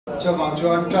cho bằng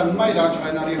chuan trần mai ra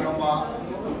China đi nó mà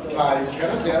lại khé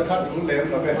sẽ thắt đủ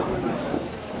lem là vậy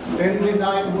đến bên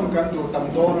đây muốn cần đủ tầm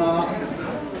tô na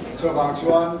cho bằng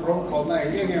chuan rong còn này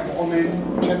nghe một mình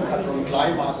trên khát rong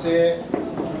lái mà xe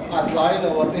ăn lái là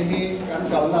vật hi cần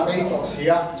cầu na đây tổ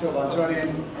xía cho bằng chuan nên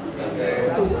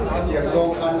ăn điểm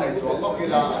song ăn này tổ lóc kia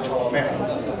là cho mẹ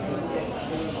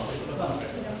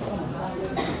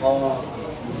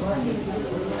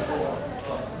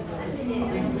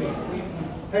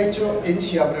hay cho in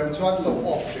chia bền cho lẩu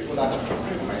ốc thì cũng là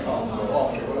chuyện này đó lẩu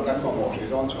ốc thì cũng là gắn vào một thì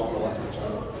don chọn lẩu ăn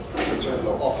cho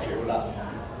lẩu ốc thì cũng là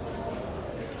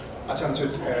chẳng chút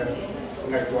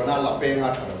ngày tuần nào là bê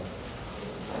ngắt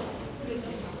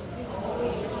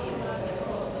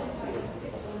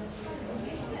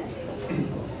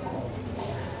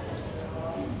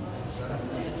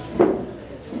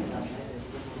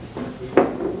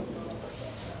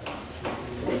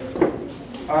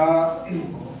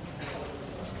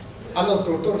alo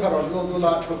tur karon lo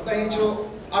dula chut nei chu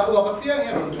arwa ka piang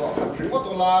heron chu khan ringo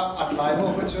tola atlai ho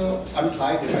ka chu an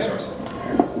thlai de mai ros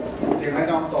ti hai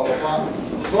nam to wa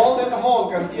golden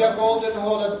hall kan tia golden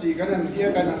hall ati kan an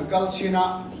tia kan an kal china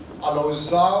alo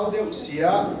zau de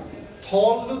sia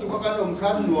thol lu du ka kan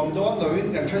khan nuam don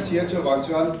loin kan thra sia chu wang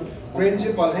chuan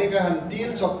principal hei ka han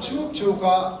deal chop chu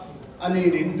ka ani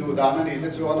rin du dan ani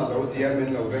te chuan alo tia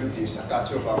min lo ren ti saka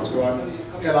chu wang chuan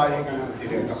kelai kan an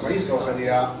ti le ka pai so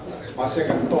kania mà sẽ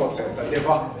cần tốt lên tại địa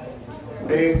phương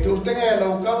để tu tiếng nghe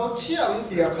lâu cao chiang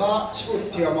địa kha chút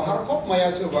thì mà har khóc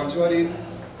maya chu vang chuarin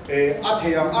a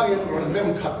thiam a in ron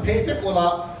rem khat phei pe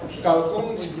kola kal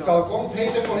kong phei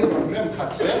te ko hi ron rem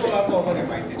khat se kola to ko ne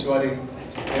mai ti chuarin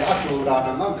a tu da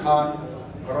na mang khan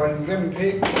ron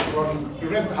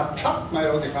rem khat thap mai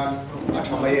ro te khan a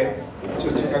thamai chu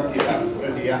chu kam ti da ro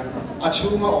dia a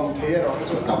chu ma om the ro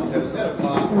chu tam del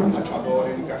kha a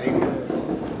thaborin karing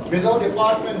Mizo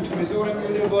Department, Mizoram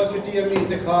University, ami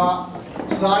dekha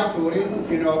sai turin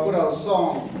inaugural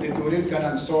song di turin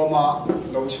kanan soma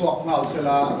lo chuak ngal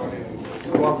sela ronin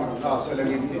ruang ngal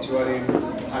selangin ti chuarin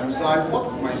an sai pot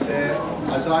mai se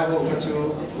azai ho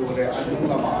kachu dure anung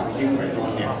lama hing mai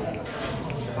don nia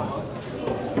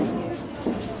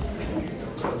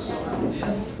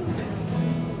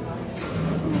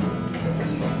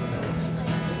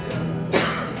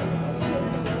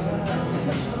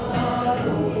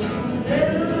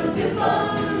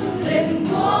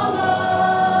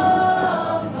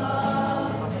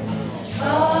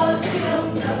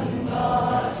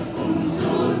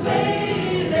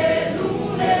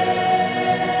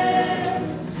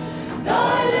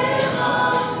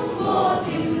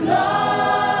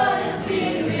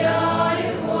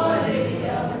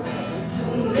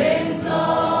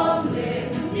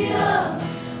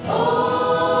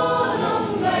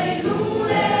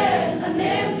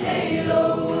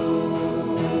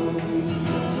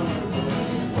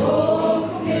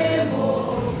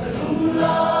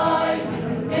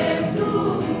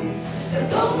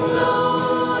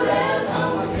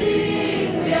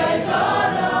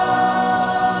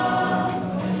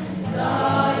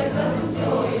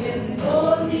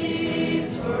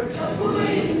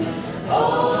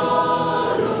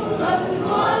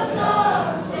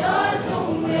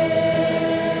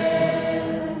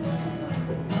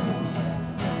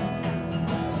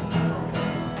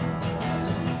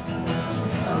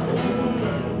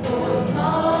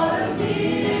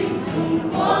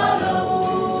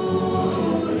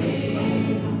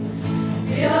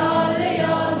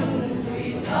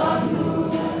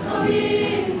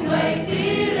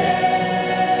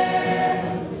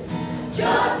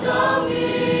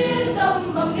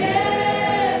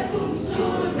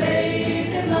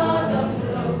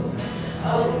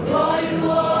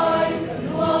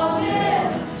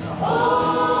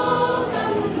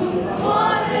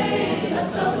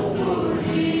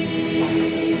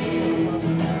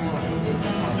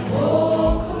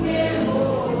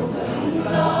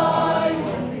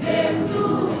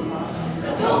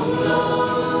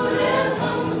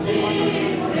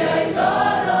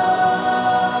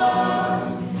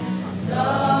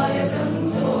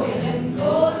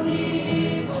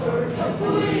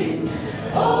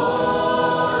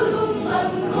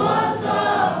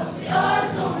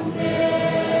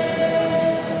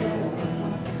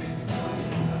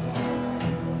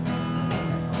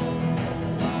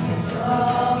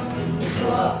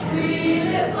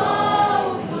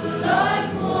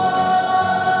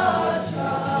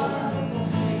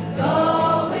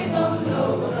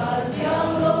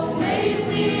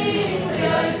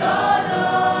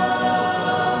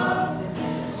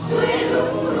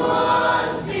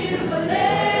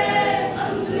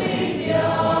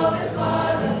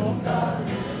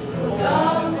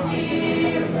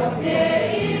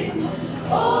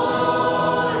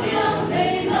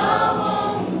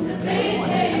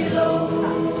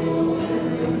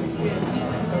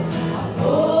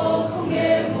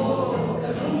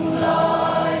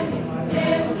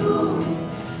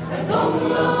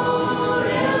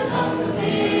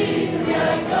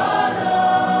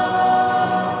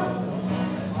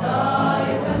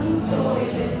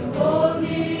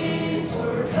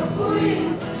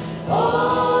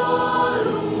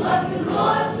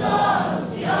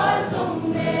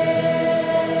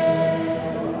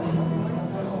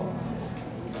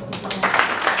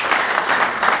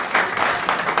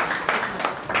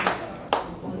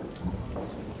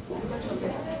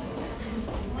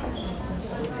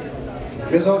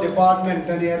Mizo department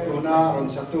tani tuna ron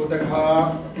satu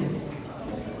takha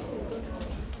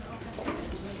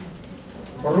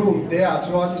room te a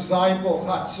chuan zai po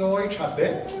kha choi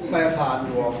thate mai phan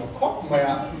ruam khop mai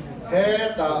he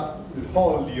ta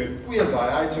hol lian puya zai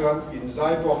ai chuan in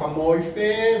zai po kha moi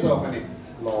fe zo kani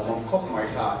lo mong khop mai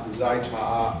kha zai tha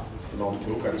lom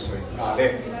thu kan soi a le.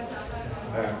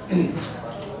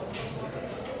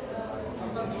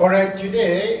 Alright,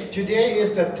 today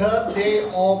is the third day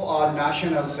of our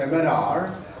national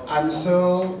seminar, and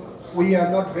so we are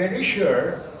not very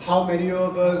sure how many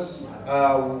of us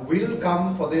will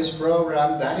come for this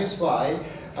program. That is why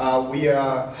we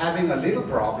are having a little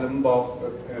problem of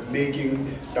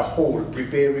making the whole,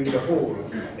 preparing the whole.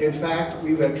 In fact,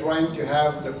 we were trying to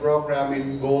have the program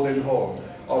in Golden Hall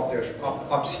of the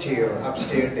upstairs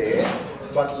there.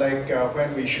 But like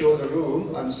when we show the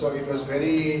room, and so it was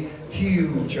very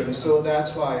huge, and so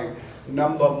that's why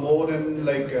number more than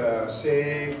like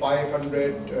say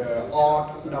 500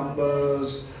 odd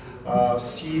numbers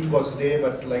seat was there,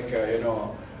 but like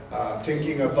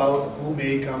thinking about who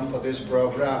may come for this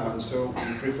program, and so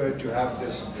we preferred to have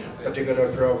this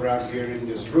particular program here in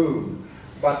this room.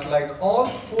 But like all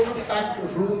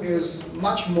full-packed room is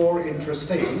much more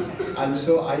interesting, and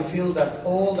so I feel that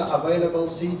all the available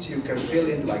seats you can fill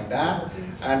in like that,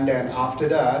 and then after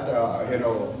that,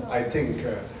 I think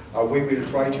we will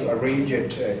try to arrange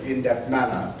it in that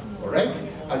manner, all right?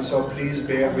 And so please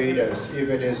bear with us if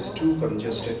it is too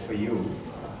congested for you.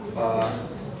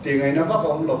 Tiếng na ba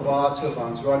kong lova chu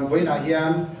bang chuan voina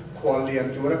hian khwal lian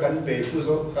tura kan pe fu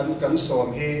zo kan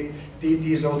som hi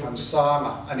ti zo than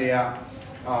sang ania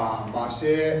ma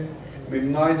se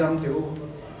min ngai dam teu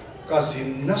ka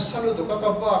zin na salu to ka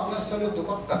wak na salu to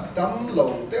ka dam lo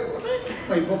teu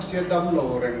mai bok se dam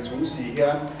lo reng chung si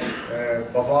hian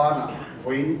bawana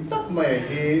voin tak mai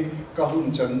hi ka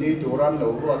hun chan ni turan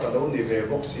lo ro ta lo ni ve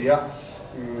bok sia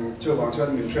chu bang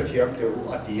chuan min thre thiam teu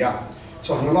atia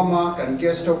chong lama kan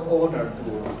guest of honor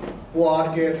tu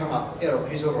puar ke thanga ero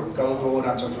hi zo ron kal do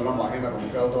na chong lama he na ron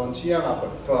kal don chia ga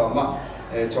pa ma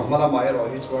chong lama ero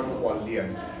hi chuan kwal lian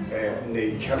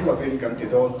nei khar lo bin kan ti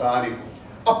don ta ni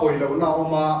apoi lo na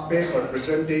oma paper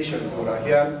presentation tu ra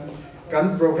hian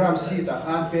kan program si ta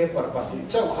an paper pa ti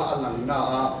chau kha alang na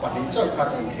pa ti chau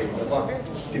kha ti thei lo ba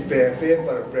ti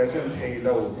paper present thei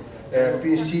lo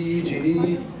pc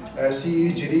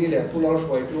gini le full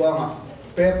hoi tuanga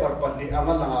paper pani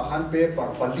amalanga khan paper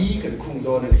pali kan khung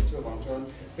do na ni chu bang chon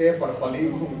paper pali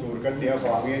khung dur kan dia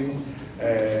wangin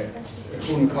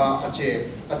hun kha ache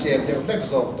te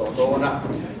flex zo do na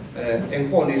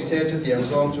engpo ni se che tiang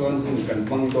zong chon hun kan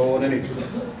bang do na ni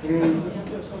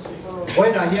hoi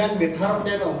na hian mi thar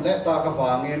te lom le ta ka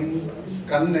wangin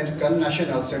kan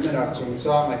national seminar chung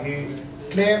chang a hi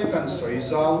claim kan soi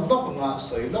zau lok nga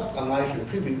soi lok angai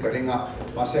ri bin karinga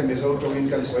ma se mi zo tongin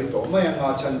kan soi to mai nga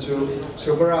chan chu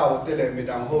subrao te le mi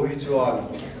dang ho hi chuan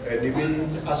ni bin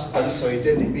as kan soi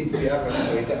te ni bin pia kan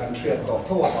soi te an thriat to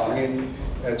thawa angin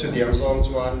chu diang zong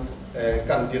chuan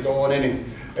kan ti do ne ni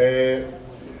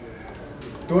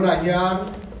tuna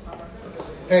hian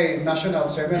hey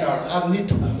national seminar an ni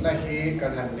thu na hi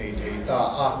kan han nei thei ta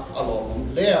alom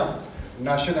le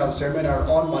National Seminar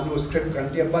on Manuscript kan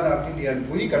dia banar lian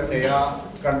bui kan neya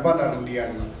kan banar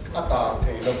lian atar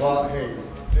thei lova he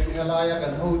tin helaya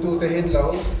kan ho tu te hin lo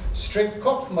strict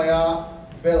cop maya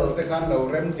bel te khan lo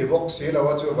rem ti box si lo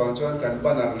chu bang chuan kan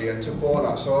banar lian chu ko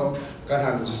na son kan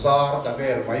han zar ta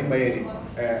vel mai ni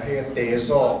he te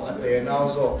zo ate nau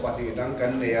zo pati dang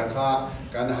kan neya kha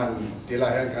kan han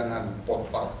tilayan kan han pot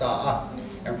parta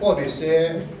ang po ni se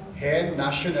Hen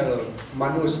National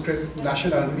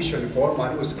Mission for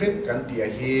Manuscript kan tia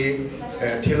hi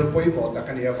thilpoi mo ta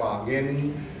kan ya wangin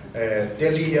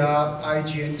Delia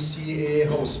IGNCA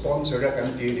ho sponsor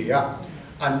kan ti ria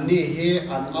anni hi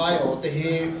an IO te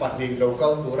hi patning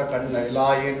local tura kan ngai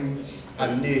lain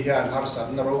anni hi an har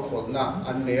san na ro khol na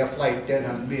anni flight ten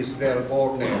han bis rail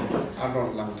board ne anon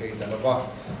lang thei da ba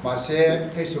ma se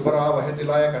hei subara wa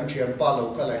hetilaya kan thian pa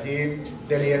local hi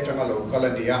Delia tanga local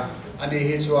ania ani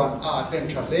hi chuan ten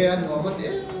thalean no ma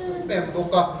mem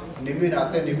boka nimin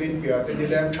ate nimin pia te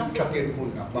nilen thak in hun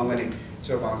na mangani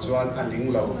so bang chuan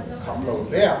aning lo kham lo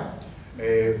le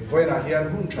voina hian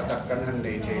hun thatak kan han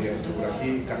nei thei le tu ra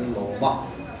hi kan lo ma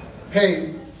hey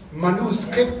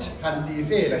manuscript han ti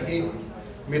ve la hi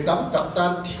mitam tak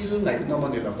tan thil ngai no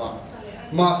mani la ba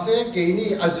ma se ke ni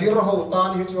azir ho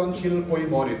tan hi chuan thil poi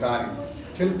mo ni tan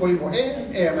thil poi mo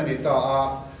ani ta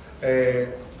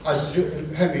as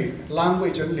heavy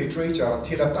language and literature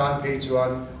thilatan pe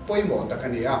chuan poimo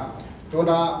takania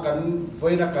tona kan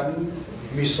voina kan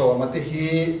miso mate hi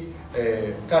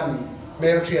kan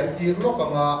mel triat tir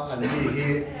lokanga an ni hi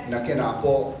nakena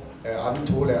po an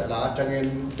thu le la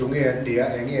tangin tungen dia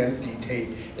engen ti thei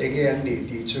engen ni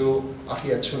ti chu a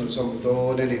khia chun som do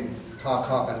ne ni kha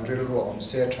kha kan ril ro om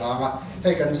se thanga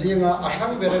hei kan zinga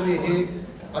athang berami hi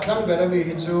atlang berami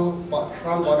hi chu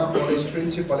Hrangbana college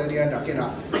principal ania nakena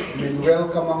min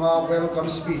welcome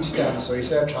speech dan so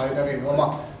is a China rin oma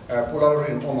pural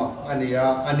rin oma ania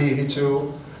ani hi chu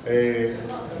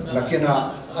nakena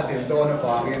atin do na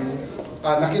wangin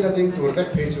nakena ting tur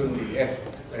vek phe chun ni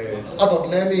adot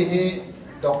lemi hi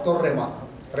Dr.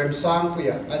 Remsang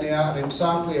puya ania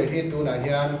Remsang puya hi tu na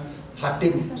hian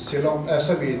hatim silong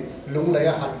sabi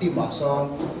lunglaya hatima son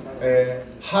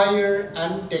higher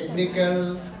and technical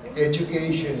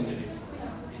education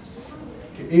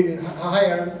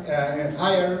higher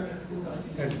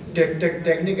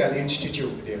technical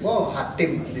institute de mo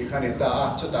hatim di khanita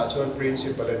chuta chon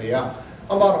principal ania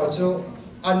amaro chu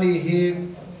ani hi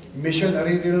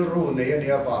missionary ril ru ne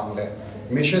ania bangle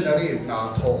missionary na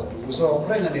tho du zo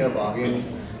reng ania bangin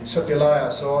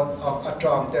Satilaya son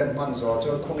atram ten man zo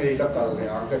chon khungai lakal le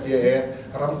ang ka tie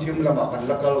ramthim lama kan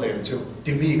lakal le chu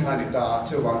timi khanita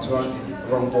chu wang chuan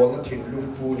rongbol na thin lung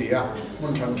pu nia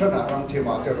mun thang thana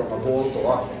ramthima te rongbol to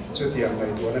a chu tiang mai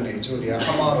to na nei chu nia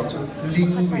ama ro chu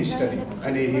linguist ani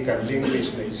ani hi kan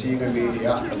linguist nei jinga me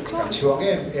nia kan chuang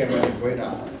em ani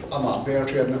koina ama ber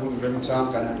thian na hun rem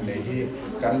chang kan an le hi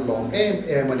kan long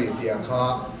em ani tia kha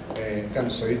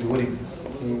kan soi du ni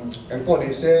kan po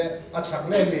ni se achak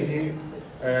le mi hi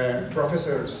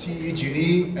Professor C. Gini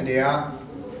ania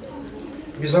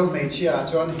Mizo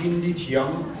Manuscripts chuan Hindi thiam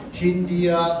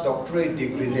Hindia doctorate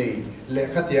degree nei le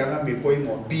khatianga mi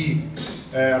poimo bi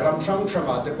ramsang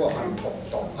thanga te po han thok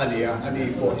to ania ani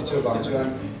po hi chu bang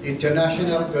chuan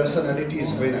international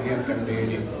personalities when again kan le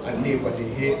ni ani pati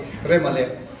hi remale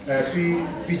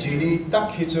pi Gini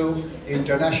tak hi chu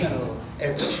international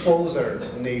exposure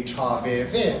nei tha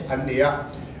ve ania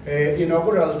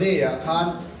inaugural day khan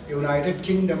United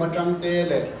Kingdom atang te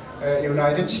le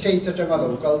United States atang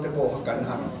local te po kan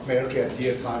han mel ria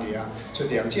dia khania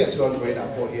chudiam chia chuan weina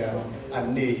po hian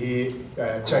an ni hi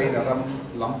China ram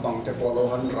lampang te po lo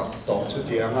han rap to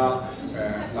chudianga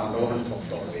na lo han thok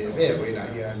to ve weina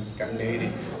hian kan nei ni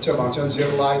chawang chan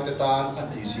zir lai te tan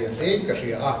ati sia te ka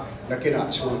ria nakina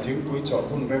chu ting pui chaw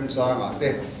hun rem cha nga te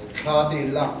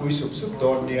khatin lak pui sup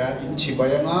don nia in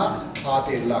chibayanga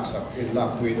khatin lak sak in lak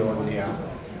pui don nia.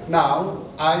 Now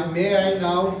may I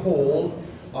now call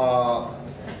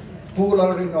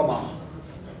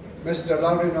Mr.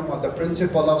 Larinoma, the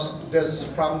principal of this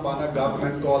Hrangbana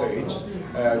Government College,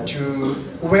 to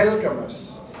welcome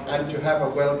us and to have a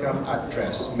welcome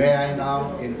address. May I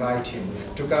now invite him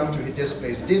to come to this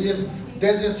place? This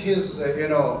is his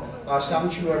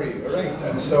sanctuary, right?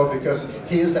 And so because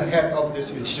he is the head of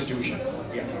this institution.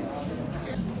 Yeah.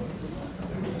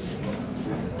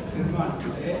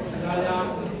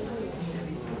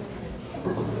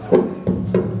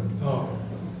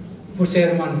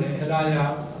 Chairman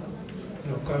Helaya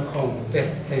local home te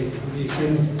hey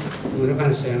bikin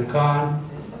gunakan sengkan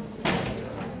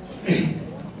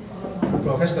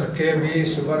Professor KB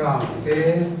Subaram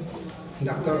te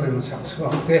Dr. Remsak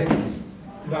Suak te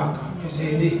baka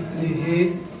PhD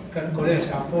ni kan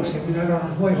college apo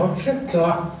seminar hoi hot set to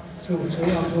su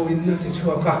apo inna ti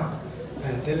suaka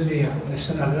Delhi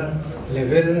national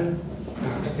level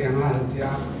katiangan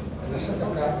dia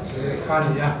nasataka se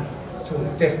khania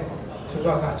te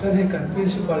suka kacuan he kan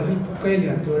principal hi pukai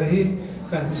lian tu lahi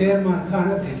kan chairman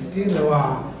khana dinti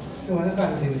lawa cuma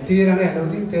kan dinti rang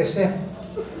lo ding te se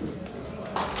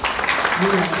ni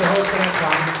ko ho sa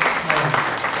kan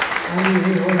ani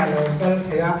hi ho na lo kal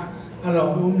thea alo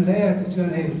le ti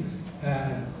chuan he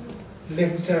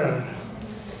lecturer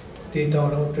ti to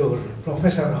lo tu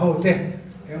professor ho te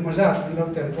e mo za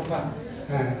lo te ko pa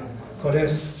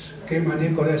college ke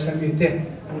mani college mi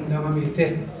te undang mi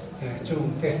te chung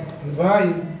te vai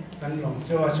kan long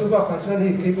chawa chuba ka chuan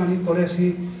hi kimani college hi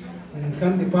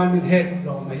kan department head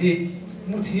lo ma hi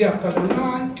muthia ka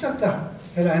langai tata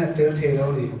hela na tel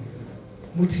thelo ni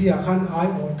muthia khan ai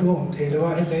o tu om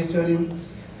thelo he dai chuan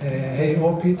he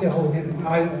op te ho hen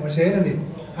ai o se ni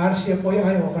ar sia poi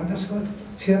ai o kan das ko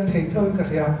sia thei thoi ka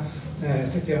ria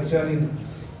se tiam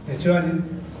chuan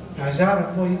azar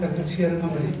poi kan ta sia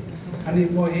ngamani ani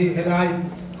poi helai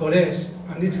college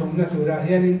ani thumna tura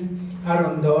hianin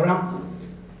aron dora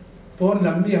pon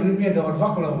lam yang mi dor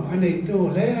vak lo ani tu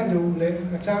le adu le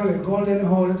chang le golden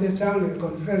hall te chang le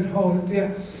conference hall te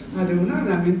adu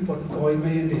na min pot koi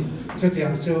mai ni chu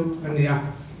tiang chu ania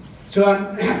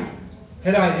chuan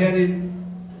helai hianin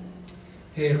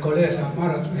he college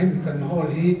amara hem kan hall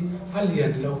hi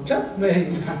alien lo chat me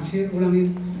han chi ulangin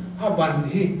ban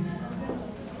hi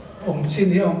xin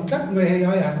hi tắt mày hay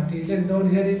ai hẳn thì lên đôn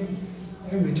hi đi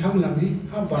em mình thăng làm hi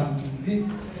ban hi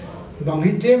bằng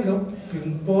hi thêm đâu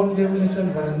pin pon đều là chân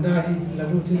varanda hi là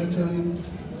lúc thì là chân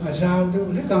sao đều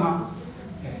hết cả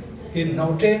hình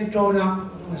hậu trên trâu na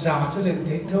giả cho lên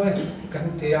thế thôi cần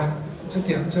tiền cho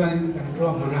tiền cho nên cần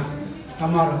rong mà na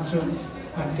amar cho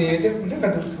anh tiền đấy lấy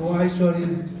cái đồ ai cho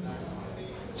nên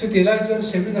sự tiền lại cho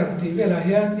seminar thì về là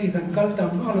hiện đi cần cắt tầm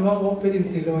nó là bao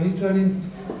opening thì rồi cho nên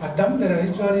tấm để lại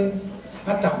cho nên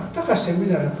tấm tất cả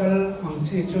seminar cắt ang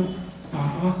chỉ cho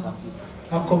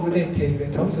accommodate thì về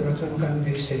thấu từ đó cho cần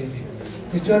về xây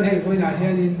thì cho nên với này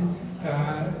hiện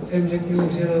em sẽ kêu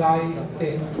sẽ lại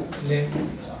để lệ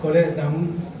có lẽ đóng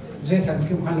dễ thành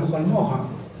kim hành con mỏ hàng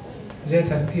dễ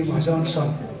thành kim mà Johnson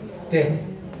để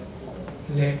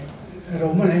lệ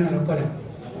rồi mới là nó có lẽ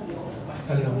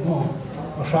là lồng mỏ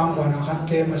Hrangbana khăn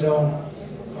thêm mà dòng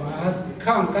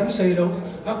khang cắn xây đâu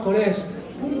có lẽ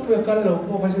cũng vừa cắn lâu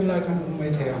có phải lại cắn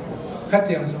mấy thế khát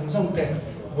tiền giống thế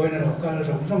với nó cắn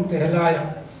giống thế lại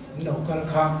nó cắn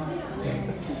khang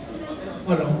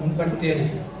ở lòng cũng cắn tiền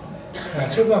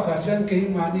suốt bao cả chuyện cái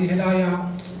mà đi lại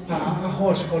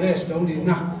host college đâu đi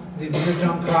na đi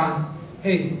trong khan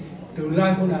hey từ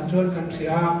lại cũng là chuyện cần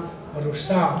xia rồi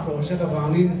sa rồi sẽ có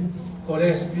vangin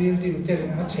college building thế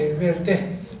là chế về thế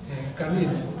cái gì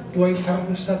tuổi thọ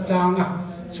nó sát trang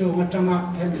chú ngắt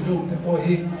trang thêm room thế bôi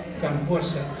hi cần bôi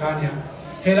sẽ khan ya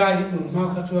hay là hi tụi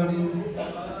mà các chuyện đi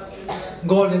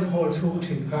golden hall chú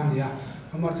thìn khan ya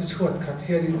mà tu chuột khát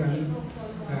kia đi cần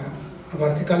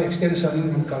vertical extension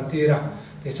in kan kaltira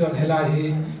ti chuan helai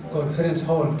hi conference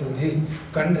hall tu hi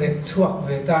kan rek chuak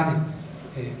ve ta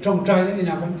ni trong trai na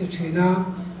ina kan ti thina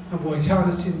a boi chha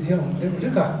na chin he ong le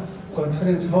ka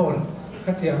conference hall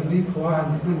ka tiang ni khwa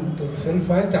han man tu fel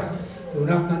fai ta tu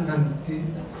na kan han ti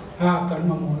kan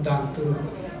ma mo dan tu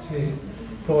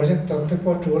project to te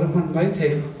po chu la man mai the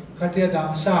ka tia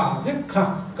da sa vek kha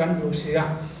kan du sia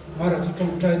mara chu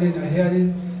trong trai na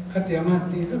hianin ka tiang an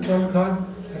ti ka kon khan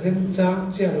rim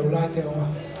sang chia đầu lại theo mà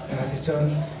thì chọn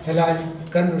hay lại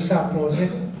cần sa project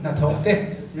là thọ tết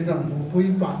nhưng còn mù quy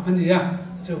bản anh gì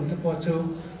chúng ta có chú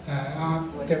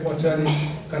te có cho đi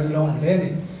cần lòng lên đi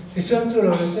thì chọn chú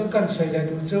là chọn cần xây lại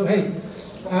đủ chú hay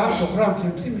program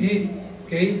phim hi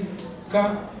cái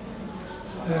các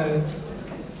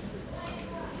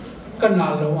cần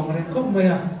nào lâu anh ấy không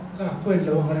mày các quên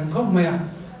lâu anh ấy không mày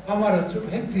mà là chú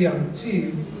hết tiền chỉ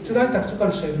chú đã đặt chú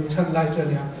cần xây đủ chân lại cho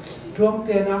nha trong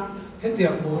tên hết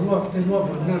tiền bố luộc tên luộc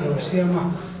mình là đầu xe mà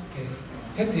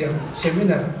hết tiền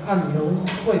seminar ăn lâu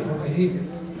quay một cái gì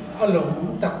ăn lâu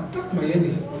tắc mấy cái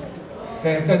gì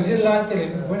cái cần gì lại thì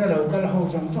với là đầu cái là hậu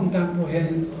sống tăng của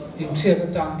hiện hiện xe nó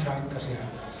tăng trái cái gì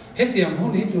hết tiền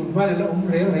hôm nay tụi mà là ông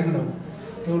rèn lâu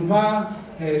tụi mà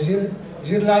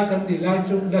giết lại cần đi lại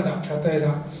chung đã đặt cho tay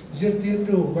ra giết tiền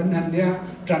tụi vẫn hành nha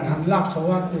tràn hành lạc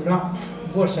số ăn tụi đó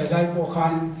vô sai lại vô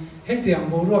khan hết tiền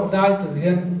bố luộc đai tụi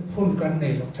hiện phun cần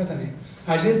này lộc thế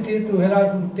này, dân tiền tu helai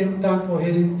phun tem tan po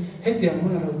hedin hết tiền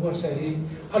muốn là đâu có sai,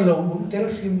 alo muốn tel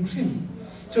sim,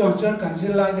 cho cần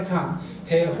dân lại để khám,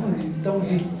 hè phun đông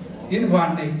hi, in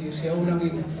van này thì sẽ ulang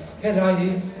in, hết ra hi,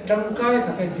 trong cái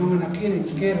ta cái mang na kia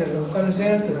thì kia là local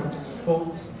zel tu, po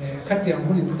khát tiền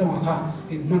phun in đông ha,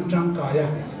 in man trong cái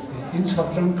in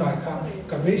shop trong cái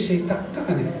cả mấy xây tắc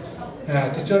này,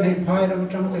 thì cho nên phai trong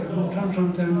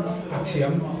trong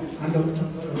thiểm, anh đâu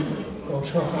cầu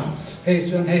cho cả hay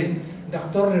chuyện hay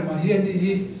doctor rồi mà hiện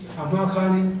đi ama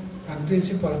khani anh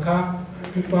principal kha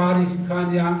pipari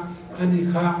khania anh đi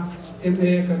kha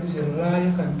MA kan zirlai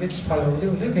kan batch follow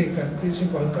deu le kai kan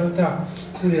principal kalta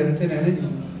clear te ne ne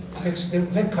batch deu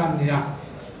le khan nia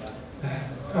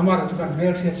amara chu kan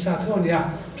mel thiat sa tho nia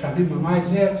thani mangai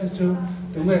le chu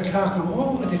tu me kha kam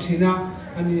o ati thina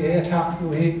ani e tha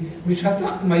tu hi mi tha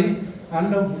tak mai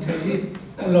an lo the hi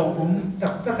lo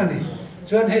tak ani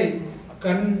chuyện hay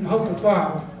kan hậu tụ pa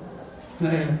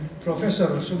này professor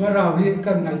Subarao hi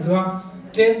kan ngai tua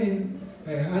training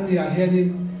ani a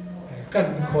hianin kan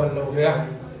khol lo ve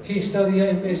history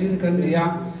MA kan dia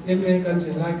MA kan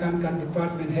zilai kan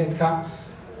department head kha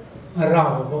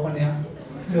rao bo kan ya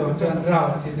cho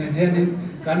rao thì nên hianin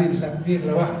kan in làm việc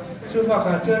lo wa chu ba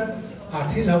ka chuyện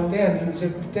thi lâu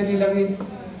te đi lang in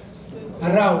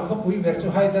rao kho pui ver chu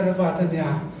Hyderabad ania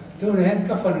tu ne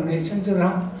ka fan ne chen chu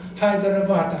ra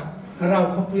Hyderabad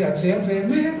rau không bây giờ xem về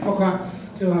mấy học cả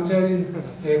cho nên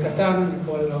để cả ta nó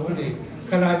còn lâu đi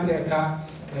cái này để cả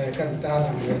cần ta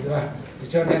làm việc rồi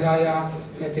cho nên là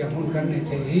tiền hôn cần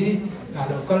này thì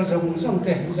đồ con rồng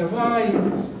thế giờ vai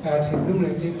thì lúc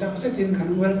này thì ta sẽ tin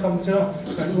cần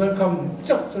welcome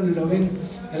chúc cho nên đầu tiên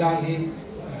là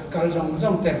cái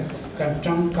rồng thế cần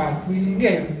trong cái quý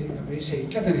nghề thì HBC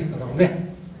chắc là này có đồng lên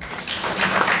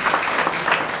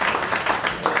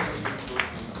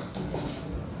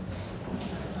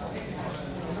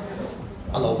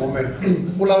alo moment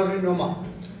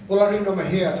Pularinoma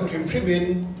here to him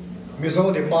primin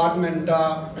Mizo department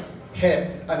head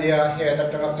ania head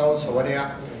at council ania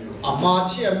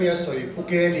amachi amia soi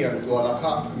pukelian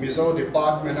tualaka Mizo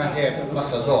department head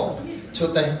masazo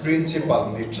chutai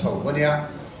principal ni chho ania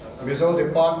Mizo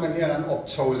department here an op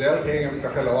chozel thengam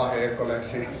kakalawa he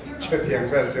collection chetiang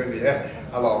vel chuni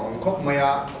alo khop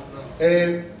maya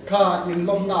kha in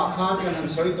lomna khan kan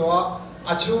soi to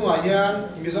achunga hian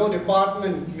Mizo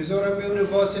department Mizoram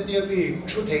University abi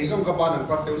thu thei song ka ban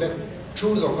par tule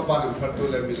thu song ka ban par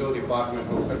tule Mizo department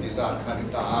ho ka dizat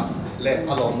khanita le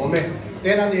alo mome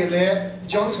tena ni le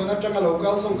Johnson atanga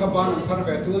local song ka ban par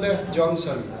ve tule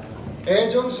Johnson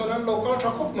Johnson an local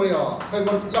thakop maya kai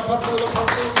mon la par tule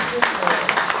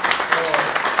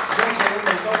Johnson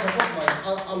local thakop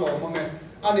maya alo mome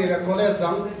ani re college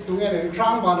dang tungere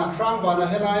Hrangbana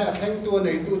helai atheng tu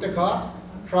nei tu te kha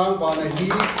Hrangbana hi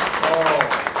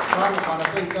Hrangbana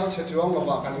pen kal chechuang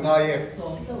lova kan ngai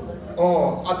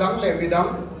adang le midang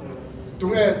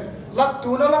tunge lak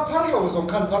tu na la pharlo song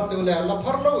khan par tu le la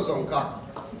pharlo song ka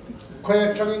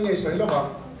khoe trang nge soi lova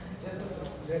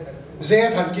ze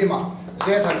than ki ma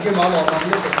lo ma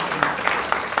ni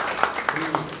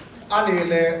ani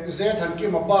le ze than ki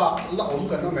ma ba la om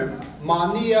kan no mem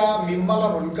mania mimala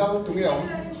ron kal tunge om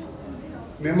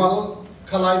mimal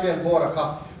khalai ben bora kha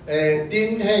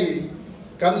tin hey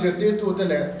kan sir ti tu te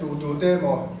le tu te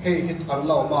mo hey hit an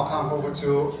law ma khang ho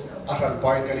chu a ran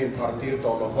point kan in party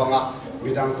to lo wanga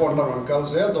midang kon la ron kal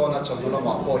zel do na cham lo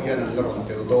ma po hian an ron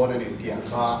tel do na ni tiang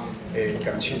kha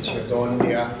kan chin che don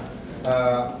nia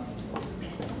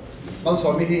mal so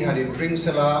mi hi hanin ring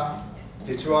sela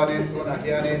ti chuanin tu na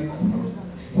hianin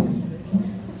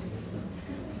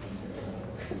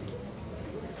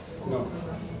no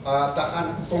ta han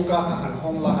kong ka han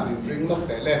hong la han bring lok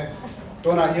te le to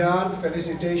na hian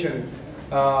felicitation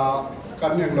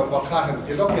kan yang lo wa kha han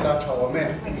ti lok ila thaw me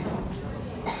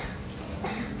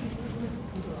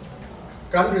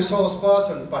kan resource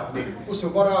person patni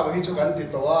usubara wa hi chu kan ti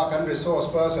to wa kan resource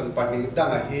person patni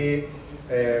dang a hi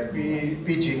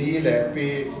pi chini le pi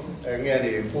nge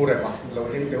ni pure ma lo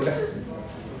ding te le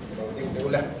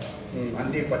an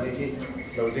di patni hi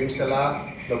lo ding sala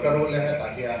lo ka ro le ta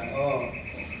hian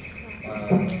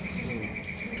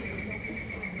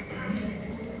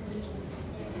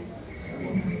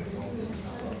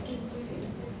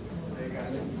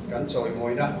kan choi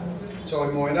moi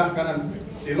na kan an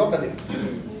ti lok ani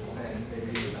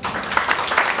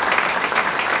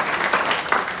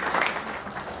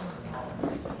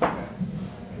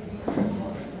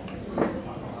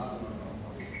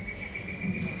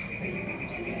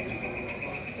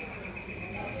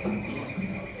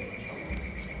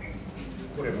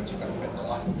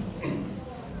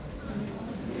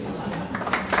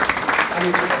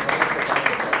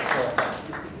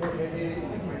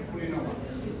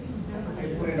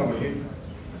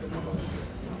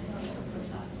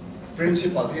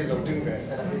principal hi lo ding ve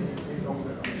sa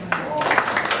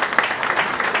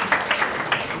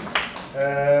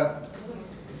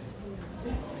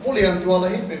pulian tua la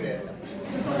hi be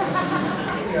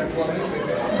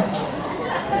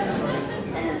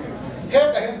he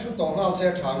ta hem chu to hal se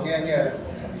thang nge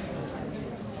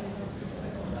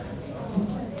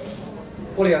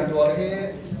pulian tua la hi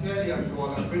lian tua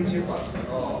la principal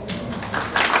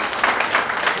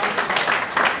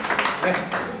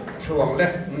chuang le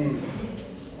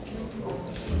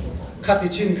khati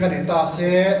chin khani ta se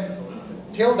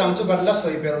thel dang chu kan la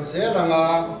soi bel se langa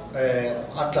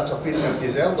atla chapin kan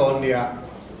ti zel don nia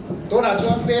to na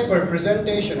chu paper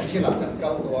presentation thila kan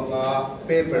kal to nga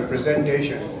paper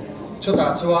presentation chu ta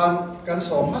chuan kan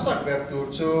som hasak ber tu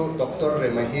chu Dr.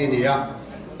 Remahinia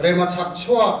rema chak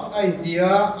chua ai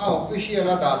tia a official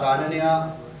da da nia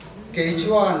ke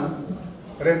chuan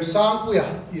rem sang puya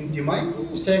intimai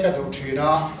se ka du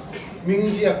thina ming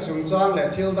ziak chung chang le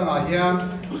thil danga hian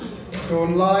tun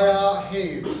laia hei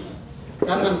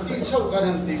kan han ti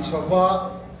chowa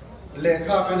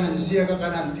lekha kan han zia ka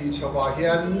kan han ti chowa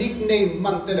hian nickname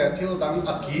man te le thil dang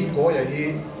aki ko ya hi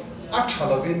a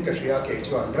thalovin ka ria ke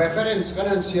chuan reference kan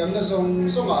han siam na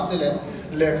zong a te le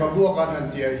lekha bu kan han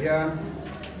tia hian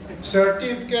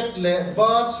certificate le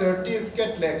birth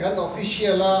certificate le kan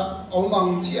official a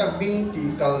omang chi a bing ti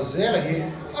kal zel hi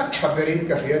a thaberin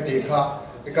ka ria te kha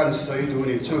kan soi du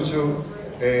ni chu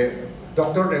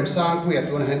Dr. Remsang pu ya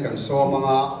tun hen kan so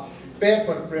manga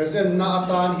paper present na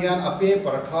atan hian a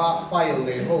paper kha file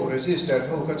nei ho registered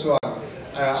ho ka chuan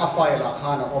a file a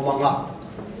khana omanga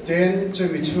ten chu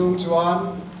mi chu chuan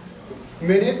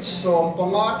minute som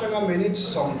pangatanga minute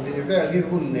som di vel hi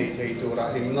hun nei thei tura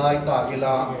in ngai ta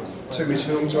ila chemi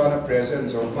chung chuan a present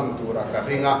zo man tura ka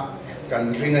ringa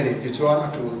kan ringa ni ti chuan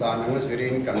a tul ta nang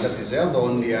zirin kan da ti zel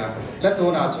don nia la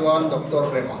tu na chuan doctor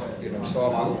rema ilo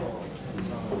so mang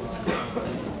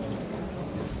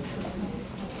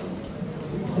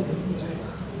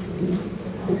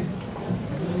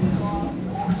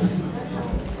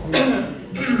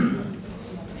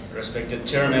Respected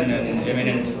Chairman and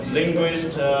eminent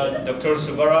linguist, Dr.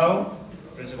 Subarao,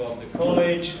 Principal of the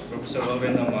College, Professor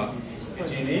Hrangbana,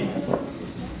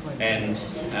 and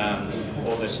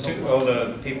all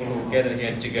the people who gathered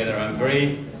here together. I'm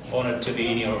very honored to be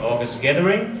in your August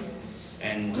gathering,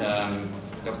 and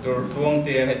Dr.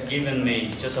 Tuongte had given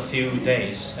me just a few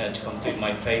days to complete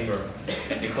my paper,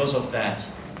 and because of that,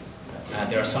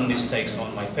 there are some mistakes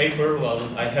on my paper. Well,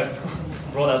 I have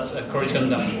brought out a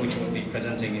corrigendum which we'll be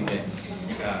presenting in the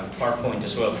PowerPoint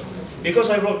as well. Because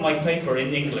I wrote my paper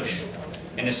in English,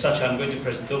 and as such I'm going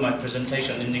to do my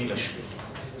presentation in English.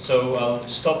 So I'll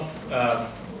stop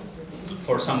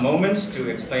for some moments to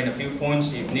explain a few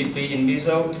points if need be in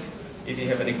Mizo. If you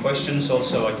have any questions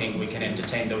also, I think we can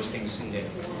entertain those things in the,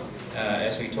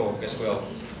 as we talk as well.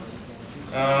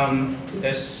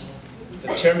 As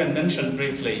the chairman mentioned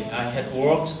briefly, I had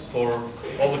worked for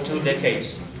over 2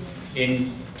 decades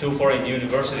in 2 foreign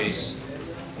universities.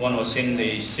 One was in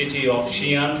the city of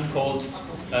Xi'an, called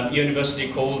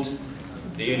university called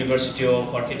the University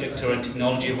of Architecture and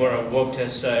Technology, where I worked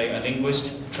as a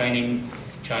linguist, training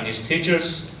Chinese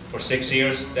teachers for 6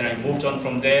 years. Then I moved on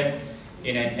from there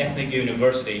in an ethnic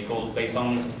university called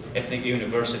Beifang Ethnic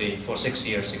University for 6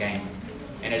 years again.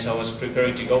 And as I was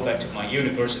preparing to go back to my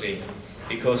university,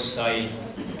 because I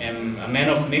am a man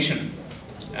of mission,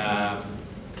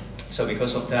 so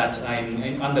because of that,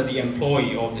 I'm under the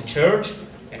employ of the church,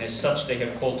 and as such they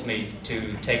have called me to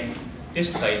take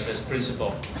this place as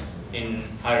principal in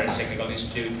Higher and Technical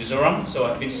Institute Mizoram. So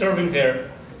I've been serving there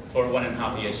for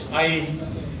 1.5 years. I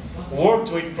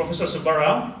worked with Professor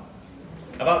Subarao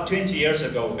about 20 years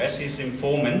ago as his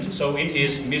informant. So in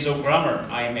his Mizo grammar,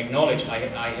 I am acknowledged I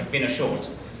have been assured.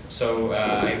 So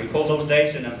I recall those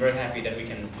days, and I'm very happy that we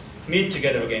can meet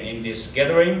together again in this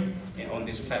gathering and on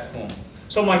this platform.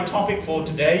 So my topic for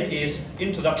today is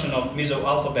Introduction of Mizo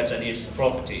Alphabet and its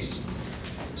Properties.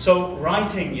 So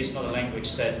writing is not a language,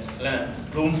 said Leonard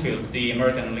Bloomfield, the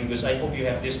American linguist. I hope you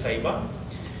have this paper.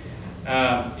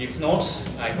 If not,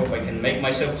 I hope I can make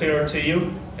myself clearer to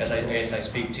you as I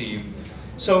speak to you.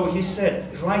 So he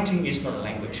said, writing is not a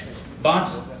language, but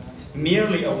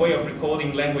merely a way of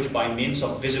recording language by means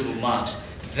of visible marks.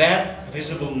 That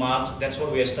visible marks, that's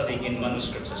what we are studying in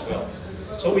manuscripts as well.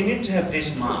 So we need to have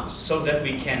these marks so that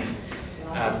we can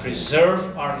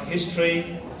preserve our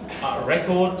history,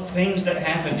 record things that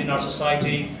happened in our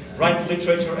society, write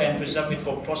literature and preserve it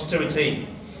for posterity.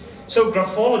 So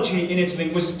graphology in its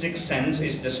linguistic sense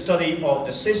is the study of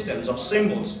the systems of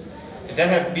symbols that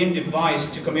have been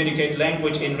devised to communicate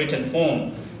language in written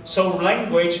form. So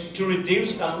language, to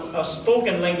reduce a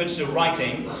spoken language to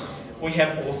writing, we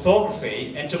have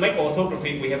orthography, and to make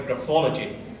orthography we have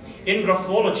graphology. In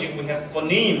graphology we have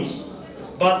phonemes,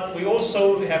 but we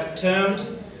also have terms,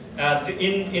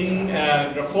 in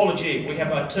graphology we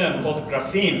have a term called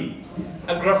grapheme.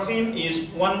 A grapheme is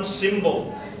one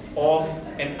symbol of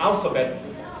an alphabet,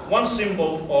 one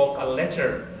symbol of a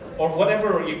letter, or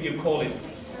whatever you call it,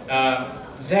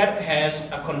 that has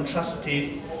a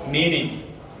contrastive meaning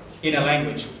in a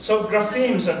language. So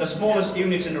graphemes are the smallest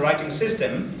units in the writing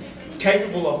system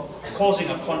capable of causing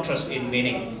a contrast in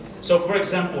meaning. So for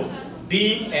example,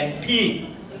 B and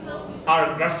P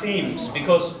are graphemes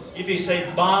because if you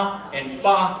say ba and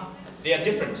ba, they are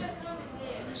different.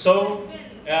 So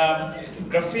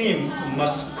grapheme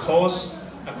must cause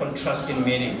a contrast in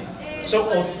meaning.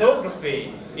 So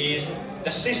orthography is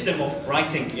the system of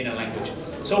writing in a language.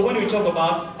 So when we talk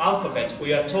about alphabet,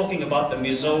 we are talking about the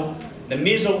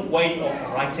Mizo way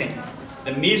of writing.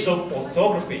 The Mizo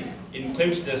orthography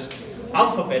includes this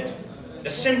alphabet, the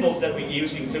symbols that we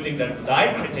use, including the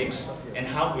diacritics, and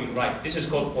how we write. This is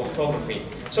called orthography.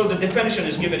 So the definition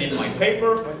is given in my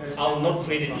paper. I'll not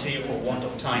read it to you for want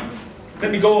of time.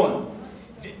 Let me go on.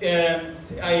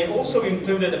 I also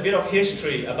included a bit of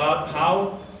history about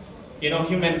how,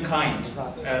 humankind.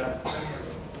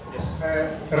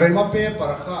 Rema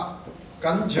paper ka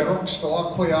kan Xerox to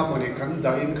akoya moni kan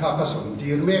dain ka kason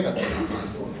dir me ka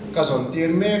kason dir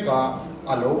me ka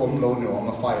alo omlo no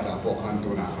ma file po kan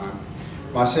tu na han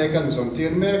ma second son dir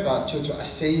me ka chu chu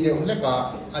asei de ole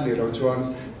ka ani ro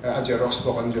chuan a Xerox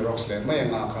to kan Xerox le mai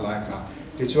nga khalai ka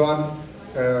ti chuan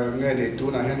nghe để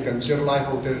tu na hen kan sir lai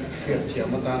ho te fiat thia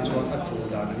ma tan chuan a thu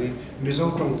da ni mizo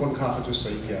tong kon kha chu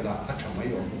sei phia la a thamai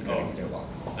om ka te wa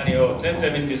ani o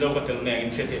then min mizo ka tel me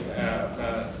initiative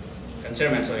kan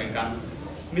chairman so kan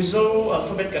mizo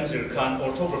alphabet kan zir khan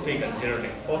orthography kan zir le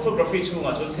orthography chu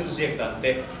nga chu thil ziak dan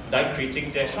te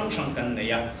diacritic te sang kan ne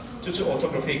ya chu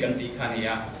orthography kan ti khan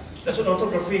ya ta chu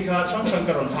orthography kha sang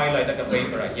ka ron highlight ka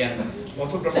paper again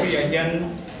orthography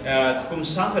again kum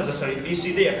sang ka jasari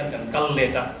BCD kan kal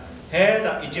le ta he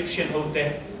da Egyptian hote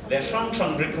the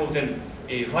sang rik hoten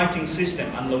a writing system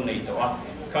an lo nei to a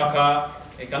ka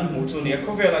kan mu chu ne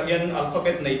khovela hian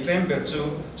alphabet nei trem ber chu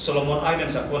Solomon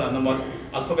Islands akona namot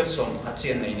alphabet som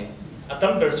achen nei ne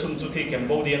atam ber chum chu thi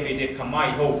Cambodia me de Khmer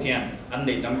ho hian an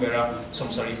nei tam bera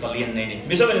som sari palian nei ne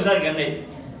mizo ben sai gan nei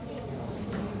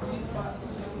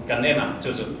kan ne na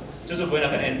chu boina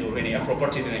kan en tu ni a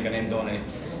property nei kan en do nei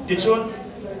ti chuan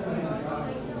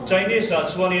Chinese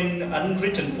chuan in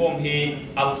unwritten form hi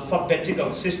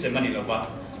alphabetical system ani lova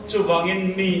chu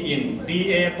wangin mi in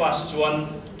BA pass chuan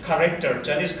character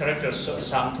Chinese character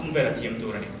sang thum vera thiam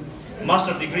tu rani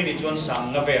master degree ni chuan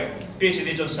sang nga ver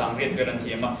PhD chuan sang riat veran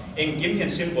thiama engkim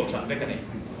hian symbol than veka nei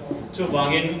chu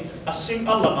wangin asim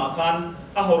allama khan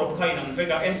a horop khain ang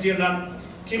veka entirnan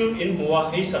thil in muwa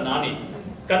hei sanani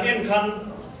kan en khan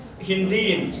Hindi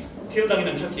in thil dangin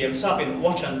ang thiam sapin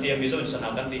watch an tiam mizo in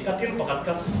sana kan ti ka thil pakat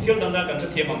ka thil dangda kan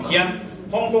thiam ang hian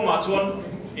Hong Kong a chuan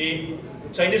I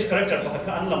Chinese character pakat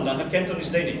ka an lam dan Cantonese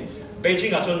dei ni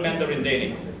Beijing a chuan Mandarin dei ni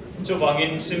chu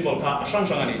wangin symbol ka sang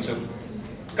ani chu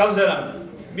kalzeran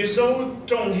mizo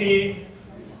tong hi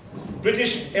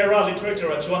British era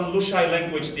literature chuan Lushai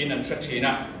language din an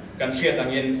thachina kan hriat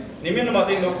angin nimin ma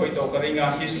ding no khoi to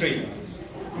karinga history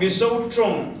mizo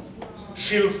tong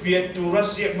Shilfiat to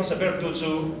Russia Masaber to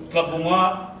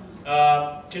Klabunga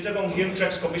Chittagong Hill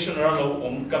Tracks Commissioner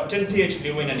Lo Captain T.H.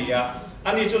 Lewinania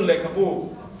Anitun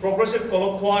Lekapu progressive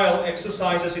colloquial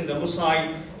exercises in the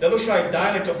Lushai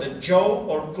dialect of the Jaw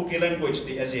or Kuki language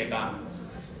the Aziagan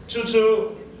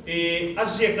Chuchu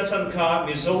Aziak Natsanka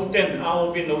Mizo 10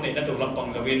 Ao bin no Natur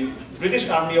Lampang Lawin British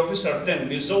Army officer 10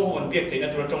 Mizo and Piet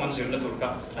Natur Tongan Zir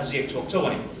Naturka Aziak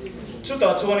Chokchowani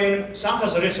Chuta Chuanin Sanka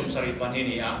Zaret Sumsari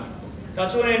Panhinia ta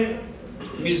chuan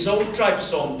mizo tribe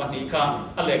som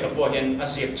panika aleka pohian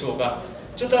asiak chuka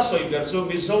chuta soiber chu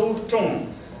mizo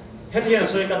tong hetian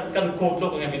soi kan kop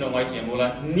lok ngai mino ngai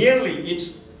tiamula nearly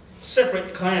each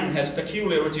separate clan has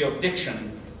peculiarity of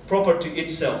diction proper to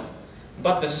itself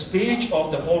but the speech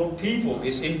of the whole people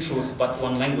is in truth but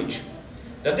one language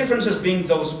the differences being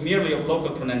those merely of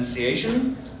local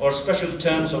pronunciation or special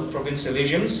terms of provincial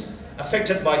idioms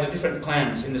affected by the different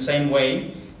clans in the same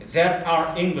way that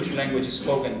our English language is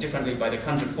spoken differently by the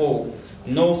country folk,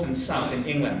 north and south in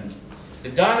England. The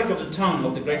dialect of the tongue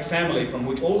of the great family from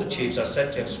which all the chiefs are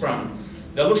said to have sprung,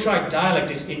 the Lushai dialect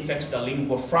is in fact the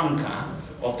lingua franca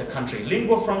of the country.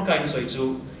 Lingua franca in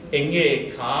soizu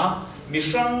enge ka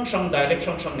misang dialect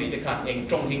sang ni de kan eng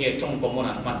chong hinge chong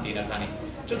pomonan manti na kani.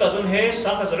 Chuta chun he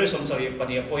saka zare somsari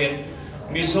pania poen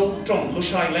mizo chong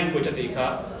Lushai language ati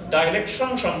ka dialect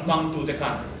sang bang tu de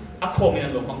kan akhomin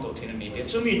an lomang to thin ni de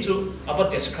chumi chu aba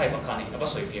describe akani aba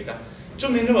soipia ka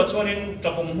chumi nu chuanin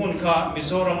tapum hun kha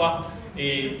Mizorama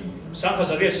I sangka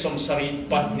zare somsari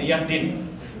patniya din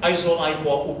aizol ai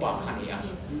po upa khania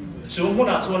chu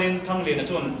huna chuanin thangle na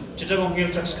chun Chittagong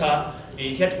Hill Tracks kha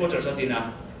I headquarters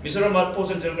adina Mizorama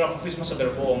Post and Telegraph Office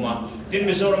masaber po ma din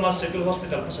Mizorama Civil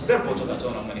Hospital masaber po chota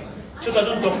chona mani chuta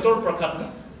chun Dr. Prakat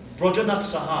Brojanat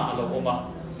Saha alo oma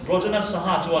Brojanat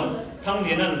Saha chuan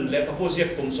thangdinan lekapu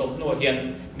ziak kum som no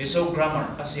hian mizo grammar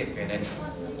asiak velen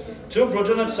chu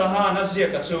Brojanat Saha na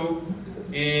ziak chu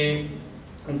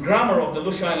grammar of the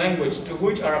Lushai language to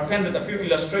which are appended a few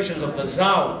illustrations of the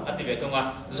Zao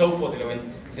ativetonga Zopo dilawen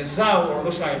the Zao or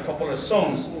Lushai popular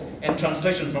songs and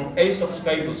translation from Ace of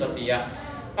Fables atia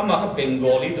ama ka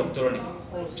Bengali doctor ni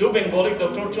chu Bengali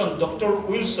doctor chuan Dr.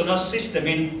 Wilson system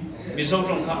in mizo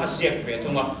trong ka asiak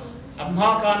vetonga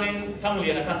Amhakanin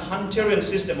Tanglian akan Hunterian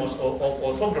system of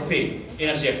orthography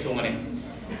in Aziak Tungani.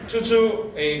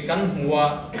 Chuchu a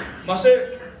Ganhua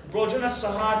Master Brojanat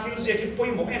Saha Kilziaki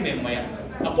Poimo Maya.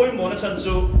 A poimo na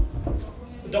chanzu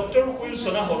Dr.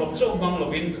 Wilson Horop Zo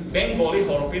Manglovin, Bengali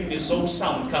Horopin, Mizo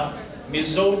sound ka,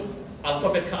 Mizo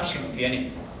alphabet ka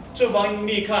Shimpiani. So Vang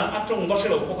Mi Kan Atong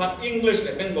Bashelo Pokan English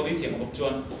le Bengali Tim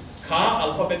Chuan Ka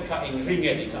alphabet ka in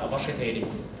Ringedi ka Bashetedi.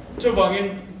 So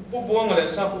Vangin Pubuang le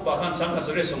sa pupakan sangka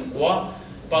zere songkwa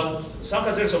pal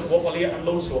sangka zere songkwa pali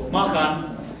anlo so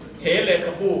makan hele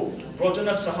kapu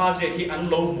Brojanat Saha je ki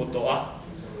anlo mutoa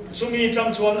chumi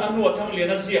cham chuan anu athang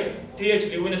lena zia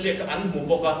TH liwina je ka an mu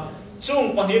boka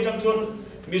chung pani cham chuan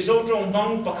Mizo trong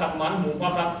mang pakhat man mu pa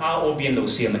khan a obien lo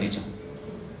siam ani chang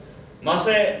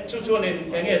mase chu chu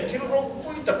nen enge thil ro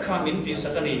pui ta kha min ti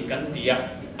sakani kan tia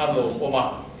alo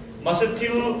oma mase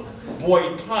thil boy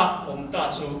tha om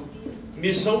ta chu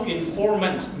Mizo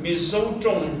informant Mizo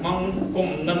trong mang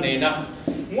kom na ne na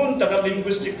ngun ta ka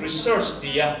linguistic research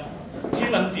tia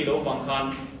thilan ti lo bang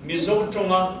khan Mizo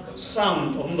chonga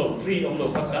sound om lo ri om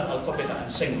lo ka kan alphabet an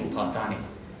seng lu kha ta ni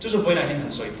chu chu boina hen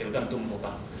han soi tel kan tum ko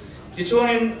ka ti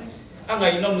chuanin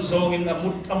angai nom zong in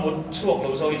amut chuak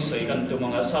lo zong in soi kan tum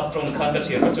anga sap trong khan ka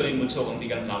chia ka chuin mu chuak ang di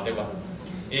kan lau de ba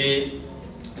e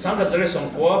sang ka zare song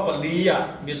po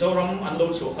palia Mizoram an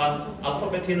lo chu khan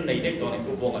alphabet hin nei dek to ni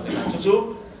ku bong ate chu chu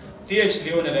th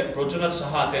liu ne le projunat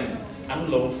saha ten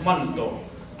an lo man to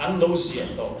an lo sia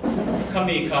to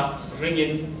khami kha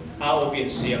ringin aobin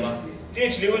siama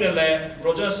th liu ne le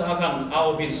projunat saha khan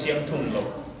aobin siam thum lo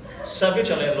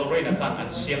savage le lo reina khan an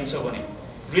siam chawani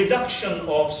reduction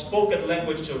of spoken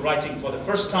language to writing for the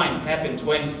first time happened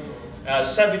when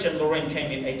Savage and Lorraine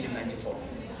came in 1894.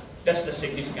 That's the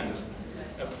significant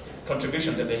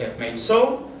contribution that they have made.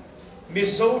 So,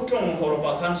 Mizo trong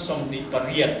horobakan som di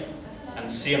pariat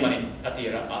and siamani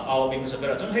atira awabing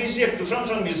sabera. Tung hey ziek tu sang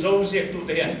Mizo ziek tu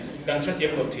tehan kan chat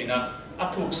yem lotina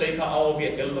atuk sei ka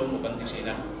awabi ello mo kan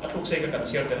tina atuk sei ka kan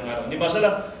siar kan ngaro. Ni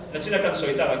masala na china kan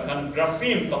soita kan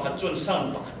grapheme pakat chun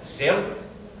sound pakat zel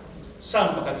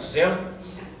sound pakat zel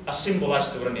a symbolize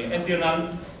tu rani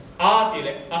entinan a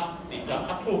dile a dika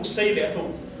atuk sei le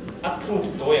atuk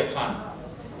doya khan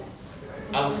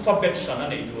alphabet shana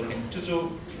nei tu rani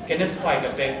chu Kenneth Pye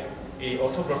ka te e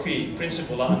orthography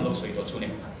principle an lo soi to chune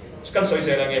kan soi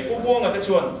je lange pu buang ate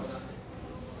chuan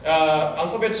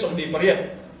alphabet som di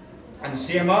pariat an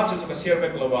siama chu ka siar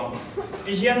bek lowang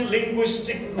ti hian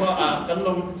linguistic wa kan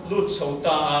lo lut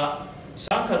chota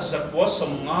sangkhat zakwa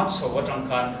som nga chawa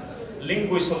tangkhan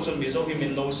linguist ho chun mizo hi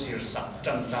min lo sir sa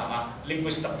tangta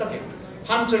linguist tak tak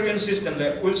Hunterian system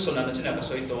le Wilson an china ka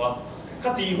soi to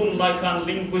khati hun lai khan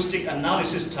linguistic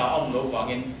analysis tha om lo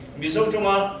wangin Mizo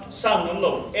chunga sound om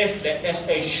lo s le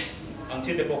sh ang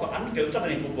chi de ko an kel ta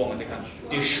ni ku bong ate khan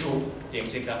ti shu tiang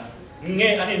chika nge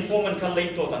an informant khan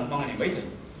lei to tan bang ni bai the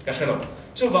ka shelo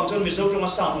chu bang chun Mizo chunga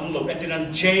sound om lo entinan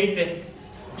j te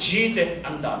g te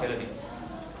an da te ni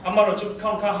amaro chu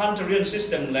khang kha Hunterian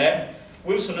system le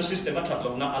Wilson system a that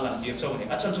lo na alan dia chaw ni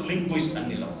a chan chu linguist an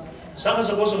ni lo sang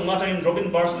sa ko sung ma tain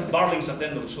Robin Barling sa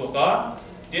ten lo chuka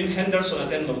tin Henderson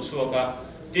aten lo chuka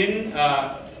tin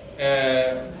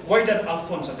White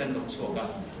Alphonse aten lo chuka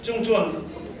chung chuan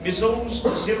Mizo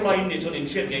zirlain ni chun in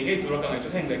shet nge tura ka ngai chu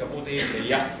heng le ka puti le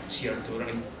ya chiar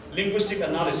turani linguistic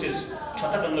analysis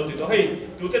thata kan lo ti to hei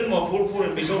tu ten mo phur phur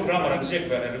Mizo grammar an sek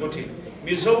ba re go thi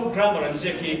Mizo grammar an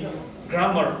sek ki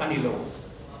grammar ani lo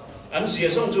an sia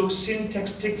song chu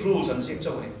syntactic rules an sek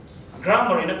chaw ni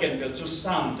grammar in a ken tel chu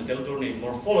sound tel turni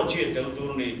morphology tel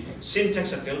turni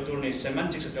syntax tel turni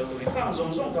semantics tel turni khang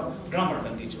zong zong ka grammar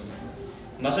kan ti chu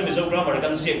masa Mizo grammar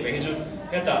kan sek be chu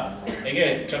heta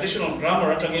ege traditional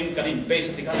grammar atangin kan in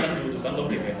base ti kan tu kan lo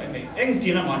be mai eng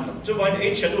tina man chu vai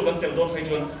h schedule kan tel dot phai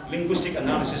chu linguistic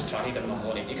analysis thahi kan ma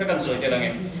honi ikha kan soi te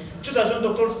lange chu ta chu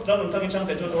doctor dan tang chang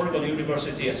te chu Oregon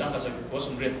University asang ka ko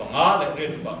sum ret panga le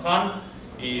ret ba khan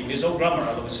I Mizo grammar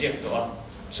alo siek to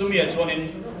sumia chonin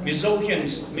Mizo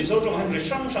chong han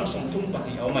rishang shang som tum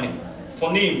pati awmani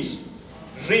phonemes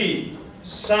ri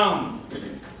sound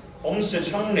se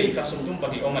chang nei ka som tum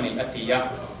pati awmani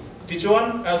atia ti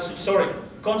chuan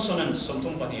consonant som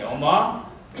tum pati awma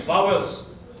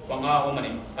vowels panga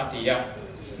awmani atia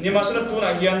ni masala tu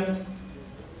na hian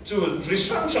chu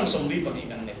rishang shang som li pati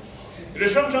nan ne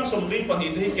rishang shang som li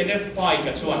pati the Kenneth Pye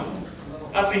ka chuan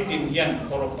ati tin hian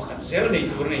horo pakhat zel nei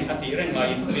tur nei ati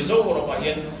rengai Mizo horo pa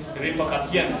hian ri pakhat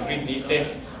hian ri ni te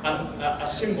a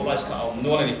symbolize ka om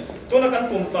no ni to na kan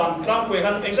pum tan tlang kwe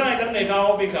kan exai kan nei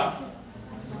ka obi ka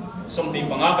something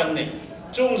panga kan nei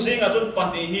chung zinga chun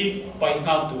pan ni hi pai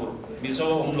hal tur Mizo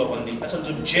om lo an ni a chan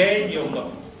chu j yom lo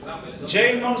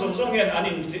j mang zong zong hian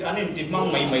anin ti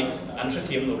mang mai mai an sha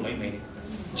thiam lo mai mai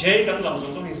j kan lam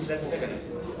zong zong hi set te kan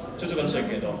chu chu kan soi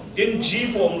ke do tin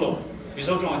g pom lo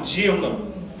Mizo chong ji om lo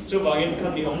chu wangin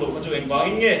khan ni om lo chu eng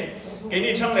wangin nge ke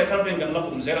ni chang le thar pen kan la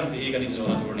pum zeram ti kan in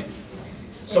zona tur ni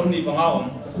som ni panga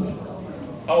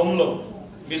om lo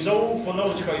Mizo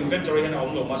phonological inventory han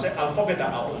om lo ma se alphabet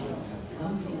a om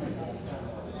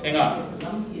enga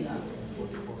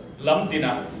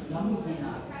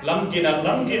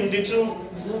lamgin di chu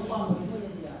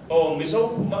Mizo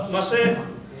ma se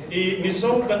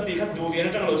Mizo kan ti khat du ge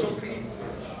na chang lo chu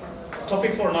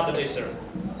topic for another day sir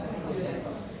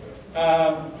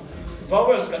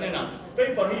vowels kanena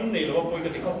paper in nei lo poi ka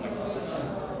ti khop mai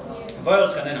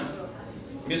vowels kanena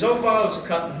Mizo vowels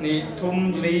kat ni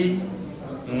tum li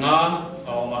nga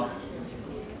aoma.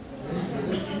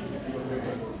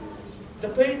 The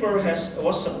paper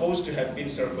was supposed to have been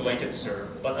circulated, sir,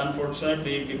 but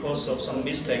unfortunately, because of some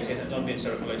mistakes, it had not been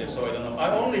circulated. So I don't know.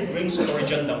 I only bring some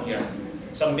corrigendum here,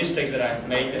 some mistakes that I've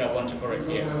made that I want to correct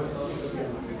here.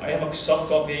 I have a soft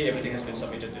copy. Everything has been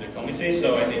submitted to the committee,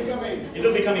 so I think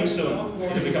it'll be coming soon.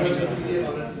 It'll be coming soon.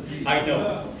 I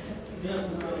know.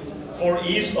 For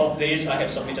ease of this, I have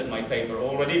submitted my paper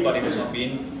already, but it has not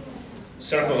been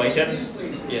circulated.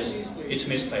 Yes, it's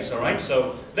misplaced. All right.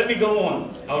 So let me go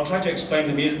on. I'll try to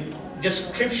explain the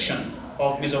description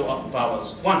of Mizo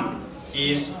vowels. One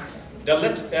is the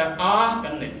letter A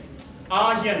and N.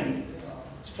 A here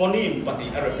phoneme pani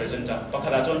a representer.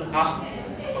 Pakarajon A.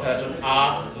 Pakarajon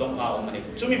A long A omani.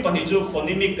 Chumi pani ju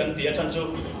phonemic kan dia chan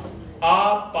ju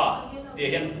A pa dia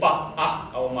hian pa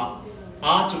A oma.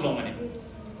 A chu long ani.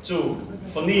 Chu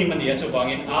phoneme mani chu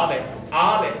bangin A le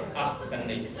kan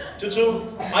ni. Chu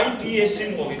IPA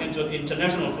symbol in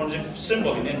international phonetic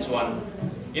symbol in N1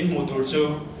 in mutur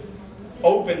chu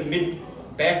open mid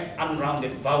back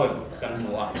unrounded vowel kan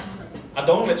mua.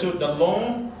 Adong le chu the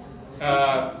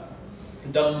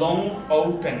long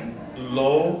open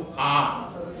low A.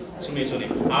 Chumi chu ni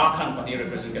A kan pani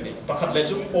represent kan ni. Pakhat le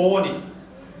chu O ni.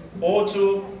 O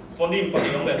chu phoneme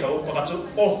pani long le tho pakhat chu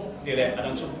O di le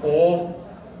adang chu O.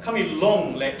 Kami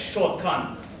long le short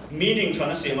kan meaning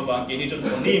chana sema bang kini chun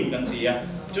phoneme kan tia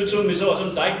chu Mizo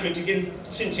chun diacriticin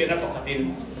sin chena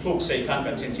pakhatin thuk sei kan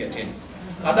kan sin chen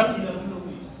adam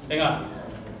enga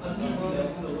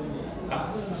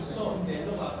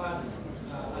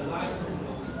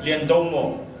lian dong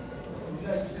mo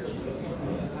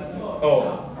oh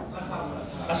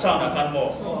asam na kan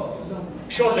mo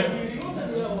short le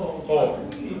oh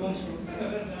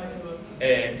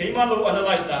kaiman lo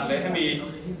analyze dan le kami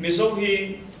Mizo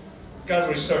hi ka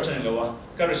research ni lo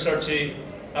ka research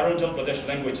Arunachal Pradesh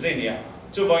language le nia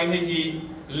chu bain hi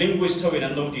linguist thawin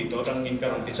an lo ti to tang in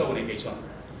karon ti chawni ke chon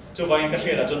chu bain ka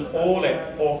shela chon o le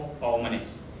o mani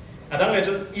adang le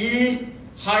chon e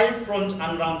high front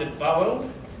unrounded vowel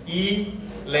e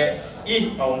le e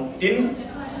aum tin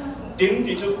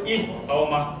ti chu e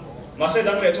auma ma se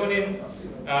dang le chonin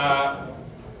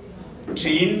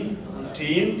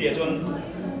tin ti chon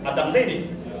adam le ni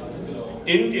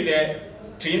tin ti le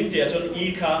trin ti chon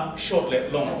e kha short le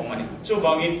long omani chu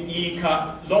bangin e kha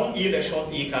long e le short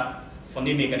e kha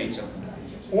phonemic ani chu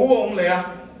u ong le a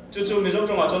chu Mizo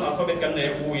chonga chon alphabet kan le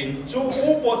u in chu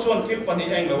u po chon thil pani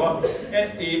eng le wa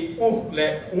e u le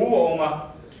u oma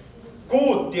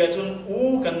ku ti chon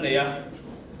u kan ne ya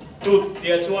tu ti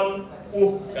chon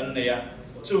u kan ne ya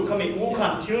chu khami u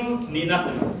khan thil ni na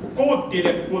ku ti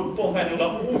le ku po ha no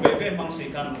u ve mang si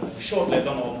kan short le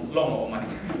long omani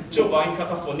chu bain kha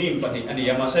phoneme pani ani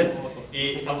ya ma se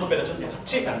e alphabet chon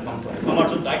chi kan mang to amar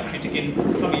chon diacriticin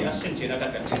kami asin chena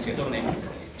kan che to ne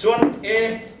chon e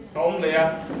om le ya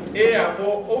e a po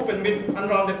open mid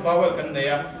unrounded vowel kan ne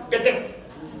ya petek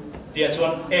ti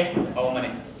chon e omani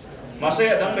ma se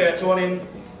dang le chon in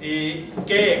e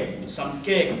ke sam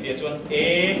ke ti chon e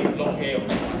long e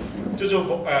chu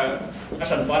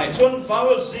asan pa ne chon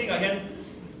vowel singa hen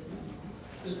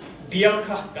bial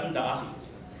kha kan da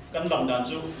kan lam dan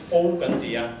chu o kan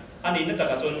tia ani na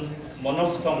ka chon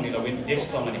monophthong ni lawin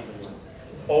diphthong ani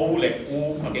o le u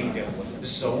ageng te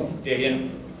zo te hian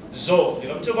zo ti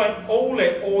lam chu vai o le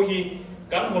o hi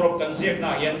kan horop kan ziak na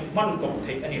hian man kop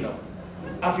thei ani lo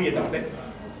a ri da le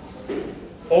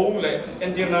o le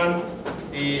endinan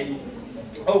i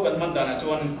o kan man da na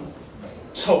chuan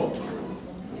chou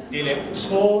ti le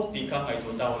cho ti ka ai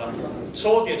to daw la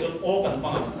cho ti chon o kan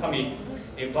pang kami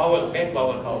e vowel back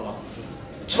vowel hawa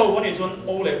chou ani chon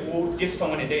o le u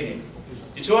diphthong ani de ni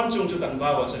ti chuan chung chu kan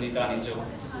vowel sani ta ni chu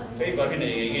paper hi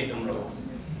nei nge tum ro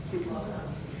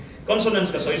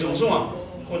consonants ka soi chung sunga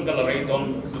un ka la rei ton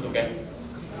tu ke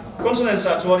consonants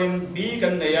a chuan in b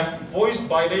kan ne ya voice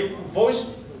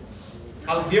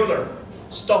alveolar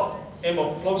stop emo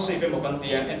plosive emo kan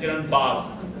tia and ba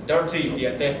dirty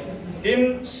dia te in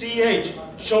ch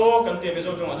cho kan te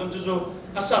Mizo chung achon chu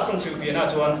asap chung chiu pia na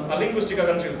chuan a linguistic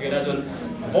kan chiu pia na chuan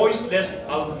voiceless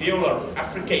alveolar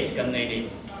affricate kan nei ni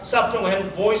sap chung hen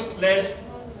voiceless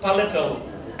palatal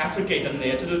affricate kan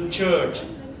nei to church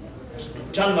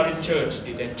John Marie Church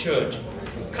di the church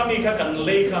kami ka kan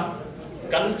le ka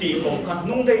kan ti kom kan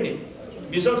nung dei ni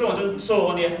Mizo chung achon so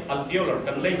ani alveolar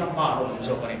kan le ka ma ro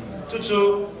so kan ni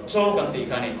chu cho kan ti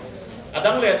ka ni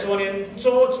adang le chuanin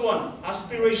cho chuan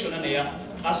aspiration ani ya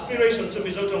aspiration chu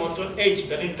Mizo chung achon h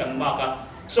dalin kan ma ka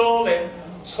cho le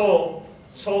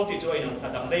cho ti cho in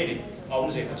adang le ni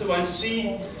ông gì chú bạn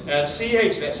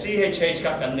CH là CHH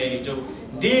các cần này chú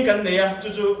D cần này á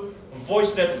chú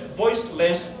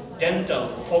voiceless dental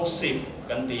plosive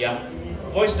cần đi á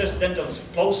voiceless dental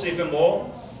plosive mo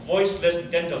voiceless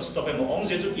dental stop mo ông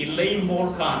gì chú ilay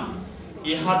more can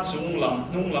I hát chung lam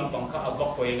nung lam bằng khá avak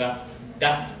khoi nga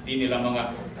da đi ni lam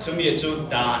nga chú mi chú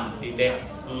dan đi de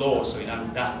lo soi nan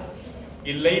da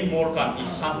ilay more can I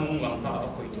hát nung lam khá avak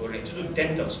khoi tu re chú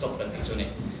dental stop cần đi chú ne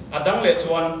adang le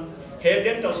chuan he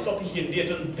dental stop hindi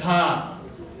chú da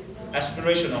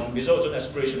aspiration om bizo chú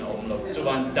aspiration om lo chú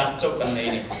ban da chok kan nei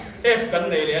ni F kan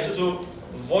nei le chú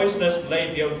voiceless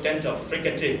labial dental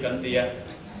fricative kan dia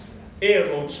air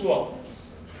lo chuak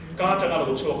ka changa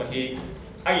lo chuak hi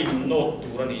ai note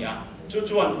turania chu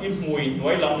chuan I mui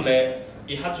noi lam le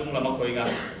I ha chung lam khoi nga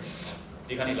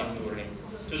ti khani lam turni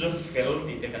chu chu fel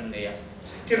ti te kan ne ya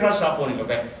ti ra sa pon lo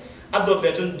ka adot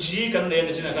le chun g kan ne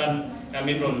ne china kan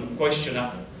min ron question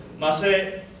a ma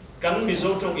se kan mi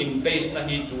zo trong in base na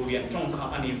hi tu rian trong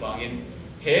kha ani wangin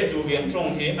he du rian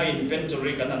trong he a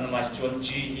inventory kan analyze chuan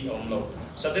g hi om lo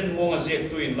sa den mo nga zek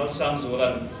tu in lal sang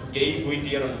zolan ge vui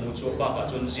ti ron mu chu ba ka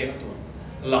chun zek tu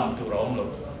lam tu ra om lo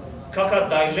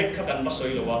Kaka dialect kakan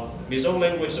masoi lowa Mizo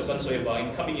language so kan soi ba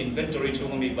in coming inventory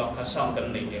chung mi ba ka sam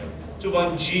kan nei le chu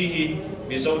ban g hi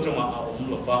Mizo chung a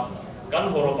om lo ba kan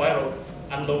horo pai ro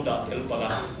an lo da el pala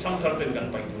thang thar ten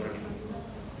kan pai tur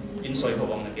in soi ho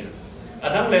bang nakil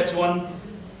adang le chuan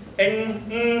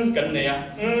eng kan ne ya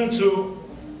chu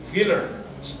velar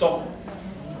stop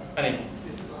ani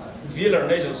velar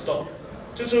nasal stop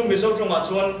chu Mizo chung a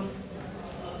chuan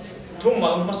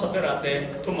thumal masapera te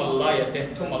thumal lai te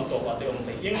thumal to pa te om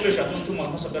te English a chun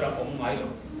thumal masapera om ngai lo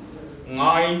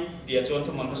ngai dia chun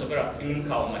thumal masapera in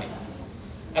khau mani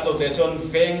ato te chun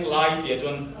veng lai dia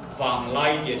chun wang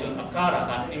lai dia chun akara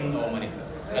kan in no mani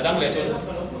adang le chun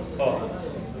oh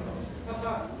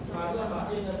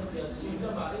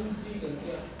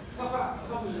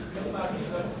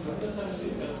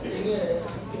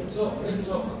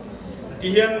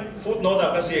Ihian footnote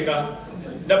ka siya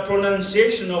The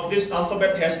pronunciation of this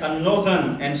alphabet has a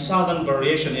northern and southern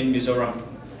variation in Mizoram.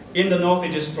 In the north,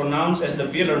 it is pronounced as the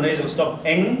velar nasal stop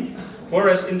eng,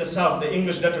 whereas in the south, the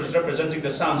English letters representing the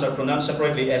sounds are pronounced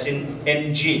separately as in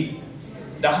ng.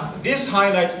 This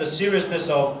highlights the seriousness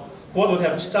of what would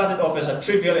have started off as a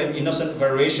trivial and innocent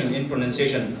variation in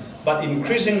pronunciation, but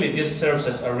increasingly this serves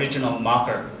as a regional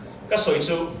marker.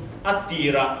 Kasoichu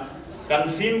atira kan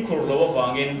film kurlo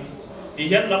wangin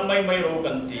dihian lamay may ro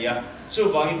kan tia. Chu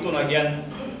wangin tu na hian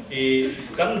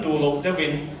kan du lo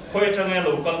dewin khoi change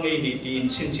local ngai ni ti in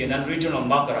chin chin an regional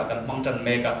marker kan mangtan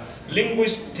meka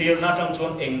linguist thir na tang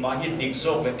chuan eng ma hi dik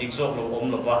zok lo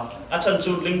om lova achan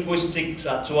chu linguistics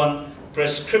a chuan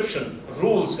prescription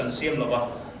rules kan siam lova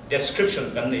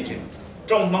description kan nei chin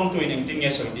trong mang tu in ting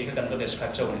nge soi ti kan to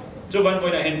describe chaw ni chu ban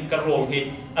koi na hen ka role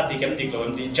hi ati kan dik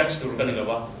lo ti judge tur kan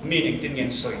lova meaning tin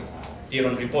nge soi ti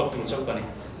ron report tu chaw kan ni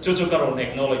chu karon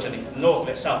acknowledge ani no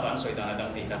le sa kan soi dana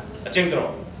dang ti ka acheng dro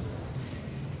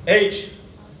h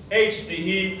ti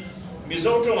hi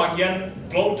Mizo chung a hian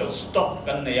glottal stop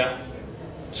kan ne ya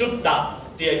chu ta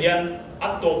ti hian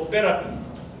ato perat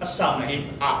asam na hi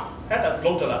a eta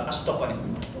glottal a stop ani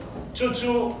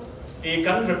chu e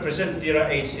kan represent dira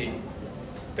h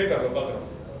pe ka ba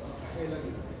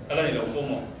ala ni lo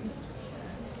mo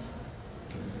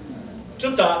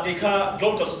chu ta ti kha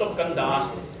glottal stop kan da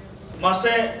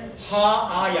Mase ha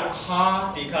aya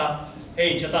ha dika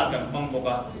hey chatan kan mang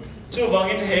boka chu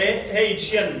wangin he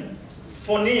chian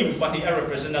phoneme pani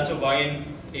represent chu wangin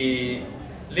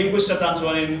linguist chatan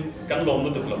chuanin kan lom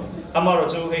lutuk lo amaro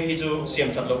chu he chu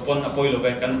siam chat lo pon apoi lo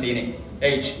ve kan ti ni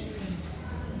h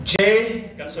j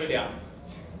kan soi lia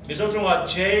Mizo chunga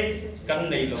j kan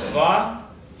nei lo wa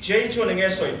j chuan nge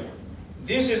soi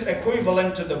this is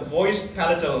equivalent to the voice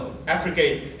palatal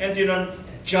affricate and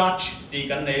judge di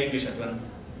kan ne English atwan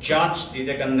judge di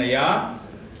de kan ne ya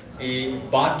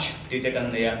budge di de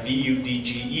kan ne ya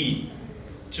budge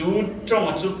chu trong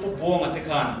chu pu buang at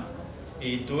khan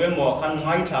tu emo khan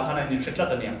ngai tha khan ni thretla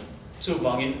ta niam chu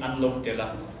wangin unload de la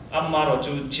amaro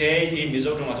chu j hi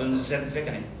Mizo trong atun z ve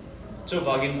kan chu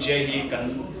wangin j hi kan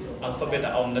alphabet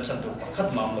a om na chan tu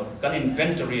khat mam lo kan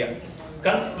inventory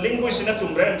kan linguist na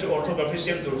tumren chu orthography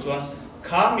siam tur chuan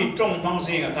kami trong mang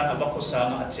zinga kan abakhosa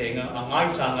ma chenga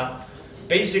angai thanga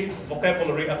basic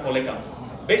vocabulary a koleka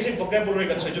basic vocabulary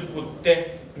kan soju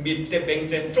putte mitte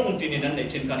bengte trong tin nan nei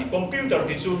chin kan computer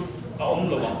ti chu a om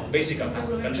lo basic kan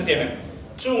chute me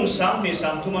chung sam ni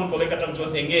sam thuman koleka tang chon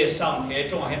enge sam he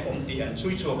trong he om ti an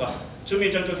chui choga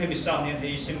chumi tang chon he mi sam ni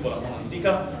he symbol am ti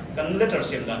ka kan letter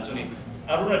sem dan chuni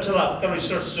aruna chala ka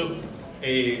research su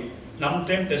nam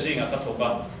tem te zinga ka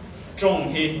thoka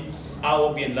trong hi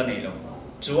ao biên là này lo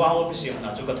chú ao bị xiêm na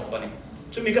chú cái thọ này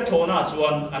chú mi cái thọ na chú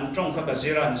an trong các cái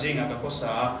zira an zinga các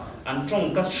cosa an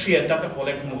trong các share ta các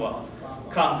collect mua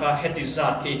khang ka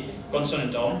hetizat hi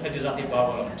consonant om hetizat hi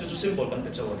vowel chú simple kan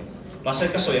pe chawani mà sẽ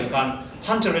các số yang kan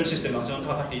hunter system ang chon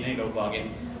kha ti nei lo wangin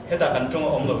heta kan trong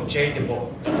om lo j de bo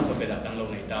kan alphabet kan lo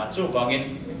nei ta chu wangin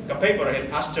ka paper head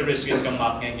asterisk in ka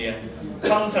mark nge nge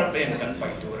counter pen kan pai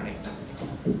tur ni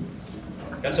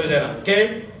kan so jera k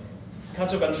kha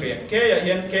chu kan thria k ya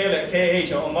hian k le k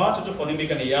h o ma chu phonemic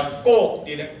kan ya ko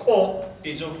ti le ko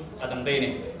ti chu adang dei ni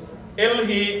l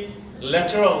hi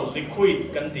lateral liquid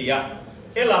kan ti ya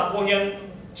l a po hian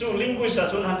chu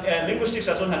linguistics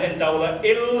sa chun han en daula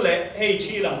l le h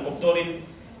hi lang kop torin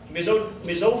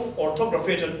mizo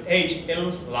orthography chun h l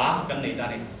la kan nei ta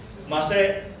ni ma se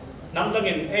nam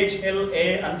tangin h l a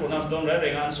an pronounce don ra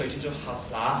renga an soi chu ha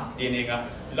la ti ni nga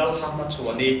lal ha ma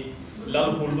chuani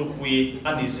lal hul lu kui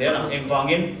ani zera eng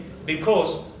wangin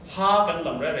because ha kan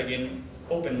lam ra regin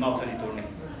open mouth ani tur ni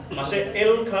ma se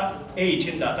l kha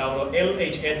h in da daula l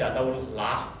h a da daula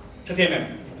la thakhem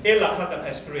l la kha kan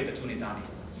aspirate chu ni ta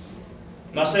ni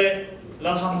mà sẽ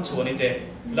lal ham chuan ni te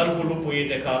lal hulu pui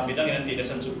te kha midang in ti de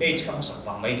san chu h kam sak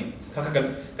wang mai ni kha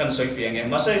kan soi fiang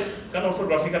em mà sẽ kan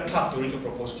orthography kan thak tu ri to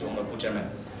propose chung la puchamen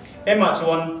ema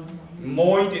chuan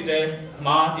moi ti te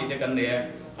ma ti te kan ne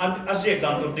an as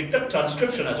example dictate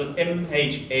transcription a chun mha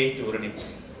tu ri ni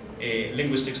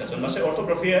linguistics a chun mà sẽ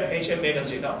orthography hma kan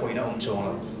si ta poina chung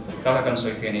la kha kan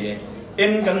soi fiang ni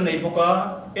en kan nei boka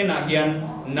ena hian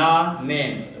na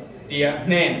nen tia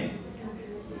nen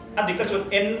adik ka chun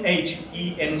n h e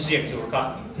n z tur ka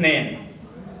nen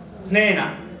nena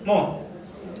mo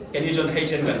kan hi chun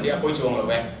h n kan dia poi chuang lo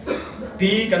ve p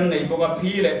kan nei boka p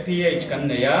le ph kan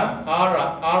nei ya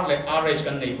r le rh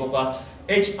kan nei boka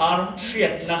h r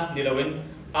shiat na ni lowen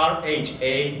r h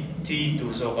a t tu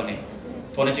so kan ni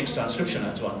phonetics transcription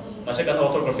a chuan ma se kan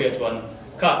orthography a chuan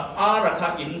ka r kha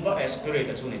in ba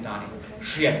aspirate chu ni ta ni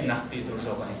shiat na ti tu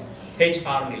so kan ni h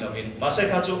r ni lowen ma se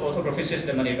kha chu orthography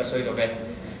system ani ka soi lo ve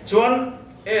chuan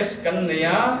s kan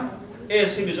neya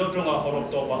s mi zo tronga horok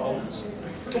to pa om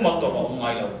thumak to pa om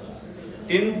ngai lo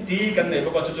tin t kan nei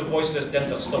boka chu voiceless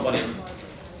dental stop ani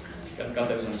kan kal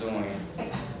da jong jong ngai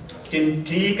tin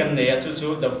t kan neya chu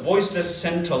the voiceless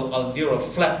central alveolar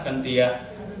flap kan dia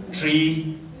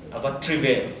tree about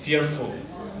trive fearful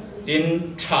tin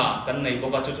cha kan nei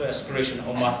boka chu aspiration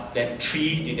oma that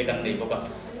tree ti de kan nei boka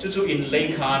chu in lei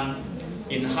khan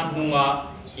in hanunga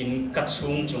in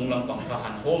katsung chung lam pang ka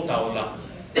han hol taula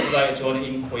lai chuan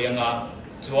in khoyanga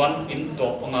chuan in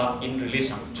top anga in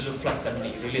release ang chu flat kan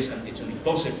ni release kan ti chu ni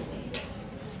close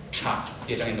cha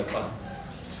ti jang in the file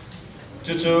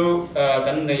chu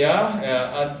kan ne ya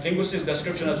linguistic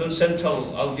description a chun central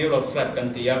alveolar flap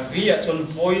kan ti ya v a chun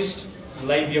voiced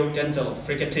labiodental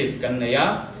fricative kan ne ya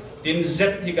in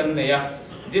z hi kan ne ya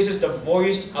this is the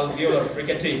voiced alveolar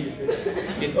fricative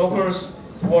it occurs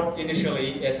what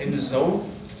initially as in zo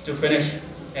to finish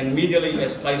and medially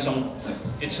as laizong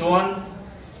it's one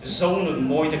zone nun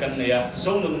moi de kan neya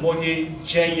zone nun moi hi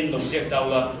j in lo zek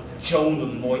daula zone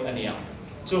nun moi ania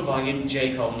chu wangin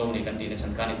j khom lo ni kan ti ne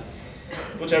san kan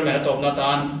pucher me top na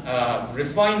tan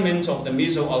refinement of the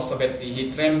Mizo alphabet the hi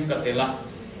trem katela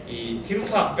I thil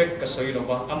thak pek ka soi lo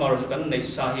ba amar ju kan nei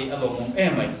sa hi alomom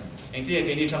emai engti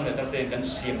ke ni thang le tar te kan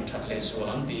sim that le so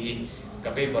lang ti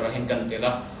ka pe bara hen kan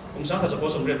tela kum sang ka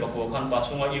suppose somre pa ko khan pa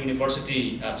chunga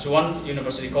university chuan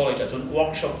university college chun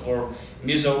workshop for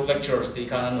Mizo lectures ti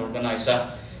kan organize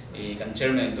I kan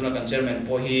chairman tuna kan chairman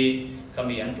po hi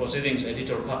kami an proceedings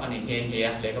editor kha ani hen he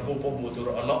le ka bu po mu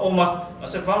tur ala oma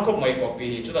ase fang khop mai copy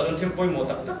chu da don thil poi mo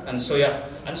tak tak an soya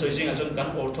an soi jing an chun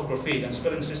kan orthography kan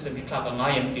spelling system hi kha ka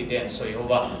ngai am ti den soi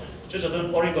hoba chu da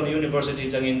don Oregon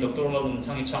University jangin doctor lo nun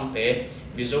thangi changte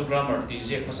Mizo grammar ti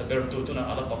je ka saber tu tuna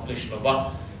ala publish lo ba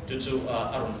chu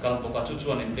aron kal boka chu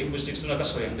chuan in linguistics tuna ka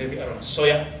soyang de aron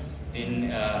soya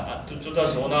in chu da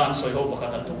zona an soi ho bakha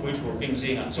tan tu pui thur ping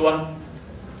jing an chuan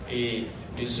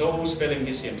Mizo spelling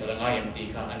hi siam tala ngai am ti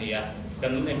kha ania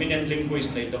kan eminent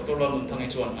linguist nei doctor lo nun thangi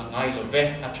chuan angai lo ve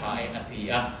a thai a ti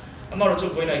a amaro chu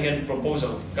poina hian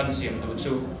proposal kan siam du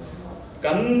chu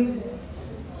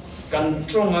kan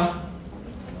tronga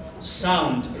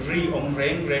sound ri om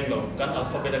reng lo kan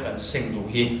alphabet kan sing lu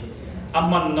hi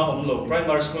aman na lo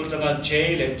primary school changa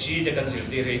j le g de kan zir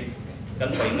ti ri kan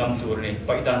pai ngam tur ni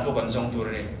pai dan po kan jong tur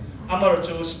ni amaro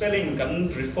chu spelling kan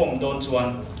reform don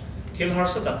chuan thil har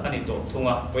satak ani to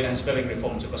thunga poina spelling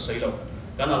reform chu ka soilo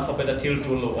kan alphabet thil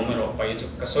tu lo omero pai chu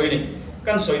ka soini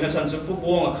kan soina chan chu pu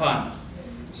buang khan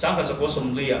sangka chu ko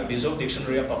somlia Mizo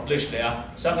dictionary publish le a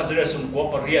sangka jere sum ko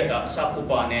pariata sa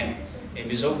upa nen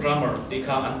Mizo grammar ti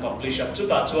kha an publish up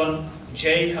chuta chuan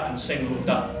J kha an seng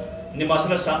luta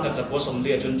nimasala sang ka chapo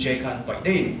somli chun J kha an pai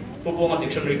dei pupong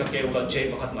dictionary ka keula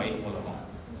J pakhat mai mo lo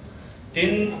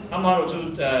tin amaro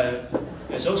chu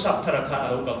zo sak thara kha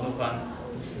alo ka nu kan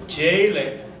J le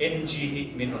NG hi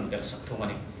minron del sak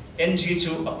thumani NG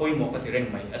chu apoi mo ka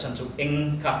tireng mai achan chu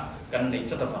eng kha kan nei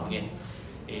tata wangin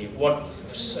what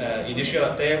initial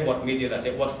ate what medial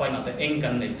ate what final ate eng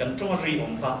kan nei kan tonga ri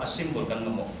om kha a symbol kan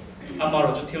mo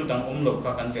amaro chu thil dang om lo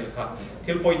kha kan tel kha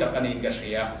thil poi tak kan in ga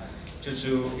ria chu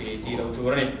chu ti lo tu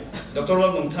rani doctor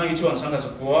wa mung thang chuan sang ka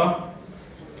kwa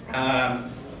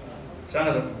sang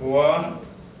ka kwa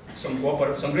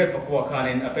some great pakwa khan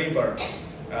in a paper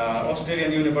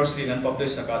Australian University and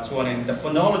published in the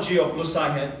phonology of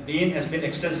Lusai Dean has been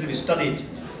extensively studied.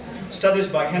 Studies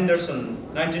by Henderson,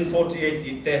 1948,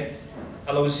 dite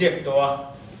aloziek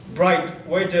toa bright,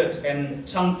 weighted, and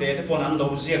sangte upon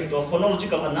aloziek toa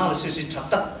phonological analysis is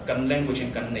chatak kan language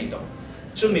in kan neito.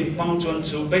 Chumi pangchuan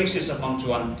chu basis of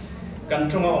pangchuan kan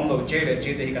chunga omlo jere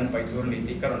jite kan paitur ni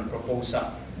di karon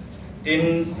proposa.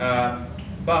 Tin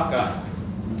baka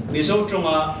Mizo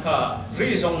chunga ka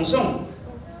ri zong zong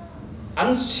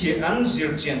an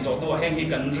zir chen to no heng hi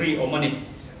kan ri omani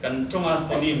kan chunga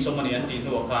ponim somani an ti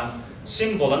no kan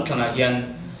symbol an kana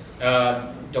hian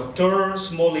Dr.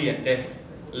 Smalley ate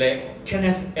le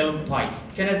Kenneth L.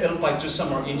 Pike to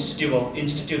Summer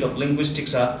Institute of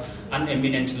Linguistics an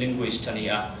eminent linguist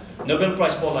ania Nobel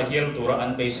Prize for la hiel tura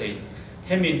an base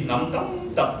hemin nam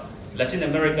tam tak Latin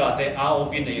America te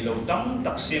AOB nei lo tam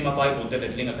tak sima Bible te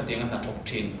linga ka tinga na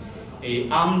doctrine a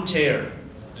armchair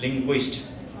linguist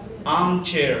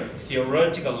armchair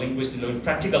theoretical linguist lo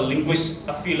practical linguist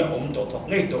a feel om to thok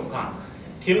nei to kan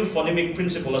thil phonemic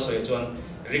principle so chuan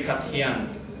rikhat hian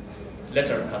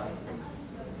letter khat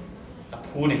a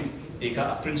phune ti kha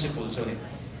a principle chone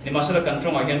ni masala kan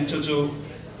tonga hian chu chu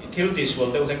thil this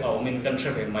world de lek au min kan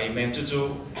treve mai me chu chu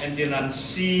entinan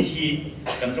c hi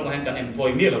kan tonga hian kan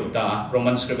employ mi lo ta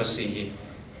Roman script c hi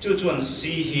chu chuan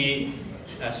c hi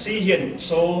c hian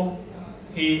so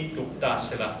hi tukta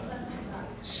sela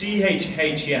ch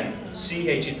hian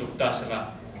ch tukta sela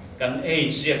kan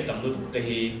h ziak tam lu te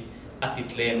hi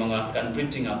atitle manga kan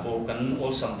printing apo kan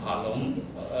all sam pha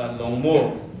long mo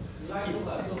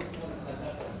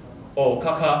o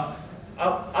kaka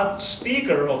a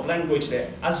speaker of language there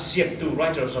as yet to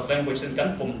writers of language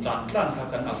kan pum tan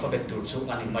kan alphabet tur chu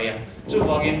ani maya chu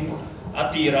wagin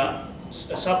atira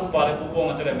sapu pare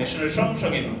pupong atira missionary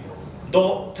sangin do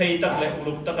thei tak le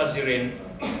uluk taka ziren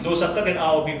do sak taken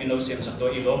aw bi mino sem sak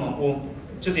to ilo mangu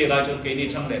chu ti lai chon ke ni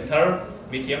chang le thar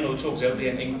mi tiam no chok zel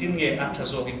ten eng tin nge at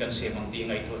thazo kin kan se mang ti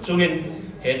ngai to chungin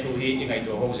he thu hi ngai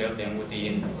to ho zel ten mu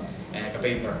tin ka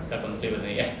paper ka kon te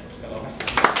ne ya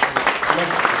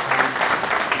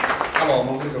alo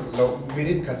mong lo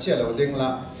minute kha che lo ding la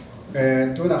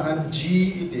tu na han g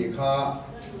ite kha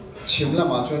chim la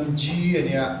ma chon g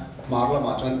ania mar la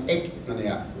ma chon x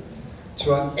ania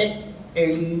chuan x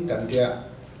eng kan dia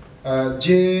j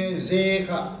z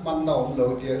kha man na om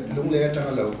lo dia lung le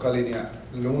tang lo kalinia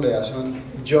lung le ason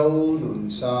jo nun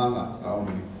sa nga au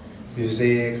mi z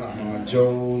kha ma jo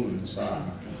nun sa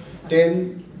ten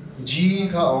g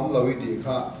kha om lo di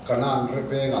kha kanan re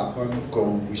pe nga kon go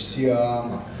sia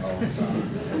ma au ta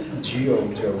g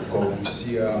om jo go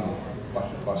sia ma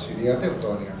pa siria te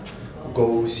to nia go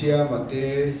sia ma te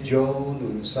jo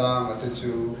nun sa ma te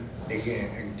chu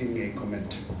eng tin nge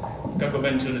comment ka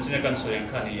comment chu na kan so yang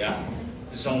khani ya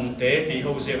zong te ti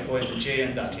ho je point j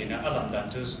and that in alam dan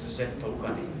to set to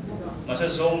kani masa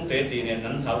zong te ti ne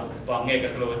nan thau pa nge ka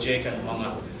lo j kan manga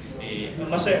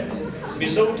masa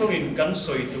mizo tongin kan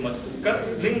soi tu mat ka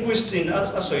linguist in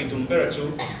a soi tum ber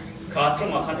chu kha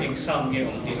tong khan exam nge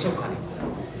om ti chok khani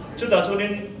chu da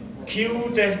chunin q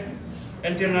te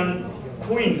entinan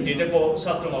queen ti te po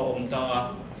sa tong om ta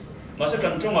masa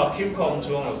kan tong q kha om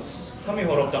chuang kami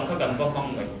horok dang kha kan va mang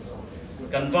mai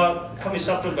kan va kami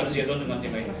sap tu kan je don ngan ti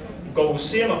mai go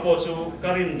sia ma po chu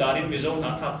karin darin mizo na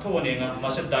thak tho ne nga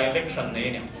masa dialect ne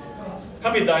ne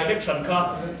kami dialect kha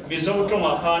mizo tong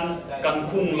khan kan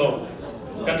khung lo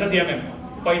kan tha thiam em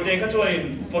pai te kha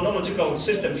chuan phonological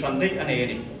system tran dei ane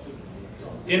ni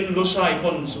in lusai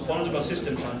pon su phonological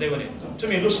system tran dei wani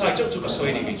chumi lusai chu ka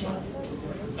soi ni chu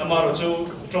amaro chu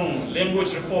tong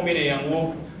language reform ni yang wu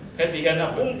hết thì hiện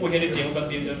là cũng bùi hiện tiếng cần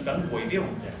tin cần bùi viu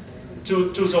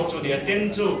chu dọc chu địa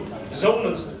tin chu dốc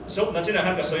nó chỉ là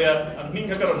hai cái sợi mình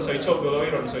cái rồng sợi chốt rồi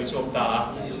rồng sợi chốt ta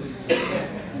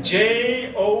J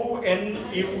O N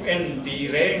U N thì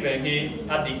re thì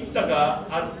adik ta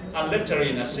a letter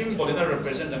in a symbol in a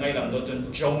represent ngay làm đó chân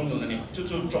trông nữa này chu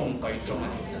trông phải trông này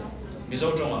ví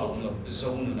dụ trông à ông nó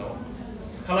trông nữa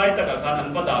khalai ta ka kan an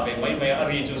bada be mai mai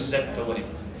ari chu z to ni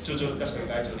chu ka soi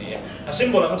kai chu ni a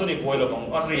symbol ka chu ni boilo bang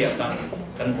ari tan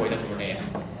kan boina chu ni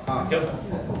ke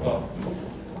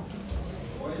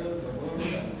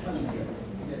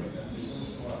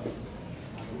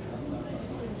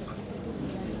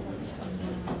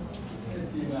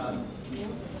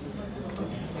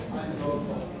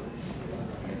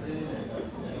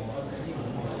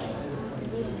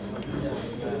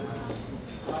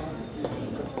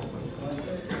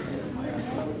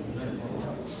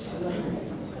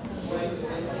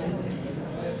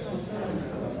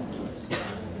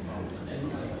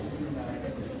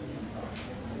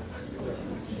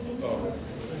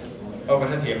oh cái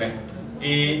thứ thiệt này,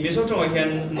 Mizo trong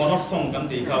hiện monophthong kan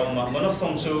ti khao mà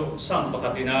monophthong chu sam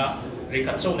pakatina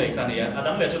rikat chu nei khania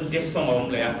adam le chun diphthong om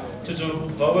le chu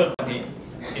vowel thì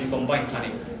in combine khani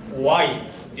y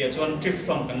dia chun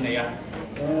triphthong kan nei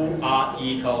u a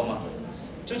i khao mà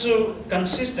chu kan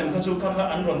system kha chu kha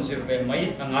an ron zir ve mai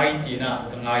angai tina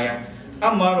angaya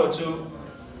amaro chu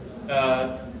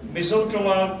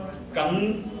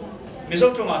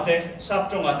Mizo trong te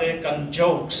sap trong te kan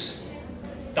jokes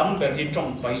tấm bền hi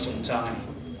trong vai trong trang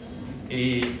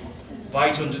này,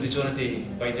 vai chun chun chun thì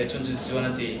vai để chun chun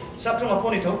thì sắp trong apa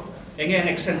ni thôi, anh em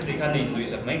eccentric kan in nuôi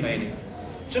giật mấy mấy này,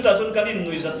 chúng ta chun kan in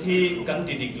nuôi giật thì kan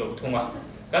ti dik lo thung à,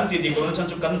 kan ti dik lo nó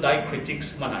chun kan die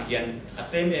critics mana hiền,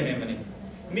 atem em này,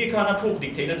 mi khan na thuk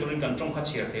dik thế là tụi kan trong khát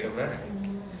chia thế rồi,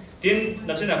 tin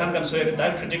là chúng ta kan soi cái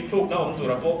die critic thuk là ông tụi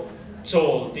rapo,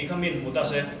 chol thì khan min muta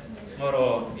se,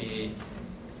 ngoro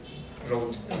rồi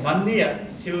mania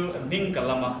thiếu minh cả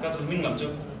lama các tụi minh làm chút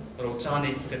rồi chani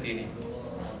cái gì này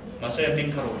mà sẽ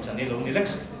minh cả rồi chani luôn đi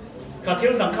lex các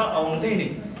thiếu thằng khác ông thế này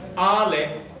lệ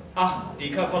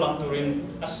thì các có làm tụi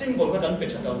a symbol các đàn bể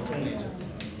sát đầu thung này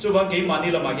chú vang cái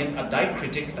mani là mà hiện a die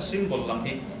critic a symbol làm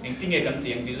thì những tiếng ngheกัน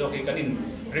tiếng ví dụ cái in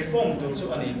reform tụi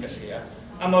chú anh in cái gì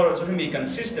mà rồi chú mình cần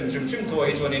system chúng tụi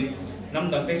ấy cho nên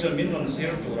năm đằng cái cho mình non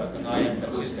zero tụi ra cái này cái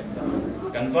system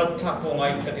kan vật thắc phong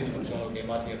ai cái gì cũng trong cái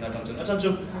mà thì là thằng chúng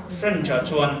chú French cha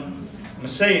chuan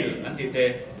masail anh thì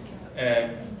thế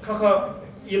khá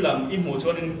ilam imu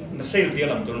chuan masail dia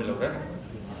làm tuần lâu đấy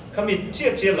kami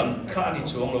chia làm khá anh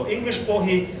chuang lo English po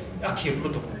hi akhir lu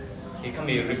tu hi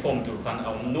kami reform tu kan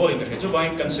ông nuôi cái chú vậy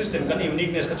kan system kan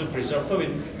uniqueness kan chú preserve thôi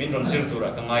min ron zero tu ra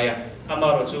cái ngaya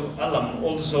amaro chú alam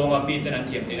old zonga mi tên anh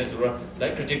thiam thế tu ra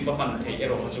lại critic ba man thấy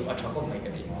error chú athak không mấy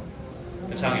cái gì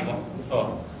cái sang em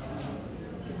không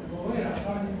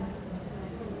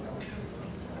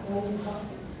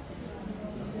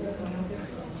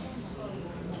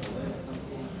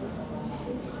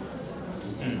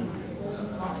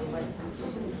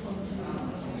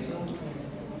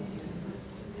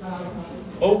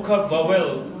Oka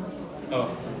vowel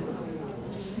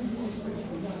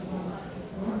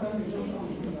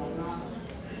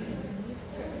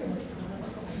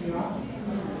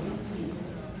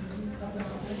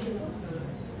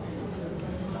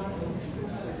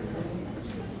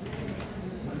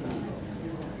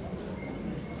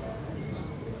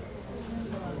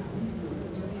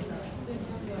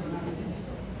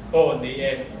the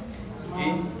e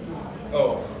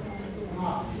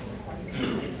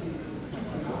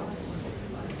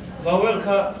vowel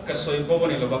kha kasoi bo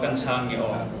ni lo bakan chang ni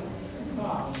alo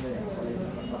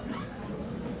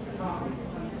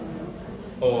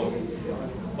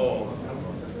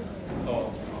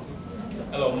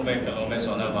me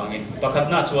sona wangin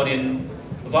pakhat na chuanin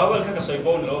vowel kha kasoi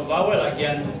bo ni lo vowel a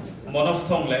hian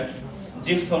monophthong le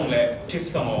diphthong le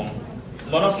triphthong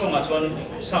monophthong a chuan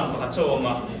sang pakhat chaw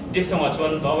ma diphthong a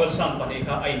chuan vowel sang pani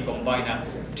kha ain combine na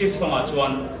triphthong a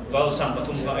chuan vowel sang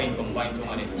pathum kha ain combine thung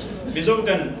ani bizong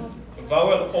kan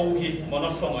vowel o hi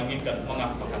monophthong a hin kan manga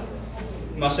pakhat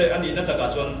ma se ani na taka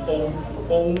chuan o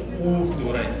u du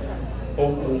rai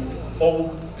o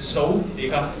zo ti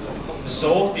kha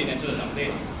zo ti ne chu nam te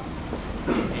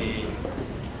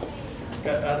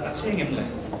ka singem le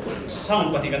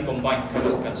sang pani kan combine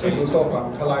kan so tu to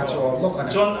kan khalai cho lok an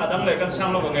chuan adang le kan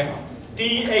sang lo nge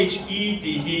t h e t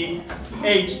hi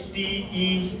h t e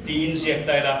t in ziak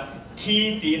tai la t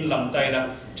t in lam tai la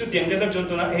chu tiang de la chuan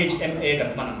tu na h m a kan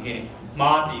manang hi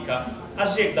ma ti ka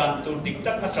azek dan tu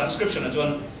diktak a transcription chuan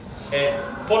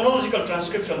phonological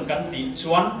transcription kan ti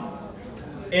chuan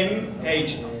m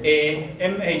h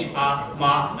a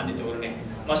ma ani tur ne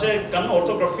mase kan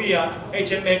orthography a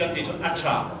hma kan ti chuan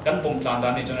acha kan pom tlan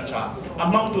dan ni chuan acha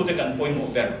amang tu te kan point mo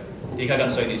ber ti ka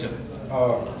kan soi ni chuan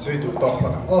suy tu to pa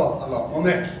alo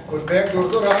ome put back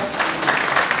dur ra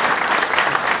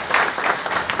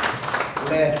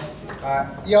le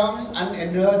young and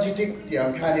energetic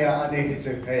tiang khania ani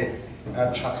chu hey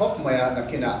chakhok maya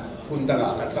nakina hun danga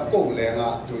kan la ko lenga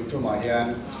tun tu ma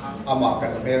hian ama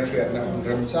kan mer riat na hun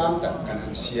rem chang tak kan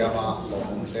an siama lo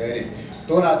mum te ni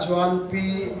tona chuan pi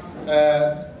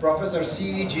Professor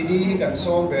C Gini kan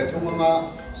som ve thunga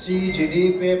C Gini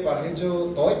paper hi chu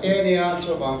toy te nia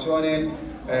chu bang chuanin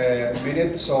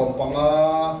minute som panga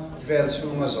vel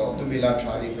chunga zo tu mila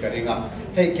tha in karinga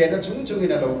hei kena chung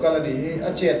in a local ani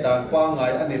a che dan pa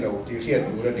ngai ani lo ti riat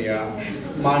dur ania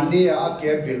mania a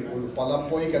ke bil ul pala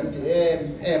poi kan ti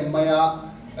em maya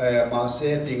ma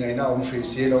se ti ngai na free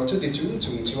se lo chu ti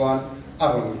chung chuan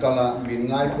arun kala min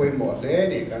ngai poi mo le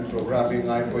ni kan programming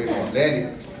ngai poi mo le ni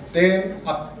then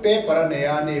a paper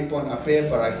nea ni pon a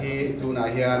paper hi tuna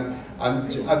hian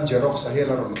an xerox a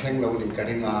hela ron thleng lo ni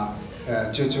karinga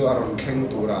chu aron thleng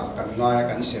tura kan ngai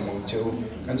kan se mo chu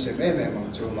kan se me mo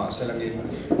chu ma selangin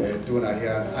tuna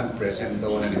hian an present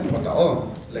do na ni pota on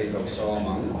lei lo so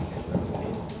mang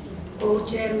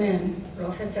Co-chairman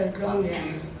Professor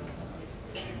Hrangbana,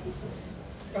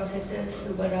 Professor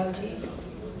Subarauji,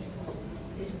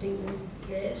 distinguished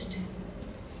guest,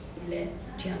 le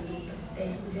Chandu takte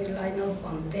zirlaino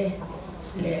pangte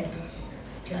le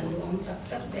Chandu om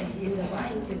takte in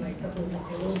zabain chibai tapu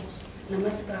bachu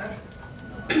namaskar.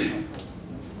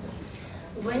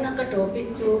 When a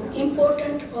topic to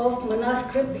important of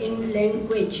manuscript in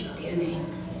language tiane.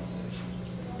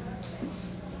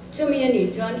 To me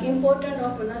ani John important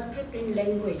of manuscript in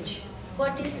language.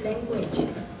 What is language?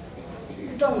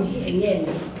 Trong hi engen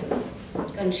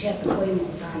kan shet koi mo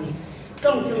tani.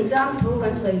 Trong chung jam thu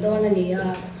kan soi don ani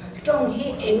ya. Trong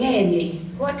hi engen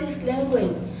what is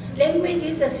language? Language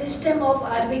is a system of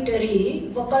arbitrary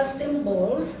vocal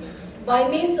symbols by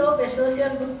means of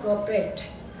association with corporate.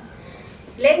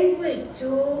 Language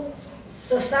to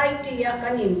society ya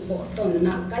kanin po ton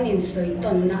na, kanin soy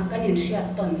ton na, kanin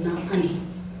siya ton na ani.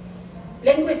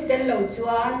 Language tel lo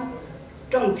chuan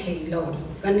trong thei lo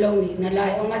kan lo ni na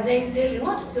lai o ma jai zir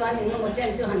ngot chuan ni ngo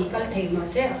chen chu han kal thei ma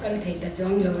se akal thei ta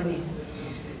chong lo ani.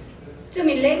 Chu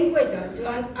mi language a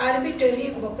chuan arbitrary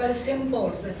vocal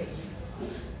symbols ate.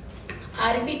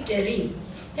 Arbitrary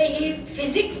hey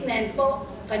physics nen po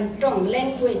kan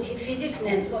language physics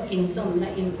nen po in som na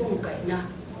in kung kai na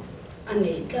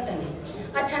ane tlatani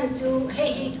achan chu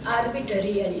hei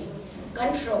arbitrary ani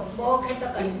control po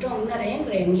kheta kan na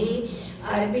reng hi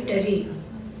arbitrary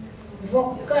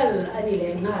vocal ani le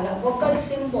ngala vocal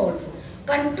symbols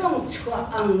kan chua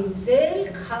ang zel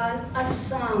khan a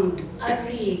sound a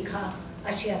ri kha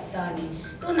a tani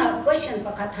to na question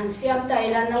pakathan siam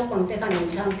taila no pangte kan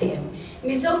chang them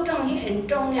Mizo trong hi en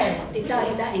trong ne tita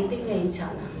ila en ting ne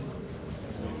chana.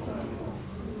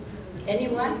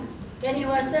 Anyone? Can you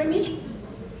answer me?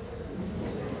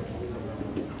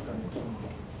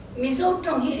 Mizo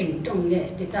trong hi en trong ne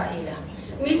tita ila.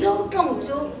 Mizo trong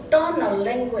chu tonal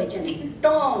language ani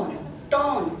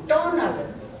tonal.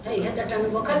 Hey hata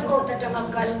tang vocal ko ta tang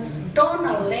akal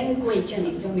tonal language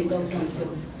ani chu Mizo trong chu.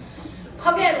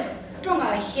 Khabel trong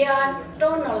hian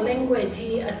tonal language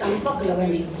hi atampak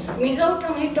lawani Mizo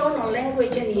trong hi tonal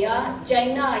language ania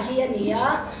China hi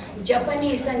ania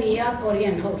Japanese ania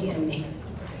Korean ho hi ani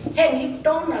hen hi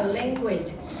tonal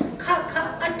language kha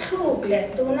athuk le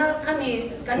tuna khami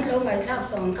kan lo ngai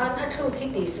thak tong khan athuk hi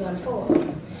ti suan fo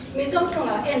Mizo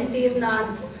trong entir nan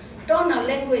tonal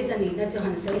language ani na chu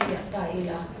han sei ya ta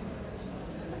ila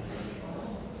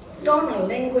tonal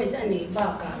language ani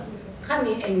ba ka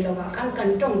kami englawa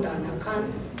kan trong dana kan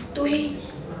tui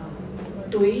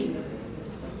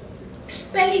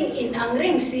spelling in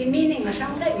angreng si meaning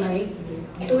asang dai mai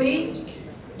tui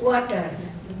water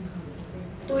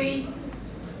tui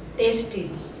tasty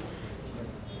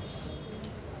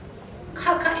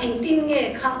kha engtin nge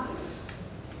kha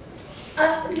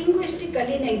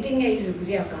linguistically engtin nge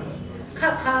zugzia kan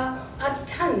kha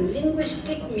achan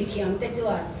linguistic mithiam te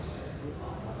chuan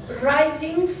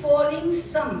rising falling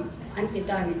some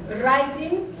antitani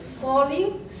rising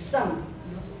falling some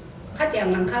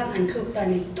khatyang nang khan an thuk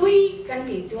tani tui kan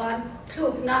ti chuan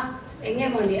thuk na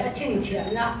engemoni a chin chia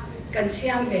na kan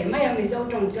siam ve mai mi zo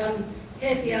tong chuan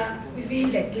hetia vi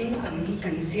letling an hi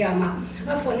kan siama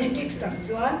a phonetics tak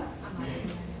chuan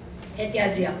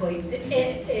hetia zia koi he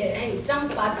chang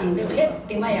pa tang de le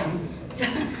ti mayang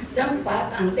chang pa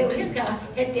tang de le ka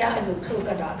hetia azu thu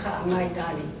ka da kha ngai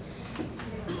tani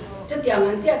Tiang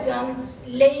an chia chuan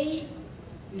lei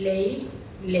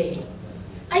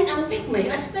anh ang viết mày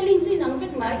a spelling chui ang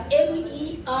viết mày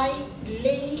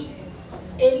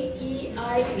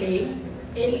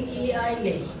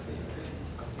lei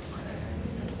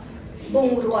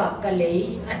bung rua ka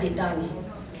lei aditani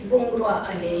bung rua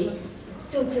a lei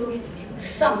chu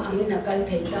sam angina kal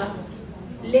thei ta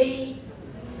lei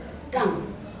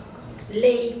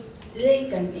lay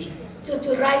kan ti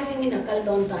chu rising in a kal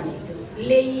don ta ni chu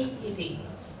lay iti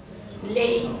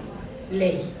lay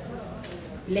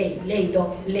do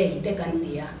lay te kan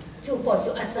ti a chu po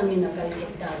chu asam in a kal ke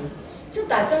ta ni chu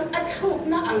ta chon athuk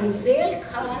na angzel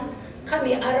khan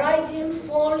kami arising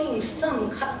falling some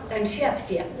kan shiat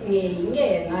fia nge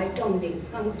ngai trong ding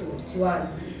hang tu chuan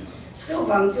chu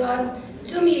wang chuan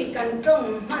chumi kan trong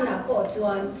mana po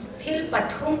chuan thil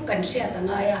pathum kan shiat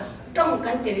ngaya trong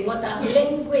kan ti ringota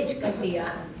language kan tia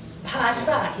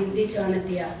bhasa hindi chuan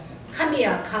tia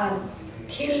khamia khan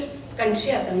thil kan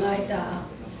shiat ngai ta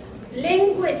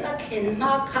language a thlen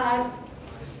ma khan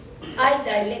I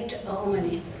dialect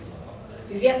omani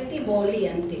vyakti boli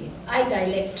anti I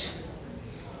dialect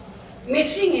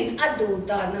mishing in adu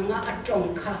da nga atong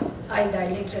kha I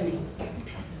dialect ani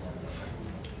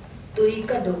tui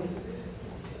kadu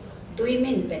tui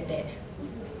min pete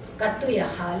katuya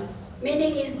hal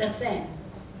meaning is the same.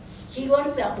 He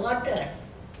wants a water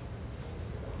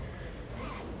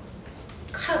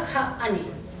kha ani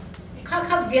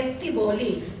kha vyakti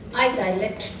boli I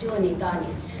dialect joni tani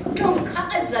trong kha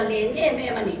azalen em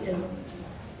ani chu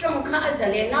trong kha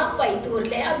azale na pai tur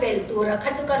le abel tur kha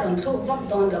chu ka ron thu vak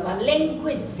don lo ba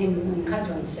language din mun kha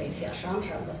ron sai fia sham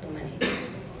ka tu mani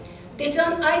ti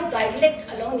chan I dialect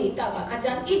alone ni ta ba kha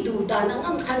chan I du da na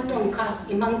ngam khan trong kha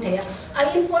imang the I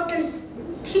important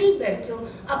thil ber chu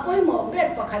apoi mo ber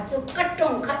pakha chu ka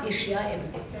trong kha isya em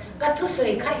ka thu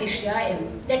soi kha isya em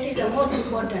that is the most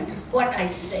important what I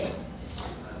say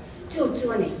chu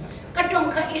ni ka trong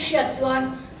kha isya chuan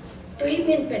tui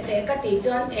min pete ka ti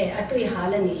chuan atui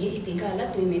halani hi itinga la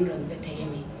tui min ron pete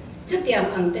ni chu tiam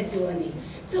ang te chu ani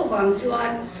chu wang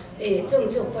chuan chung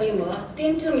chu poi mo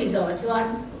tin chu mi zo chuan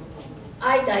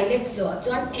I dialect zo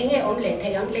chuan enge om le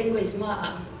thayang language ma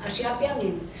asia pyang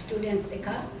in students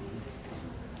dekha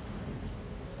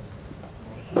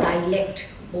dialect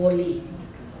boli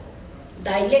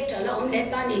dialect ala om le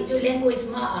ta ni chu language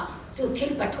ma chu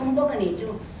thil pathum bo kani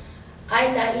chu I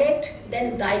dialect,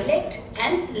 then dialect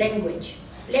and language.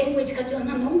 Language ka chuan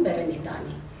han hum berani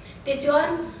tani. Ti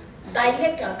chuan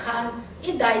dialect khan I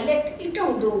dialect I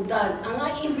tong du dan anga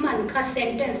I man kha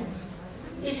sentence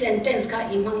I sentence kha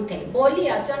I mang the. Boli a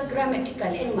chuan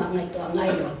grammatical engma ngai to ngai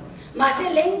lo. Ma se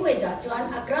language a chuan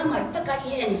a grammar ta ka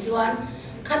I en chuan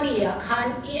khami a khan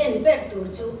I en ber tur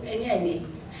chu enge ni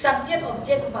subject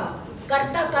object verb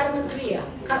karta karma kriya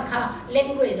kha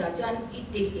language a chuan I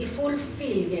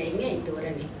fulfill गए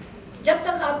तोरनी जब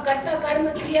तक आप कर्ता कर्म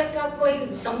क्रिया का कोई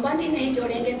संबंध ही नहीं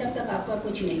जोड़ेंगे तब तक आपका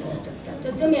कुछ नहीं हो सकता तो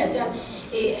तुम अच्छा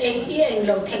ये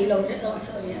लो थे लो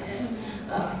सॉरी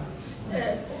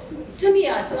तुम ये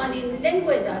आचुआन इन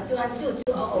लैंग्वेज आचुआन जो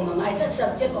ओमंगाई का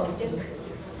सब्जेक्ट ऑब्जेक्ट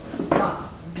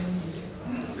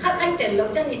खा खाई लो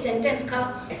जन सेंटेंस खा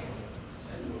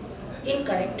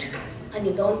इनकरेक्ट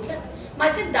अनि डोंट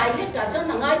मासे dialect आचुआन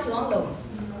नंगाई Juang low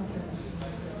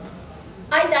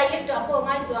I dialect apo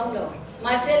ngai chuang lo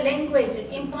ma se language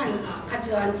impan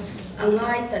khachuan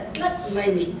angai tatlat mai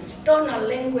ni tonal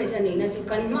language ani na chu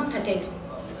kan mang thake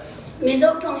Mizo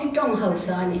tong hi tong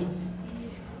Hausa ni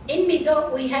in Mizo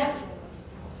we have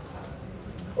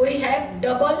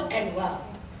double adverb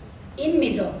in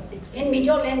Mizo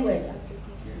language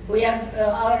we have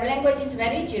our language is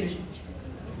very rich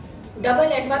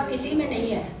double adverb किसी में नहीं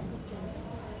है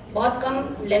बहुत कम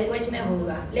language में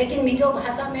होगा लेकिन मिजो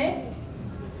भाषा में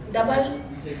डबल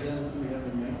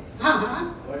हाँ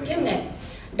क्यों नहीं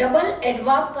डबल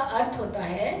एडवर्ब का अर्थ होता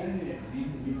है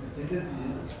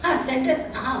हाँ सेंटेंस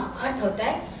हाँ अर्थ होता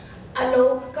है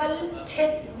अलोकल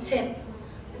छेद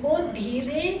वो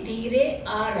धीरे धीरे आ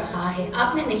रहा है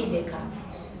आपने नहीं देखा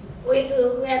we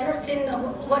are not seen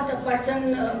what a person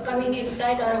coming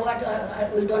inside or what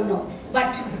we don't know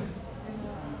but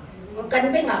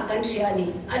convey akan siani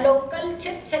alokal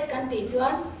chet kan ti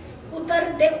chuan utar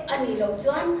dev ani lo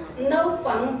chuan nau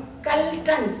pang kal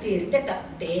tan tir te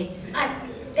takte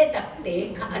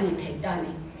kha ani thai ta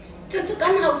ni chu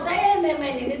kan Hausa me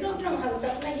ni Mizo trong Hausa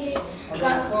na hi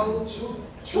ka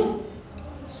chut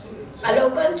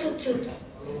alokal chut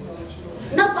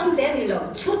na pang te ni lo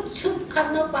chut kha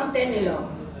na pang te ni lo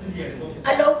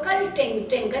alokal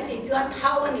teng kan ti chuan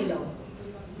thau ani lo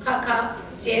kha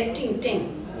che ting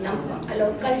lampang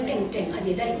alokal teng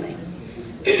ani dai mai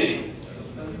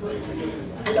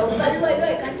alokal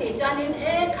loi kan ti chuan in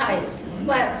khai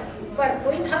par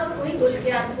pui thau pui dul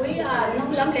kya pui nam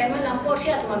lam le ma lam por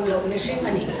siat mang lo me sing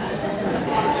ani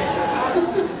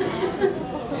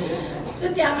chu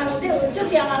tiang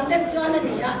ang de chuan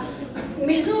ani ya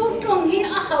Mizo trong hi a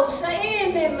Hausa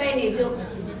me ni chu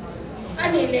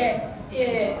ani le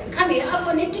kami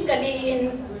phonetically in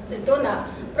dona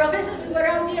Professor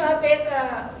Subarauji आप एक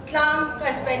claim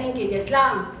का spelling कीजिए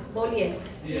claim बोलिए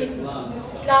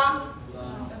claim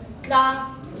claim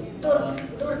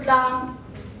तुर claim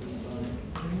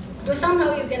तो somehow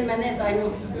you can manage I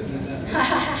know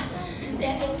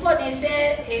what is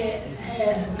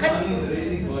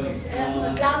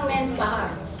claim means बाहर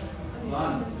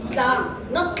claim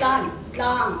not claim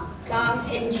claim claim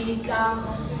ng claim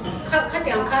खत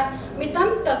yang खत मितम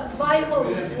तक वाई हो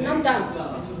नम दम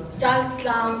जाल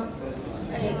claim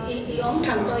ông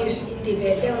thằng tôi đi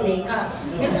về theo này cả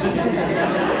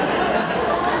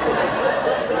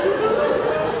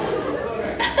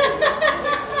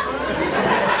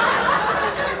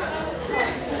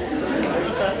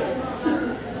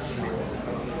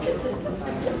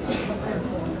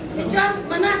John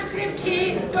manuscript he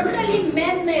totally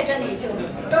man-made ani jo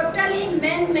totally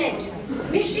man-made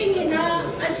missing in a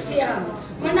Asiam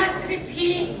manuscript he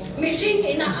missing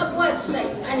in a Abwasai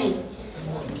ani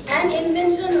and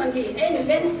invention only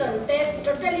invention they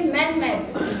totally man-made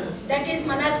that is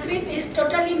manuscript is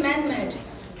totally man-made.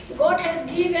 God has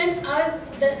given us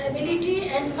the ability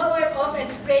and power of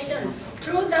expression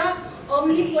through the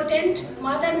omnipotent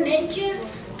mother nature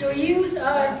to use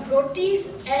our rotis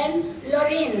and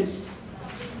lorins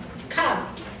ka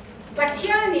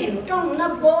pathianin tong na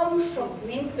bom shok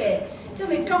min pe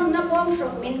chumi tong na bom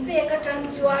shok min pe ka tang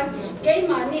chuan ke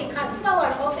mani kha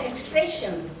power of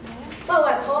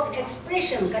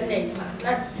expression kan nei pha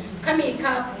khami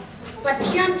kha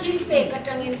pathian thil pe ka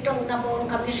tangin tong na bom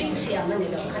ka mi sing sia mani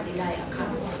lo kha dilai kha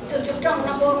chu tong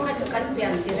na bom kha chu kan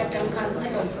pian ti ra tang khan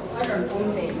aron om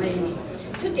te mai ni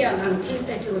chu tiang ang thil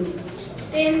ta chu ni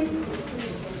then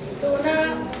tuna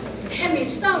hemi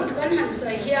sound kan han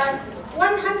soi hian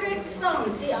 100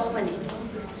 sounds hi au mani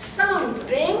sound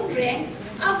reng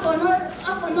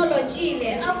phonology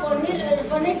le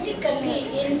phonetically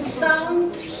in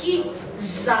sound hi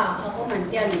za o man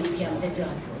tian ni thiam te cha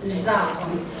za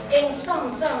eng sound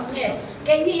nge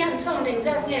ke ni han sound reng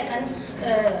za nge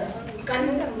kan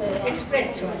express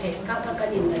chu the ka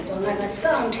kanin na to na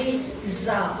sound hi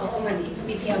za o mani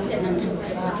mi thiam te nan chu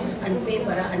za an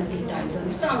paper an ti dan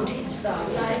sound hi za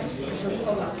lai su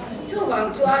ko ba chu wang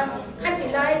chuan khati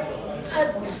lai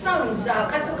sound za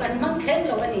kha chu kan mang khen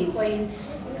lo ani point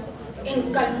in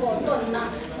kalpo ton na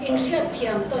in shet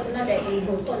thiam ton na le in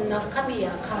ho ton na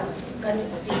khamia khan kan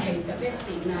ti thei ta ve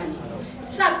ti na ni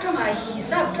sap trong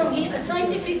hi a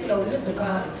scientific law lu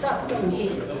ka sap trong hi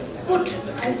put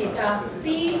and kita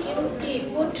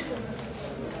put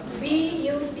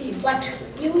but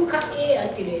you ka a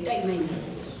anti le dai mai ni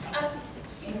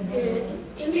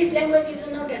English language is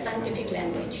not a scientific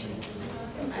language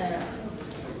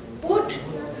put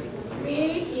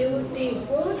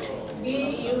put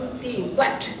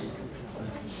but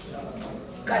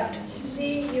cut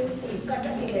cut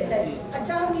ile dai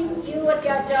achang in you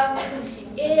atya chang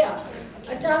a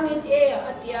achang in a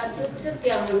atya chu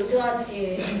tiang chuan e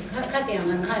kha tiang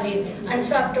an khani an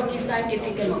sap trong is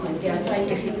scientific ma kan tia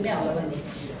scientific me ala ni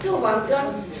chu wang chuan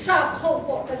sap ho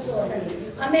po ka zo ni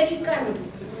American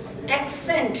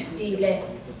accent di le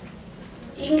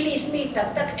English mi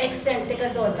tak accent te ka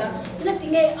zo ta na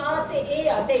tinge a te e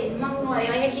a te mang no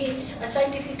ya hi a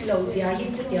scientific law ya hi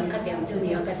chu tiang kha tiang chu ni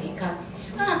ka ti kha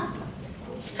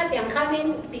kha tiang kha nin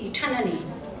ti thana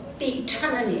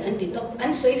ni an ti to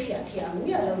an soi fia thiam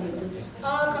ni lo ni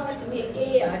a kha ka ti e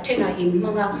a thena in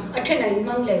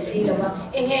mang le si lo ba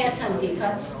enge a chan ti kha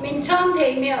min chang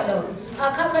thei me lo a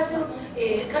kha chu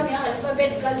e kha me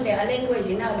alphabet kan le a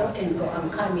language na lo en ko am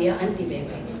kha ni an ti be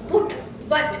put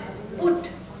but put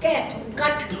cat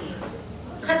cut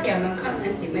kha tiang ang khan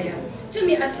an ti me ya chu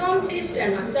mi a sound system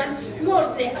am chan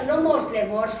mostly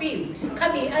morpheme kha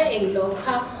mi a eng lo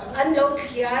kha an lo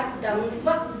thiat dang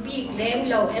vak bi lem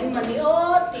lo em mani o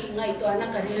ti ngai to na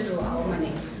kan ro au mani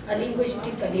a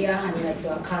linguistically a han ngai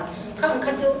to khang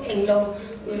kha chu eng lo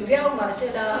viau ma se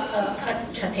la a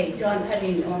tha thei chan a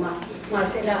rin oma ma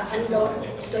se la an lo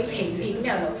soi thei bi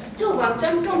me lo chu wang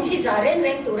chan trong hi za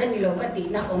reng tu ran ni lo ka ti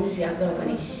na om sia zo ka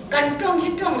ni kan trong hi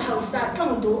trong hausa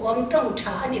trong du om trong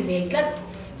tha ani ve klat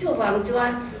chu wang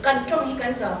chuan kan trong hi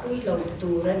kan za pui lo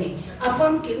tu ra ni a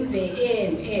fam kim ve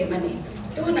em ani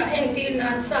tu na entin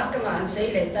nan sap to man sei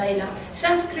le tai la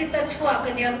sanskrit chwa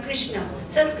kanya krishna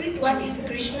sanskrit what is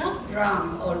krishna ram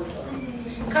also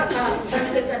kha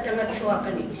sanskrit tanga chwa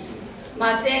kani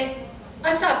ma se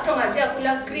asap to ma se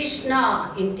kula krishna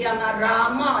intianga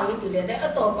rama itile de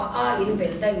atopa a in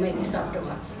bel dai mai ni sap to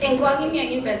ma engwang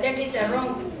in bel that is a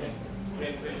wrong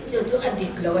chu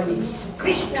adik lawani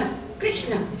krishna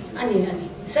ani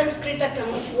sanskrit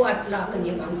tanga word la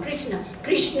kani bang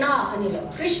krishna ani lo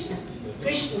krishna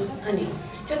ani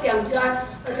chu tiang chan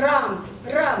ram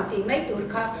Ram ti mai tur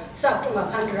kha sab tunga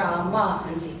khan Rama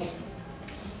anti.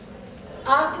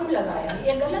 A kyun lagaya?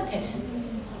 ये गलत है.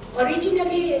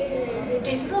 Originally it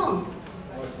is wrong.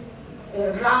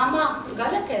 Rama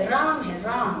गलत है. Ram है.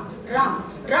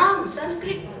 Ram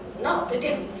Sanskrit. No, it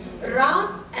is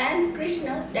Ram and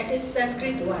Krishna. That is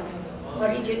Sanskrit word.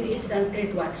 Origin is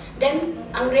Sanskrit word. Then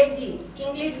Angreji,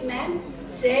 Englishman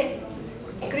say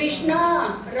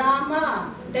Krishna,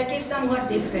 Rama. That is somewhat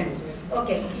different.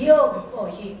 Okay, yoga. Oh,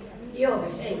 yoga.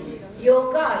 Hey,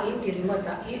 yoga in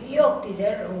Kirimata. Yoga is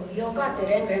yoga.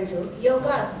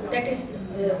 Yoga. That is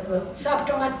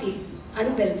sabtongati.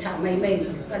 Anbel chamai mai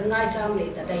kan ngai sang le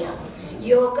ta ya.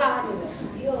 Yoga.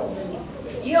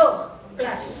 Yoga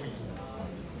plus.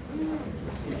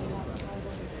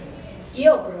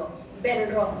 Yoga.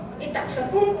 Belro. Itak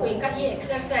sapung pui ka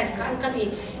exercise kan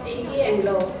kami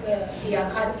englo ya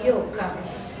kan yoga.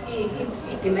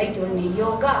 Iti mai tur ni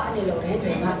yoga ani lo ren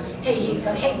renga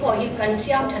hei po hi kan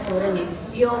siam thator ni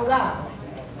yoga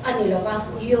ani lo ba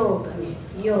yoga ni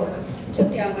yoga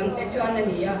chutiang ang te chuan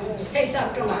ni ya hei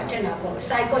sak tonga chena ko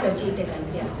psychology te kan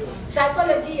ya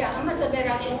psychology ya ama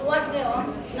sabera en wat nge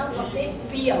on no fakte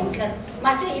pi on tlat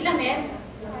ma se ila me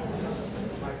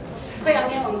ko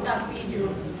yang nge on tak pi ju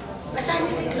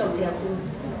scientific lo sia ju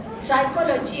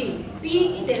psychology P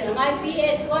idel ngai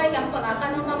PSY lampang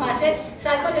akan nama masa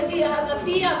psychology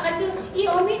P akan tu ये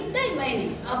omit dai मैंने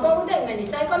about dai मैंने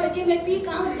psychology में P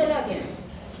कहाँ चला गया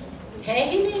है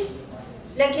ही नहीं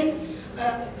लेकिन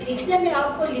लिखने में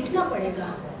आपको लिखना पड़ेगा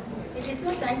it is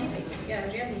not scientific yeah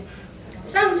really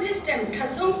some system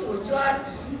thazong turjuan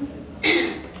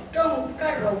trong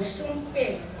karo sung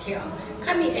pe kia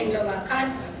kami englawa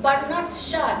kan but not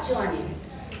sha chuanin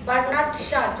Bernard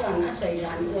Shaw John asai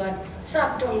dan zuan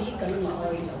sab tong hi kalunga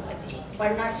oi lo ati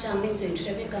Bernard Shaw min jin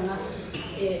shebe kanga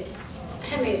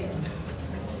heme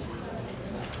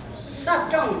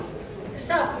sab tong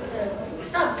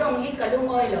hi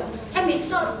kalunga oi lo heme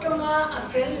sab tong a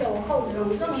fel lo ho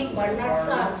zong zong hi Bernard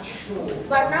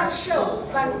Shaw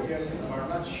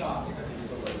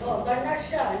oh Bernard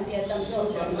Shaw dia tam zong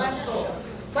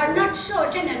Bernard Shaw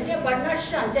chen dia Bernard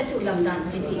Shaw dia chu lam dan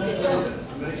chi ti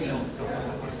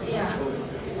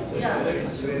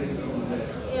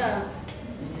Yeah.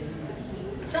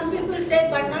 Some people say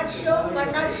Bernard Shaw.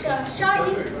 Bernard Shaw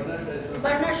is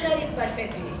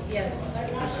perfectly. Yes.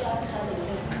 Bernard Shaw.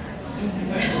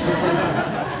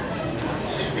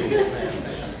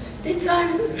 This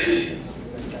one,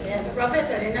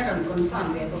 Professor Inaran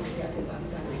confirmed the books that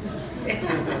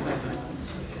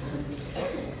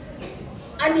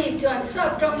Ani John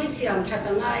Sab trong hi siam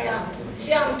chatangaya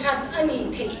siam chat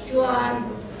ani thei chuan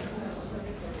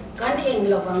kan eng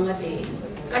lovanga te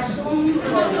kasum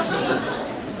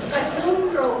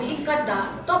ro hi ka da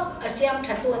top asiam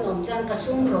thatu anom chan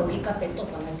kasum ro hi ka pe top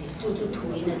anga ti chu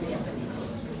thui na sia kan ni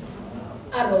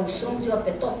a ro sum jo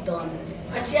pe top don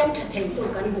asiam that thei tu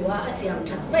kan huwa asiam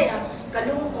that baya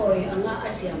kalung oi anga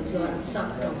asiam chuan sab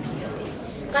trong hi ati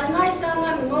kan ngai sanga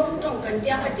mi ngau trong kan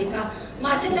tia atika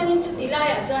ma se langin chu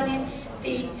tilaya chuanin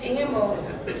ti engemo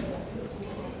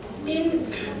tin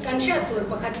kan sha tur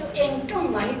pakhat chu eng trong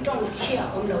mai trong chia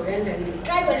om lo ren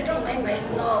tribal trong mai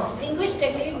no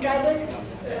linguistically tribal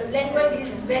language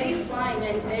is very fine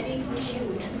and very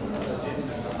cute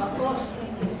of course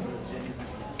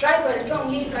tribal trong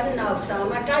hi kan naw sa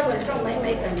ma tribal trong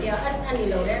mai kan dia ani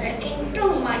lo ren eng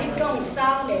trong mai trong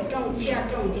sang le trong chia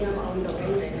trong dia ma om lo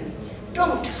ren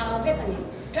trong tha ve kan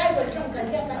tribal trong kan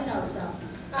dia kan naw sa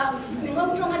mình ngom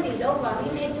trong anh đi đâu vào đi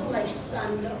lên trong ngày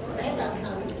sàn đâu cái ta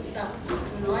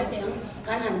nói tiếng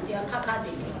cái hành tiếng khá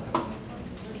đi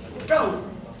trong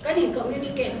cái này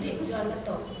communicate thì cho nó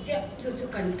tốt chứ chú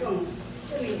cần trong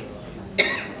chú mình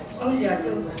ông già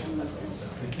chú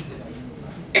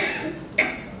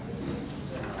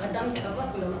cái đâm thở bắt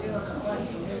lâu chưa cả quá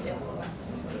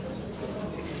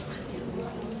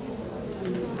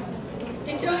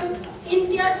thì cho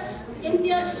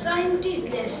India scientist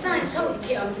le science ho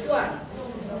kiam chuan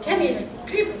chemi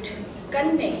script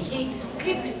kan ne hi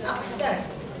script aksar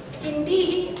Hindi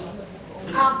hi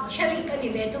akshari kan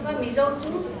ve to ka mizo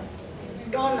tu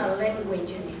tonal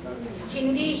language ni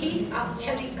Hindi hi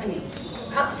akshari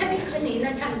kan ni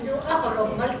na chan chu a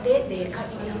horom mal de kha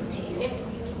yam the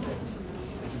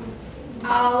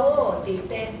ao ti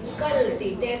te kal ti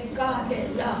te ka de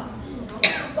la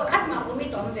pakhat ma ko mi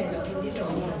tom ve lo Hindi to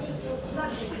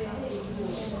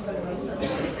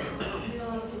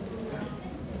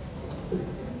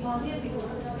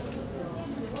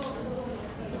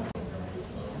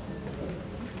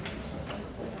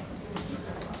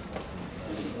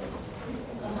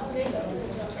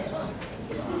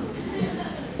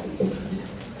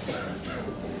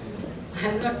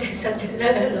I'm not such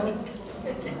a long.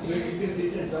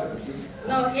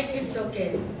 No, it's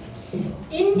okay.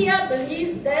 India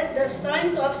believes that the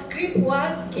science of script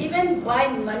was given by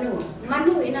Manu.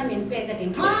 Manu ina min pe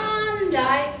kating man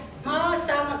lai ma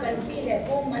sang kan pi le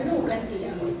ko Manu kan ti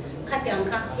ang khatyang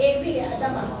kha evi le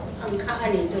adama ang kha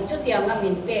ani chu chu tiang ga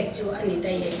min pe chu ani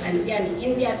dai an yan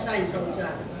India science of ja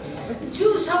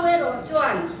chu sawero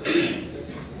chuan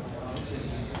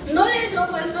knowledge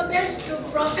of alphabets to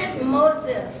prophet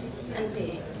Moses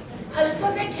ante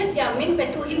alphabet hen ya min pe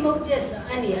tu Moses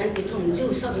ani anti thung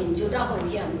ju so bin ju da ho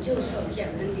hian ju so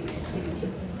hian anti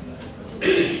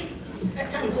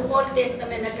achang ju Old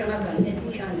Testament atanga kan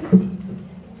hian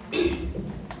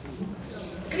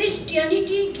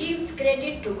Christianity gives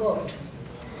credit to God.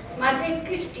 Mase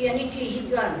Christianity hi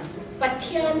juan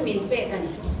pathian min pe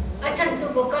kani achang ju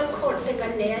vocal cord te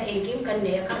kan ne engkim kan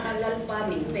ne kha lal pa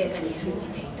min pe kani anti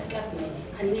thei takat me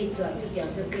ani juan ju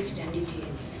yang ju Christianity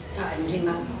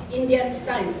Indian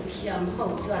science hiam ho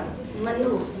chuan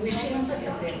Manu mission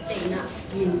pasabe teina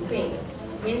min pe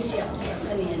min siam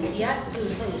sakani andia chu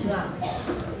so ra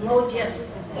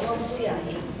Moses Josia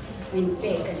hi min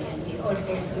pe kani andi Old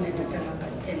Testament atanga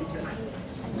kan ten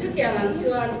chu kyang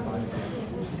chuan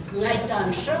ngai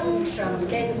tan sang sang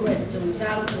language chung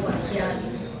chang wa hian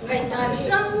ngai tan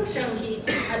sang sang hi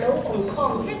alo ong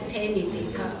khom vek the ni ti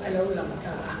kha alo lam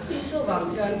ta chu wang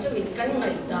chuan chu mit kan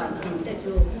ngai tan ang te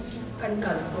chu kan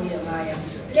kal ko ya ya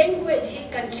language hi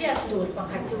kan chia tur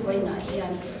pakhat chu vai na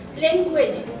hian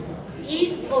language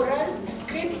is oral,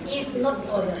 script is not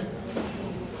oral.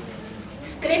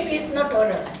 Script is not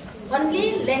oral,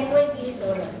 only language is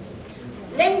oral.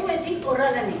 Language is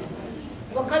oral ani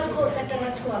vocal cord katanga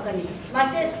chua kani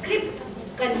mase script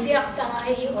kan siap ta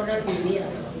hi oral ni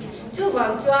chu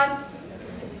wang chuan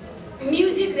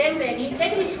music reng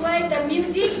that is why the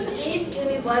music is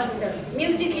universal.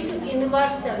 Music is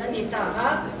universal anita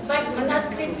but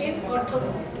manuscript is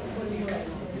orthogonal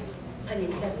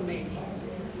anita kumeni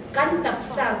kan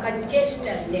taksa kan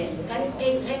gesture ne kan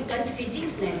eng kan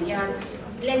physics ne yan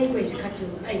language khachu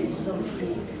ai som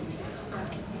anita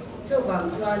chu wang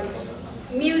chuan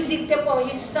music te po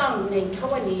hi song nei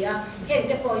thawani hen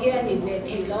te po hi ani me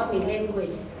thelo mi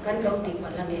language kan lo ti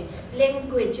palange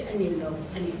language ani lo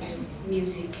ani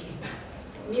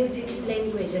music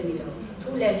language ani lo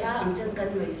thule la am chang kan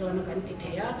mai so na kan ti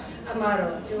theya amaro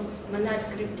chu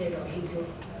manuscript de ro hi chu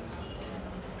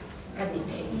ani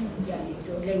the yani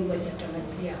chu language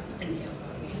atamasia ani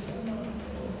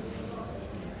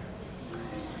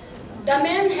the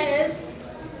man has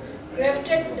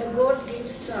crafted the God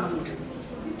gives sound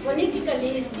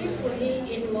phonetically, skillfully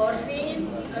in morpheme,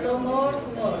 allomorph,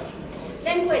 morph.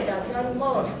 Language are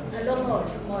morph,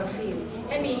 allomorph, morpheme.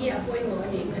 Hemi hi apoi mo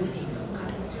ni kan ti ka.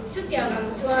 Chu tiang ang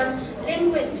chuan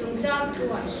language chung chang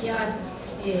thua hian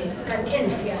kan en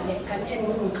fia le kan en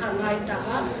mung kha ngai ta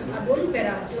abun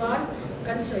pera chuan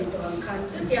kan soi to ang khan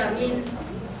chu tiang in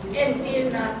en til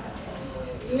na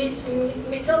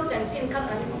mizo chan chin kha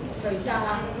kan soi ta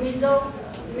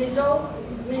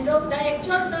Mizo, the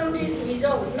actual sound is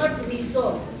Mizo, not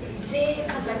Mizo. Se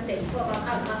khakate ko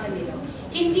kha kha anilo.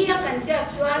 Hindi kan se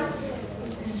actual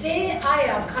se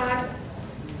aya khat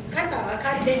khata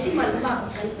khat decimal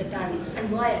mark kan petani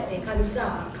anwaya te kan sa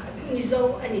Mizo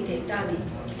ani te tani.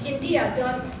 Hindi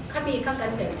ajon kami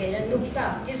khakate te nukta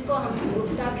जिसको हम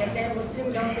नुक्ता कहते हैं मुस्लिम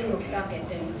लोग भी नुक्ता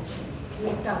कहते हैं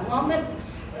नुक्ता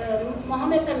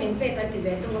Mohammed amin pe kan ti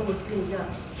ve to Muslim cha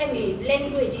hemi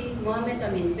language Mohammed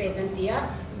amin pe kan tia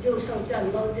jo so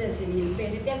chan Moses in pe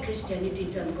te Christianity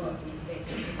chan God min pe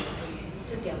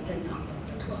chu tiam chan na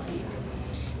thwa ni chu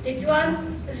ti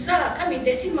chuan za kami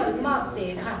decimal mark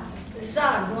te kha za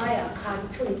noya khan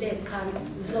chun te khan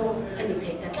zo ani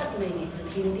the ta tat mai ni chu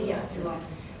Hindi ya chuan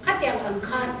khatyang ang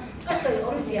khan ka soi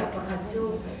om sia pakhat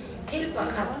chu hil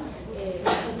pakhat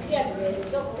kriat ve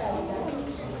doctor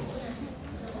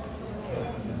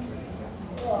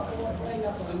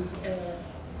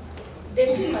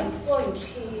decimal point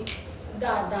hi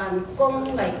da dan kong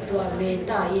ngai tua ve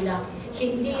ta ila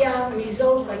Hindia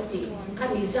Mizo kanti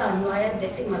khani za noya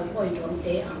decimal point rom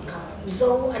te ang kha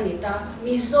zo anita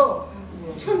Mizo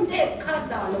chun te kha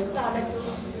da lo sa la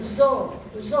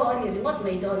zo ani remote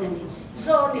mai do nani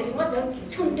zo ni remote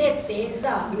chun te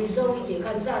za Mizo ite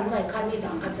kan za noi khan ni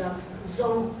dang kha za zo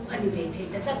ani ve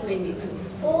the ta me ni chu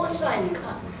o sign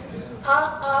kha a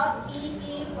e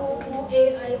u a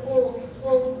I o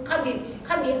kami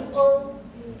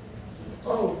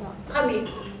o kami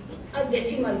a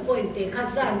decimal point te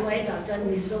khaza noi da chan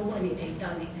Mizo ani thei ta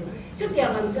ni chu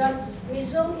tiang ang chan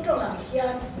Mizo tronga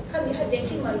hian kami a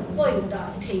decimal point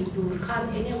da thei tur khan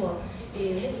enge mo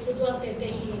he student te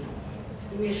hi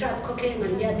mi sat kho khe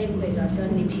man ya dem be za chan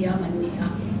mi thia man ni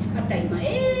a tai ma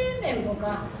em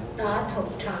boka ta thok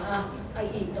tha a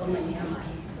I to man ni ma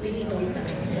hi mi hi dong ta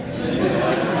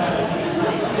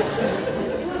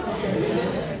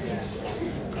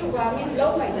wa min lo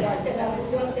mai da se la bu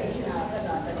jong te na ka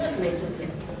da ta mai chu chu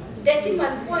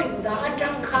decimal point da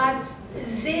atang khan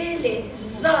zele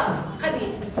za khani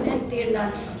entirna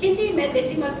hindi में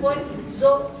decimal point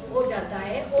जो हो जाता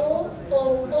है ओ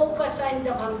का sign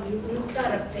जब हम नुक्ता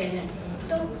रखते हैं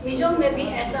तो मिजो में भी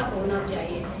ऐसा होना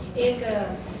चाहिए एक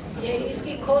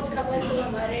इसकी खोज खबर तो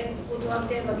हमारे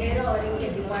उद्वाक्ते वगैरह और इनके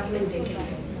डिपार्टमेंट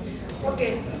देखेंगे ओके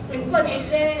इनको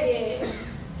इससे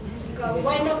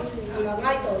wine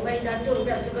ngay tổ mây đã chung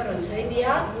việc cho các sĩ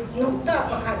nia nukta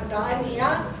pakhatta nia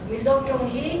mizo trong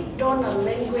hi tonal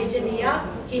language nia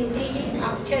hindi hi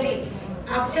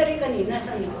akchari kani na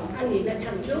san ani na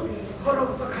chanchu horok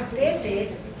pakhatte te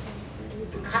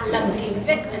khalam ki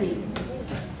vek ani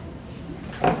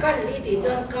kal idi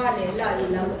jon kale la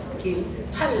ilam kim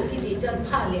phal idi jon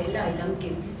phale la ilam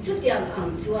kim chutyang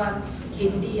ang chuan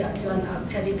hindi ya jon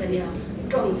akchari kania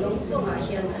trong zong a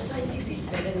hian a scientific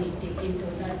variety into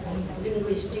that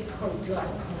linguistic खोजवाल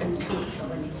Anshul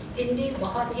सबनी हिंदी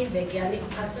बहुत ही वैज्ञानिक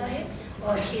भाषा है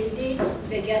और हिंदी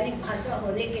वैज्ञानिक भाषा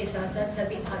होने के साथ साथ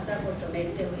सभी भाषा को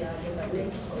समेटते हुए आगे बढ़ने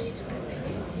की कोशिश कर रहे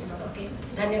हैं ओके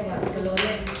धन्यवाद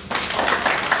कलोने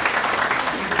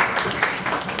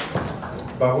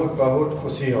बहुत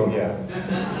खुशी हो गया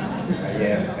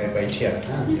ये बैठिया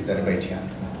इधर बैठिया.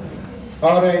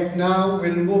 All right, now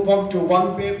we'll move on to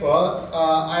one paper.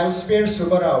 I'll spare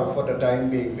Subbarao for the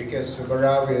time being because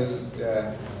Subbarao is,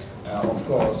 of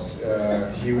course,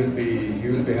 he will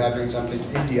be having something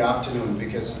in the afternoon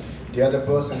because the other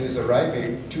person is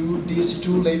arriving. These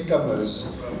two latecomers,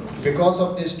 because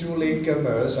of these two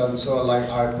latecomers, and so like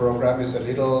our program is a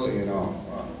little,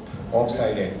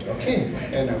 off-sided, okay,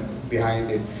 and behind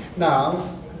it. Now,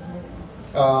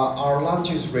 our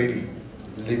lunch is ready.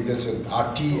 Listen,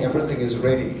 our tea, everything is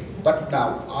ready. But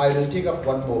now I will take up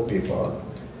one more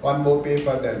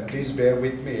paper, then please bear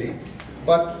with me.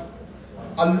 But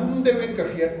alum de win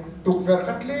kahir tuk ver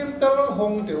khatlem tal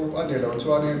hong teu anelo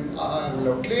chuan in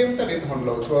lo claim tal in hon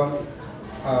lo chuan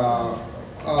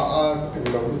tu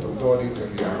lo tu do din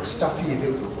kahir stuffy de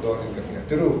tu do din kahir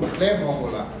tru claim hong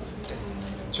ola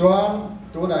chuan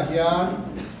tu na hian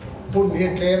pun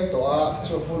hi claim to a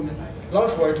chu punเรา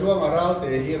ช่วยทั่วมาราเต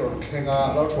ฮิรอนเคงา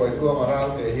เราช่วยทั่วมารา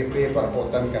เตฮิเปปาร์โพ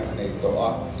ตันกันในตัว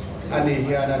อันนี้เ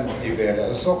ฮียนันที่เวลา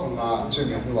สกงาจึง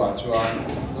เห็นว่าชวน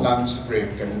ลันช์เบรก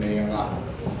กันเนี่ยง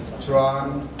ชวน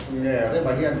เนี่ยเรื่องม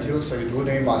าเฮียนที่เราใส่ดูใ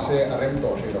นมาเซ่อะไรต่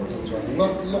อที่เราชวน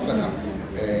ลบกันนะ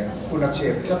คุณเจ็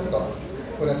บพลัดต่อ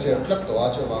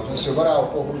ชวนสุบารา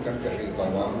โกหุ่นกันกันรีต่อ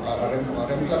ว่าอะไร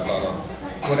พลัดต่อเรา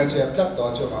คุณเจ็บพลัดต่อ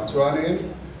ชวนนี้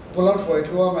พวกเราช่วย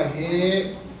ทั่วมาเฮ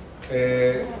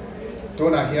ตัว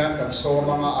น่ะเฮียนกันโซ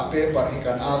มังอาเปปาร์ฮิ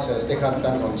กันอาเซสเดคันตั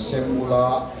นคนเซมูลา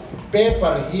เปป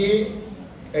าร์ฮิ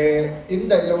อิน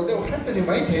ได้เราเดี๋ยวฉันจะนี่ไ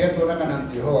ม่เทียตัวนั้นกันนั่น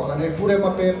ที่หัวคันนี้ผู้เรียนม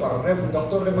าเปปาร์เรมด็อกเ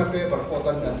ตอร์เรียนมาเปปาร์โค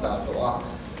ตันกันตาตัว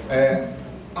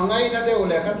อังไงนั่นเดี๋ยว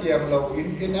เลยครับเดี๋ยวเรา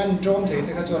อินอันโจมที่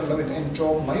ที่เขาชวนเราเป็นอันโจ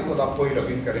มไม่บุตรป่วยเราเ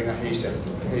ป็นกระดิ่งเฮเซลตั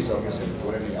วนี้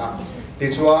ที่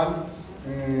ชวน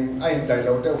ไอ้ได้เร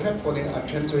าเดี๋ยวฉันคนนี้อันเ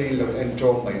ช่นช่วยเราอันโจ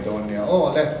มไม่โดนเนี่ยโอ้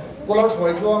เลยพวกเราช่ว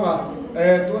ยทั่วมา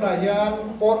ตัวนั้นยัง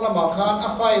ปนละมาคาน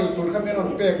ไฟตัวข้ามีนน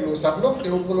เปกลูสักลบเดี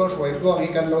ยวพวกเราช่วยทั่วให้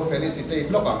กันเราเฟลิซิตี้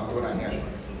ลบอ่ะตัวนั้นยัง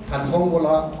หันห้องพวกเร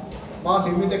ามาถึ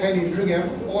งมิได้ใครนินทรีย์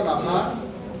โอ้หนักฮะ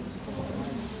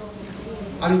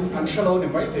อันเชลล์นี่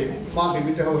ไม่ถึงมาถึง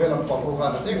มิได้เขาเฮลัมปองเขากา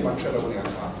รเต้งมันเชลล์นี่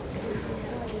ครับ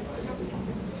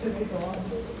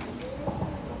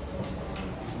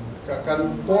กัน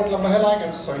ปนละมาให้ไล่กั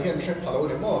นใส่เห็นเช็ดพะโล้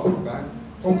เนี่ยมั้งกัน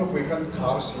คงก็คุยกันขา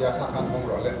เสียข้างห้อง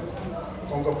เราเลย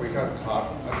คงก็คุยกันขา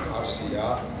เสีย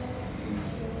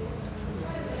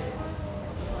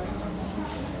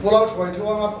พวกเราช่วยทั่ว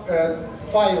ครับ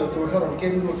ไฟตัวที่เราเก่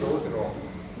งรู้ตัวตรง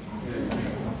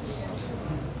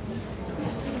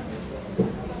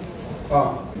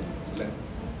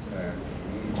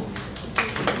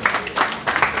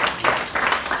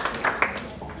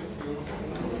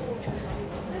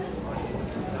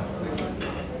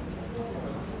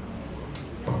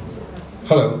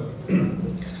Hello.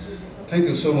 Thank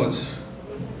you so much.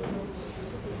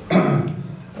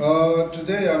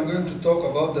 Today I'm going to talk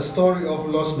about the story of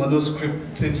lost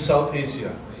manuscript in South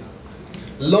Asia.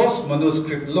 Lost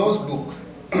manuscript, lost book.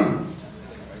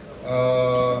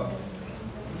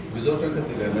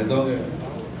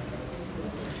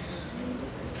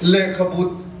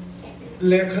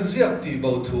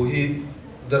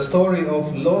 The story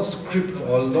of lost script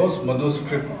or lost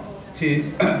manuscript.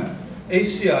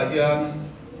 Asia yan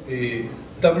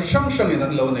tam sang sang in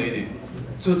an lo nei ni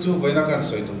chu voina kan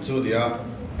soi tum chu dia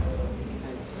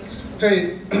hey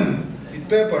it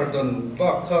paper don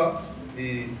pa kha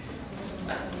I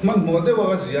man mode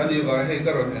wa ziani wa hey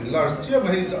karon en large chia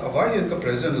mai avai en ka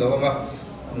present lawanga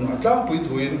atlang pui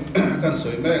thuin kan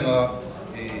soi me nga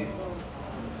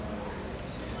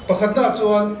pakhatna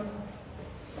chuan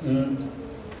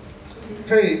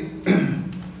hey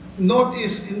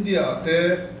Northeast India te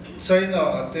China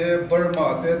te Burma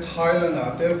te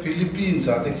Thailand te Philippines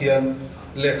te kian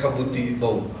lekha buti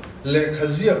bo lekha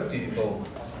ziak ti bo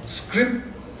script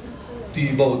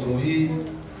ti bo thu hi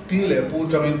pi le pu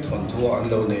tangin thon thu an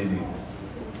lo nei ni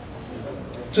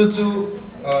chu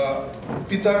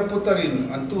Peter Putarin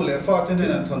an tu le fa the ne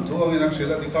thon thu angin an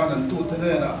shrila dikhan an tu the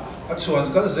ne na a chuan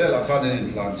kal zela khan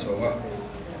in lan chonga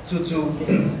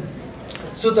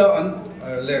chu ta an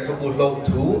lekha bu lo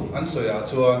thu an soya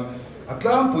chuan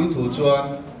atlang pui thu chuan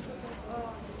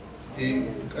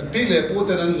an pi le pu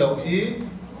te nan lo hi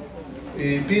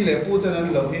pi le pu te nan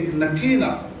lo hi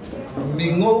nakina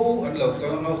mingo an lo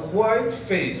kalanga white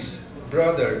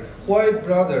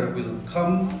brother will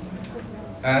come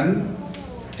and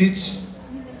teach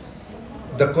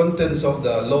the contents of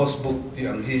the lost book ti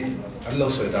ang hi an lo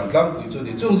soi dang tlang pui chu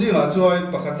ni chung ji nga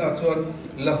chuan pakhat na chuan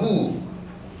lahu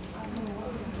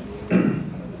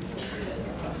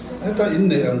heta in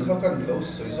nei ang kha kan lo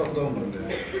soi zok do mon le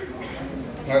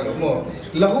ngai lo mo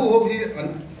lahu ho hi an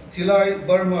hilai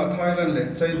Burma Thailand le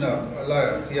China ala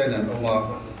hian an oma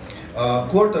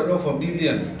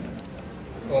 $250,000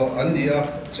 Andia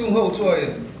chung ho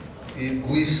chuan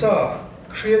Guisa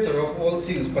creator of all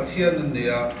things pathian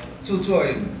India chu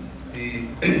chuan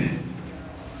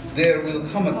there will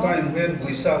come a time when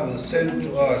Guisa will send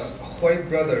to us a white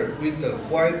brother with the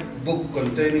white book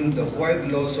containing the white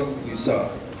laws of Guisa,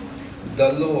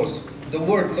 the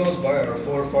word laws by our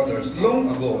forefathers long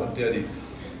ago at the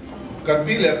kan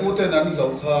pi le pu te nan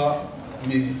lo kha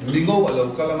mingo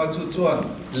alo kalanga chu chuan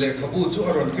le khabu chu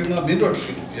aron kenga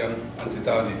mentorship yang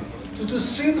antitani chu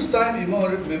since time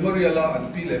memorial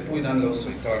an pi le pu nan lo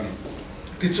soitani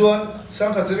ti chuan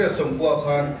sang kha jere somkwa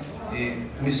khan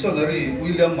missionary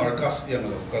William Marcus yang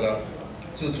lo kala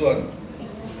chu chuan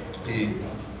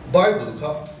Bible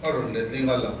kha aron le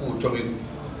linga la pu chongin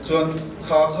chuan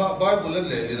kha Bible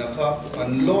le lina kha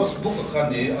an lost book kha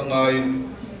ni angai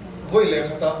voi le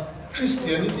khata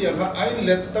Christianity ang ay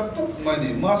let tapuk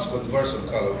mani mass conversion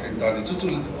kalau tintani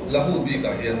chutul lahu bi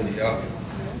ka hian dia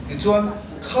ichuan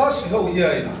khas ho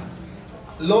hiai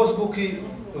lost booki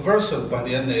version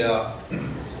panian ya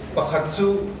pakhat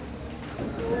chu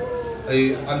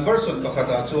ai an version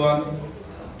pakhata chuan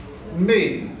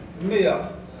me ya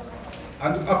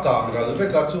an akang ral ve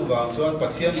ka chu wang chuan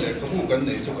pathian le khabu kan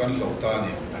nei chu kan lo ta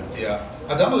ni antia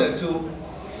adang le chu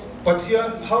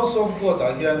pathian house of God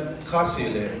hian khasi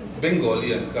le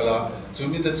Bengalian kala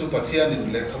chumi te chu pathian in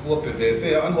le khabu pe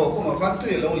ve an ho khoma khan tu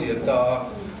lo lian ta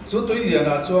chu tu lian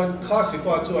a chuan khasi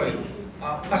pa chuai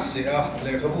asia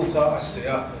le khabu kha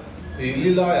asia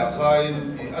lila ya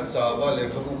khain acha ba le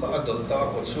khabu kha adol ta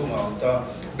ko chunga ta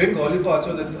Bengali pa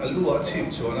chuan alu a chim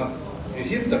chuana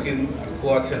him takin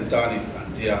khwa thlen ta ni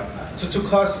antia chu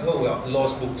khasi ho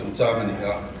lost book chung chang ani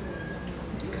a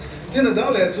tin da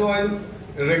le chuan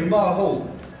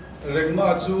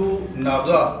Hrangbana chu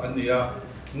Naga ania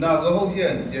Naga ho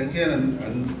hian yang hian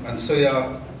an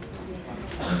soya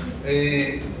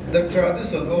the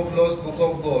tradition of lost book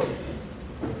of God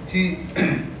he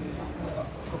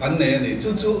an ne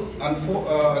chu an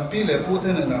pi le pu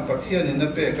ten na pathian in na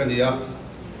pe kania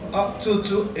up to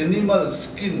animal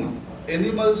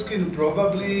skin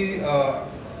probably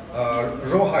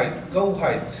rawhide cow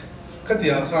hide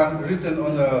katia khan written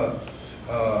on a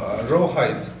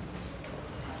rawhide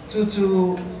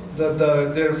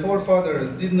their forefathers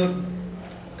did not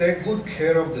take good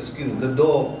care of the skin. The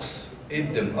dogs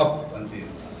ate them up until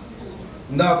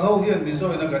now. How here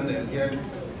Mizo ina kan here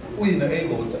uina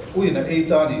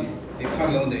eitani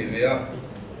ikhan lo nei vea.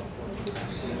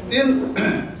 Tin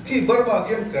ki Burma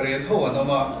kian karen ho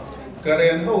anama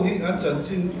karen ho hi an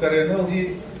chanchin karen ho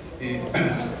hi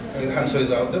han soi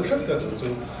zau de phat ka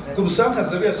tu kum sang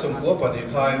khazaria somko pani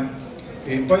khai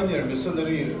pioneer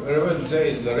missionary Reverend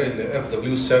J. Lorraine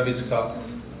FW Savage ka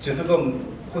chitagam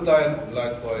kutain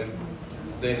like boy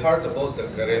they heard about the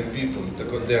Karen people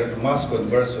their mass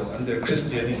conversion and their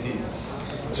Christianity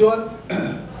chuan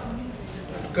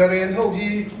Karen ho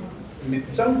hi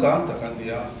mitchang kang takan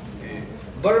dia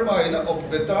Burma ina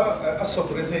opbeta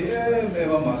asokre thei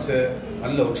ma se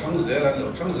an lo thang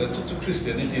zel chu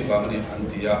Christianity bangani an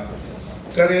dia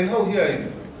Karen ho hi ai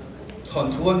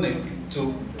thon thuan nei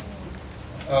chu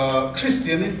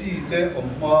Christianity te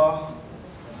omma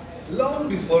long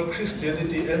before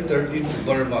Christianity entered into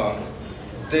Burma,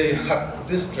 they had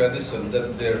this tradition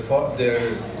that their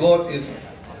God is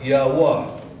Yahweh.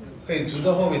 Hey,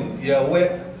 Judah Hovin,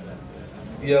 Yahweh,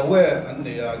 and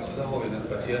they are Judah Hovin and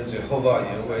Patian Jehovah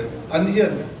Yahweh. And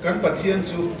here, can Patian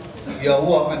to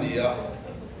Yahweh and Yah.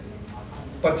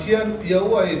 Patian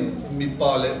Yahweh in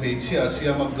Mipale, Bechia,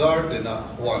 Siama Gardena,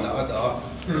 Wana Ada,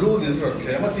 rule in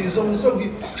Rotlemati, some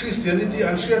Christianity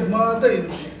and shared mother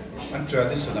and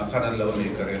tradition of Hanan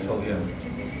Loni Karen Hoyan.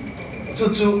 So,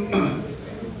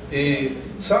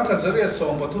 Sanka Zaria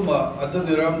Song Patuma,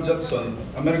 Adoniram Jackson,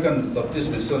 American Baptist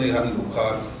Missionary Han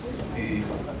Lukan,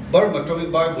 Burma Tomi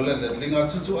Bible and Linga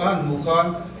Tutu An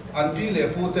Mukan, and Pile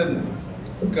Putin,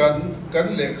 Kan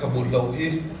Le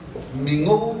Kabulohi,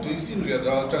 Mingo, to Finria,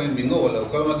 Tang Mingo,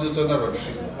 Kamatu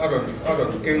Aron,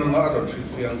 King Aron,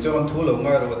 Yang John Tulo,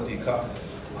 Marawatika.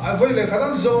 I feel like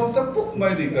Haran Zone, the book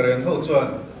my Nicker Ho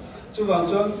John. Chuang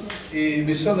John, a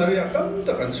missionary, a come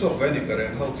to console by Nicker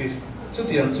and Hockey. So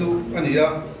the Antu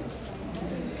Ania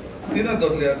Dina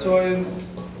Dodlea join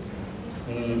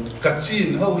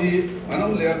Kachin, how he,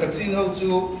 Anolia Kachin, how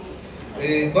to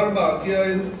a Burma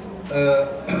Kian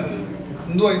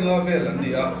Noina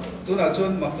Velandia. Do not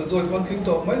join Macdo, one thing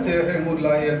to my dear Hangwood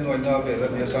Lion, Noina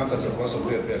Velania Santas of Costa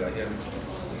Velayan.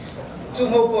 To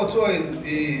hope join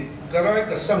a Garai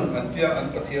Kasang and Tia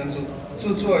and Patian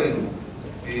to join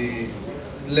a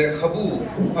Lake Habu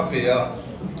Apea.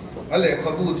 Ale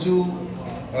Kabu to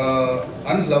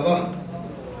Anlava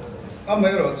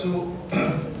Amero to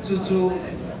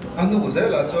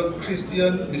Anuzela to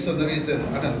Christian missionary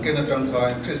and Kenatranka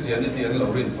and Christianity and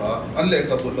Laurin Pa, Anle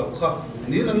Kabuloka,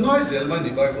 Nina Noisel, my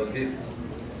Bible hit.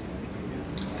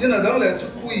 Dina Dale to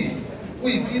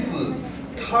we people,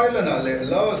 Thailand,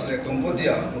 Laos,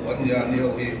 Cambodia, one year near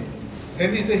we.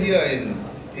 Heavy to hear in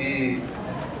a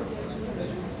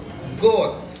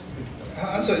God.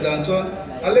 Answer Dan John.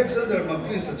 Alexander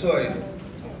Macleese joined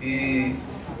the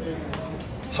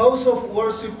House of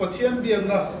Worship Patian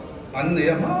Biana and the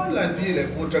Amalan Bile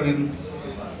Putrangin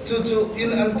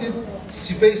in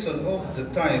anticipation of the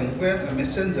time when a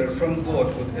messenger from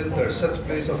God would enter such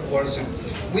place of worship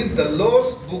with the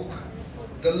law's book,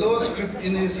 the law script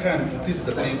in his hand to teach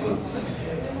the people.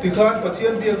 Because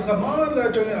Patian Biana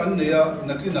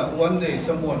one day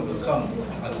someone will come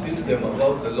and teach them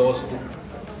about the law's book.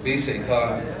 Basic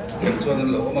Thailand,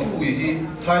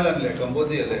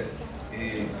 Cambodia,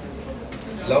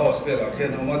 Laos,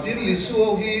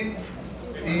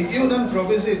 Yunnan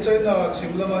province, China,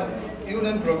 Chimlama,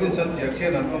 Yunnan province, and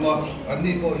Tiaken and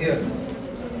Nipo here.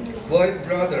 White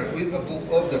brother with a book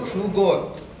of the true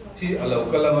God. He allow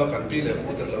Kalama can be left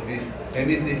with the lobby.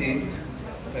 Emit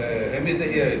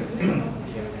here.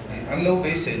 Unlow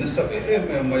basic,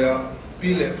 Maya.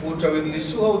 Pile putra with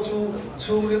Lisuo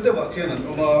to real the Bakan and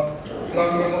Oma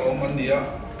Langrama Omania,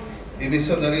 the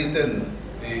missionary then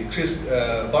the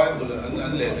Bible and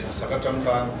unleaded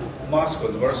Sakatamkan, mass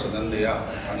conversion and Lea,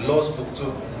 and lost book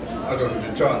to Adon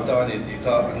Ritran Dani,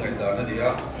 Dita, and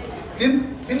Danadia.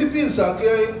 In Philippines,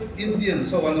 Indians,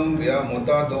 so one Bia,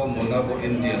 Motado, Monabo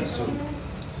Indians.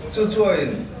 So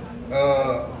join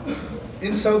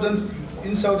in southern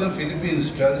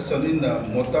Philippines, tradition in the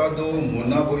Motado,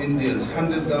 Monabo Indians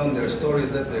handed down their story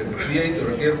that their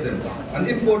creator gave them an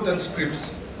important scripts.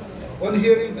 On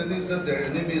hearing the news that their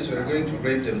enemies were going to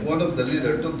raid them, one of the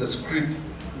leaders took the script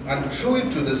and threw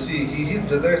it to the sea. He hid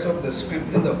the rest of the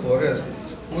script in the forest,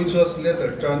 which was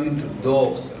later turned into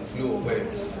doves and flew away.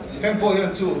 Hempo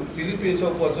yan to Philippines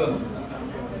of Watson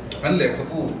and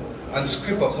Lekapu and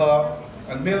script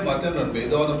and male maten on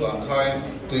Bedon of Bangkai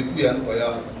to Ipuyan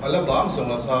Paya, Alabang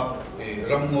Somaka,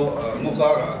 Rammo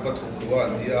Mokara, but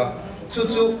Huan here.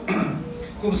 Chuchu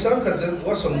Kumsan Kazet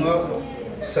was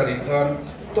Sarikan,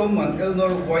 Tom and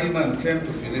Elnor Wyman came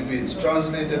to Philippines,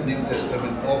 translated New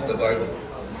Testament of the Bible.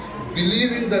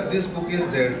 Believing that this book is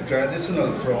their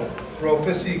traditional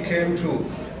prophecy came true,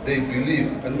 they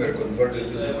believed and were converted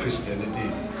into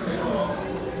Christianity.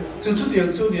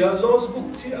 Laws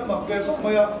book,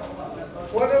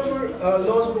 whatever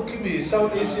laws book be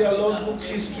South Asia laws book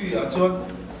history, so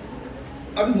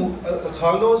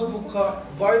laws book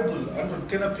Bible and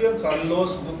can appear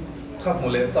laws book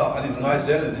Muleta and in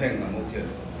Nizel and Hang Namukian.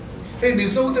 Hey,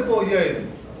 Mizo the boy,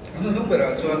 number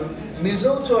John,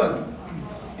 Mizo John,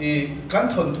 a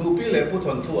canton to Pile put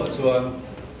on to a John.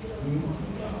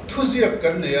 Tusiak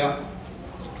Ganea,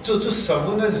 to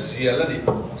Savuna Zialani,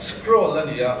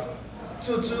 Scrollania,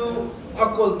 to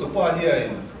Akol to Pahia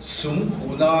in Sum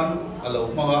Kunan,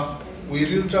 Alomanga, we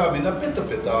will drive in a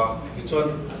petapeta, which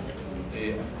one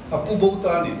a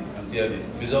Pubotani and the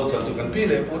Mizo to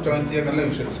Canpile, put on the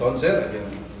evaluations on Zella.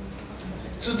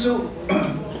 Chu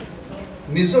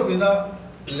Mizo Vina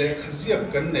le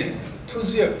khazia kan nei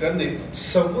thuzia kan nei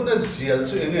savuna zial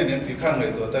chu enge ne ti khan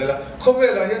ngai to taila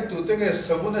khobela hian tu te nge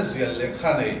savuna zial le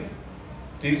kha nei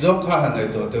ti zong kha han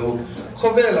ngai to teu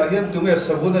khobela hian tu nge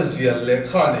savuna zial le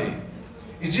kha nei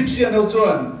Egyptian ho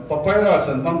chuan papyrus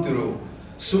an mang tiru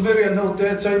Sumerian ho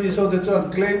te Chinese ho te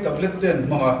chuan clay tablet ten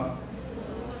manga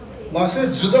ma se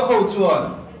Judah ho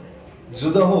chuan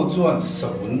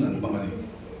savun an mangani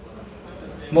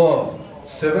mo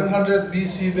 700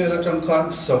 BC vela tang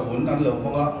khan savun an lo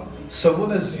manga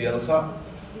savun a zial kha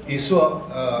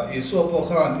iswa po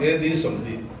khan edi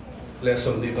somni le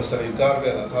somni pasari kar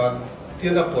vela khan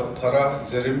tiana pot phara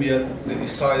Jeremiah the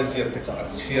Isaiah te ka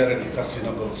share ni ka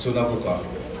sunagoga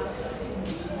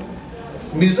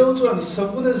Mizo chuan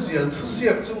savun a zial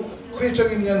thusiak chu khoi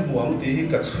yan huang ti hi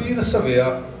ka chui na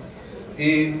savea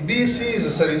BC is a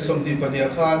sarin somni pania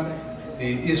khan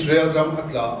Israel ram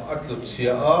atlut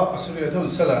sia Assyria thon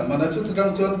salan mana chu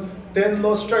tang chuan 10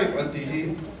 lost tribe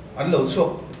anti an lo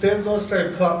chok 10 lost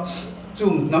tribe kha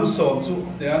chung nam som chu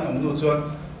dean omnu chuan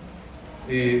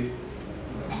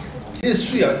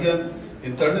history a hian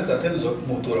internet a then zot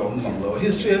mutura manglo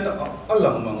history an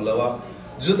alang manglawa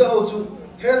Judah ho chu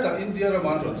heta India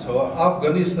raman ron chawa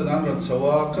Afghanistan an ron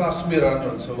chawa Kashmir an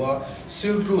ron chawa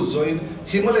Silk Route join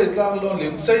Himalaya tlang lon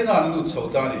lim China an lut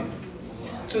chawtani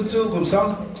chu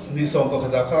kumsang ni som pa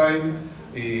khada khai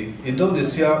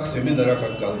Indonesia seminar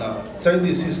kan kalna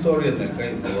Chinese historian ne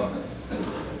kai bowa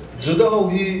Judah ho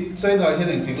hi China hian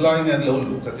eng tiklai ngan lo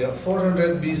lu katia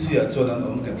 400 BC a chonan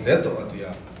om ket le to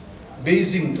atia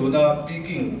Beijing tuna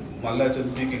Peking malai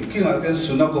chon Peking king aten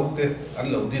sunakok te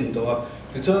an lo din to a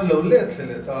ti chon lo le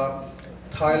thle ta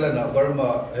Thailand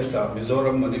Burma eta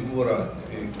Mizoram Manipur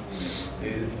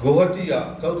Guwahati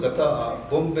Kolkata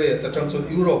Bombay tatang chon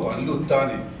Europe an lut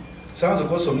tani sa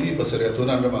ko somli pasare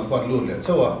tunan ram kwan lut le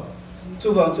chawa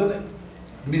chuwang chon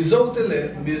Mizo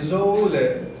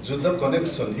le Judah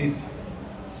connection hi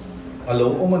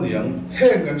alo omaniang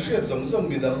heng kan hriat zong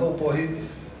midang ho po hi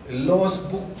lost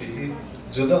book hi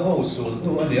Judah ho sul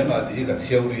nu aniang adi ka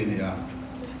theory nia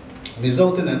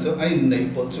Mizo ten an ai nei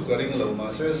po chu karing lo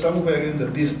ma se somewhere in the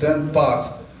distant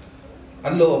past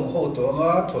an lo ho to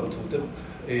nga thon thu te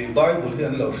Bible hi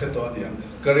an lo hreto aniang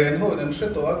karen ho an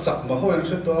hreto a chak ma ho an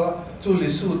hreto chu li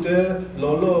su te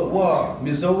lo wa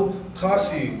Mizo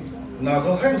khasi na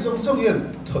ko heng zong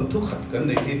yen thon thu khat kan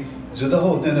nei hi Judah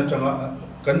ho ne na tanga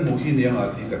kan mu hi niang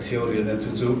ati ka theory na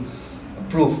chu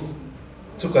proof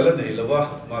chu kala nei lawa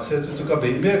ma se chu ka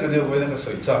be me ka ne wena ka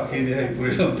soi cha hi ni hai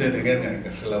puri sam te ne ngai ka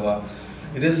lawa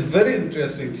it is very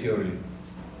interesting theory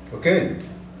okay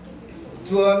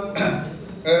chuan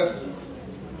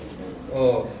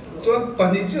chuan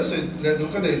pani chu soi le du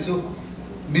ka nei chu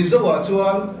Mizo wa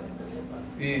chuan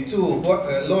chu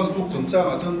lost book chung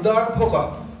cha chuan dar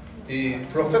phoka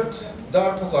prophet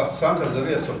dar phoka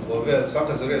Sanghazaria som bovel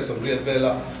Sanghazaria som riat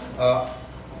vela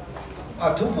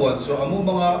athupuan so amu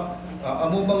mga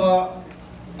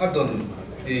adon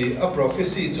a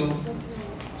prophecy to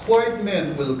white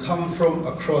men will come from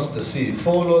across the sea,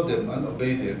 follow them and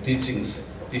obey their teachings.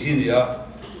 Tihinia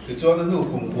tichuan anu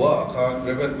kungwa khan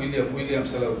Reverend William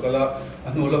Salawkala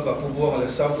anu laka pubuang ale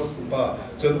sabot pa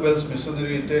John Wells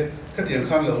missionary te katiang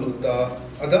khan lo luta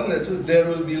adang le chu there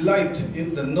will be light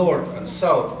in the north and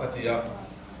south atia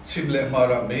chimle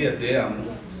mara me deang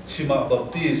chima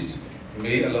baptist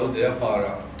me alo de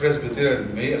mara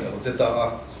Presbyterian me alo de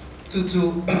ta chu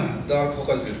dar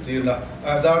phoka zirtina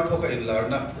dar phoka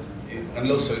inlarna an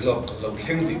lo soilok lo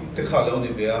thlengdi te kha lo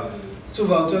ni bea chu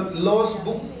wang chu lost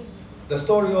book the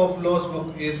story of lost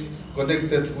book is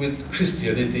connected with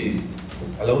Christianity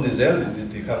alo ni zel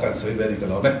ti kha kan soi beri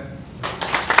kalo me.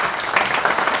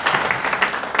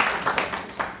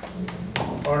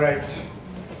 All right.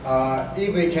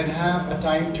 If we can have a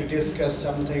time to discuss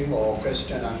something or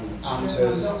question and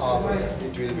answers,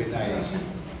 it will be nice.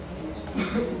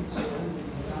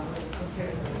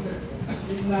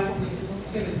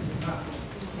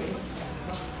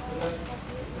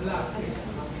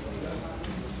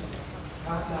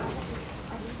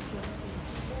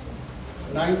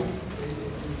 Nine.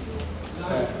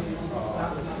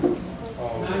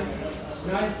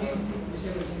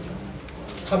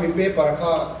 Kami paper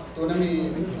ka to na mi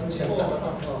center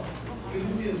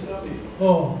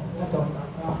oh ato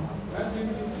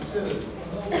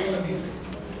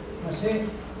masih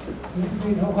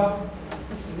ini hoka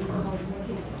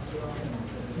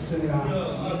sudah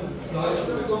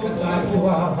kan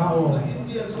tua ha oh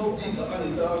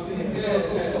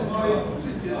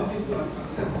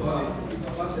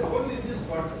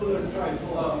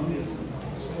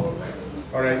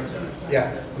all right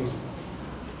yeah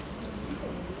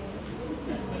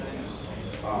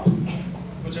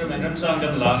Butcher man, sang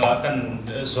kan langa kan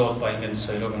zot pa ingin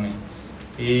soi lo kami.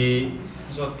 I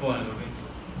zot po ano lo.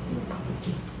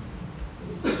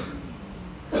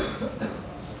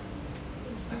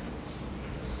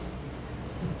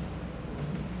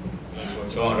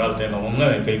 So ang ralte no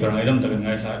mga paper ng item tagan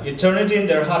ngay sa eternity in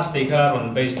their hearts they ka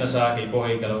on base na sa kay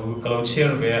boy kalau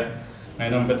chill be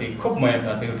ngayon kati khop maya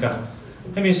ka til ka.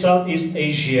 Hemi Southeast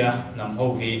Asia nam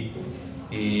ho hi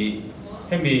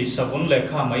hemi sabun le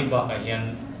kha mai ba ka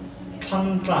hian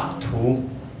thang tlak thu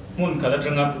mun kala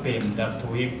tanga pem da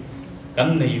thu hi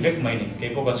kan nei vek mai ni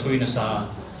ke ko ka chui na sa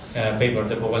paper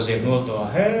te ko ka ze no to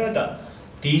he da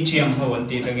ti chiam ho an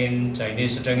ti tangin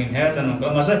Chinese tangin he da no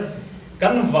ka ma sa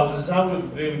kan val zau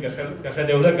de ka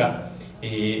de ula ka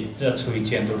da chui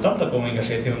chen tur tam ta ko ngai ka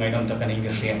she thil ngai nam ta kan ing ka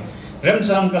she rem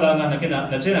sam kala nga na kina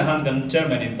na chena han kan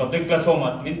chairman in public platform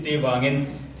at min ti wangin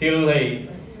thil hei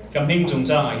kaming chung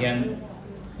chang a hian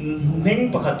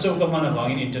ning pakhat chau ka mana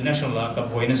wangin international la ka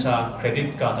boina sa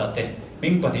credit card ate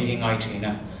ming pati ngai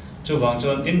thina chu wang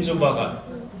chon tin chu ba ka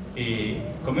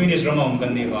communist ramam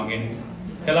kan ni wangin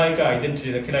helai ka identity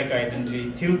la helai ka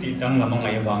identity thil ti tang la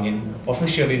mangai wangin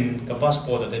official in ka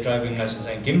passport ate driving license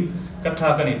ai kim ka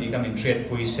tha ka ni ti kam in trade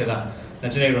pui sela na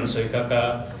chene ron soi ka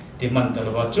ti man ta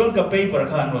lo chon ka paper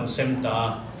khan ron sem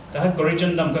ta ha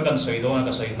correction dam ka kan soi do na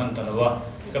ka soi man ta lo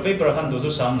ka paper khan du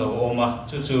sam lo oma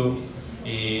chu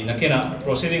nakina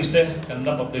proceedings de kan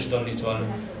na publish don ni chon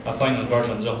a final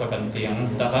version jo ka kan tiang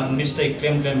ta kan mistake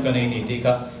claim kan ni ti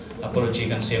ka apology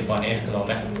kan se pa ne lo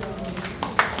le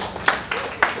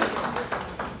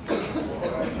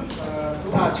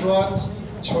na chuan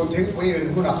chon thing pui in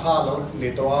huna kha lo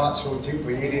ni to a chon thing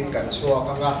pui in kan chua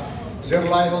ka nga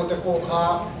zerlai ho te ko kha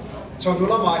chon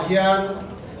dula ma hian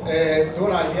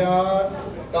dura hian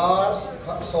dar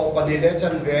so pani le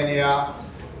chan venia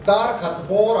dar khat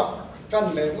bora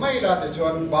chan le mai la te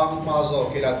chuan bang ma zo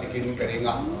kila tikin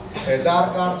karinga dar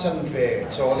kar chan ve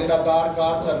cholina dar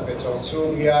kar chan ve chon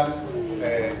chung hian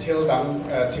thil dang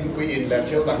thing pui in le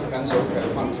thil dang kan so fel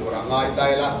man tura ngai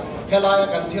tai la helai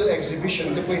kan thil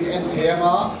exhibition te pui en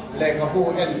thema le ka bu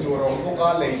en turong ko ka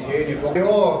le the ni ko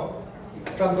o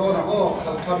chan do na o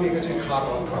khal khami ka chi khar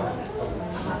on ra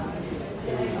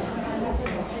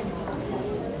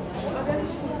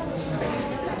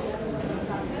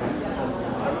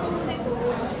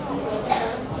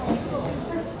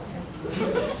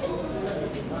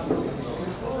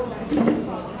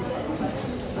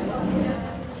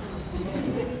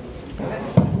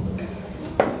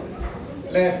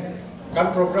le kan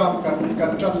program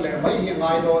kan chan le mai hi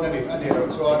ngai do na ni ani ro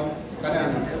chuan kan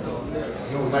an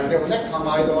nu nai de lek kha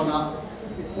ngai do na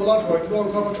ula thoi tlon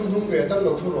kha chu nung ve tan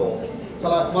lo thu ro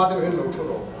kala ma de hen lo thu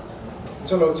ro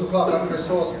chalo chu kha kan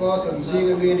resource person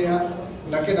jing media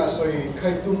nakina soi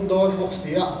khai tum don bok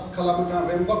sia khala ma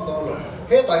rem bak do lo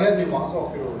he ta hen ni ma zo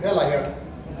ti ro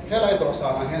he la do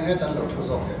sa na hen he tan lo thu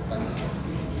zo ke tan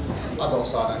a do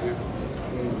sa na hen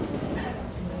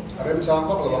rem sang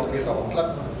bak lo ti la bak lat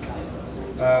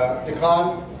ti khan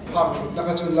tham chut na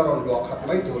ka chun la ron lo khat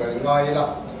mai tu rai ngai la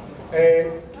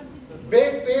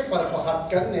big paper pakhat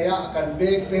kan ne ya kan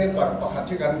big paper pakhat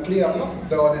thi kan clear no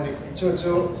do ne ni chu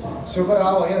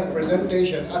subara wa hian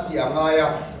presentation atia ngaya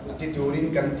ati turin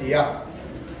kan tia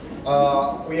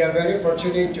we are very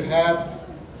fortunate to have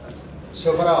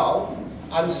Subara,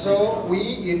 and so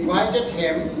we invited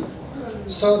him.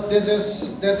 So this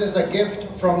is a gift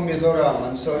from Mizoram,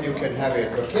 and so you can have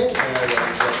it, okay?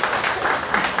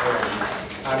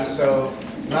 And so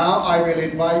now I will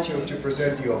invite you to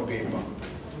present your paper.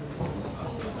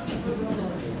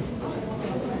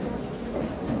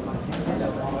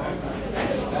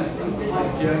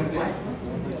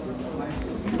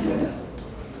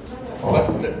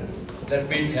 First, let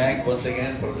me thank once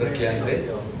again Professor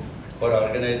Kiante for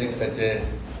organizing such a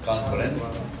conference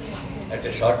at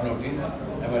a short notice.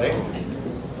 Am I right?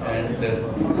 And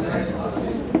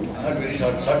not very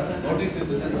short notice in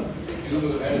the sense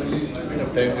you had a little bit of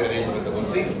time to arrange with the whole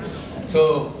thing.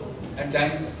 So, and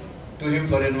thanks to him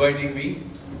for inviting me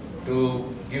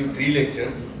to give 3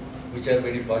 lectures, which I am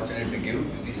very fortunate to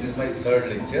give. This is my 3rd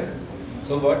lecture.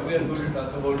 So what we are going to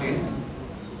talk about is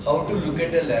how to look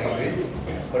at a language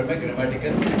from a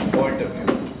grammatical point of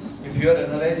view. If you are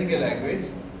analyzing a language,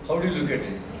 how do you look at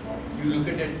it? You look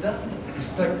at it the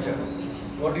structure.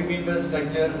 What do you mean by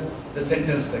structure? The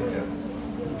sentence structure.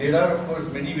 There are of course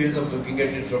many ways of looking at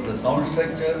it, from the sound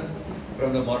structure,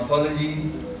 from the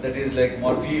morphology, that is like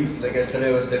morphemes, like yesterday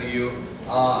I was telling you,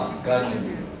 kal,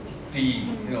 ti,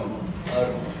 or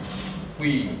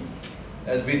hui,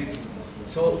 as with.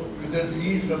 So you can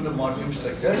see it from the morpheme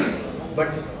structure, but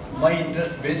my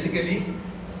interest basically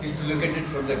is to look at it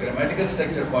from the grammatical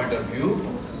structure point of view,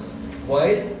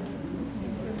 while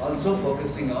also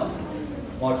focusing on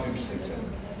morpheme structure.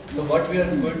 So what we are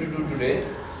going to do today,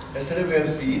 yesterday we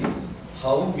have seen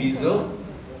how Mizo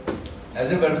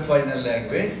as a verb final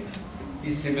language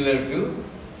is similar to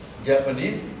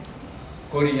Japanese,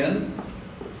 Korean,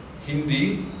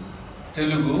 Hindi,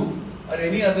 Telugu or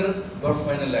any other verb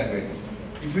final language.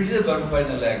 If it is a verb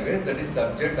final language, that is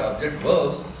subject, object,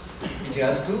 verb, it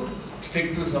has to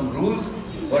stick to some rules.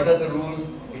 What are the rules?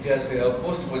 It has to have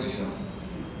postpositions.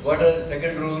 What are the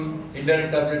second rule?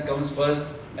 Indirect object comes first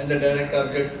and the direct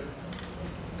object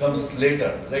comes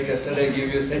later. Like yesterday I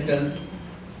gave you a sentence,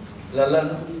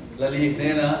 Lalan,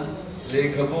 Lalihnena,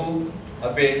 Lekhabu,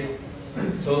 Abe.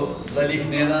 So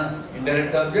Lalihnena,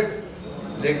 indirect object,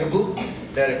 Lekhabu,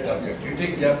 direct object. You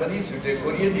take Japanese, you take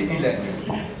Korean, any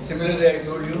language. Similarly, I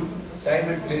told you time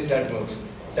and place adverbs.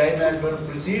 Time adverb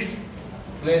precedes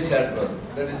place adverb.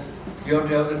 That is, you have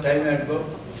to have the time adverb.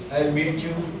 I will meet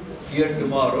you here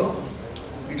tomorrow.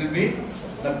 It will be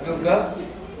Naktuka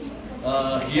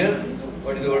here.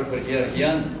 What is the word for here?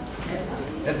 Hyan.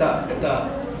 Eta.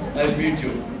 I will meet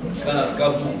you.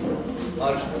 Come home.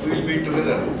 Or we will be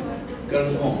together.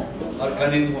 Come home. Or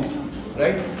kanin home.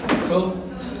 Right? So,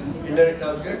 indirect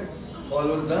object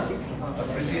follows the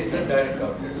precedes the direct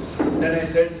object. Then I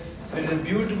said there is a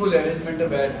beautiful arrangement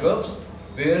of adverbs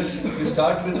where you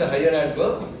start with the higher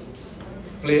adverb,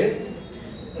 place,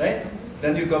 right?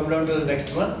 Then you come down to the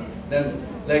next one. Then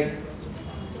like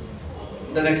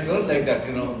the next one like that.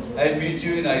 I'll meet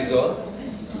you in Aizawl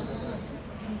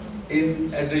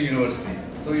at the university.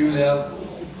 So you will have,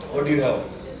 what do you have?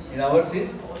 In ours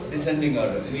is descending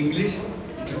order. In English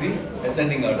it will be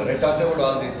ascending order. I talked about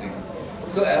all these things.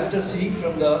 So after seeing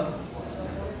from the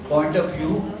point of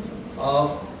view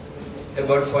of a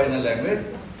verb final language,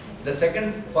 the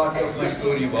second part of my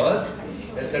story was,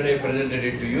 yesterday I presented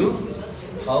it to you,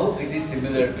 how it is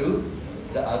similar to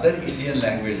the other Indian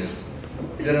languages.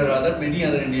 There are many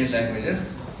other Indian languages,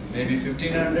 maybe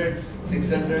 1500,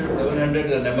 600, 700,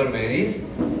 the number varies,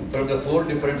 from the 4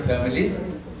 different families,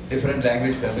 different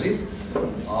language families.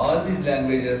 All these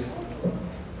languages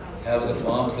have the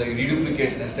forms like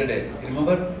reduplication yesterday. You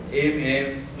remember?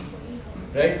 Aim,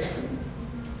 right?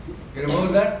 You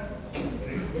remember that?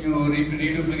 You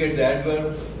reduplicate the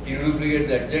adverb, you reduplicate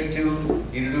the adjective,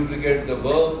 you reduplicate the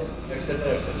verb,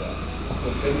 etc. etc.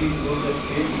 So can we go to that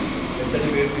page?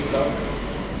 Yesterday where we stopped?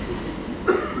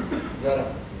 Zara,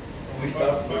 we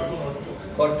stopped?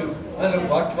 Part 2. No,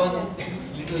 part 1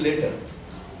 little later.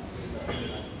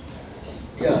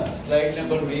 Yeah, slide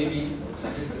number maybe.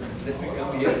 Just let me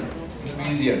come here. It will be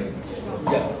easier.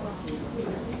 Yeah.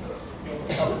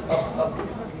 Up.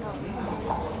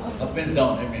 Up is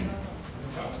down, I mean.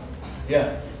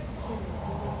 Yeah.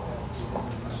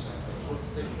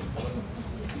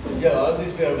 Yeah, all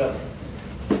these we have done.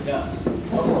 Yeah.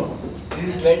 This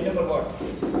is slide number what?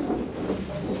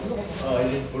 Oh, I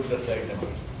didn't put the slide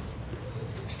numbers.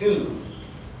 Still,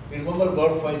 remember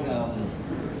verb final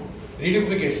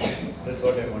reduplication. That's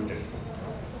what I wanted.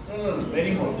 No,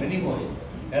 many more.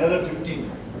 Another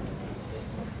 15.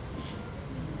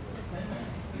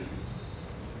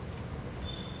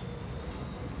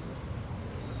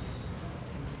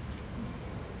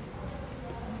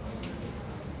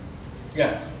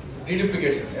 Yeah,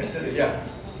 reduplication, yesterday, yeah.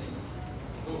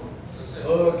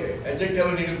 Okay,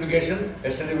 adjectival reduplication,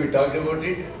 yesterday we talked about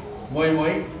it.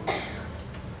 Moi.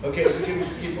 Okay, we can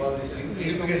keep all these things.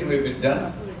 Reduplication will be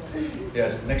done.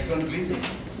 Yes, next one please.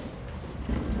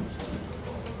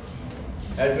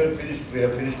 Adverb finished, we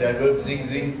have finished adverb,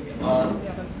 zing, on.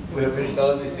 We have finished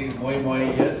all these things, moi,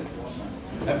 yes.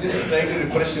 I'm just trying to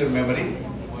refresh your memory.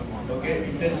 Okay,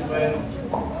 intensifier,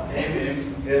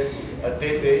 aim, yes,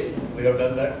 te, we have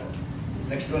done that.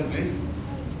 Next one please.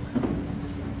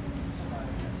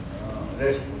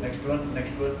 Rest, next one.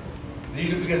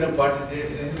 Reduplication part is there,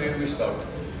 this is where we stopped.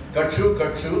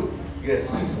 Kachu, yes.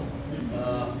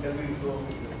 Can we go?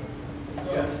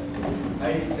 Yeah.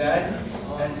 I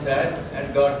sat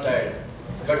and got tired.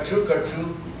 Kachu,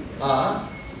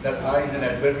 that I is an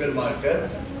adverbial marker.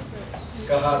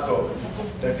 Kahato,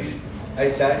 that is, I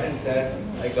sat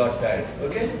and I got tired.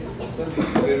 Okay? So this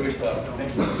is where we start.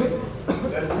 Next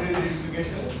one. That is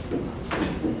reduplication.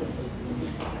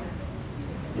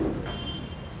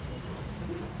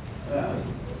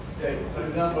 For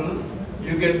example,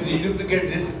 you can reduplicate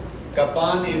this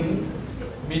kapan in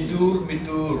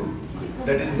mitur.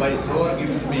 That is, my soul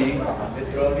gives me a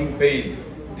throbbing pain.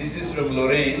 This is from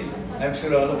Lorraine. I'm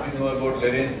sure all of you know about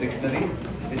Lorraine's dictionary.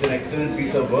 It's an excellent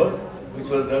piece of work which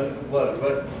was done, but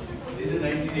this is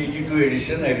 1982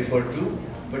 edition I refer to.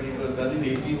 but it was done in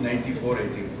 1894, I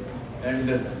think. And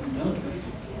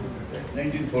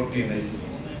 1914, I think.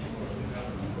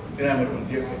 Grammar one,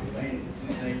 yes,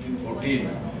 1914.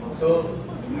 So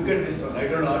look at this one. I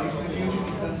don't know, are you still using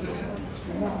this construction?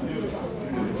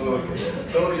 Okay.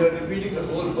 So you are repeating the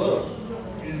whole verb.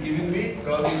 It is giving me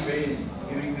throbbing pain,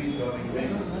 giving me throbbing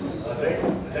pain. Alright?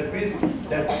 That means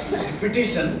that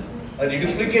repetition or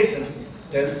reduplication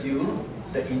tells you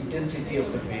the intensity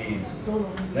of the pain.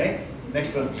 Right?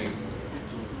 Next one, please.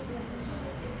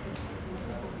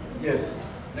 Yes.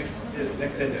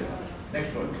 Next sentence.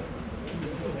 Next one.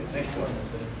 Next one.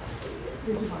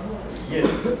 Yes.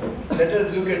 Let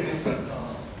us look at this one.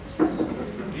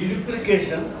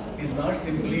 Reduplication is not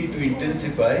simply to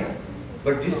intensify,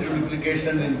 but this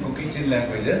reduplication in Kukichin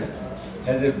languages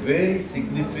has a very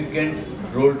significant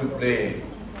role to play.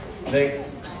 Like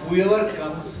whoever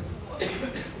comes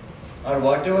or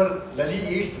whatever, Lali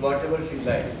eats whatever she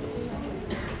likes.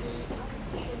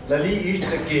 Lali eats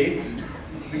the cake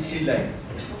which she likes.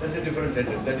 That's a different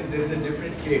sentence. That is, there is a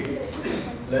different cake.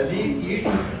 Lali eats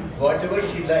whatever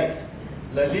she likes.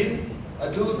 Lalin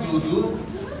adu du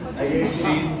I ate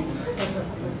cheese.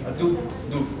 Adu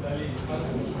du.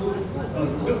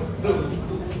 Du.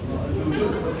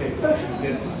 Okay.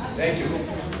 Thank you.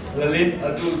 Lalin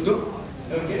adu du.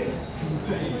 Okay.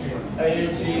 I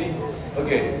ate cheese.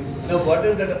 Okay. Now what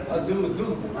is that adu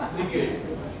du indicate?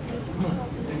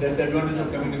 That's the advantage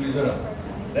of coming to Mizoram,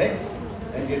 right?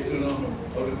 And get to know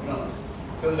how to pronounce.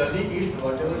 So Lali eats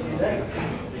whatever she likes.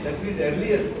 That means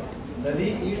earlier, Lali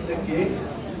eats the cake,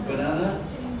 banana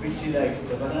which she likes.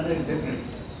 The banana is different.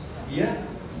 Here,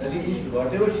 Lali eats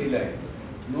whatever she likes.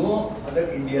 No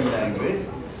other Indian language,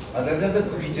 other than the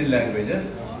Kukichin languages,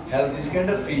 have this kind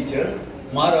of feature.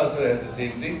 Mar also has the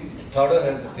same thing. Thado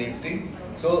has the same thing.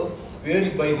 So,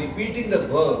 by repeating the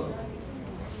verb,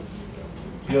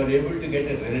 you are able to get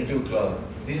a relative clause.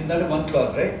 This is not a one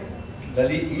clause, right?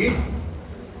 Lali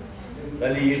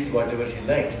eats whatever she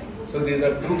likes. So these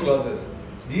are two clauses.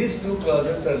 These two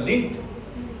clauses are linked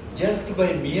just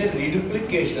by mere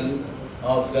reduplication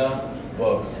of the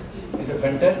verb. It's a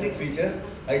fantastic feature.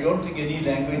 I don't think any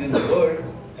language in the world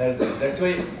has this. That's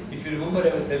why, if you remember,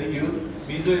 I was telling you,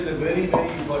 Mizo is a very,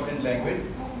 very important language,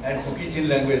 and Kukichin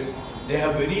language. They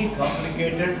have very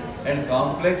complicated and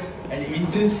complex and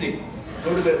intrinsic.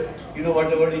 Go to the, you know what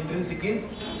the word intrinsic is?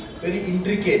 Very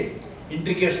intricate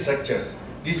structures.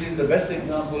 This is the best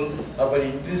example of an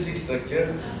intrinsic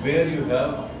structure where you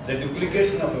have the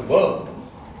duplication of a verb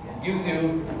gives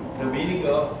you the meaning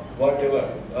of whatever.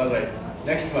 Alright,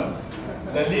 next one.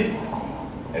 Lalin,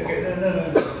 okay, no,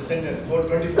 the sentence,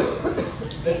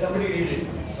 424. Let somebody read it.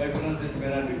 My pronunciation may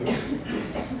not be good.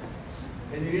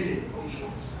 Can you read it?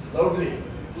 Loudly.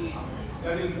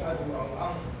 Lalin adu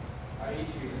ang I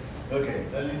eat you. Okay,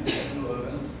 Lalin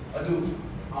adu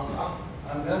ang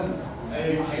I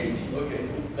eat. Okay.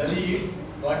 Lali eats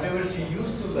whatever she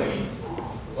used to like.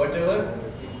 Whatever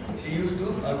she used to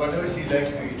or whatever she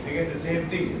likes to eat. Again the same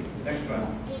thing. Next one.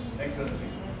 Next one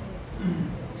please.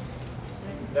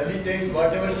 Lali takes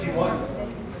whatever she wants.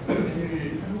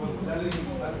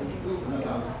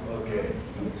 Okay.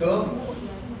 So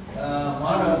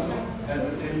Mar also has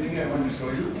the same thing I want to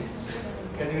show you.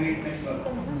 Can you read next one?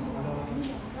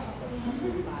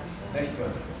 Next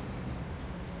one.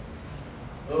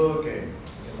 Okay.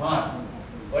 Mar.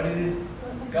 What is it?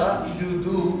 Ka idu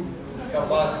do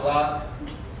kapa kla.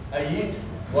 I eat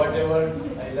whatever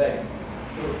I like.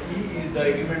 So E is the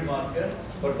agreement marker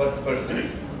for first person.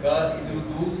 Ka idu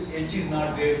do. H is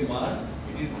not there in Mar.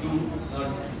 It is do, not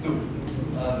do.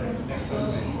 Alright. Next one.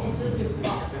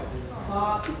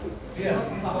 Yeah.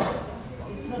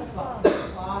 It's not far.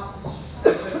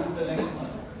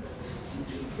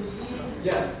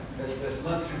 Yeah. The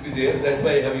smart should be there. That's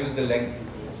why I have used the length.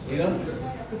 You know?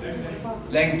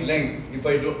 Length. If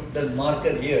I do the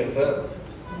marker here, sir,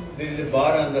 there is a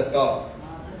bar on the top.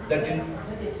 That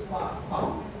is far.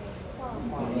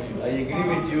 I agree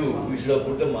with you. We should have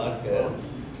put the marker,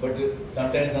 but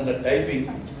sometimes on the typing,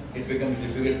 it becomes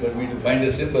difficult for me to find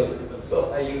a symbol.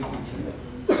 So I use this symbol.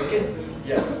 Okay?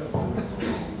 Yeah.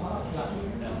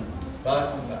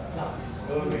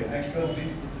 Okay. Next one,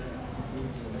 please.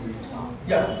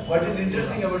 Yeah. What is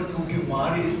interesting about Kuki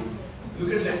Mar is,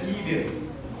 look at that E there.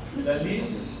 Lalin,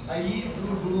 I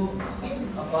do,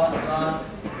 afa,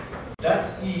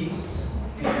 that E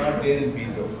is not there in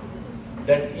Mizo.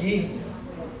 That E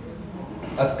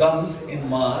comes in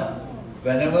Mar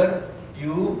whenever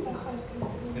you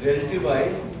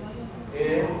relativize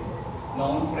a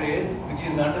noun phrase which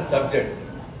is not a subject.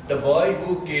 The boy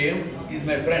who came is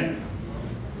my friend.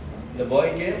 The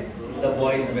boy came, the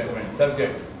boy is my friend.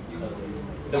 Subject.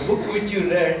 the book which you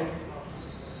read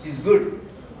is good.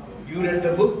 You read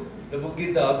the book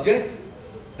is the object,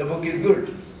 the book is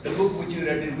good. The book which you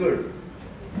read is good.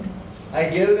 I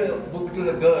gave the book to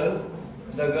the girl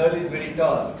is very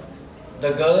tall.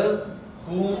 The girl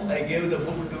whom I gave the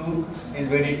book to is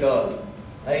very tall.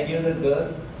 I gave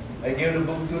the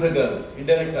book to the girl,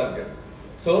 indirect object.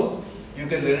 So, you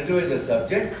can relativize the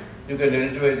subject, you can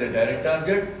relativize the direct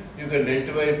object, you can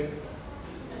relativize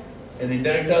an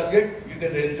indirect object, you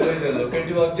can relativize a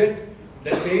locative object.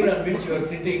 The chair on which you are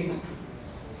sitting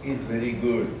is very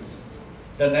good.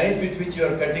 The knife with which you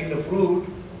are cutting the fruit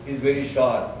is very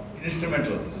sharp,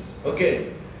 instrumental.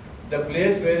 Okay. The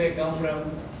place where I come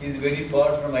from is very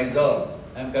far from Aizawl.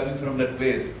 I am coming from that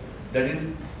place. That is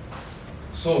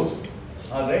source.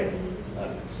 Alright?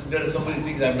 So there are so many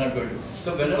things I am not going to.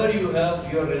 So whenever you are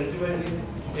relativizing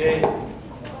a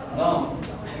noun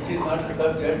which is not the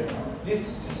subject,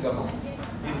 this comes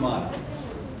in mark.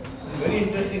 It's a very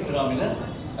interesting phenomenon.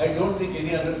 I don't think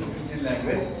any other Caucasian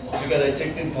language, because I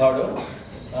checked in Thado,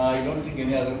 I don't think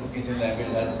any other Caucasian language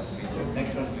has this feature.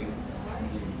 Next one, please.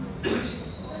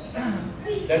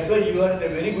 That's why you are in a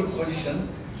very good position.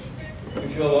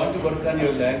 If you want to work on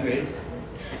your language,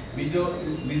 Mizo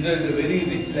is a very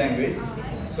rich language.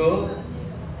 So,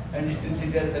 and since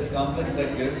it has such complex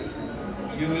structures,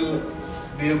 you will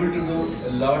be able to do a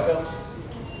lot of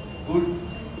good,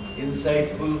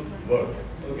 insightful work.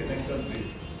 Okay, next one,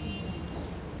 please.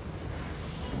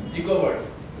 Eco words.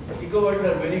 Eco words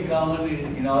are very common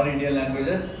in our Indian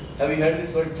languages. Have you heard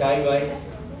this word chai vai?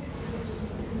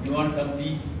 You want some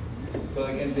tea? So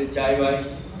I can say chai vai,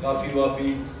 coffee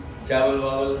waffy, chawal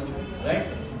wawal, right?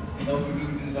 Now people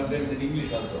do sometimes in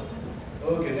English also.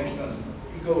 Okay, next one.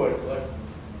 Eco words. What?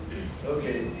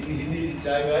 Okay, in Hindi it is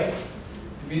chai vai.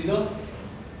 Mizo,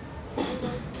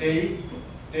 tei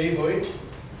hoi,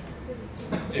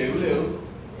 teuleu,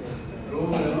 ro,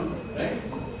 right?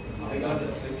 I got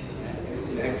this click.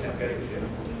 Accent correct here.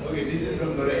 Okay, this is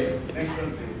from Lorraine. Next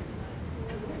one, please.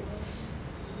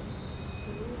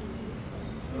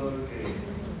 Okay.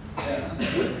 Yeah.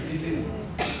 This is,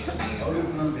 how do you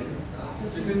pronounce it?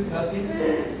 Chicken Khati?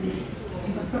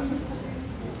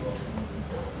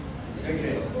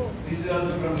 Okay. This is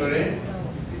also from Lorraine.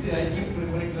 This is, I keep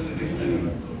referring to the dictionary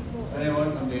when I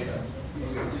want some data.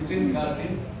 Okay. Chicken Khati,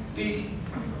 T,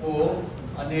 O,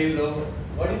 Anelo.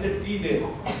 What is the T there?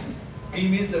 T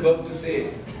means the verb to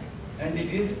say, and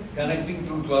it is connecting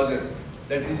two clauses.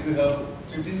 That is, you have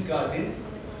chitin cardin,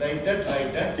 like that,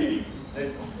 that T,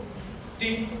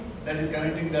 that is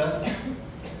connecting the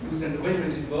two sentences. When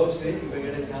this verb say, if I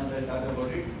get a chance, I'll talk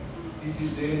about it. This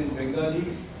is there in Bengali.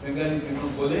 Bengali, if you know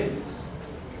Bole.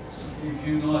 If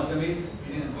you know Assamese,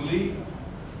 it is Buli.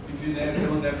 If you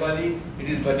know Nepali, it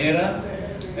is Banera,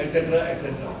 etc.,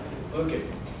 etc. Okay.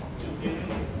 Yeah.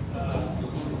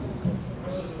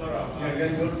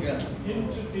 In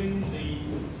Chutin, the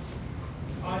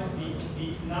noun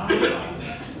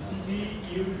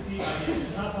C-U-T-I-N is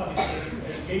not how it's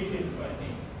ergative, I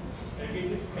think.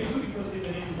 Ergative case because it's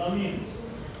an Lamin.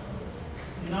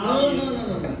 No.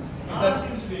 Now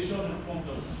seems to be shown in form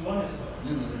of Suan as well.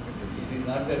 No. It is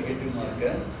not the ergative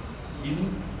marker. In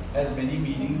has many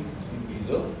meanings in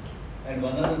Mizo, and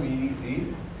one of the meanings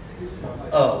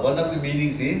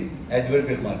is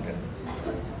adverbial marker.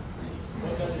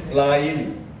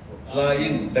 La-in,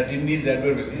 that in is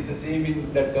adverbial. It is the same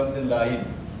in that comes in la-in.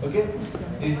 Okay?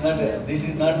 This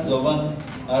is not Zovan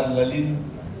or Lalin,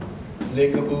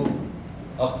 Lekabu,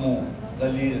 Akhmu,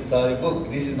 Lalin, sorry, book.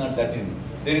 This is not that in.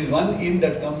 There is one in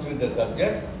that comes with the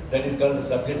subject, that is called the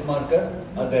subject marker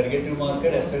or the ergative marker.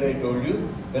 Yesterday I told you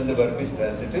when the verb is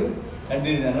transitive. And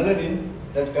there is another in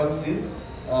that comes in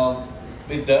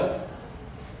with the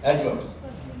adverbs.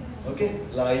 Okay?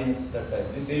 La-in, that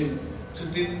type. The same.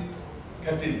 Chutin,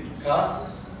 Khatin, Ka,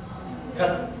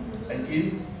 Khat, and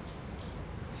in,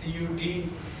 C-U-T,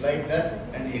 like that,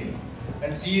 and in.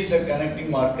 And T is the connecting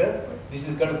marker. This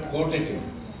is called quotative.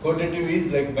 Quotative is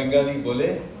like Bengali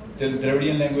Bole, till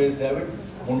Dravidian languages have it,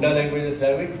 Munda languages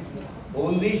have it.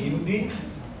 Only Hindi,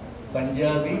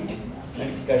 Punjabi,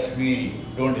 and Kashmiri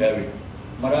don't have it.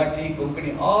 Marathi,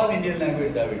 Konkani, all Indian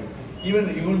languages have it.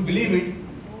 Even, you won't believe it,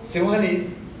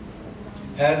 Sinhalese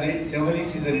has it.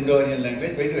 Sinhalese is an Indo-Aryan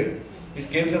language. By the way, it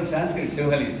came from Sanskrit,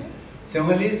 Sinhalese.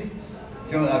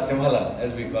 Simhala,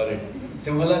 as we call it.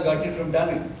 Simhala got it from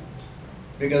Tamil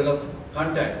because of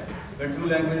contact. When two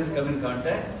languages come in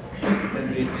contact, then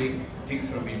they take things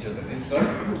from each other. This is called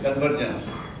convergence.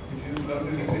 If you come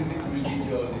to linguistics, we will teach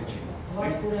you all these things.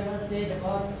 What could I say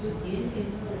about Chutin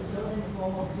is a certain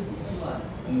form of Chutin.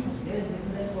 There is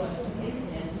different one Chutin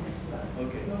and Chutin.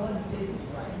 Okay. So one says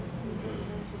right.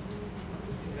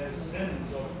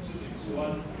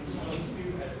 one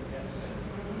still has a sense.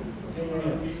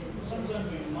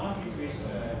 Sometimes we mark it with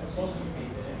apostrophe.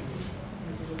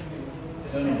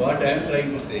 What I am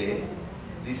trying to say,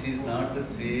 this is not the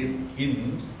same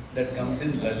in that comes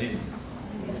in Lalit.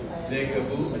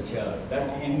 Lekabu Achar.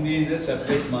 That in is a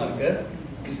subject marker.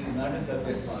 This is not a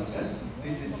subject marker.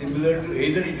 This is similar to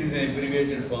either it is an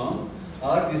abbreviated form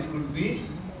or this could be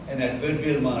an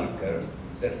adverbial marker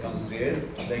that comes there,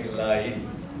 like line.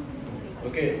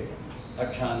 Okay,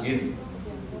 Achangin,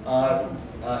 or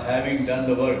having done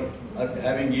the work, or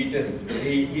having eaten,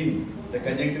 in, the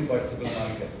conjunctive participle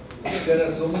marker. Okay, there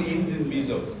are so many ins in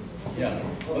Mizo. Yeah.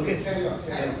 Okay.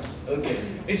 Okay.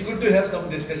 It's good to have some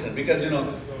discussion because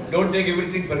don't take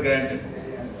everything for granted.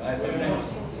 Sometimes,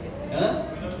 huh?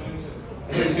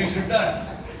 You should not.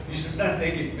 You should not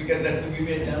take it because that will give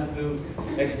me a chance to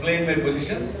explain my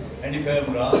position. And if I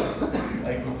am wrong,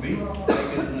 I could be. I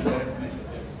can correct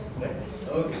myself. Right?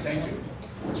 Okay. Thank you.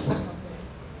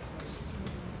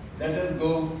 Let us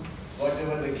go.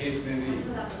 Whatever the case may be.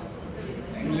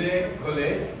 Engle,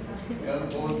 Khole,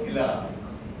 Kalpot, Ila.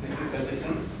 Take the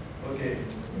suggestion. Okay.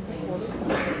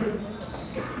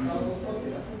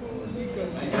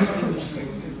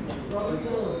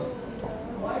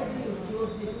 Why do you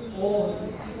choose this O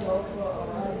instead of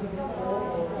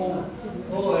O?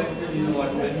 Oh, actually, you know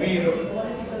what? When we wrote,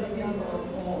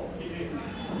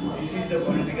 it is the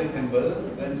political symbol.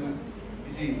 When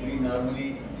you see, we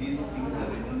normally these things are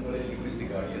written for a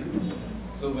linguistic audience.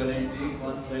 So when I take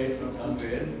one slide from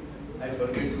somewhere, I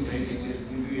forget to write it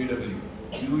into AW.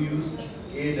 You use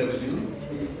AW.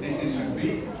 This should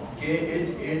be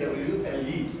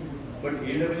KHAWLE. But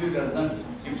AW does not.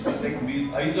 It's like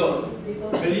Izol.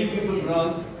 Many people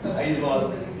pronounce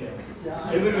Izol.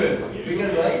 Everywhere.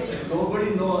 Because why? Nobody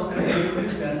knows that AW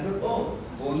stands for oh.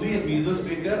 Only a Mizo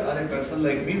speaker or a person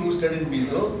like me who studies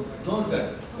Mizo knows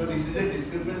that. So this is a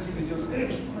discrepancy with your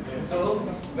script. So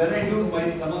when I do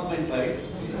some of my slides,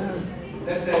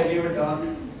 let's say I give a talk.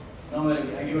 Now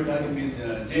I give a talk in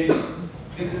Mizo.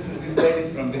 This slide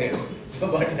is from there. So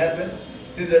what happens?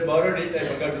 Since I borrowed it, I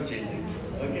forgot to change it.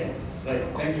 Okay? Right.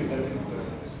 Thank you. That's a good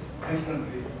question. Next one,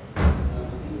 please.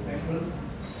 Next one.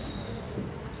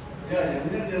 Yeah,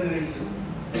 younger generation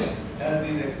has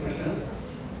these expressions.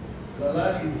 Lala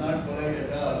is not polite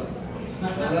at all.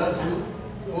 Lala too.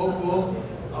 Oko,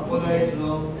 apolite,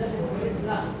 no. That is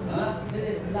Islam. Huh? That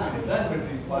is Islam. Islam, but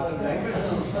it's part of language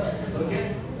now. Okay?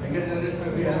 Younger generation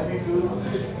will be happy to.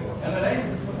 Am I right?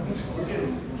 Okay.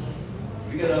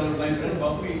 Because my friend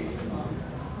Bobby,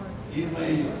 he is my.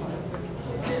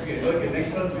 Okay,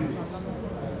 next one, please.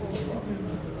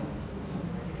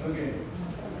 Okay.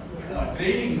 Now,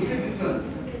 training, look at this one.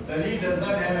 Dali does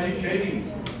not have any training.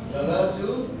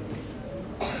 Lalachu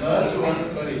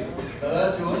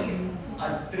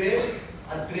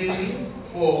Atreni,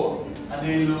 Po,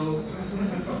 Anelu.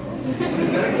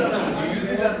 Correct or not? You use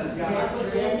it on this is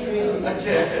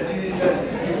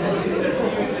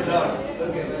the dot.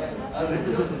 Okay.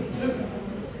 Look,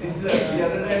 this is the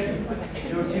other night,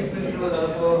 your chief minister was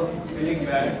also feeling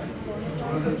bad.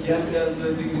 Professor Kiyanti also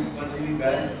was feeling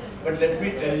bad. But let me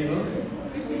tell you,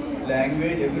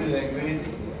 language, every language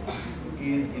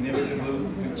is inevitable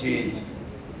to change.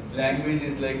 Language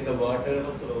is like the water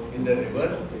in the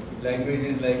river. Language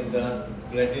is like the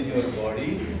blood in your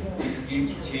body, which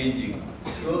keeps changing.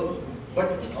 So,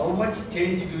 but how much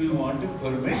change do you want to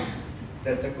permit?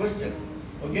 That's the question.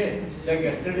 Okay, like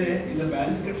yesterday in the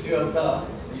manuscripts you have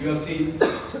seen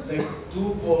like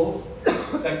Tupo,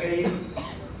 Sakai,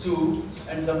 Chu,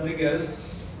 and something else.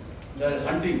 The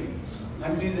hunting.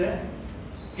 Hunt is a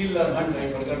kill or hunt. I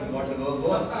forgot what the word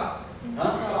was.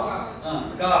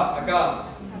 Aka.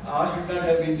 A should not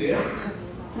have been there.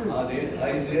 A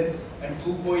is there. And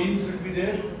Tupo in should be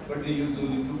there, but they used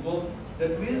only Tupo.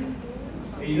 That means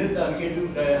either the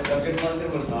archetype subject matter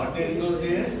was not there in those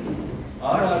days,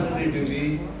 or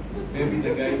alternatively, maybe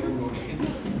the guy who wrote it,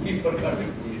 he forgot to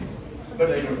put it.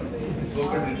 But I don't know. It's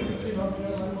open interpretation.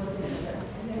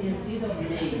 Instead of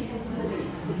name,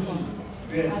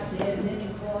 Here.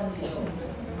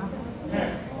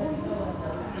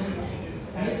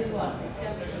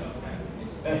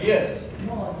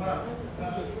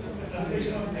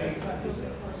 Translation of name.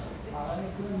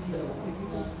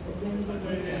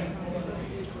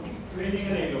 Training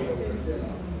and ego.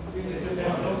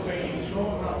 No training.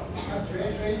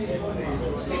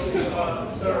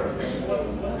 Sir, what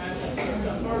happens?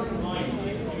 The first line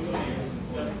is usually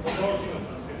the authoritative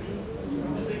transcription.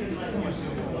 The second line gives you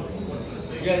what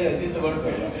translation. Yeah, this is the word for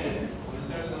it. And the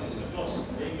gloss,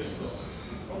 the English gloss.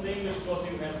 From the English gloss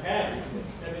you have had,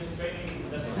 that is training,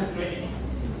 that's not training.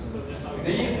 So that's how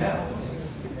They have,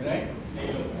 right?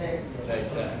 Ego.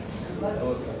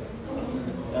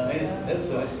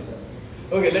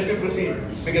 Okay, let me proceed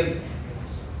because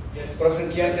Professor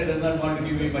Kianta does not want to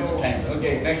give me much time.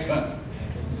 Okay, next one.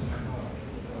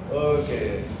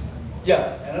 Okay.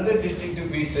 Yeah, another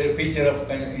distinctive feature of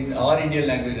in all Indian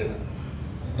languages,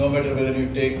 no matter whether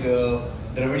you take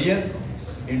Dravidian,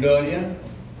 Indo-Aryan,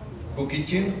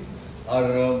 Kukichin,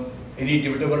 or any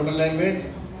Tibeto-Burman language,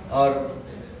 or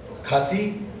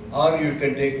Khasi, or you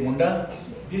can take Munda,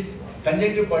 this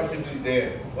conjunctive participle is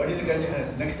there. What is the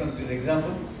next one, please?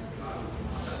 Example?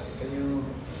 Can you?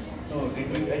 No,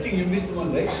 I think you missed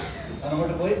one, right?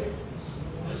 Anamata boy?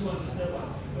 This one is that one.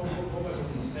 Go back.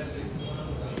 That's it.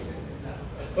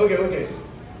 Okay, okay.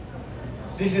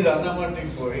 This is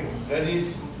anamorphic poem. That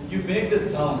is, you make the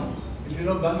sound. If you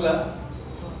know Bangla,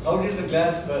 how did the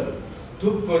glass fall?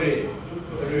 Dhup kore,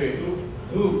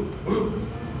 dhup.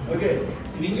 Okay.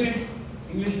 In English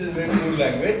is a very good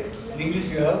language. In English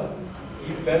you have,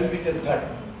 he fell with a thud.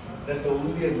 That's the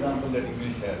only example that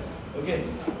English has. Okay.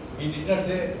 He did not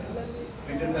say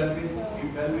with a thud means he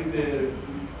fell with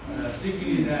a stick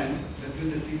in his hand. That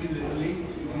means the stick is literally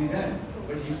in his hand.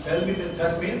 But he fell with a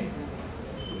thud means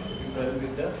he fell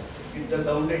with the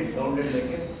sounded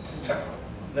like a thud.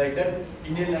 Like that,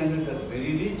 Indian languages are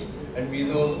very rich, and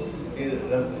Mizo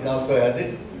also has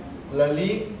it.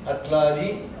 Lali,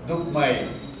 Atlari, Dukmai.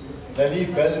 Lali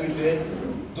fell with a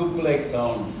duk-like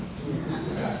sound.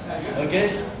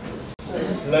 Okay?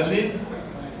 Lali,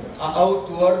 out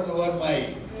toward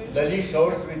my. Lali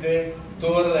shouts with a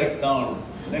tour-like sound.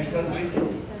 Next one, please.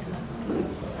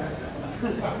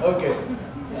 Okay.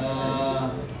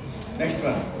 Next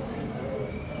one.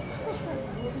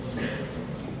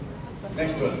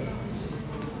 Next one.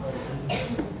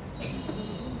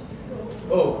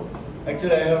 Oh,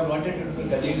 actually I have wanted to do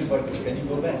the conjunctive participle. Can you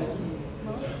go back?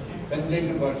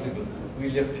 Conjunctive participle. We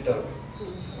left it out.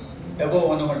 Above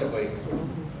onomatopoeic.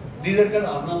 These are called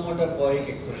onomatopoeic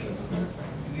expressions.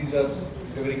 These are,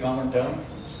 it's a very common term.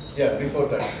 Yeah, before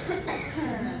that.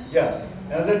 Yeah,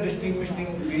 another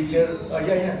distinguishing feature,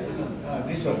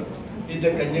 this one is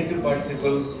the conjunctive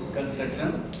participle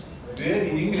construction, where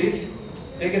in English,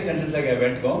 take a sentence like I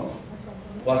went home,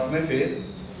 washed my face,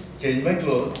 changed my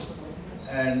clothes,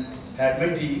 and had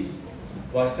my tea,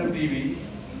 watched some TV,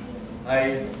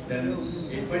 I then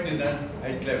ate my dinner,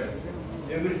 I slept.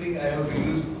 Everything I have to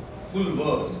use full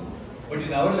verbs. But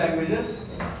in our languages,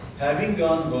 having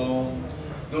gone home,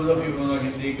 those of you who know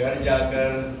Hindi, ghar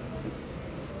jaakar,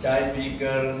 chai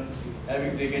peekar,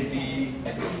 having taken tea,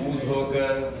 muh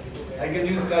dhokar, I can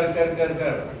use kar.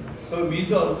 So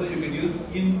Mizo also you can use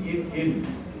in,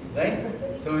 right?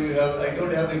 So you have, I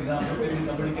don't have an example, maybe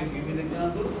somebody can give me an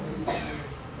example?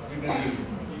 You can give.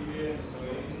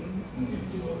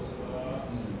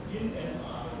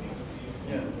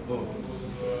 Yeah, both.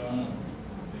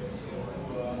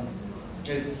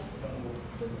 Yes.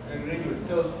 Very good.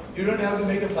 So you don't have to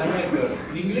make a finite verb.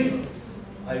 In English,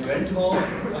 I went home,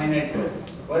 finite verb.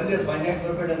 What is a finite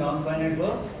verb and a non-finite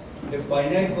verb? A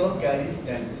finite verb carries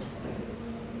tense.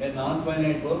 A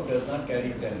non-finite verb does not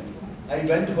carry tense. I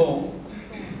went home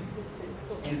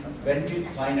went is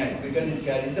finite because it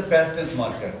carries the past tense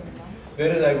marker.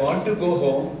 Whereas I want to go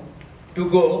home, to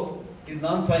go is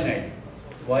non-finite.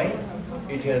 Why?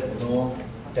 It has no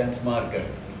tense marker.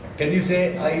 Can you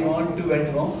say, I want to went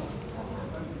home?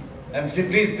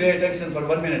 Please pay attention for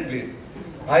 1 minute, please.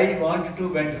 I want to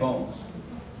went home.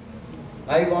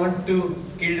 I want to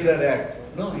kill the rat.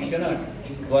 No, you cannot.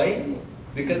 Why?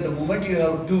 Because the moment you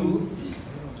have to,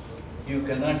 you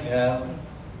cannot have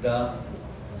the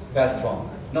past form.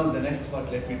 Now the next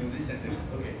part, let me do this sentence.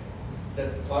 Okay.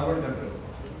 That forward control.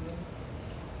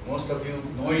 Most of you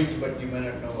know it, but you may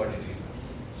not know what it is.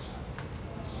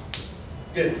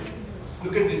 Yes.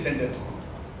 Look at this sentence.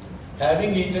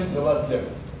 Having eaten, Zova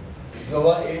slept.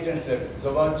 Zova ate and slept.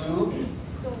 Zova chew.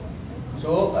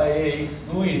 So I ate.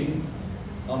 Nuin.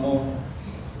 Amo.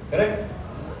 Correct?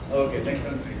 Okay, next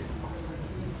one please.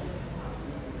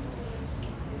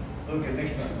 Okay,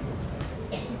 next one.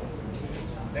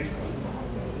 Next one.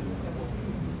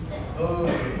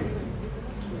 Okay.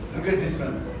 Look at this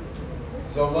one.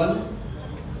 Zovan.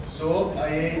 So I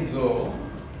ate zo.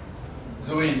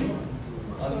 Zoin.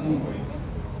 Almu.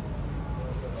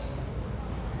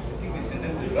 I think this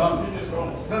sentence is wrong. This is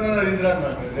wrong. No, this is not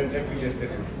wrong. Let me just tell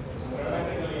you.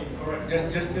 Just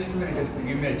a minute, just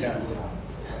give me a chance.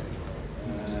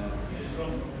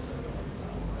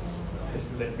 Just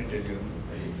let me tell you.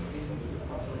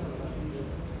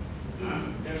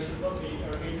 There should not be a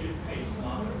rigid pace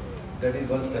marker. That is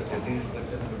one structure. This is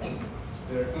structure number 2.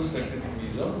 There are two structures in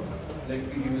Mizo. Let me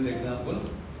give you the example.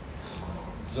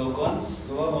 Zovan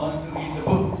wants to read the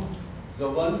book.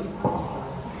 Zovan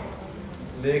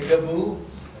Lekabu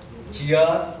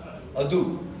chiar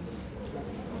adu.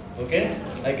 Okay?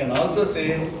 I can also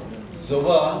say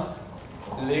Zoba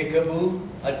lekabu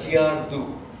achiar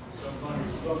du.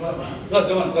 No,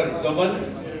 Zoban, sorry. Zoban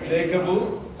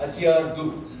lekabu achiar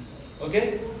du.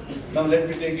 Okay? Now let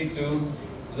me take it to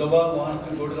Zoba wants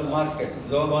to go to the market.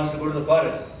 Zoba wants to go to the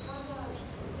forest.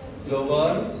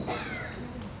 Zoba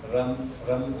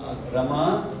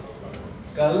Rama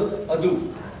Kal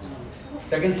Adu.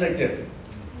 Second structure.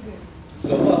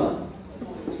 Zoba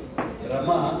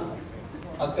Rama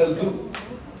Akal Du.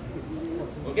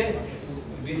 Okay?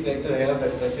 This lecture I have the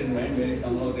structure in mind, where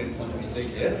somehow there is some mistake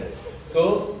here.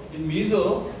 So in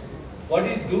Mizo, what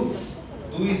is do?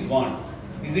 Do is want.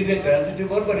 Is it a transitive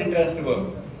verb or intransitive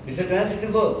verb? It's a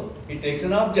transitive verb. It takes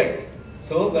an object.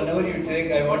 So whenever you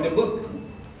take, I want a book,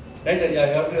 right? I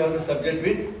have to have the subject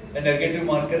with an ergative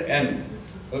marker N.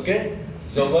 Okay?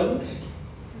 Zoban,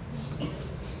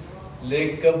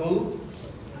 Lekabu,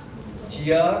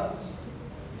 Chia,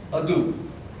 Adu.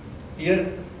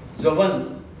 Here,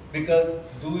 Zoban, because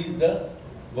do is the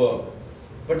verb.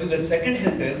 But in the second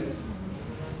sentence,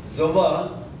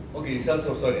 Zoba, okay, it's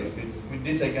also, sorry, with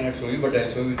this I cannot show you, but I'll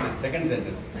show you the second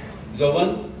sentence.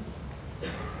 Zoban,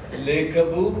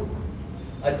 Lekabu,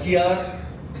 Achiar,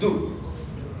 Du.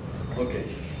 Okay.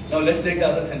 Now let's take the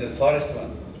other sentence, forest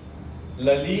one.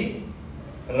 Lali,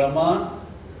 Rama,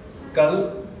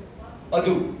 Kal,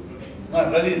 Adu.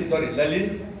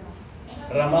 Lalin,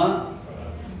 Rama,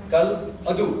 Kal,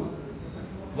 Adu.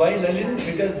 Why Lalin?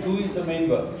 Because Du is the main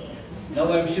verb.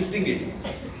 Now I am shifting it.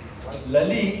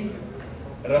 Lali,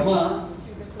 Rama,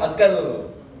 Akal,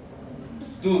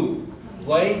 Du.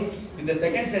 Why? In the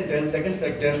second sentence, second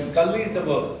structure, Kal is the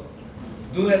verb.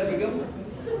 Du has become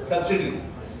subsidiary.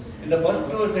 In the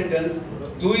first sentence,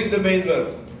 Du is the main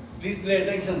verb. Please pay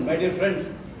attention, my dear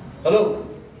friends. Hello.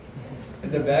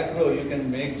 In the back row, you can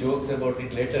make jokes about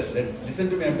it later. Let's listen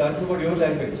to me. I'm talking about your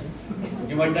language.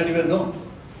 You might not even know.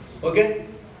 Okay?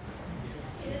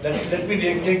 Let me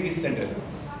take this sentence.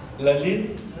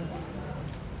 Lalin,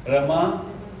 Rama,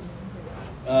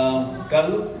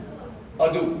 Kal,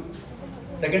 Adu.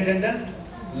 Second sentence,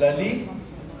 Lali,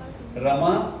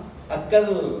 Rama,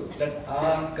 Akal. That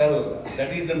Akal,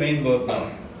 that is the main verb now.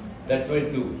 That's why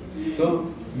do.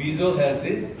 So Mizo has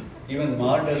this. Even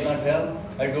Mar does not have.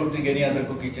 I don't think any other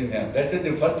cook kitchen have. That's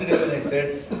the first reason I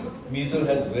said Mizo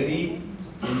has very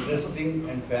interesting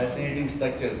and fascinating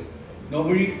structures.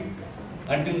 Nobody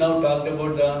until now talked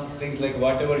about the things like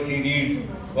whatever she reads,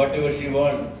 whatever she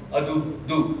wants, adu,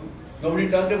 do. Nobody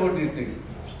talked about these things.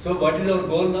 So what is our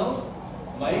goal now?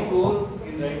 My goal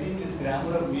in writing this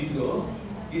grammar of Mizo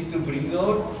is to bring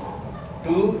out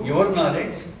to your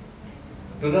knowledge,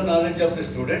 to the knowledge of the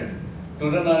student, to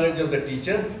the knowledge of the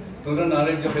teacher, to the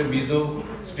knowledge of a Mizo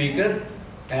speaker,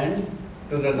 and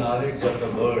to the knowledge of the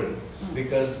world.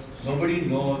 Because nobody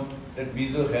knows that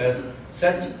Mizo has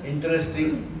such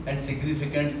interesting and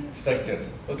significant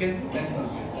structures. Okay? Next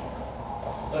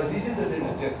one. This is the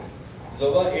sentence, yes.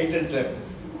 Zoba ate and slept.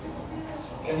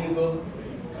 Can you go?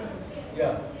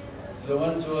 Yeah.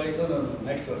 Zoban, no.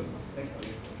 Next one. Next one.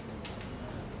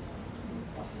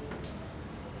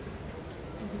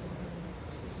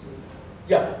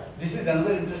 Yeah. This is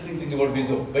another interesting thing about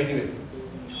Mizo, by the way.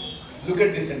 Look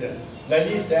at this sentence.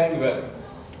 Lali sang well.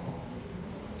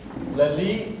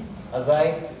 Lali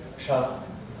Azai Shah.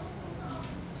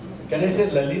 Can I say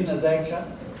Lalin Azai Shah?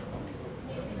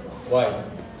 Why?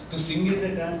 To sing is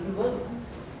a transitive verb.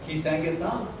 He sang a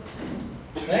song.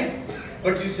 Right?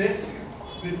 But you say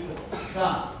with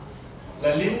Sa.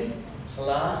 Lalin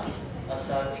Khla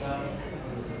Asakha.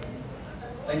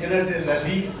 I cannot say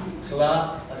Lali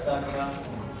Khla Asakha.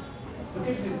 Look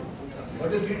at this.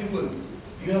 What is beautiful.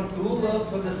 You have two verbs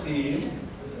for the same,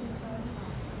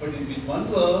 but in this one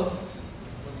verb,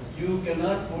 you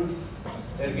cannot put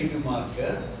ergative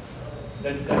marker.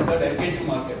 That's called ergative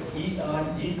marker.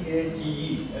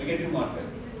 E-R-G-A-T-E, ergative marker.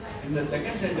 In the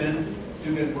second sentence,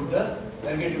 you can put the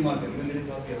ergative marker. You will get a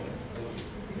copy of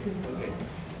it. Okay.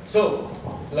 So,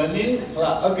 Lalin,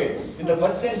 okay. In the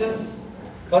first sentence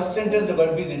the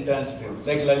verb is intransitive,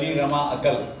 like Lali, Rama,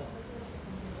 Akal.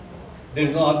 There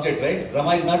is no object, right?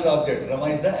 Rama is not the object. Rama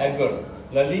is the adverb.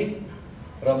 Lali,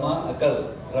 Rama,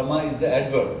 Akal. Rama is the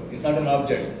adverb. It's not an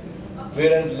object.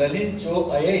 Whereas Lalin, Cho,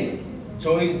 Ayain.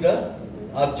 Cho is the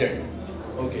object.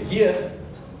 Okay. Here,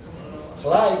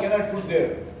 Khla I cannot put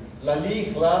there. Lali,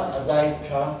 Khla, Azai,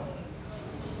 Cha.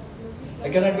 I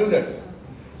cannot do that.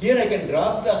 Here I can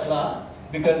drop the Khla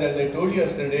because as I told you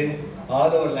yesterday, all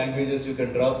our languages you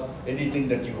can drop anything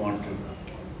that you want to.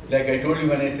 Like I told you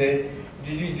when I say,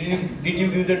 did you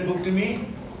give that book to me?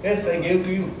 Yes, I gave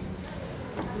to you.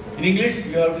 In English,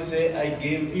 you have to say, I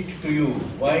gave it to you.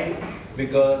 Why?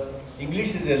 Because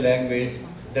English is a language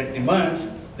that demands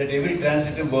that every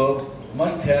transitive verb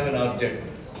must have an object.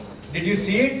 Did you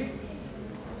see it?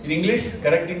 In English,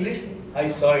 correct English, I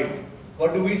saw it.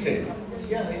 What do we say?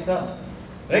 Yeah, I saw.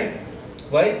 Right?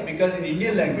 Why? Because in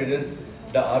Indian languages,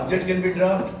 the object can be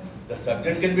dropped, the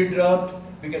subject can be dropped.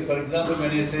 Because, for example,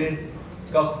 when I say,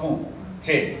 kahmu,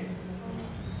 che,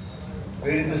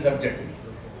 where is the subject?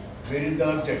 Where is the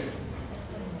object?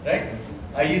 Right?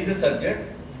 I is the subject.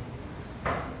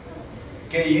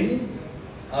 K in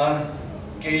or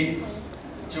K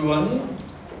chuan.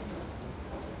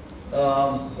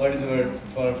 What is the word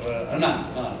for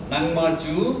nangma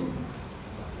chu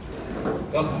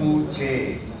kahmu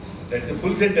che. That's the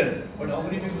full sentence. But how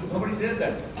many people? Nobody says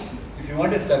that. If you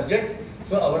want a subject,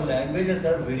 so our languages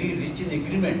are very rich in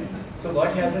agreement. So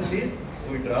what happens is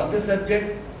we drop the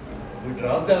subject, we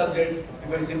drop the object.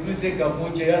 If I simply say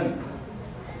kahmu cheyan,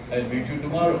 I'll meet you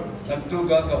tomorrow. Naktu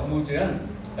ka kahmu cheyan,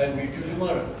 I'll meet you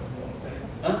tomorrow.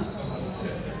 Huh?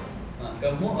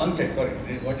 Kahmu angche. Sorry,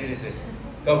 what did I say?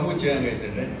 Kahmu cheyan I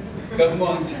said, right? Kahmu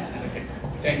angche.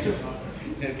 Thank you.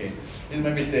 Okay, this is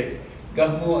my mistake.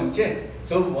 Kahmu angche.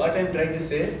 So what I'm trying to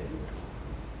say,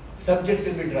 subject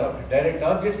can be dropped, direct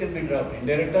object can be dropped,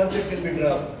 indirect object can be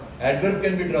dropped, adverb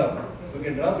can be dropped. We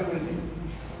can drop everything.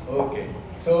 Okay.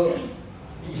 So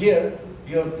here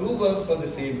you have two verbs for the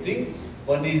same thing.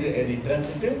 One is an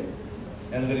intransitive,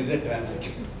 another is a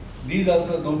transitive. These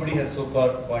also nobody has so far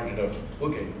pointed out.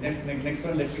 Okay. Next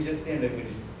one. Let me just say and agree.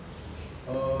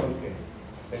 Okay.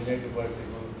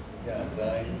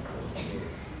 Yeah.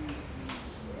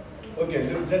 Okay,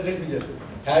 let me just,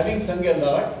 having sung a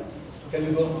lot, can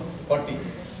you go 40?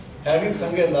 Having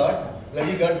sung a lot,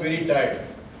 Lali got very tired.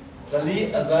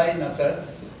 Lali azai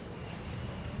nasatina,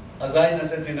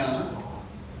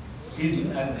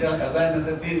 in azai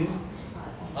nasatin,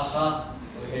 aha,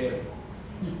 okay.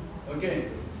 Okay,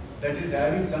 that is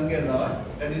having sung a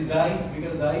lot, that is zai,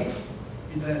 because zai,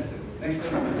 intransitive. Next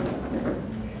one.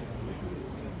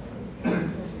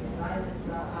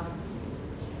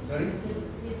 Sorry?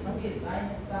 Okay,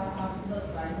 seine Sachen, not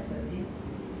seine Satin.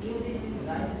 English is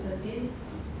seine Satin,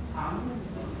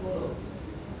 follow.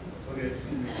 Okay,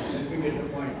 let me get the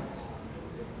point.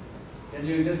 Can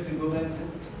you just go back to?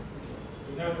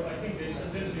 No, I think the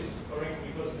sentence is correct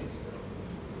because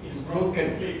it's broken.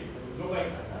 Complete. Go back.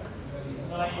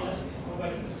 Sign, go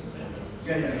back to the sentence.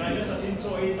 Yeah. Sign Satin so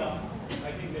I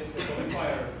think that's the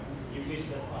qualifier. You missed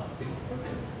that part.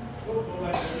 Go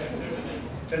back to 39.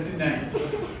 39.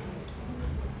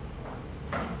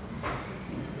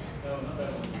 No, not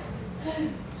that one.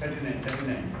 39.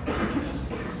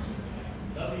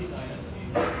 That is minus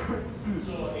 8.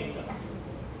 So 8.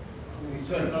 Which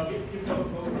one? Now keep go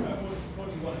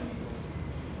 41.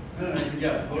 No,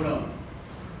 yeah, go down.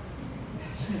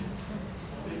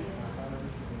 See?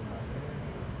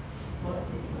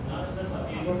 That's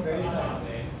not Not very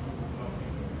high.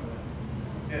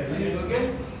 Yeah, is it okay?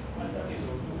 That is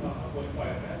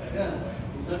 1.5. Yeah,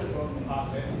 it's not a problem.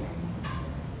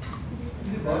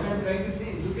 What I'm trying to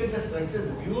say, look at the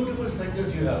structures, beautiful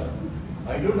structures you have.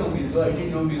 I don't know Mizo, I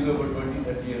didn't know Mizo about 20,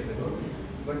 30 years ago.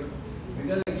 But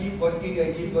because I keep working,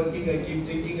 I keep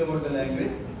thinking about the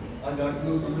language, I got to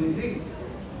know so many things.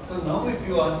 So now if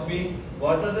you ask me,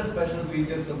 what are the special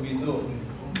features of Mizo,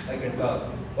 I can talk.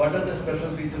 What are the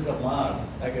special features of Mar,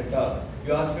 I can talk.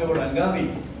 You ask me about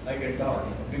Angami, I can talk.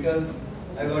 Because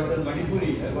I worked on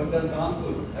Manipuri, I worked on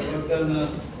Kanpur, I worked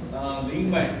on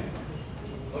Lingmai.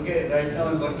 Okay, right now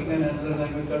I'm working on another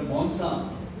language called Monsang.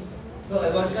 So I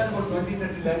work on about 20,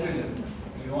 30 languages.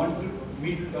 If you want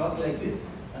me to talk like this,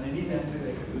 on any language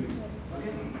I can do it.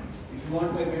 Okay? If you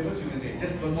want my papers, you can say.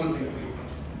 Just one more thing, please.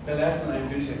 The last one I'm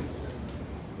finishing.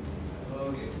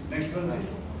 Okay, next one,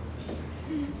 please.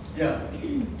 Yeah.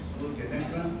 Okay, next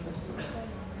one.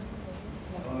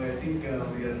 Oh, I think we are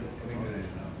coming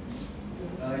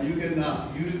to it now.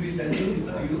 You will be sending this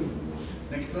to you.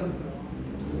 Next one.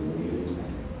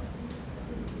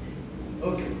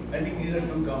 Okay, I think these are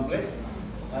too complex.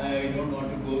 I don't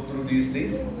want to go through these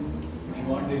things. If you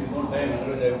want, there is more time.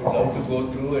 Otherwise, I would love to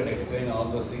go through and explain all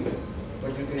those things.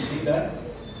 But you can see that.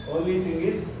 Only thing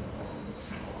is,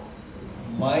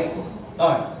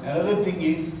 another thing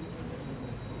is,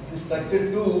 in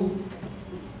structure 2,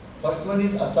 first one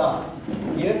is asa.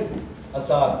 Here,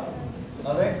 asad.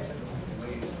 Alright?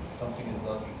 Something is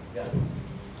blocking. Yeah.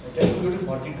 Can you go to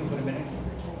 42 for a minute?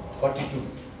 42.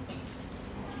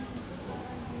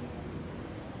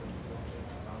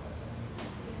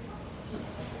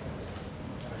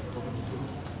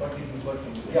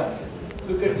 Yeah,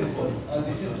 look at this one.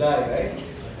 This is Zai, right?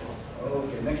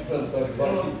 Okay, next one, sorry.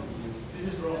 What?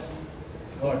 This is wrong.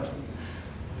 What?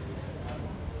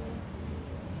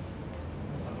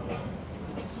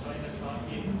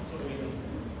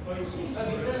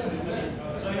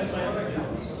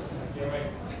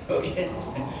 Okay.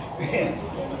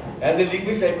 As a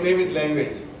linguist, I play with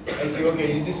language. I say,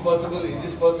 okay, is this possible? Is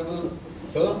this possible?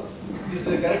 So, this is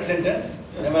the correct sentence.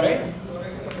 Am I right?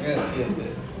 Yes, yes,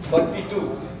 yes.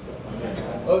 42.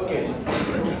 Okay.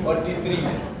 43.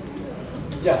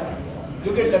 Yeah.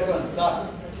 Look at that one. Sa.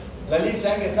 Lali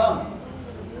sang a song.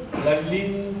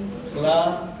 Lalin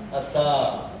Hla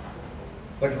Asa.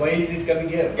 But why is it coming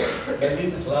here?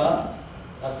 Lalin Hla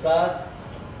Asa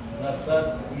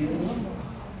Nasat in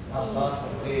Aha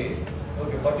De.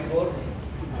 Okay, 44.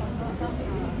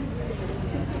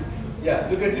 Yeah,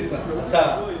 look at this one.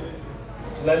 Asa.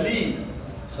 Lali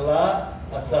Hla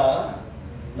Asa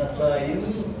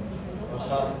Nasain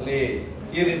Aha Le.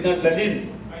 Here is not Lalin.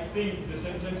 I think the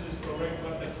sentence is correct,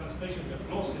 but the translation, the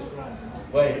clause is wrong.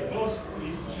 Why? The clause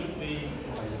should be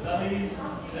Lali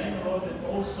sang about it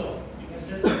also.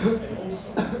 Instead of also.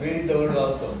 Where is the word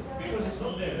also? Because it's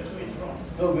not there, that's why it's wrong.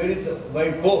 No, where is the,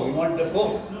 why po? You want the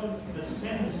po? No, the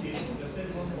sentence is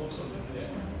also there.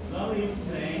 Lali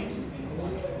sang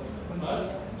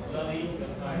plus Lali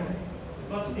tired.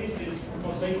 But this is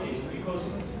causative because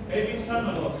maybe it's son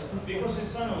a lot. Because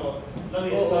it's son a lot,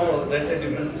 Lali is tired. Oh, that's a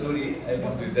different story. I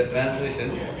will do the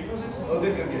translation. Yeah, because it's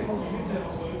Okay, okay.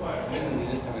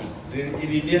 Just a minute.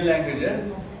 In Indian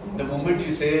languages, the moment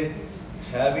you say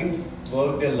having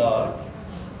worked a lot,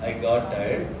 I got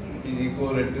tired is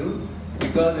equal to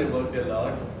because I worked a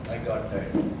lot, I got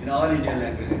tired. In all Indian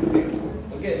languages, there.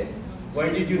 Okay. Why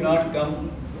did you not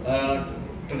come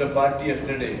to the party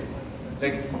yesterday?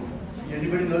 Like,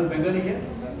 anybody knows Bengali here?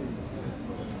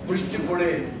 Pushti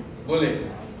pode bole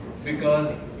because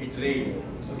it rained.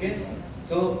 Okay.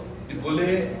 So the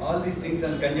bole, all these things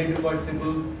are conjunctive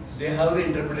participle. They have the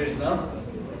interpretation of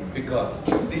because.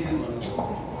 This is one of them.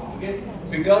 Okay.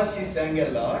 Because she sang a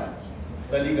lot,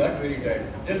 Lali got very tired.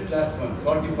 Just last one,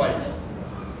 45.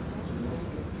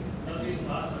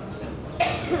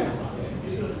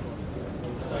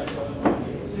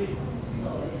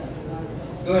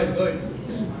 Go ahead, go ahead.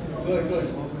 Go ahead, go ahead.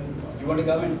 You want to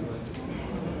comment?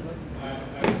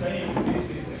 I'm saying this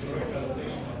is the correct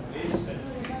translation of this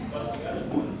sentence, but the other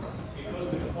one, because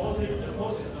the pause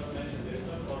is not mentioned, there is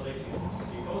no causative.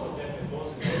 Because of that, the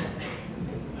pause is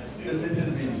The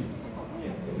sentence meaning.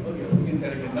 Okay, we can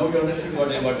correct it. Now you understood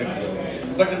what I wanted to say.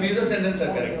 But the Mizo sentence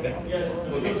are correct. Yes.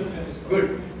 Okay.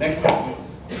 Good. Next one, please.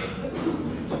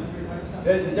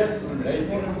 Yes, just right.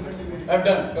 I've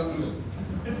done. Conclusion.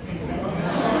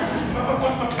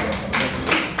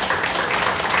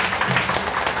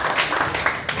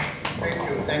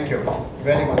 Thank you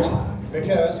very much.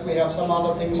 Because we have some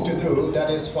other things to do, that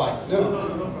is fine.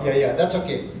 No? Yeah, that's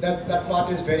okay. That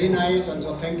part is very nice, and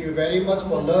so thank you very much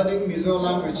for learning Mizo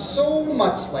language so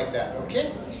much like that,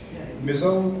 okay?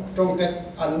 Mizo trong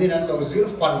that andinan lo zir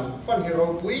fun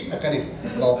hero pui takani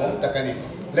lo bom takani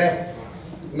le.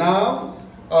 Now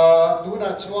do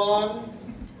na chuan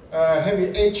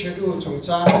heavy age schedule chung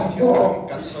chan thil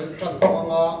kan soi tran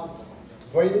tonga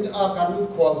voin a kan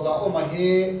khwalza o ma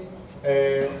hi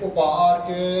upa ar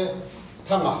ke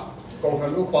thanga ko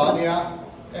han upa nia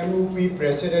MUP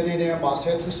president ne ma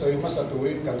se thu soi ma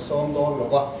saturin kan som don lo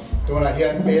ba tuna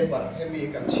hian paper hemi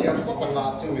kan chian ko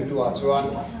tanga chu mi duwa chuan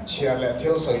chian le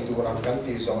thil soi turam kan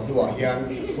ti zo duwa hian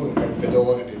hun kan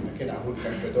pedo ni kina hun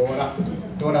kan pedo na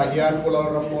tuna hian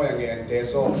pulal ram mo yang en te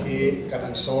zo hi kan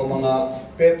an so manga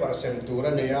paper sem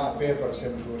tura ne ya paper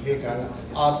sem tur hi kan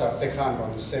asar te khan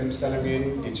ron sem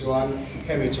salangin ti chuan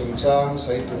hemi chung chang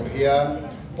soi tur hian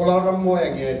pulal ram mo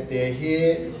yang en te hi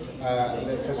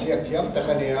kasi thiam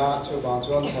takania chu bang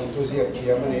chuan thon tu ji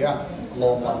thiam ania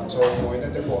lo man cho moi na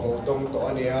te bo dong to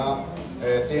ania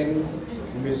tin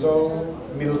Mizo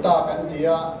milta kan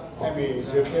dia hemi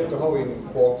zirke to ho in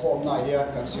ko khom na ya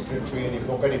kan secretary ni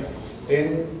bokani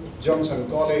tin Johnson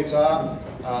College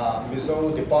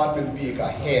Mizo department B ka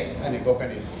head ani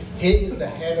bokani. He is the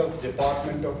head of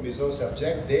department of Mizo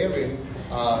subject there in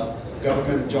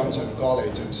government Johnson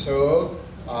College, and so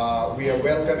we are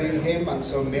welcoming him, and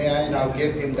so may I now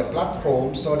give him the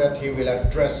platform so that he will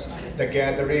address the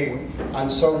gathering,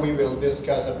 and so we will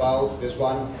discuss about this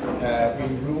one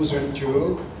in allusion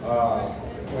to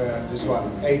this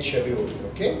one, age schedule,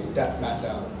 okay, that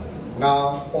matter.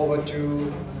 Now over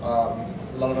to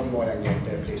Laura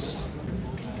Moyangente, please.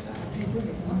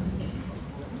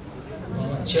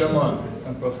 Chairman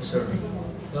and Professor,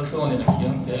 welcome and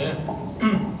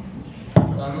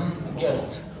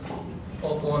guest.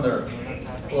 of honor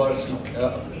or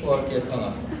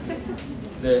Kiatanga.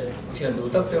 The Tian Lu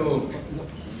Tak Teu.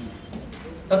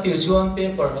 That is one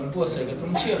paper and post a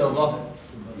Tumchilova.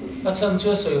 At some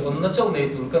choice on not so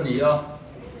late to Kania.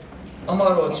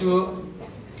 Amaro Chu,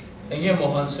 and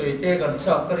Yemohan Sui take and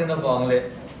Chapter in a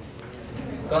Vangle.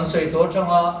 Kansui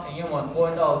Torchanga, and Yeman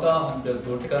point out and built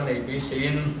to can be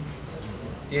seen.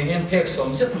 The hand peg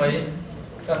some set my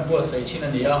can was a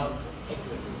Chinania.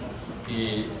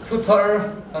 The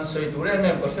tutor and Sui to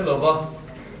remember Silova.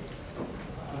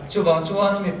 Chubang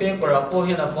Chuan, me paper up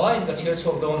in a fine, the church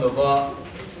of Donova.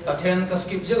 Attend the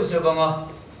skip Zilsevanga.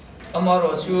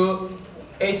 Amaro Chu,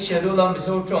 H.Shedula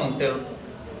Mizo Chongtel,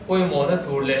 Poimona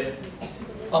Tourle.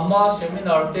 Ama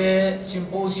seminar te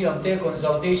symposium te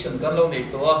consultation kan lo nei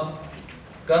toa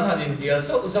kan hanin hia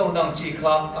so nang chi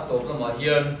kha atop lama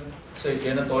hian sei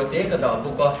tena toy te ka da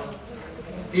buka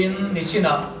tin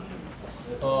nichina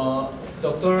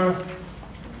Dr.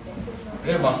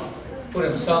 Rema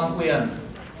Purem Sang Puyan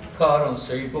karon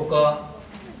sei buka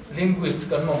linguist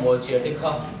kan mo chia te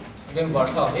kha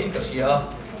lengwar tha hei ka sia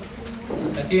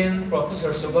atin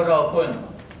Professor Subara Pun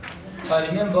I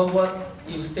remember what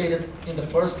you stated in the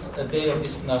first day of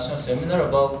this national seminar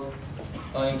about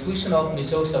inclusion of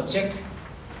Mizo subject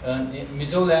and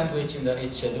Mizo language in the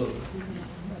 8th schedule.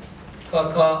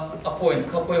 Kaka appoint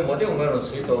kapoy model meron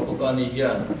suito bukani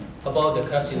hiyan about the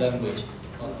Khasi language.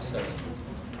 Sorry.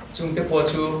 Chungte po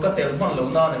chu katel man lo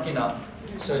na nakina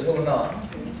suito na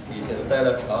itel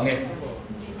tayla change.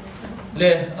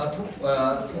 Le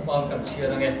atuk mang kan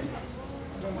chia nge.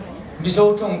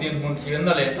 Mizo trong din mun thian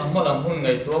na le amalam hun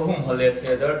ngai to hum hale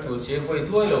feather chu se foi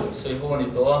tuai lo sei ho ni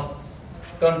to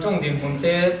kan trong din mun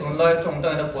te tun lai trong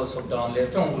dang na po sok dan le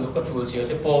trong lu ka chu se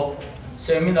te po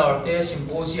seminar te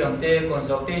symposium te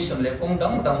consultation le kong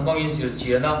dang bangin sil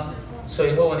chiana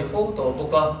sei ho ni fo to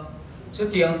buka chu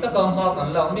tiang ta ka ma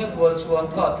kan lang me ko chuan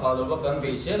tha lo wa kan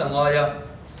be se langa ya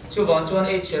chu wang chuan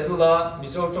e chedula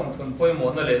mizo trong thun poi mo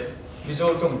na le mizo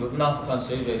trong lut na kan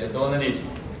sei ve le do na ni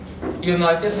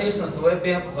United Nations đối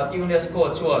với các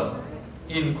UNESCO chuan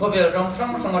in Kovel Ram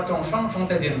Shang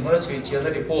Te Din Mura Chui Chia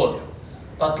report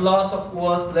Atlas of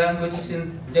World Languages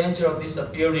in Danger of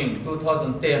Disappearing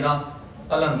 2010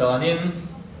 Alan Danin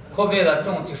Kovel a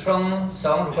Trong Si Shang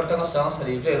Sang Ru Katang Sang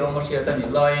Sari Ve Ro Ma Chia Ta Ni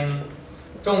Line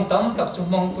Trong Tam Tak Chu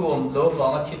Mong Tuam Lo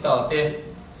Wang Thi Ta Te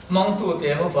Mong Tu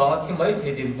Te Mo Wang Thi Mai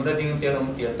The Din Mura Ding Te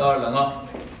Rom Tia Tar Langa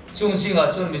Chung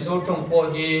Singa Chun Mizo Trong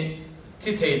Po Hi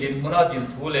Thi thei din muna din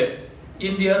thu le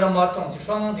India rama trong si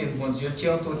sang din mun sil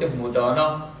chiang tu te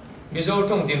mudana Mizo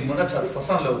trong din muna that fa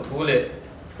sang lo thu le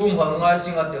hum hal ngai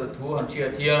singa tel thu han chia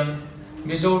thian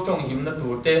Mizo trong him na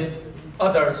tur te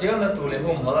adar sel na tu le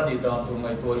hum hala ni da tu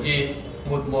mai to hi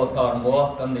mut mo tar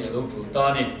mo kan ne lo chu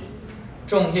ta ni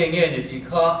trong he nge ni ti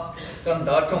kha kan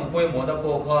da trong poi mo da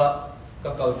ko kha ka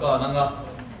kal ka na nga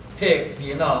thek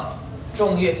hi na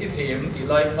trong he thi them ti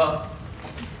lai kha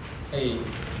ei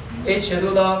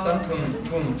H.Shedula kan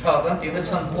thun cha kan tin na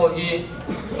chan po hi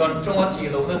kan chonga thi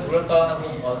lo na turata na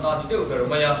hum na ni deu ber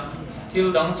maya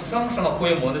thil dang chi sang sang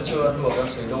poi mo na chua ru kan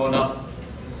sei do na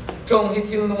chong hi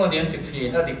thil nu nian ti thri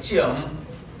na dik chiam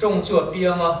chong chua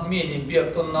pianga mi ni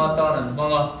biak ton na ta nan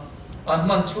manga an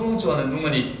man chung chuan na nu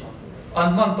ngani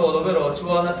an man to lo bero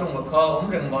chuan na chong kha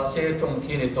om reng ma se chong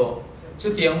thi ni to chu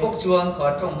tiang bok chuan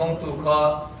kha chong mong tu kha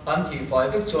an thi fai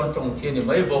vek chuan chong thi ni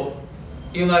mai bok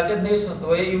United Nations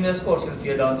đối UNESCO sil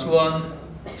phía dan chuan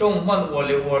trong man war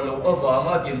lo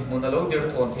awanga din mun lo dir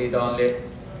thon thei dan le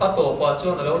ato pa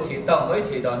chuan lo thi ta mai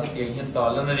thei dan hi hin ta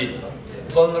lan ni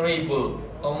vulnerable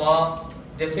oma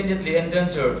definitely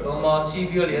endangered oma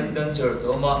severely endangered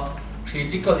oma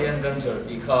critically endangered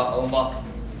ikha oma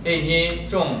e hi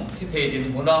trong thi thei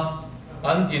din muna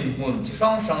an din mun chi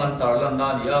sang an tar lan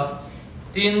na nia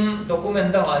tin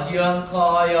document da hian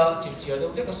kha ya chip chia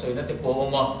do le ka soina te po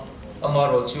oma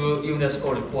Amaro chu UNESCO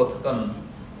report kan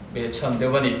be chan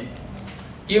dewani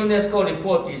UNESCO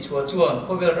report ti chua chuan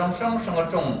Kovel Ram Shang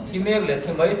Chong thi mek le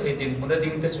themai thei din huna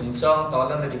ding te chung chang ta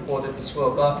lan report ti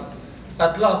chua ka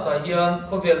Atlas a hian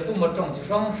Kovel tu ma chong chi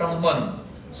sang man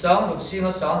sang rup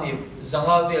singa sang ni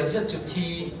zanga ve zet chu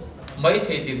thi mai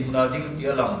thei din huna ding ti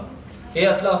alang he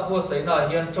Atlas bo sai na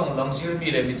hian chong lam zir mi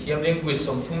le mi thiam language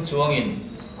som thum chuang in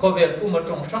Kovel tu ma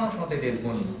chong sang te din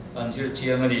hun an zir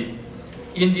chiang ani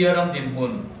India ram din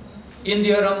hun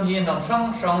India ram hi nam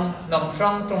sang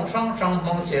trong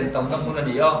mong chen tam na mun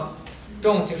ani a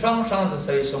trong chi sang sa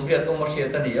sai som riat om ria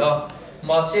ta ni a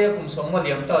ma se kum som ma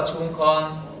liam ta chung khan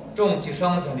trong chi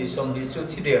sang ni som ni chu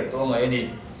thi der to ngai ni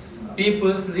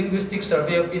People's Linguistic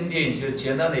Survey of India in zir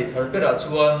chiana nei thar pera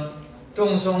chuan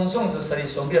trong sa sai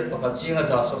som riat pakha chinga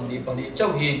za som ni pani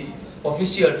chau hi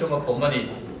official trong pomani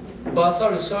Basa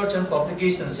Research and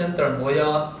Publication Center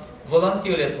Moya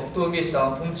volunteer le thoktu mi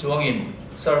sang thum chuangin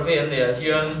survey le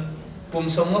hian kum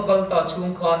somnga kalta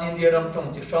chung khan India ram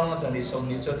trong chi sang zani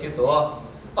somni chathi to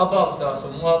abak sa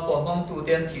somnga pomang tu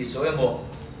ten thi zoemo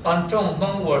an trong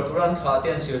mang wor turan tha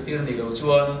ten sirtir ni lo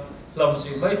chuan lam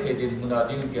sui mai thedin huna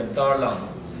ding tian tar lang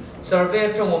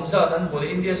survey trong omza dan bol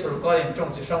India sarkar in trong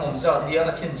chi sang omza lia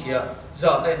achin chia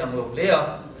za lai nam lok le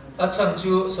a chan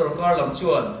chu sarkar lam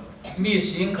chuan mi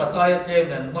sing khat ai tlem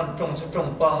nan man trong chu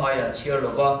trong pa ngai a chiar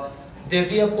lova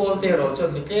devia pol te ro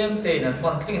chon mi tlem te nan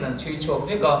man thing nan chui chok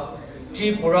veka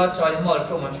tripura chai mal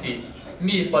trong an ti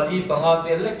mi pali panga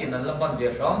vel lekin an laman ve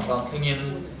ram sang thingin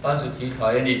azu thi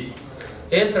thai ani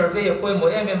e survey a poi mo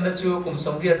mm na chu kum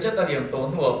somria chet a liam to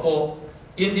nu po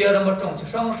India ram trong chi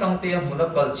sang sang te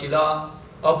huna kal chila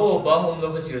abo ba mom lo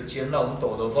vesir chen na to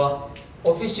lova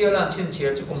official an chin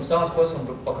che chu kum sang ko som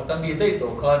ru pakhat mi dei to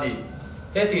khani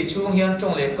heti chung hian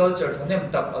trong le culture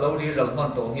thanem tak alo ri ral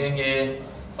man to nge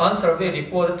an survey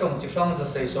report trong chi sang za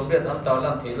sei somret an tar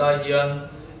lan thelai hian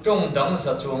trong dang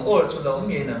sa chung or chu lo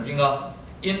mi nan ringa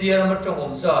India ram trong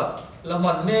omza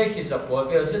laman me ki za ko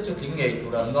vel se chu thing ngei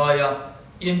turan ngaya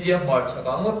India march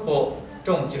ka ngot po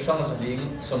trong chi sang za ling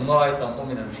som ngai tam po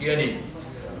min an riani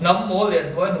nam mo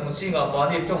len hoi nung singa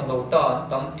mani trong lo ta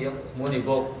tam tiam moni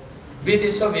bok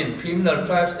British Criminal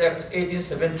Tribes Act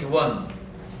 1871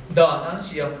 dan an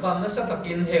siam khan na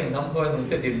sakakin heng nam hoi nung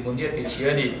te din mun ye ti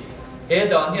chiani he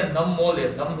dan hian nam mo le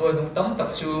nam hoi nung tam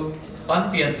tak chu an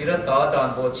pian tira ta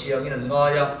dan bo chiang in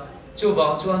ngaya chu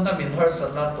wang chuan na min har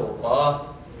san na to pa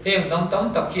heng nam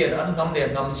tam tak hian an nam le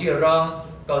nam zia rang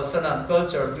kalsanan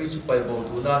culture du chu pai bo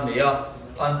tu na ne ya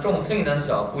an trong thing nan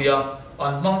sa puya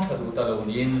an mang thadu ta lo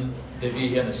nin devi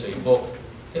hian sei bo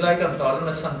ilai kan ta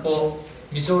na chan po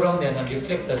Mizoram ne han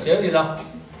reflect ta se lila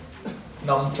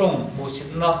nam trong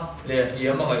musitna le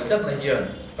yama ngai tat na hian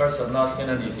persona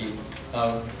thena ni ti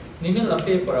nimin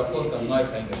lampe para ko kan ngai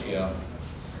thain ka sia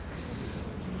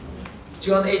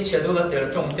chuan e chedula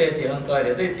tel trong te ti han kai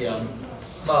le de tiang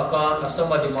ma kan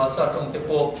asama di masa trong te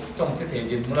po trong the the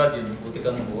din mura din ku ti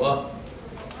kan huwa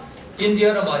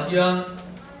India rama hian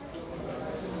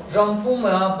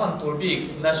rampuma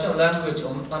panturbi national language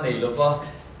anei lova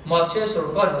ma se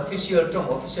sarkar official trong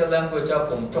official language a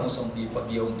kom trong som di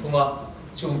padiom thunga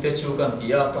chung te chu kan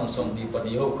tia trong som di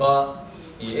padi ho ka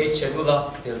e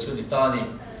chedula tel chu di tani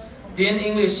tin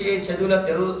English e chedula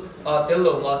tel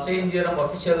lo ma se India ram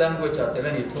official language a tel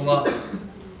ani thunga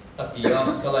atia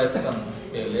kalai kan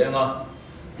pe lenga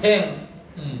heng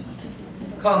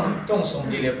khang trong som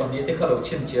di le pani te khalo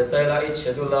chin che tai la e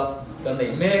chedula kan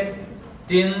nei me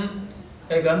tin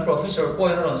e gan professor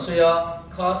point ron soya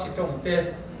kha si trong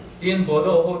te tin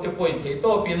bodo ho te point the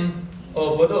to pin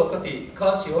o bodo kati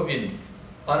kha si ho bin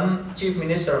an chief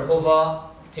minister hova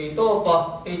the to pa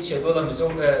e chedula mizo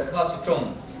kha si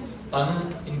trong an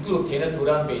include thena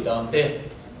turan be dam te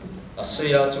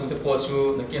asoya chung te po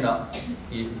chu nakina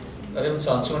I rem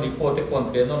chan chu ni po te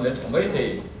pon be non le thmai the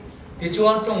ti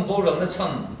chuan trong bo ram na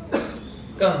chang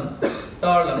kan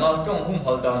tar la nga trong hum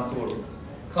hal dan tur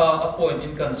kha appoint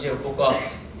in kan sia boka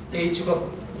e chu ka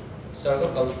sar ka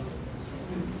kal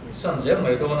san je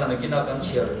mai do na nakina kan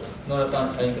chiar no la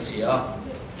tan thain ka sia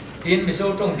tin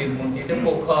miso trong din mun ti te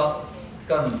po kha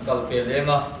kan kal pe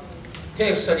lenga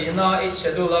hek sarina e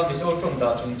chedula miso trong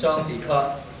da chung chang ti kha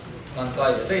kan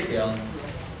kai le dei tiang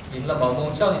in la ma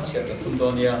mong chang chiar ka tum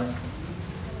do nia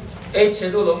e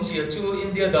chedul lom sia chu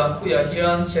India dan puya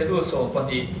hian schedule so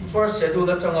pani first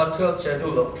schedule atanga 12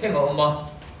 schedule thenga oma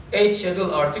 8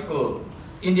 schedule article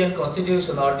Indian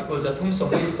Constitution article zathum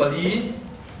somni pali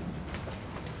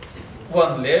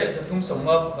wan le zathum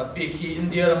somma khapi khi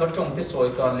India ram chong te soi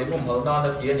kan le bum halna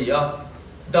na ti ania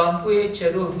dan pui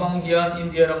schedule mang hian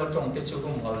India ram chong te chu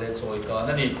bum hal le soi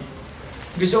kan ani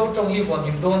biso chong hi wan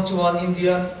him don chuan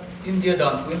India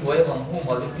dan pui hoi hang hum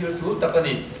hal pil chu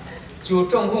takani chu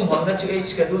trong hum hal na chu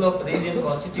schedule of the Indian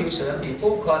Constitution ti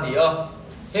fo khania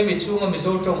hemi chunga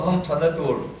mizo trong ham thana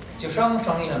tur chi sang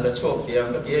sang han la chok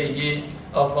tiang ka ti hi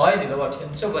a vai ni lawa then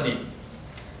chabani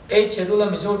e chedula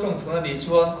mizo trong thuna ni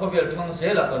chuan khovel thang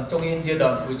zela kan trong India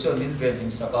dan pui chon min ven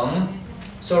him sakam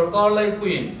sarkar lai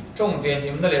puin trong ven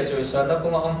him na le choi sa na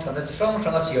kuma ham thana chi sang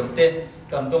sang a siam te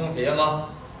kan dong ve anga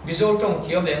mizo trong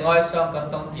thiam le ngai sang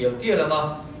kan tam tial tial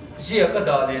anga zia ka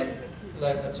da le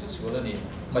lai ka chu chu la ni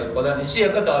mai pala ni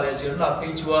zia ka da le zir na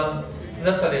pi chuan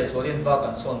na sa le zorin ba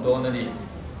kan son don ani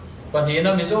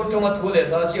panina mizo trong a thu le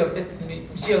tha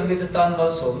siam ni tan mal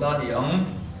som na ni ang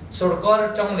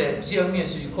sarkar tang le siam mi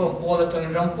sui khom pola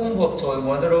tang rang pung hop choi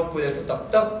mo na ro pu le tak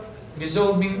tak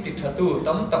mizo ming ti thatu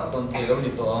tam tak ton the lo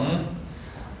ni to ang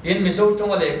tin Mizo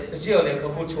Chong le zio le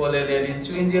khabu chua le le lin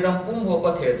chu India ram pum ho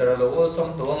pa the dar lo o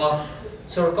som to nga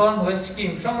sarkar ho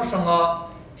scheme sang sanga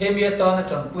hemia ta na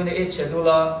chan pu ne e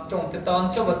chedula chong te tan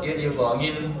chawa ti ni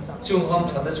wangin chung ham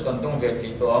thada chukan tong ve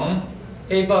thi tom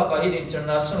hei ba ka hin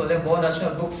international le mo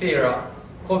national book fair a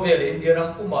khovel India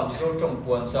ram puma Mizo Chong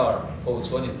puan sar ho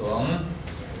chuan ni tom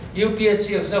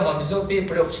UPSC exam a Mizo pe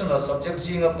pre-optional subject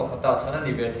zinga pakhata thana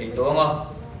ni ve thi to nga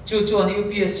chu chuan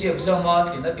UPSC exam a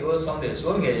tin a ti o sam le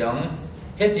chuan nge yang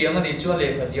he tiang ani chuan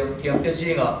le kha jiang tiang te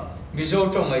zinga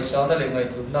Mizo Chong ngai sa na le ngai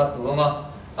thu na tu nga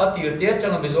a tir te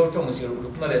chang Mizo Chong sir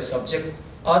group na le subject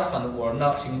a than war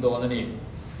na thing don ani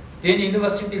tin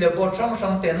university le board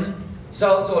sang ten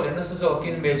zao zo le na sa zo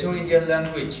kin major Indian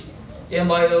language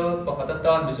MIL pakhata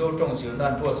tan Mizo Chong sir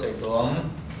nan po sai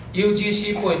tong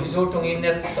UGC point Mizo Chong in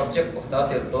net subject pakhata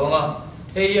tel to nga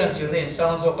hei yan sir nei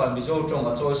sang zo kan Mizo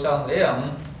Chong a choi sang le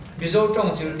ang Mizo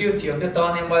Chong sir tir thiam te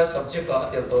tan MIL subject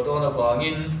a tel to do na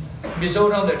wangin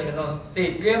Mizoram le Thenon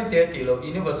State Lem te ti lo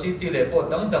university le po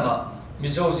dang danga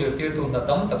Mizo sir tir tu na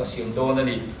tam taka siam do na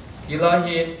ni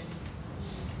ilahi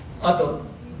ato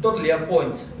dot lia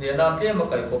point ne na tle ma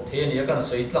kai kop the ni kan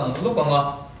sei tlang lu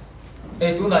panga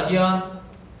e tu na hian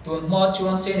tun ma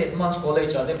chuan St. Edmunds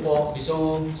College a te po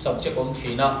Mizo subject om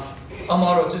thina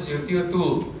amaro chu sir tir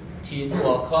tu thi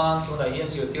nuwa khan tu na hian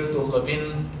sir tir tu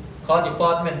lovin kha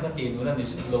department kha ti nu na ni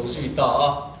lo sui ta a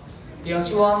tiang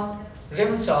chuan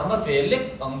rem cha na ve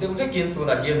lek ang deuh lekin tu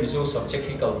na hian Mizo subject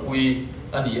hi kal pui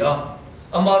ani a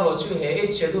amaro chu he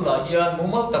schedule hian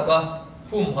mumal taka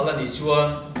phum halani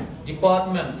chuan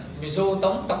department Mizo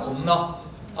tam tak umna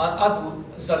atu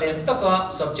zalem taka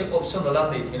subject option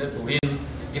ala nei thina turin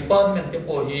department te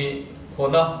po hi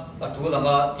khona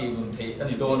atulanga ti nun thei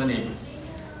ani don ani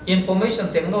information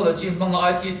technology manga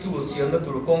IT tools siam na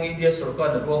tur kong India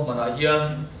sarkar na ro mana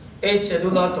hian e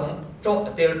schedule chong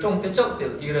tel chong te chak tel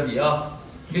tirani a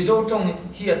Mizo Chong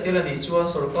hi atelani chuan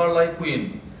sarkar lai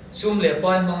puin sum le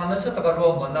pai manga na sa taka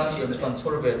ro mana siam kan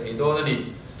survey thei don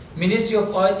ani Ministry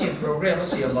of IT program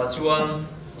siam ma chuan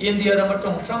India rama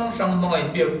chong sang manga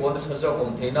impir ko na thazo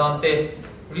kom theinan te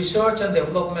research and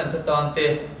development tan te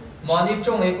mani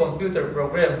chong e computer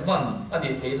program man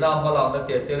ani theina mala na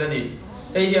te telani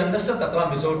e yan na sa taka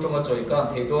Mizo Chong a choi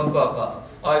kan thei don ba ka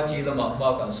IT lama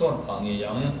ma kan son phangi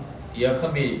yang ya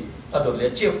khami ador le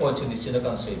che point ni sina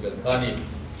kan soi bel khani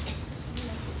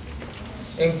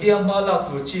engtiam mala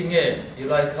tur chi nge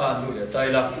ilai khan lu le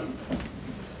taila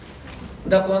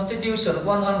The Constitution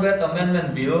 100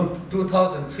 Amendment Bill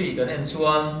 2003 kan en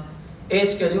chuan e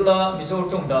schedule Mizo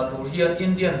Chong da tur hian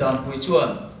Indian dan pui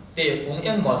chuan te phung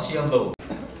en ma siam lo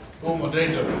ko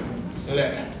moderator le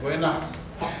wena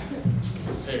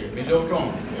hey Mizo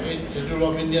Chong schedule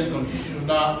of Indian Constitution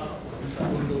da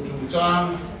undu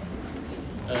chang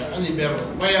ani ber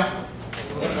maya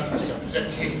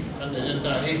subject kan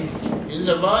agenda hi in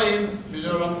the line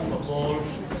Mizoram ko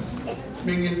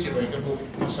mingin chi bai ka bu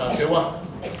sa dewa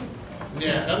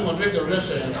ne kan moderator le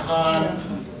se han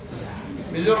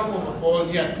Mizoram ko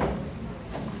hian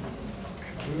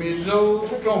Mizo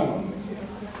Chong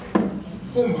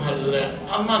kum halle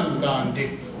aman dan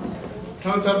dik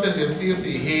thang thap te ti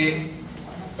ti hi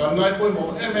kan ngai poi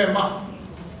mo ma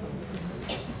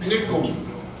nikum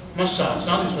masa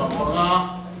sa ni so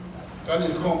nga kan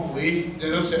in khong pui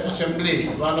general assembly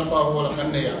wana pa ho la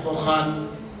kan ne ya ko khan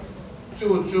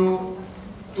chu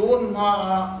tun ma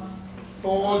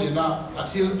polina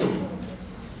athil tu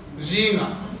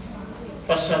zinga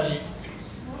pasari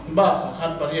ba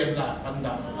khan parian na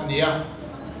panda ania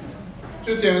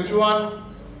chu te chuan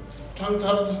thang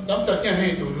thar dam ta kya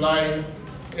hei tu lai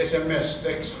SMS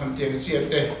text han tiang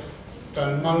chiat te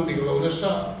kan mang ding lo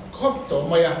sa khop to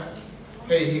maya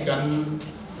hei hi kan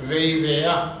ve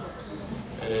a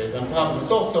kan phap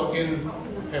to kin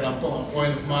heram ko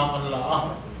point ma kan la a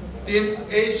tin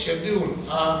a schedule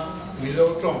a Mizo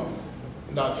Chong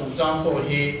da tu jam to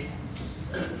hi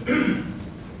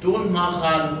tun ma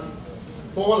khan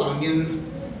pol angin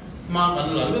ma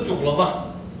kan la lu tuk lova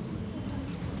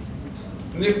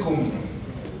nikum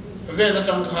ve la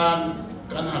tang khan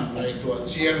kan han mai to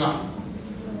chianga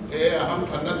e ham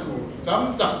than na ku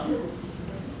tam tak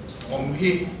om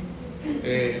hi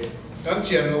kan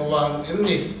chian lo wang in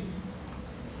ni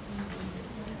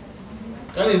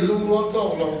kan in lu lo to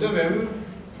lo de vem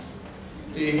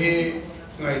ti hi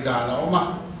ngai da la ma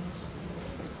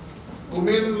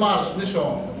kumin mars ni so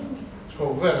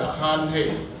so ve la khan he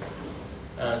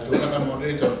tu na kan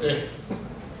moderator te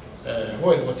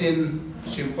hoi hotin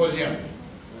symposium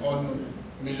on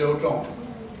Mizo Chong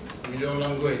Mizo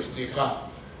language ti kha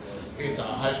kita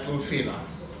high school fee la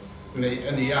nei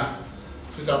ania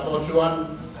kita po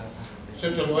chuan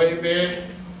central way be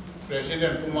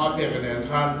president kuma pe kan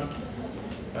khan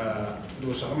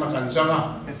du sang na kan changa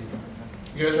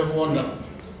ge so phone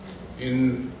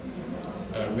in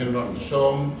minron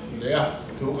som lea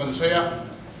tu kan saya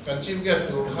kan chief guest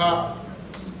tu kha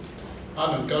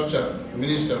art and culture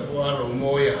minister puar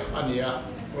romoya ania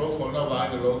ro khol na vai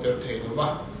lo ter thei lo ba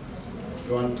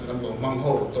chuan kan lo mang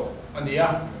ho to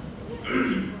ania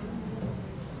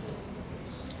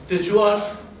te chuan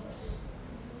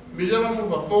Mizoram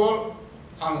ba pol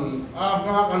ang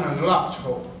ma kan han lak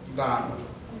chho dan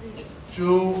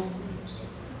chu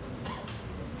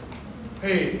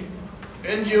hey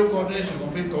NGO coordination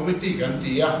committee kan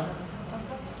tia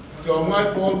lo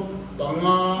mai pol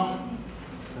tanga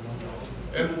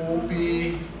MOP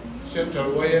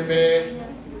Central YMA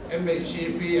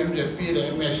MHCP MZP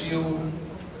le MSU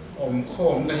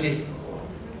khom na hi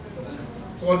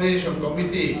coordination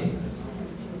committee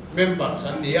member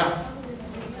kan tia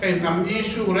hey nam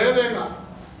issue re nga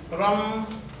ram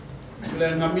le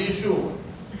nam issue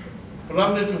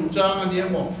ram de chung chang ani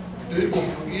mo dui ko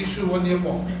issue ani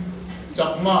mo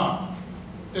chakma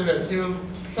te le thil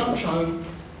sam sang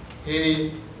he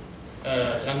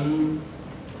an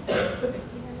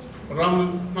ram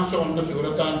ma chon da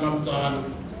tura tan nam tan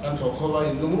kan tho khawa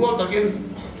in lung ro takin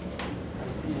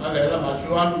ale la ma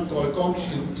chuan koi kom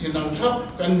sin thinang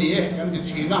thap kan ni kan ti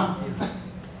china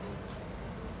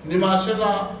Nima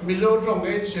sela Mizo trong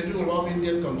cái schedule of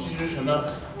Indian Constitution là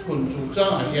thuần chủ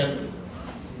trang ở hiện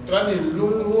cái này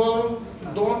luôn luôn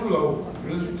đón lâu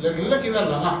là cái là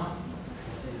lăng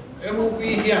MOP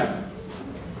hiện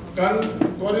cái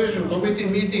coordination committee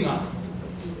meeting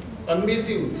cái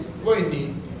meeting với ni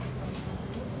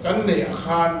cái này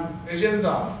khan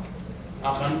agenda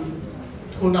khan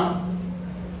thuna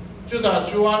chúng ta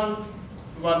chuan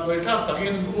và người khác tất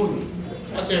nhiên cũng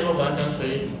sẽ có bản thân suy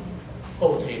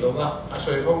hậu thị đâu cả,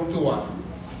 soi không tua,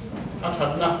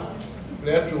 thật na,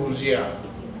 lẽ chủ gì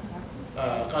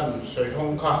kan soi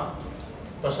không kha,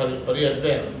 pasal periat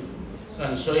vel,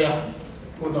 kan soi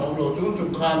kun ông lo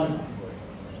chung khan,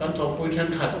 kan thọ pui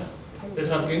thân khát, để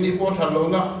khát cái ni po thật lâu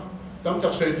na, đâm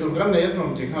tak soi tur kan này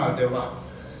nông tiếng hà thế va,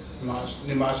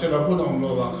 mà sẽ là kun ông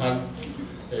lo vàng khan,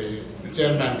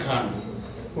 chairman khan,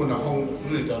 kun ông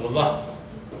rủi tao lo va,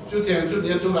 chút tiền chút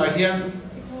tiền tu lại hiền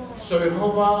soi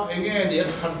hova anh nghe điện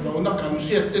thật lâu nó cảm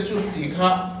giác tới chút tí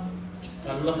khác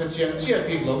anh là cái chuyện chia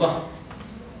cái lâu vậy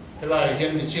thế là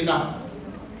hiện tại chỉ nào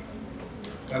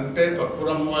anh paper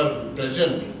program well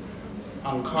present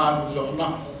anh khan rồi na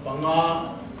bằng có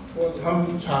tham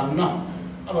chán na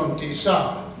anh tí sa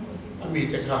anh bị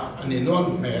thế khác anh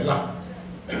non mẹ là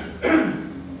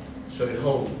soi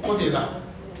hov có gì là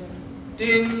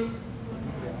tin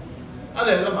anh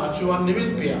là mà chuan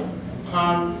nimin bia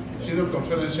khan Senior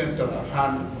Conference Center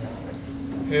khan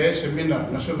he seminar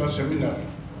national seminar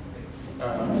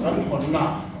kan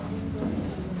honna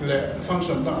le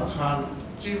function da khan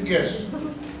chief guest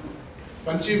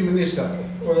kan chief minister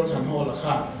ko than ho la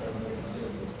khan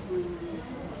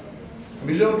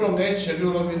Mizo trong cái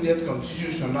schedule of Indian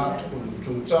Constitution na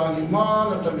chung cha ni ma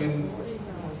la tamin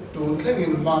tu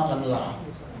thlengin ma kan la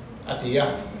atia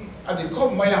adi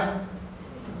khom maya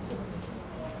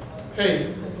hey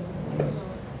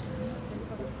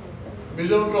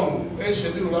Mizo trong cái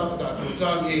schedule là đã chủ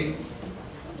trang thì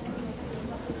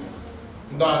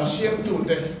đàn xiêm tụ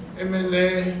tế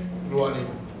MLA luôn đi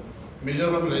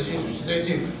Mizoram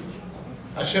Legislative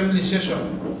Assembly Session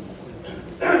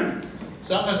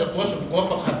sáng ngày có sự có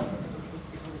bậc hẳn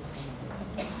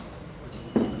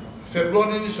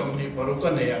February ni xong thì baru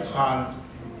kan ya khan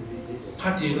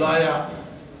khati laya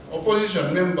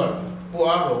opposition member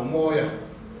puaro moya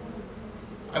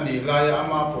ani laya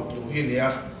ama potlu hin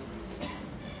ya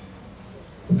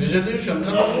resolution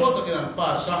kan ko ta kiran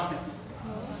pasa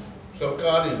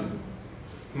sarkarin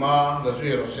ma la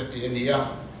zero seti ania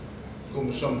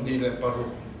kum som ni le paru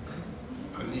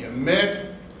ania mek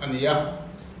ania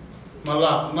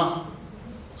malap na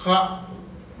kha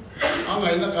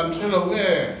angai na kan thelo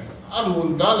nge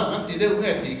arun dala kan ti deu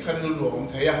nge ti khan lu om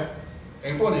thaya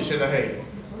eng po ni se la he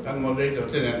kan moderator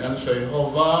ten kan soi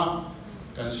hova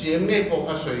kan siem nge po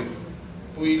kha soi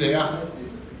pui le a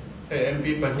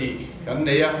MP pani kan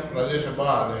ne ya Rajya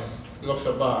Sabha le Lok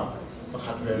Sabha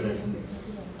pakhat ve le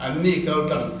an ni kal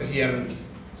tang te hian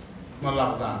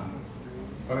malak dan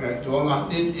kan ngai tu nga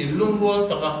tin in lung rol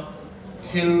taka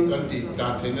hil kan ti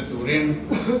ta the na turin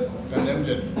kan dem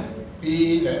jet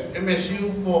pi le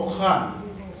MSU po khan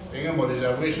enga mo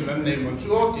reservation an nei mon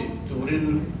chu ti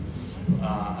turin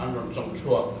an ron chong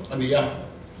chua ania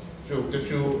chu te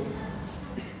chu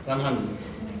kan han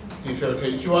ti fel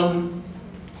thei chuan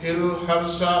hil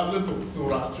harsa lu tu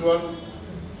ra chuan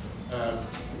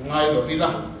ngai lo vila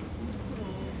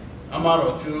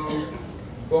amaro chu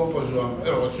kong pozuam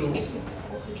ero chu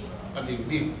adik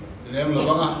big lem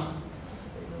lawanga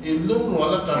in lung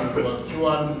rola tan rual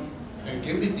chuan en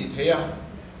kimiti theya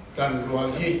tan rual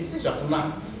hi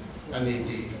chakna ani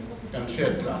ti kan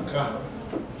shet lang kha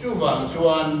chu wang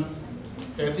chuan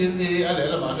he tin ni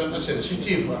ale la ma jan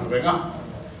sensitive ang renga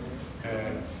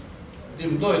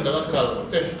dim doi da kal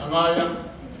te angaya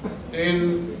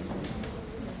in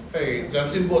hey dan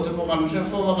tin bo te pokam se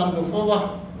fo wa kan fo wa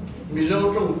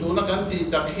mizo trong tu na kan ti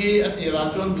takhi ati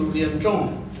ra chuan du lian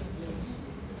trong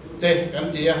te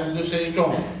kan ti ya lu sei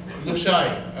trong lu sai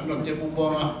an non te pu bo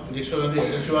ma di so di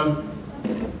te chuan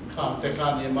kham te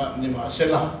kha ni ma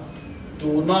sela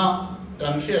tu na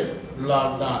kan shet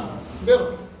la dan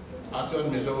ber a chuan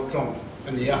mizo trong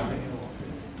ania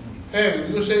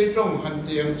he lu sei trong han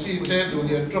tiang chi te du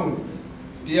lian trong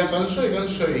dia kan soi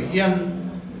hian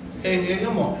he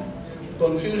mo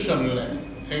confusion le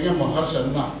he mo har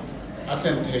san na a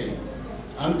thlen thei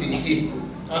an ti hi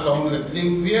a long le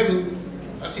ling vier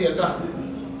a sia ta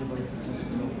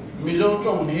mizo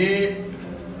trong hi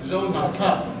zo na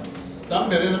tha tam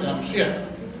bere na kam sia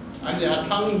ani a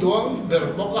thang duang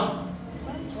ber boka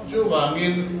chu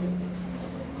wangin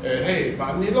hey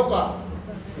ban ni loka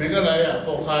megalaya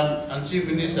ko khan an chief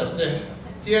minister te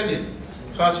hianin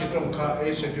kha si trong kha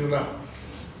e schedule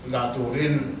la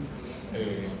turin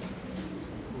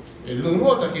lung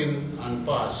ro takin an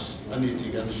pass ani ti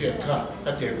kan sia kha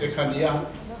ka te khania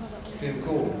tin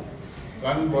ku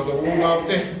kan bodo unau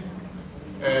te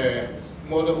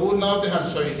modo unau te han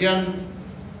soi hian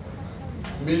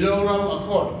Mizoram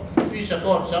Accord peace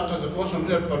accord sang ka ko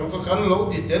somre paru ka kan lo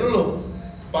ti ten lo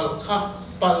pal kha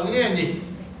pal nge ni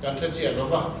kan tha chia lo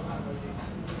ba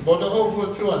bodo ho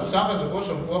ko chuan sang ka ko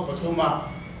som ko pathuma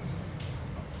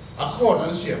accord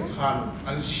an siam khan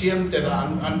an siam te la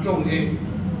an trong hi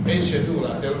e schedule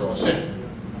la te ro se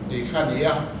di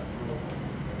khania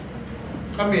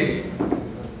kami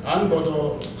an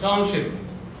bodo council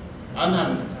an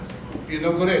han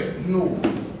inaugurate nu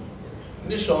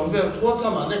ni som ver thua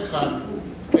thama le khan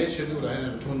e schedule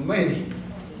la thun mai ni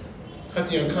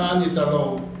khatiang khan ni ta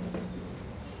lo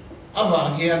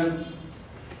awang hian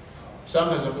sang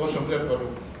ka ko som ver paru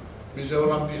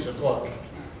Mizoram peace accord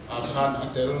a khan a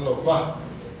tel lo va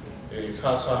e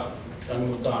kha kan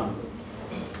mutan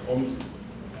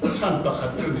chan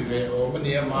pakhat chu ni ve o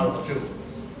mani ma ro chu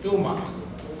tu ma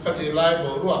khati lai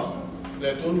bo ro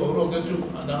le tun bo ro ke chu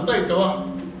adang dai to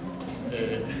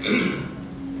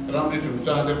ram ri chu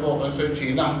cha de bo kan soi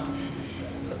chi na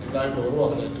khati lai bo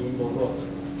ro le tun bo ro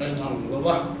ai nang lo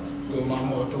va tu ma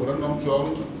mo tu ran nom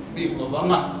chom bi ko wa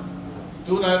nga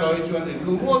tu nai roi chuan in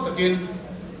lu ro takin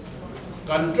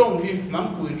kan trong hi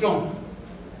nam pui trong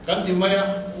kan ti mai a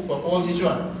u pa pol hi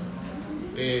chuan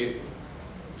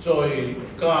rồi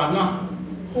cả na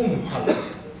hung hạt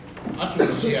à chủ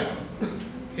sia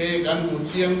he kan mu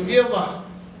chiang vía va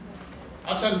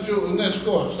à san chu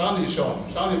UNESCO sang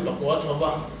ni bạc quá cho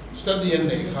va study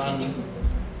này khan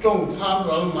trong tham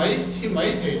rồi mấy thì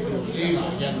mấy thầy tu sĩ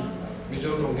ngài nhân ví dụ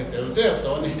trong cái tiểu tế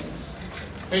đó này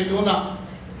hay tu na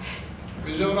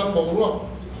ví dụ làm bộ ruộng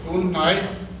tu này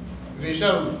vì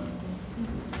sao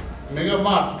mega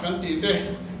mart kan ti te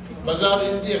bazar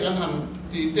India kan han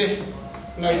ti te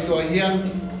ngày tuổi hiện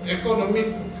economic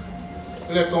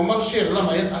là commercial là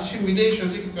mấy assimilation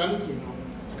thì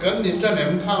cần đi trên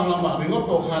em thang là mà mình có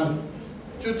khó khăn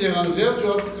chú tiền ăn dễ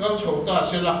cho các chỗ ta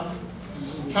sẽ là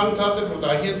thang thang thì cũng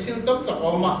đại hiện thiên tâm tập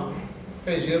ao mà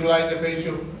phải diễn lại để phải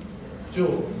chú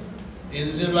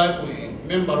in diễn lại của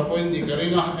member point đi cái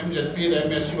này em dẫn pi là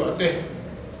em siêu ate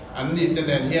anh đi trên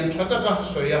nền hiện thật là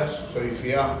soi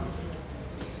phía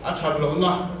à thật lâu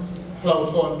na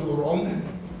lâu thon đủ rộng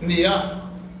nia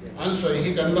an soi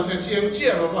hi kan la chiang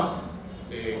chia lo va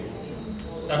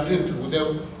kan rin thu deu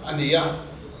ania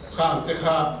khang te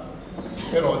kha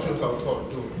ero chu lo thon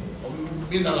tu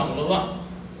bin alang lo va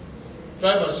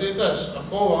driver status a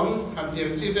ko wang han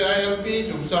tiang chi te ILP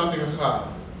chung sang te kha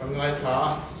kan ngai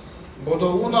tha bodo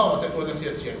una te ko te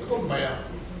chia khom mai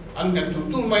an ngan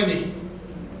tu mai ni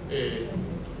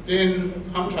ten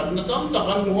ham than na tam tak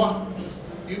an nuwa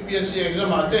UPSC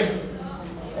exam ate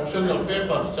optional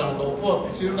paper chẳng đầu po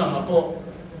thiếu năng là po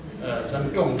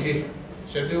gần trồng thì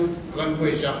schedule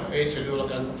language a schedule là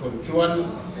gần thuần chuan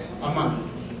aman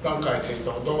đang cải thiện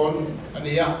tổ đôn anh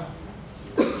ấy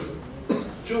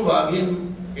chú vàng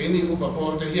in cái này cũng bảo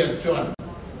po thể hiện chuan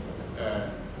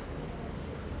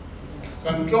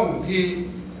gần trồng thì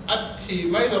thì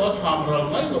mấy đó tham rồi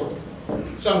mấy đó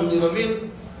chẳng như là viên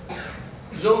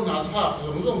dâu nát tháp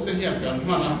giống thể hiện gần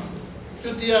mà chú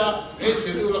tia a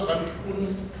schedule là gần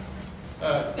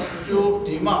chú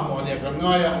tí mà mỏ này cần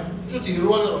ngay à chú tí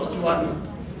luôn rồi chú ăn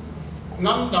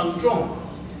ngắm đằng trong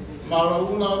mà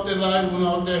u nào tê lai u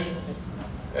nào tê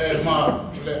mà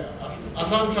lệ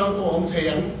sang sang của ông thầy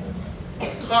anh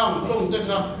khang trong tê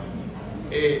khang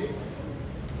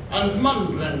anh man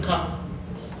rèn khang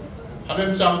anh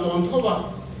em chàng đồn thô ba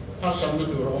phát sang được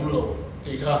rồi ông lộ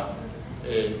thì khang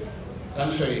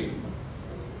anh sợi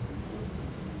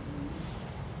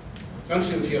kan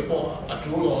sim sia po a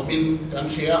chu lo min kan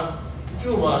sia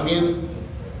chu wa ngin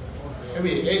cái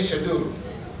bị ấy sẽ được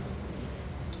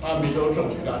Mizo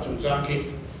trồng đã chủ trang khi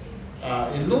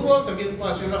lúc đó thì cái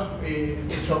bao nhiêu là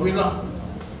cho biết là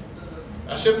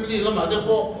assembly là mà được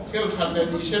bộ cái thành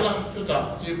lên đi sẽ là chúng ta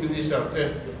chỉ minister thế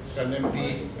cái MP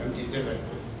cái gì thế này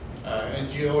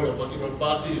NGO là political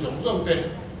party giống giống thế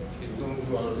thì đúng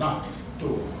rồi na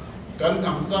tu cái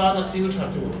nằm ta là thiếu thật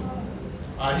tu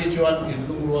hi chuan in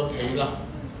lung lo thei la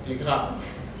ti kha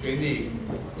ke ni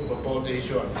ku ba po te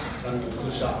chuan kan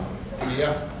tu sa nia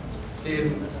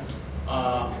tin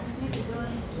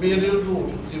mi riu ru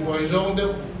ti boi zong de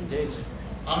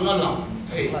anga lam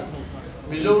thei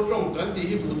mi zo trong kan ti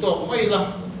hi bu to mai la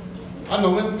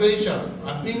anomentation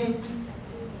ming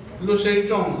lu sei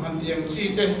trong han tiang chi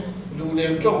te lu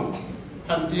lem trong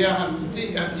han tia han ti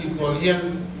gol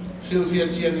hian siêu việt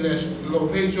chiên les lo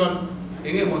phê chuan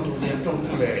nghe một tụ niệm trong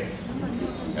chủ lệ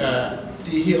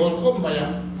thì hi ổn không mà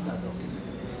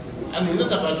anh ấy nó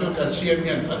tập vào chuyện cần xem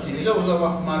nhận thì đâu ra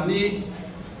mà đi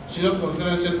xin lỗi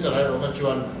conference center này rồi các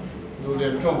chuyện đủ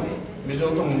niệm trong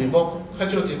Mizo trong niệm bốc các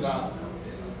chuyện thì ta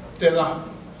tên là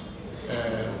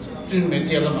trên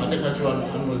media là mà các chuyện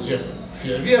anh muốn dệt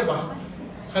phía việt và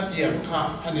các điểm khác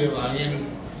anh ấy là những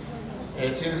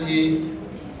thì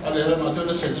anh ấy là mà cho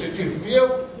nó sensitive view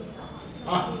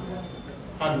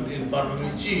anh in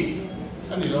barbici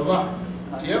anh đi đâu ra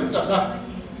tiêm tất cả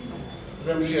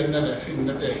rem xiên này phim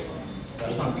này đấy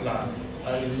anh ăn là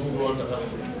anh nuôi luôn tất cả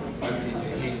anh đi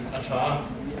thì anh trả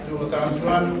chú ta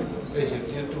chuan để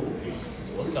hiện hiện tu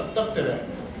ông tất thế này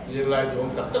giờ lại ông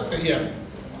tất thế hiện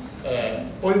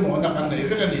ôi món nào anh này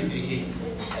cái này thì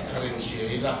anh ăn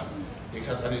gì là thì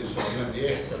các anh ăn sôi này đi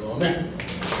cái đó này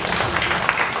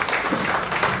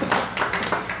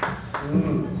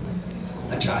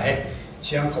anh trả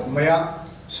chiang khom maya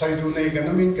soi du nei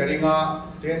kan min karinga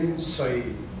ten soi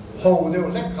ho leo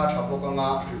lek kha thapo ka nga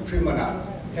primana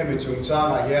hemi chung cha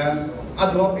nga hian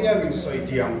adwa pia min soi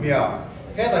diang bia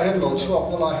he da hen lo chuak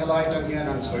pola helai tang hian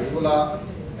an soi bula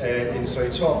in soi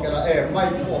chok kala mai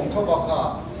pom thoba kha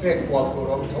fe kwal ko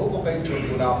rom tho ko peng chu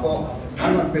na po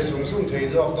an pe sung sung thei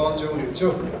jok don chu ni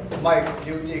chu mai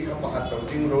duty ka pakhat to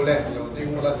ting ro le lo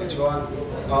ting mula ti chuan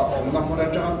om nam mona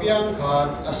tang piang khan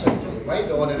asai mai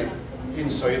do ne in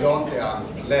soi don te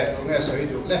le nghe soi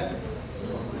du le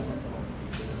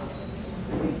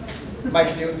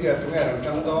mai tiêu tiệt nghe rằng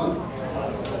trăng don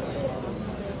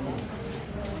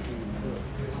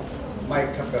mai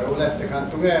khắp cái rồi te kan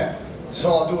tu nghe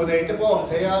gió du này te bom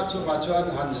thế à chu ma chuan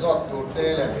han giọt du te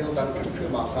le thil dan phi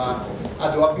ma khan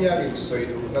adwa pia in soi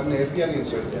du dan ne pia in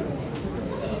soi te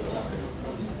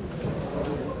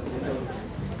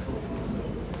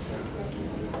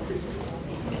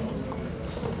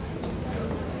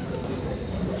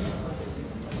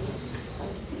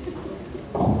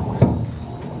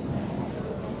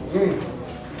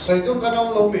soi tum kan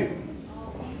om lo mi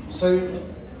soi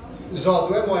gió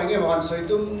du em nghe mà soi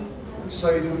tum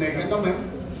soi du này cái tấm em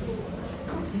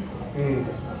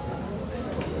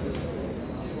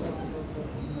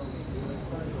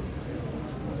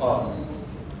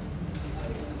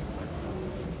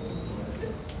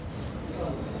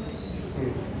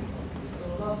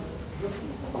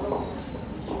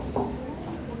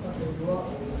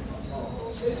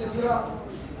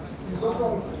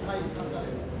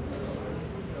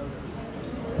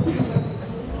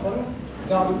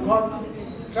Now we can't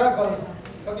travel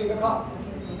cái gì khác,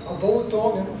 bố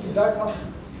tổ những gì đấy khác,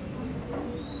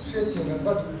 sẽ chỉ là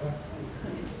bất thường.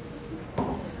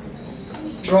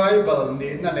 Tribal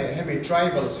nên là này hay bị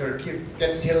tribal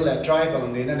certificate till là tribal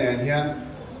nên là này hiền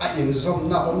in zoom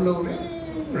na om lâu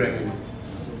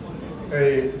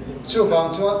rồi chú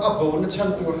vàng cho bố nó chăn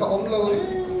tuột cả om lâu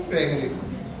rồi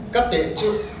cái tệ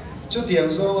chú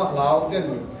tiền do lão đến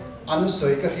ăn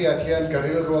sấy cái hiện thiên cái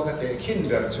rồi cái tệ khinh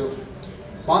được chú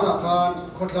mà nó khan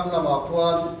khốt lăng làm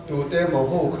quan tụ tê mồ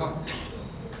hôi khan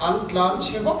ăn lan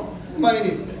chia bóc mai nè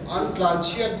ăn lan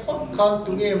chia bóc khan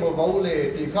tụ nghe mồ máu lệ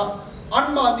thì khan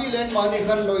ăn mà đi lên mà đi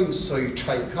khan lôi sấy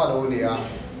chạy khan đâu nè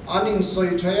ăn in sấy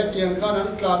chạy tiếng khan ăn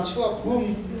lan chia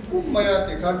hum mai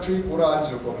thì khan truy Quran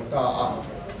chú cũng ta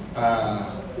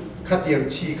khát tiếng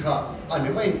chi khan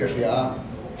ăn mấy cái gì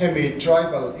hemi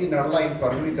tribal inner line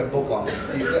parmi the bokon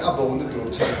ti te abo na tur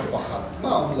chen ka pakhat ma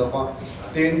um lova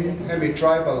tin hemi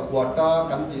tribal kwata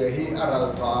kan ti hi aral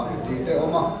tha ti te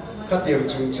oma khatiang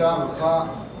chung chang kha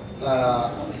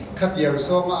khatiang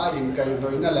so ma in kai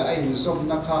noina la in som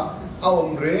na kha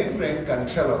aom reng kan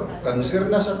thelo kan sir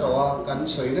na sa towa kan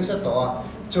soi na sa towa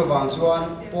chuwang chuan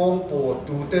pom po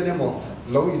tu te ne mo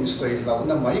lo in sei lo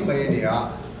na mai mai ni a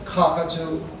kha ka chu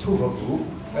thu ho bu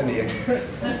ani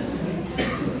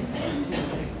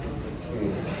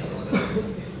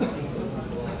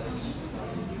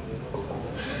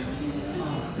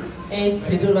em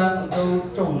sẽ đưa ra dâu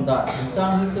trồng đạt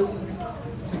trang hình chụp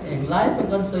em lái với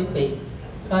con suy bị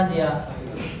khan ya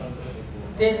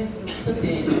tên chút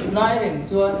thì lái đèn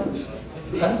chuan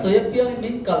cắn suy biếng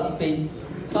miếng cẩn bị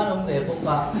khan ông về bốc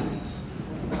cả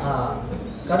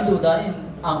cắn đủ đá in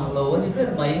ăn lẩu ni biết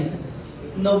mấy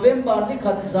November ni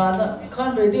khát ra đó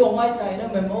khan radio ngay chạy nó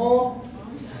mềm ô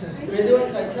radio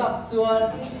ngay sắp chuan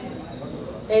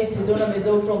em sẽ đưa ra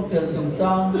dâu trồng tiền dùng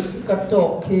trang cắt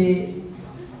trộn khi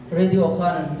radio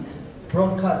khan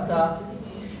broadcast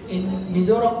in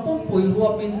Mizoram pun pui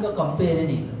hua pin ka campaign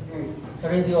ni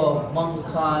radio mang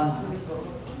khan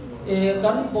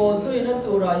kan bo sui na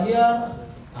tura hian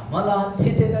amala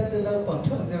thi te ka chela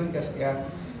pangthong dem ka sia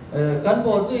kan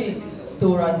bo sui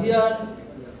tura hian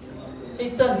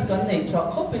chance kan nei tra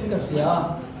khopin ka sia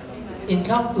in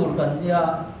thang tur kan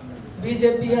ya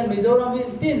BJP han Mizoram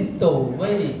in tin to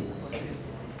mai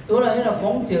tura hian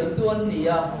phong chel tuan ni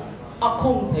ya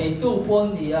không thấy tu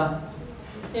pon gì à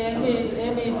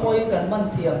em bôi cần man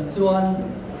tiệm chuan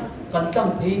cần tăng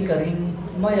thì cái ring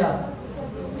mày à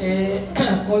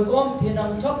coi com thì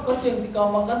nằm chóc có chuyện thì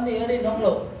cầu mà cần gì ở đây nông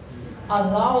lộ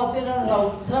lao thì nó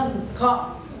lao chân khá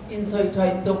in soi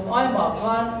thay chụp ai mà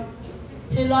khan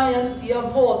hay là anh tia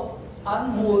vote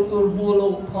anh mua tur mua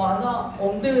lô phá na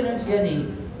ông đây nó chuyện gì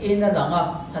in là đằng à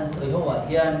hắn soi hoa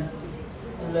hiền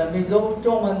là Mizo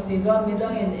trong anh thì các mình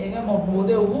đang in anh em mua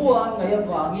đều hua anh cái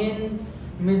vàng in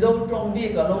Mizo trong đi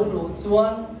cả lâu đủ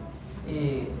chuan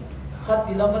khát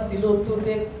thì làm thì lâu tu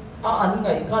thế anh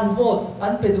cái can vote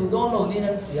anh phải đủ đón lâu nên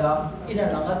anh phải in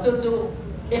là ngã chú chú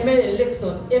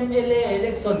MLA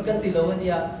election cái thì lâu anh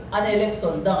ya anh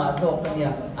election đang ở chỗ anh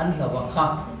ya anh là vợ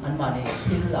khang anh mà này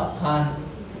thiên là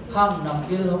khang nằm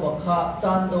kia là vợ khang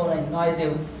chan đồ này ngay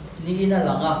đều ni in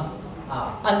là ngã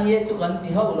anh ye chú kan ti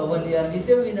hậu lo anh ni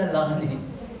tiêu in là anh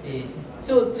ni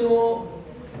chú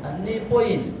anh ni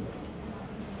point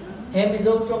em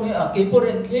Mizo trong cái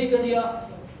point khi cái ni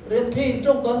ren khi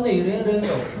trong con này ren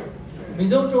rồi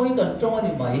Mizo trong cái trong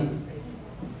anh mấy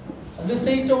lu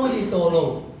sei trong anh to lo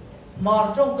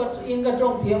mà trong cái in cái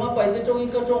trong thiam mà phải trong in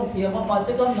cái trong thiam mà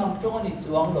sẽ kan nằm trong anh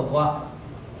chuang lo wa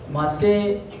mà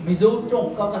sẽ Mizo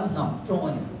trong cái kan nằm trong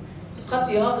anh khát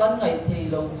tiếng kan ngày thì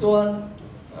lo chuan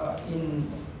in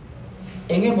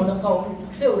anh em muốn khâu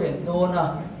tiêu rèn đồ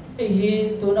na hi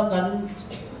tu na kan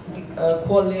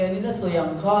khol le ni na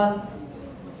soyang khan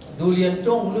dulian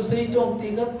trong lu sei trong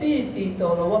ti ka ti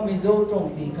to lo wa Mizo trong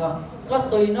ti kha ka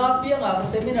soi na piang a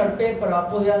seminar paper a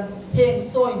po yan heng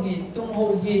soi ni tung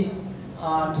ho hi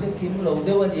the kim lo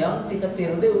de wa yang ti ka tir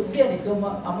de usia ni to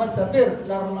ama saber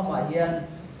lar na ma yan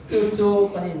chu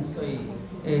kanin soi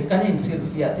kanin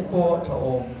fia te po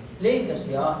tho lấy cái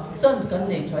gì á, chân cái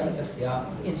này trái cái gì á,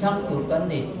 in thang tur cái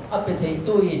này, áp về thấy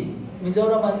tôi in,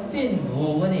 Mizoram anh tin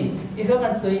vụ mà nè, cái khác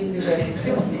anh suy thì về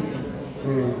cái vấn đề.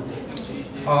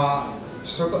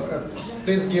 So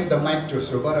please give the mic to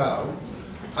Subarao,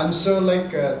 and so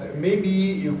like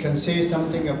maybe you can say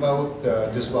something about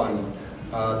this one,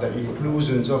 the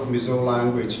inclusions of Mizo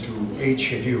language to 8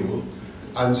 schedule,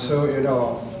 and so you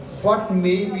know what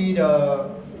may be the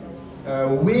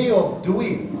way of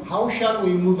doing. How shall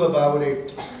we move about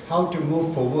it? How to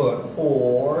move forward,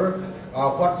 or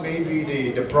what may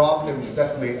be the problems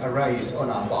that may arise on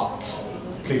our path?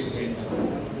 Please.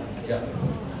 Yeah.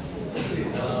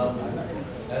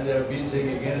 As I have been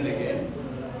saying again and again,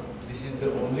 this is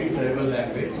the only tribal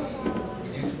language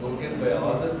which is spoken by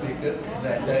all the speakers in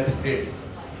the entire state.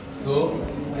 So,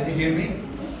 can you hear me?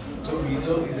 So,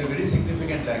 Mizo is a very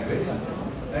significant language,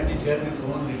 and it has its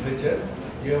own literature.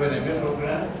 You have an MA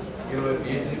program, you have a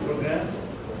PhD program,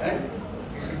 and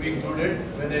it should be included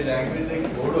when a language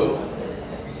like Bodo,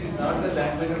 which is not the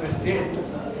language of a state,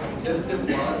 just a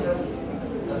part of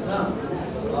Assam,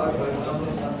 or for example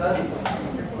Santali,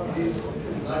 it is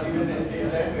not even a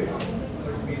state language,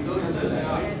 but Mizo is the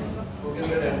language spoken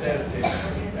by the entire state,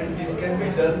 and this can be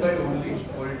done by only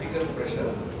political pressure,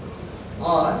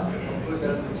 or of course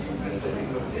as the Chief Minister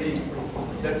was saying,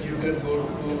 that you can go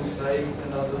to strikes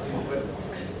and all those things, but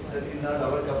that is not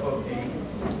our cup of tea.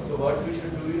 So what we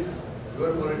should do is,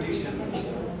 your politicians,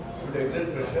 should exert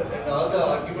pressure, and all the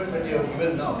arguments that you have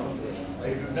given now,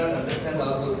 I do not understand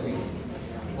all those things.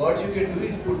 What you can do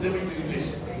is put them into English.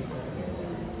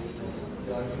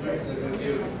 The arguments that you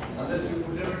gave, unless you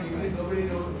put them into English, nobody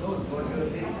knows what you are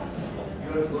saying. You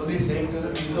are only saying to the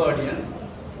Mizo audience,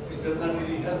 which does not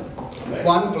really help. Right?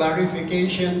 One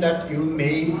clarification that you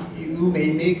may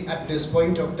make at this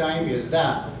point of time is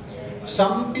that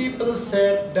some people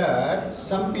said that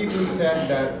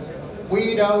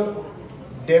without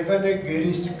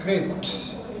Devanagari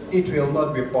scripts, it will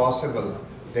not be possible,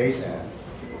 they said.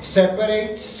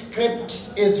 Separate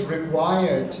script is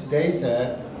required, they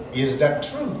said. Is that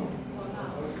true?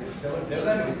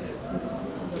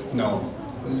 No.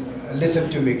 Listen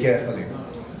to me carefully.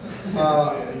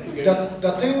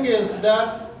 The thing is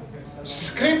that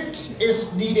script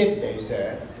is needed, they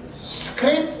said.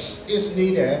 Script is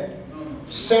needed.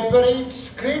 Separate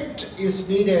script is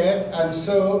needed. And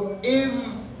so if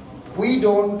we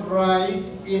don't write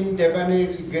in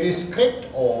Devanagari script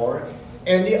or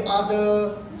any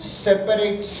other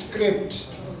separate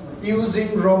script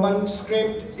using Roman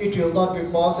script, it will not be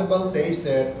possible, they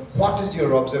said. What is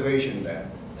your observation there?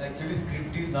 Actually,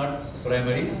 script is not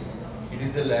primary. It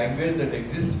is the language that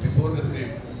exists before the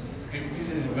script. Script is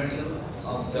an invention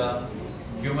of the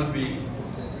human being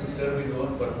to serve his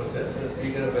own purposes, the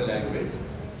speaker of a language.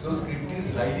 So script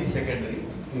is highly secondary.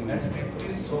 And script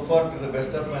is, so far to the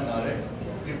best of my knowledge,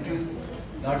 script is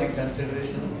not a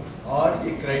consideration or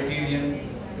a criterion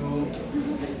to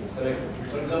select.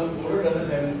 For example, Bodo doesn't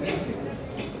have a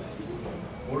script.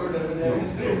 Bodo doesn't have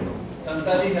a script.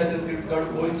 Santali has a script called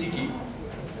Old Chiki.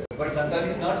 But Santali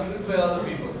is not used by all the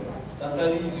people.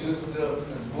 Santali is used,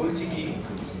 Old Chiki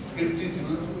script is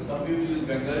used, some people use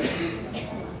Bengali script,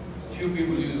 few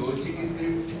people use Old Chiki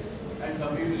script, and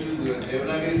some people use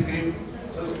Devanagari script.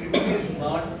 So script is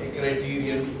not a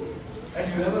criterion.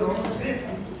 And you have a Roman script.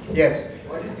 Yes.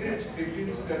 What is script? Script is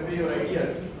to convey your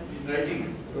ideas in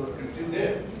writing. So script is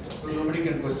there. So nobody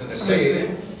can question that. See,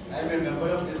 I am a member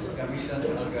of this commission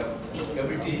or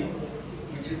committee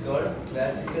which is called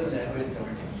Classical Language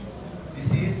Committee.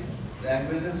 This is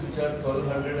languages which are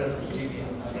 1200 or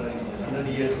 1500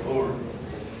 years old.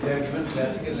 They are given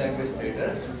classical language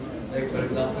status. Like for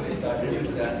example, it started with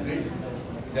Sanskrit,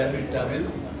 then with Tamil,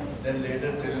 then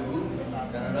later Telugu,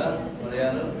 Kannada,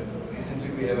 Malayalam.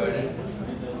 Recently we have added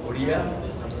Odia.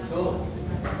 So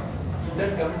in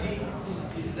that committee,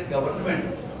 this is the government.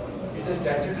 It's a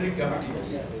statutory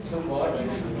committee. So what you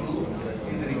should do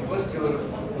is request your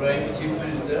Prime Chief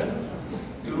Minister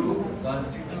to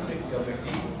constitute a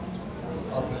committee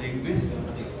of linguists,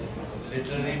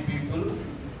 literary people,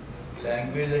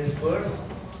 language experts,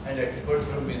 and experts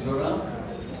from Mizoram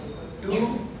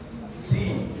to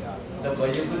see the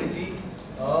viability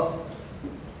of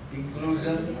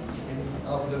inclusion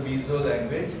of the Mizo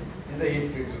language in the age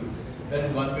schedule. That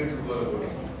is one way to go about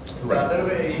it. The other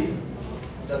way is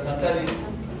the Santalis.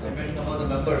 I met some of the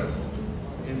members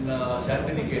in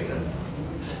Shantiniketan.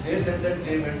 They said that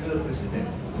they went to the president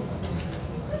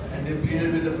and they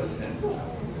pleaded with the president.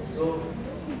 So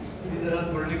these are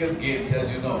all political games, as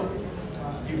you know.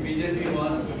 If BJP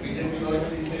wants, BJP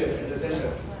already is there in the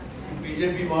center. If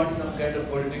BJP wants some kind of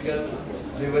political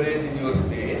leverage in your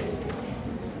state,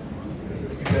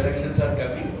 if elections are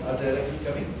coming, are the elections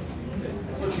coming?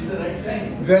 So it's the right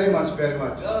time. very much, very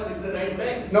much. No, it's the right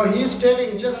time. No, he is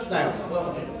telling just now.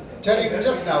 Telling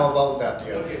just now about that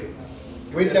here. Okay.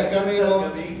 With the coming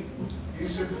of... You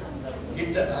should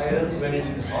hit the iron when it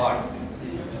is hot,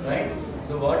 right?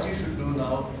 So what you should do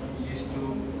now is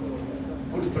to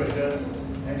put pressure,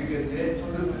 and you can say,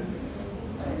 look,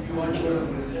 if you want to go to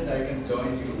the president, I can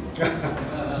join you.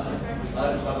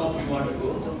 Or some of you want to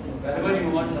go. Whenever you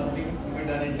want something to be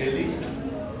done in Delhi,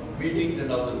 meetings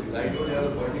and all those things. I don't have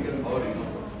the political power,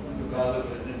 to call the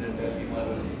president and tell him or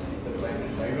the prime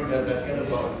minister. I don't have that kind of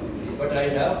power. But I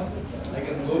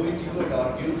can go with you and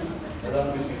argue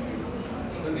along with you.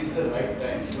 So this is the right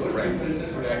time. Your chief minister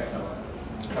should act now.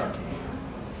 Okay.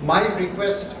 My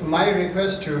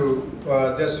request to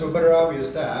the Subbarao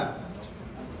is that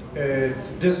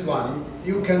this one,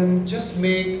 you can just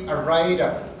make a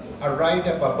write-up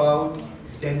about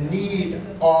the need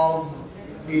of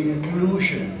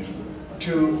inclusion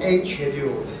to age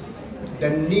schedule, the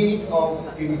need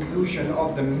of inclusion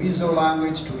of the Mizo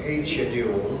language to age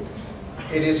schedule.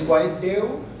 It is quite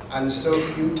new, and so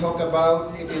you talk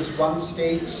about it is one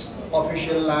state's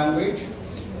official language,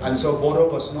 and so Bodo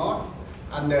was not,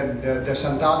 and then the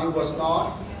Santali was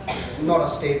not a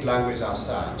state language as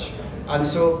such. And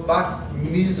so, but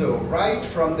Mizo, right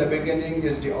from the beginning,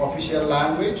 is the official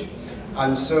language,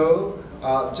 and so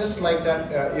just like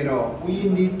that, we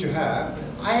need to have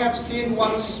I have seen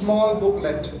one small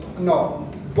booklet,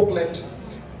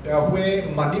 where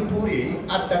Manipuri,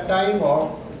 at the time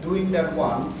of doing that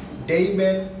one, they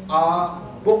made a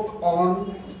book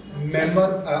on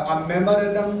a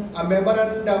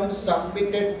memorandum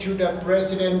submitted to the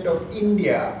President of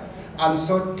India, and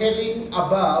so telling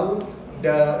about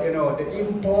the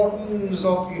importance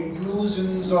of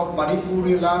inclusions of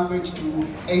Manipuri language to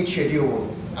a schedule,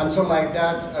 and so like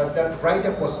that, that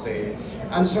write-up was there.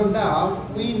 And so now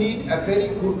we need a very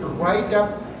good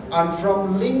write-up, and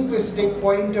from linguistic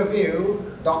point of view,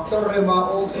 Dr. Rema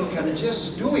also can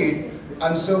just do it,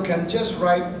 and so can just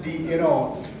write the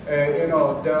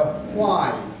the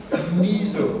why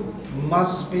Mizo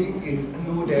must be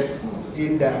included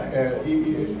in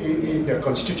the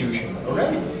constitution, all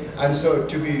right? And so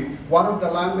to be one of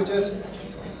the languages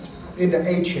in the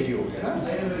 8th schedule. I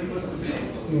have a request to make.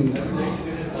 I would like to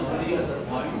get a summary of the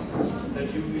points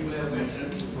that you people have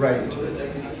mentioned. Right. So that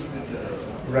I can keep it.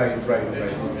 Right.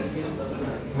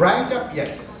 Write-up,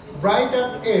 yes.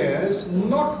 Write-up is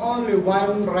not only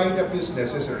one write-up is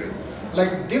necessary.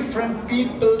 Like different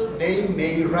people, they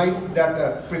may write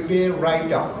that, prepare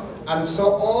write-up. And so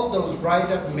all those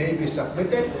write-up may be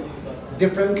submitted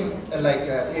different,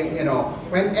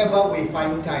 whenever we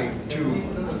find time to,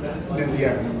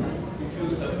 yeah. If you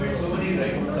submit so many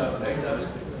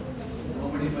write-ups,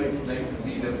 nobody might like to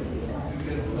see them. You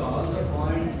can put all the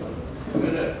points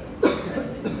together.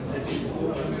 That you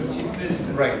put on your chief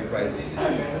minister. Right. This is a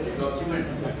kind of document.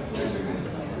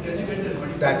 Can you get that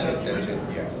money? That's it,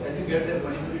 yeah. Can you get that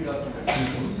Manipuri document?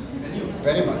 Can you?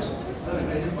 Very much.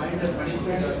 Can you find that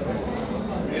Manipuri document?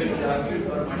 Where it argued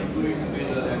for Manipuri to be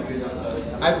the language of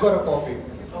the... I've got a copy.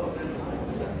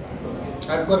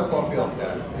 I've got a copy of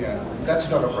that, yeah. That's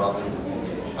not a problem.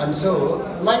 And so,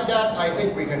 like that, I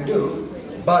think we can do.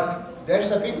 But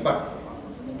there's a big but.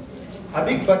 A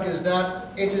big but is that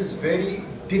it is very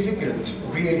difficult,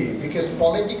 really, because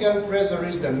political pressure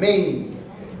is the main.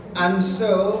 And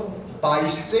so, by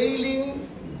sailing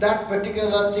that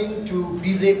particular thing to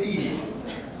BJP,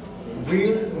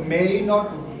 may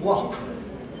not work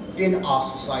in our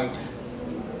society,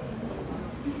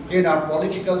 in our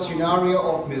political scenario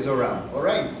of Mizoram, all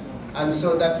right? And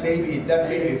so that may be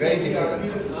very difficult.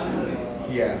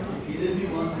 Yeah. BJP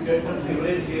wants to get some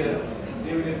leverage here,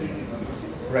 they will have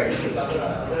Right.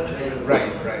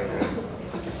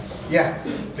 Yeah,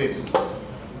 please.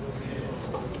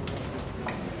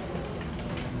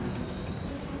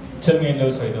 Chân nghiên lâu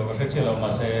sợi đồ có rất là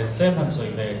mà sẽ thêm hẳn sợi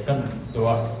về cần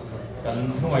đồ cần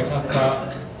không ai khác cả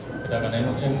đã cần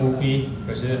anh MUP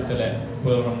President tele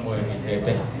Pulau Ramboy thì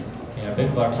thế bên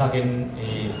vào thắc in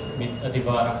mit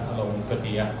adivara along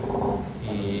katia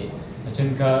thì chân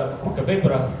ka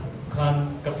bebra khan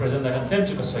ka President akan thêm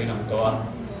chút sợi nang toa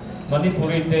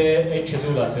Manipuri te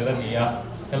schedule te la nia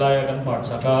helaya kan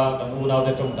marchaka kan unau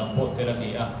te trong dang pot te la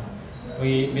nia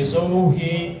we Mizo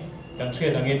hi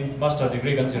country angin master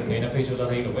degree kan zirte na page la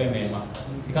rei lo ma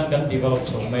kan develop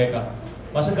so meka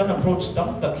masa kan approach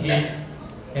tam takhi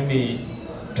emi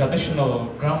traditional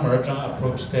grammar tang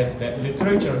approach the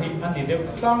literature hi ani de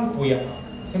tlang puya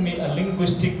emi a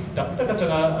linguistic tak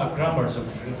changa a grammar so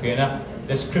fena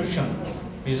description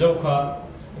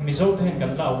Mizo te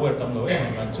kan la word tam lo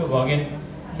man chu wangin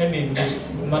emi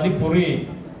Manipuri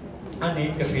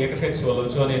ani ka so lo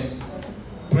chonin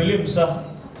prelims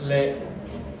le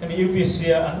kami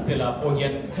UPC antela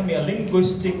pohian kami a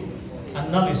linguistic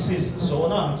analysis so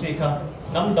na ang chika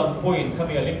namdam point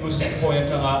kami a linguistic point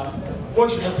changa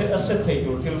question of asset thei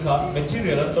tur thil kha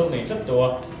material lo nei tlat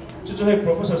to chu hai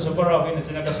professor Subara win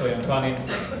china ka soyang kanin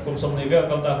kum som nei ve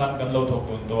kalta khan kan lo thok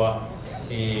kun to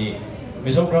e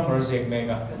Mizo grammar zek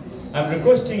mega. I'm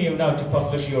requesting you now to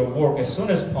publish your work as soon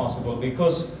as possible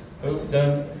because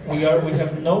we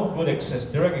have no good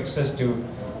direct access to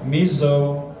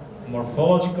Mizo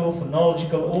morphological,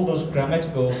 phonological, all those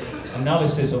grammatical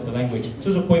analysis of the language.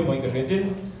 So the point point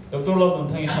din Dr. Lau dun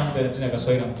thang isang pe china ka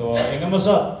soinam to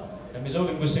engamasa Mizo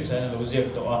linguistics and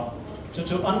logic to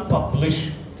to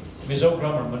unpublish Mizo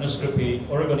grammar manuscript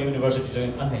Oregon University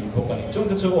in anhai kokani. Chung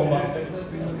the chu oma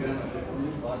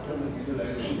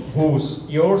whose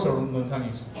yours or dun thang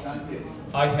is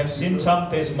I have seen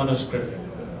Chante's manuscript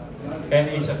and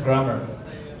it's a grammar.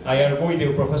 I agree with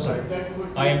you, Professor.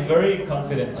 I am very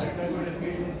confident.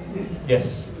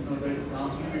 Yes.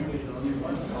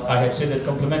 I have seen that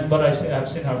compliment, but I have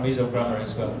seen her Mizo grammar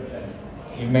as well.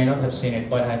 You may not have seen it,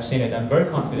 but I have seen it. I'm very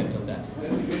confident of that.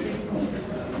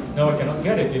 No, I cannot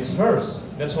get it. It's hers.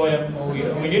 That's why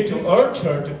we need to urge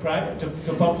her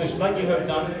to publish, like you have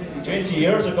done 20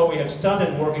 years ago. We have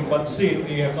started working, but still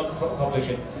we have not published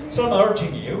it. So I'm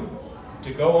urging you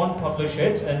to go on, publish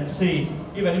it, and see,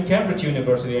 even in Cambridge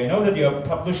University, I know that you are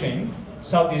publishing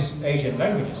Southeast Asian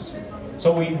languages.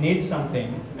 So we need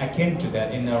something akin to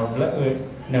that in our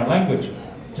language.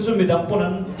 So we don't put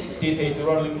the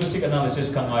linguistic analysis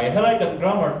kangai. Helai kan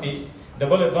grammar ti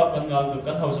double verb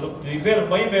kan house look the very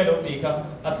melody ka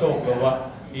atok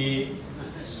gawa the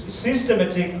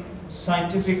systematic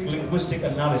scientific linguistic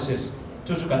analysis.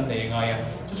 So kan ngaya.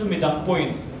 So we don't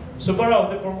point. Subara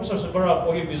the professor Subara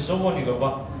ko hi Mizo ni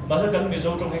gawa. Basa kan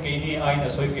Mizo trong ke ni ai na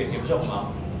soi ke tim jong ma.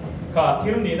 Ka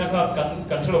thil ni na ka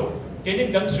kan chlo.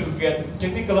 Kenin kan sulfiat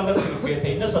technical kan sulfiat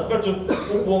thei na satbar chu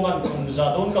ubongan kum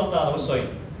zadon kal ta lo soi.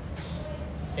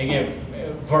 Again,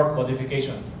 verb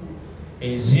modification.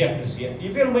 A ziak.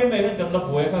 If you may kan la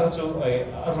boy ka chu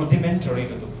a rudimentary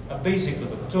to a basic to.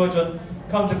 So jon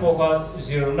kam te ko ka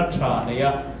zero na tra na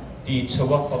ya di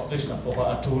chawak publish na ko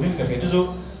ka aturin ka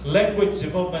so language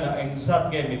development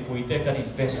exact game mi puite kan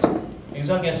invest.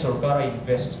 Exact game sarkar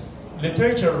invest.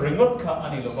 Literature ringot ka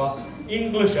ani lo ba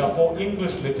English apo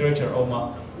English literature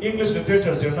oma English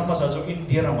literature zero na masa so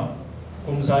India rama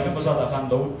kum sa ke masa ta kan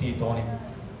do ti to ni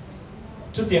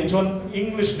chu tiang chon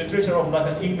English literature om la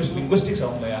kan English linguistics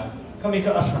om la ya kami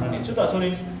ka asana ni chu ta chon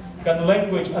kan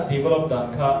language a develop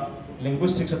dan ka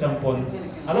linguistics atam pon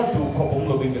ala tu ko om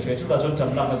lo bing ke chu ta chon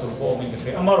cham na tu ko om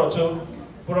ke amaro chu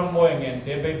puram mo ngen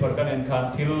te paper kan en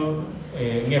kan thil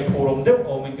nge phurom de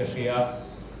om ke sia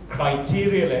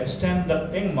criteria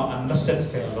standard engma an set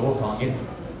fel lo fangin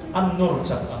annor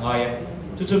chat angaya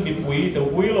to be we the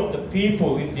will of the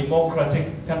people in democratic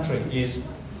country is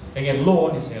again law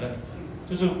ni sela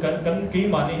to kan ki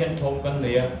mani hen thom kan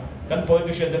leya kan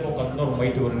politician de ko kan nor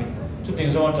mai tur ni to ting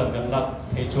so chan kan la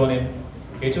he chuanin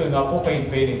ke chu nga ko pain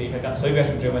pe ni kan soi ga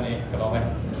shim mani ka lo ngai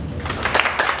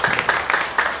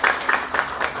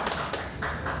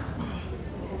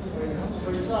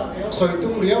soi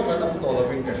tung riau kan am to la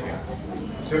bin ka ria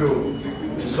tru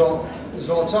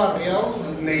zo cha riau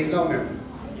nei lo me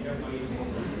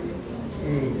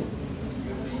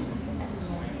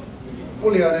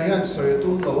Ulia na hian soi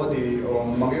tung lo di o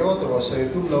mangyo to soi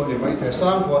tung lo ni mai te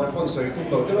sang ko na kon soi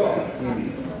tung lo tro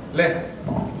le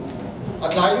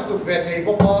atlai lu tu ve thei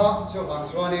bo pa cho wang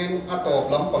chuanin a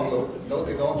top lam pang lo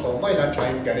ti don to mai la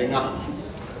train ka ringa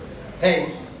hey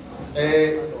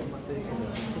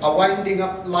a winding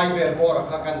up live air bora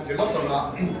ka kan ti lo to nga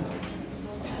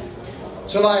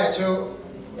cholai chu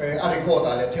a record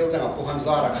ale thil na pu han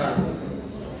zara kan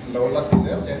lo la ti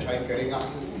se train ka ringa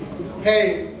hey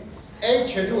a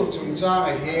schedule chung chang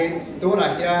a he do na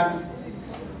hian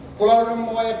kularam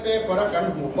moe paper kan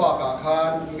hu pa ka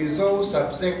khan mizo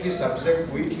subject ki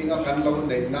subject weeklinga kan lo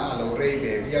nei na alo rei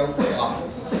be biau a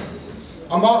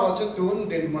amaro chu tun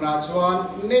din muna chuan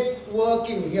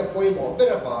networking hi poi mo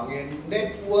bera bangin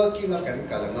networking a kan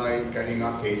kalangai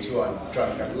karinga ke chuan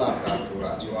tran kan la ka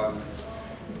tura chuan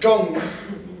trong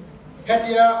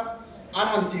hetia an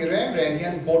han ti reng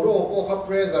hian bodo po kha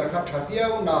pressure kha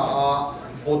thapiau na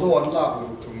bodo an la lu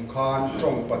tum khan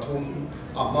trong pathum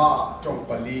ama trong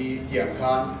pali tiang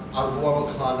khan arwal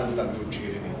khan an lan lu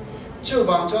thiri ni chu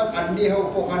bang chuan an ni ho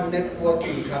po khan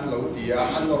networking khan lo tia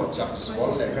anor chak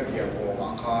swal le ka tia ko ma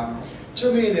khan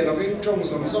chumi ne lovin trong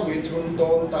som som hi thun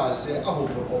don ta se a hu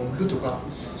ko om lutuka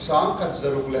sang khat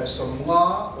zaruk le somnga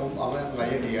om anga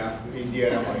ngai dia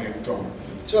India ra ma hem trong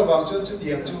chu bang chuan chu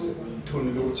tiang chu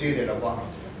thun lu che le la wa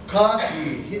kha si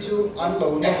hi chu an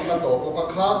lo no na to ko ka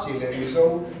kha si le mizo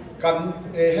kan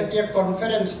hetia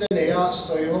conference te le ya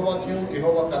soi ho wa thil ti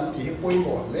ho wa kan ti poi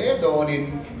mo le donin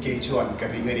ke chuan ka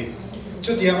ri ngeri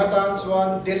chu tiang atan chuan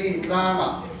Delhi tlanga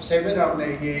seminar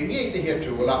nei nge te he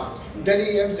chu la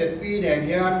Delhi MZP ne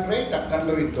hian rei tak kan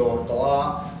loi dor to a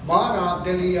mana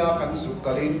Delhi a kan su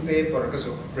kalin paper ka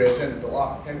su present to a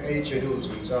MA schedule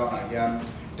chung cha a hian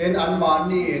then an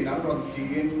mani nan ron ti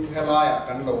in helaya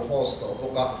kan lo host to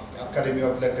ka Academy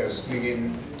of Letters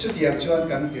mingin chu tiang chuan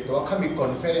kan ti to khami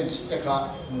conference te kha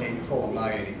nei ho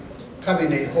ngai ni khami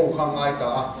nei ho kha ngai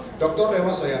ta Dr.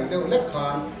 Rema Soyang deu lek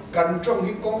khan kan trong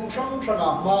hi kong thang thanga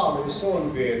ma lo son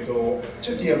ve to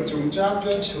chu tiang chung chang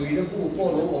chuan chui na pu po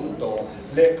lo om to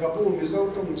le kha pu mi zo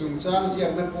chung chang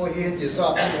siang na po he ti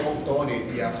za ta om to ni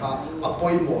tia kha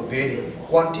apoi mo ve ni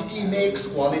quantity makes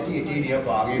quality ti ni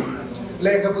bangin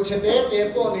le kha pu chete te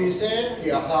po ni se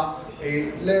tia kha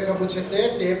le kha pu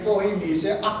chete te po hi ni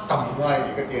se atam ngai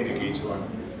ni ka te ni ki chuan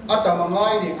atam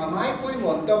ngai ni angai poi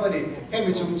mon ta ni he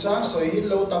mi chung chang soi hi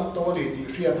lo tam to ni ti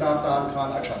rian na tan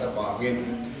khan a thada bangin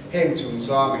heng chung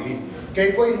chang hi ke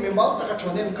poi mi mal ta ka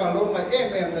thonem ka lo ngai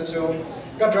em na chu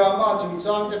ka drama chung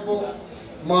chang te po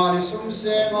ma ni sum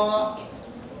se ma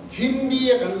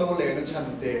Hindi kan lo le na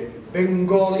chante,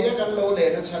 Bengali kan lo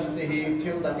le na chante hi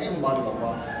til dang em man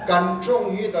lama. Kan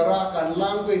trong hi dara kan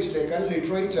language le kan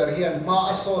literature hi an ma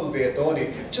ason ve to ni.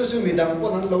 Chu midang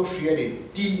pon an lo shia ni.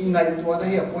 Ti ngai to na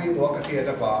hi poi bo ka thia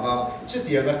da ba nga. Chu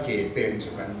tia ga ke pen chu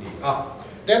kan di.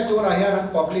 Then to na hi an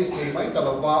publish ni mai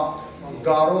talawa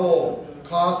Garo,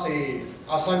 Khasi,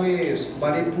 Assamese,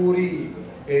 Manipuri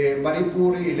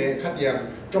le khatiang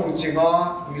trong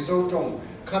chinga Mizo trong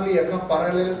kami ka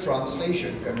parallel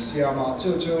translation kan siama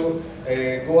chu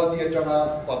Guwahati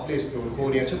atanga publish tu ko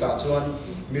ria chu ta chuan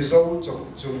Mizo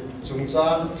chung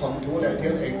chan thom thu le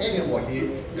thil eng mo hi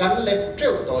kan le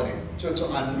treu to ni chu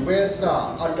an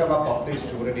wesa atanga publish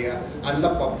tu ria an la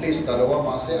publish ta lo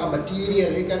ma se a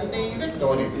material hi kan nei vet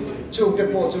to ni chu te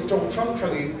po chu trong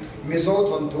thang in Mizo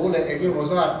thom thu le eng mo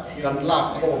za kan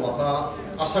la kho ma kha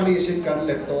Assamese kan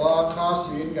le to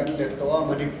Khasi kan le to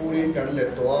Manipuri kan le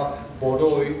to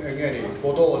Bodo le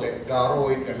Garo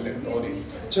kan le to ni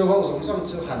chu ho song sang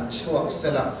chu han chuak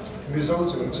sela Mizo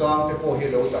chung chang te po hi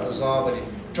lo ta za ba ni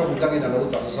trong dang in lo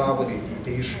ta za ba ni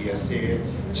ti shia se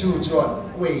chu chuan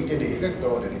wei te ni vek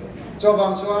to ni cho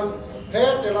wang chuan he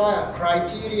te la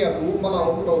criteria bu mala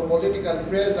om lo political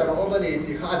pressure over ni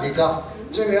ti kha dika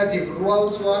che me ti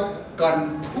rual chuan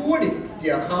kan phu ni ti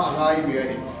kha ngai me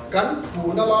ni kan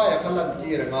phu na la ya khalan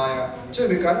ti ra nga ya che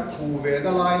mi kan phu ve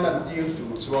na lai lan ti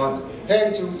tu chuan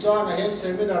heng chung chang a hen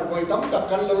seminar voi tam tak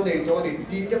kan lo nei to ni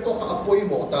ti te ko kha apoi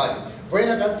mo ta voi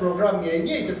na kan program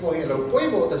nge te po he lo poi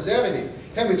mo ta zer ni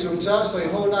he mi chung chang soi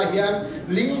ho na hian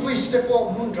linguist te po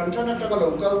mun tran tran ta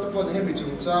local te po he mi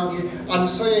chung chang hi an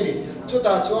soi ni chu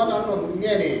ta chuan an on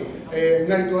nge ni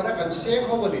ngai to na kan se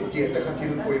ho ni ti ta kha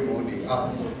thil poi mo ni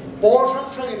Bor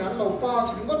thang in an lo pa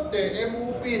sin got te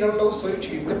MUP nan lo soi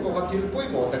chin te po hatil poi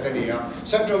mo ta kania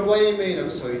Central Way me nan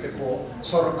soi te po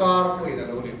sarkar po ina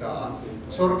lo ni ta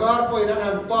sarkar po ina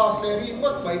han pass le ri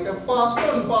got mai te pass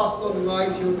non ngai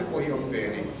thil te po hiom pe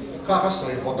ni kha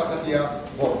soi ho ta kania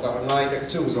bo ta ngai te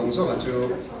chu zong zo chu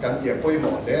kan tie poi mo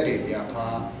le ri ya kha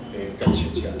kan chi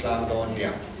chi tang don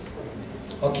dia.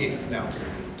 Okay, now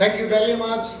thank you very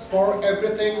much for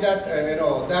everything that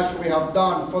that we have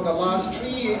done for the last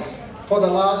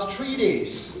 3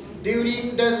 days.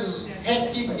 During these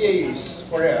hectic days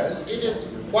for us, it is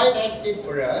quite hectic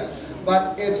for us,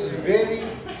 but it's very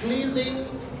pleasing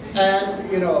and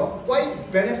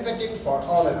quite benefiting for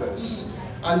all of us.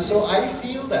 And so I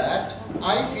feel that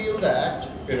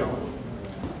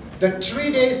the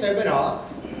 3-day seminar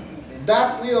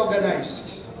that we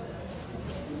organized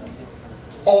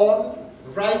on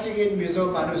writing in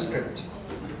Mizo Manuscript,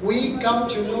 we come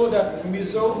to know that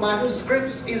Mizo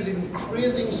Manuscripts is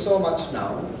increasing so much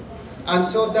now. And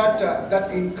so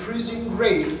that increasing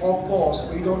rate, of course,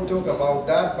 we don't talk about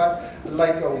that, but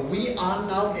we are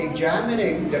now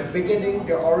examining the beginning,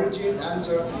 the origin, and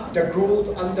the growth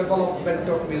and development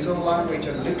of Mizo language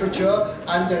and literature,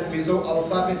 and then Mizo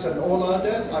alphabets and all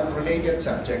others and related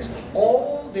subjects.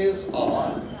 All these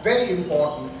are very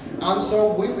important. And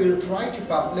so we will try to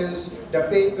publish the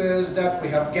papers that we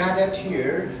have gathered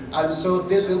here, and so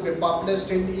this will be published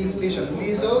in English and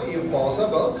Mizo if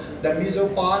possible. The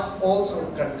Mizo part also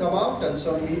can come out, and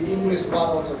so the English part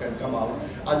also can come out.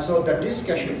 And so the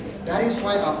discussion, that is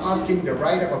why I'm asking the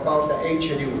write-up about the age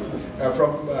schedule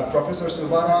from Professor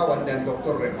Subara and then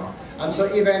Dr. Rema. And so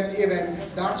even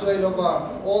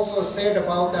Darchoilova also said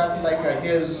about that,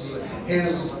 his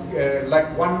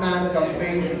one-man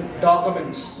campaign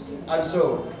documents. And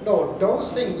so, no,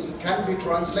 those things can be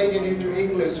translated into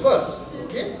English first,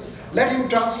 okay? Let him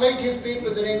translate his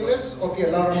papers in English, okay,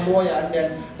 Laramboya, and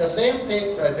then the same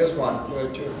thing, this one,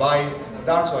 by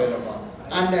Darchoilova.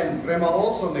 And then Rema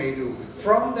also may do.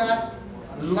 From that,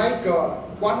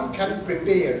 one can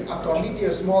prepare,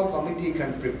 a small committee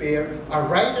can prepare a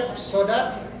write-up so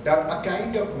that a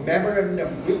kind of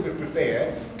memorandum will be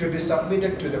prepared to be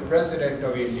submitted to the President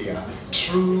of India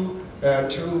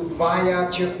via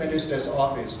Chief Minister's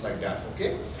office, like that,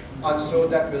 okay? And so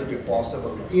that will be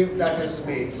possible. If that is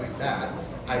made like that,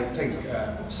 I think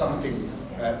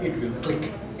it will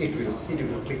click. It will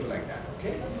click like that,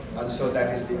 okay? And so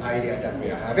that is the idea that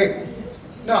we are having.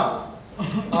 Now,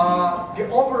 the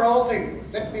overall thing.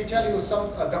 Let me tell you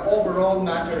the overall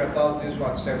matter about this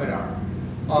one seminar.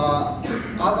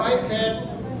 As I said,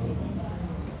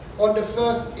 on the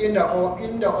first in the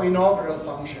inaugural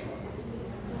function,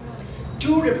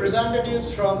 2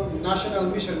 representatives from National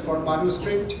Mission for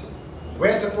Manuscript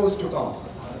were supposed to come,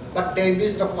 but they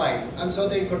missed the flight, and so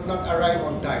they could not arrive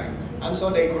on time, and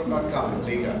so they could not come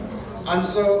later. And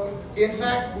so, in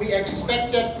fact, we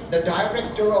expected the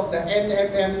director of the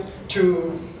NMM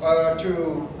to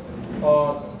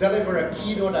deliver a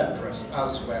keynote address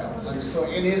as well. And so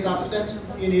in his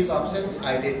absence,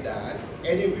 I did that.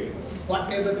 Anyway,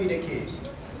 whatever be the case,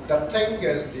 the thing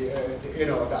is,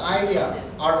 the idea,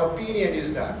 our opinion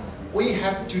is that we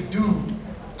have to do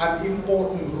an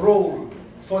important role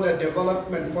for the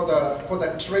development, for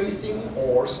the tracing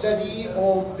or study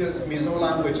of this Mizo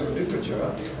language and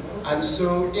literature, and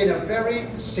so in a very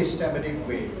systematic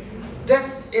way.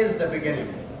 This is the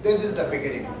beginning. This is the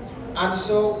beginning, and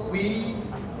so we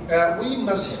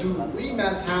must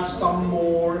have some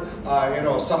more,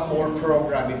 some more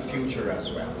program in future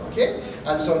as well. Okay,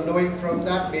 and so knowing from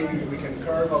that, maybe we can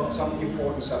carve out some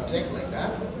important subject like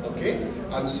that. Okay,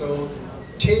 and so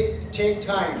take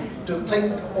time to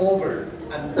think over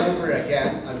and over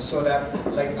again, and so that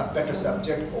like a better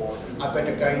subject or a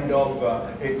better kind of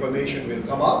information will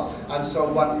come out, and so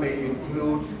one may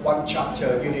include one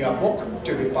chapter in your book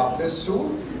to be published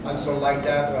soon, and so like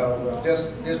that this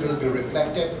will be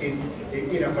reflected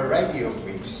in a variety of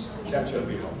ways. That will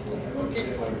be helpful.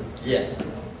 Okay. Yes.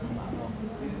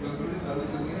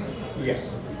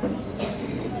 Yes.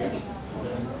 Yes.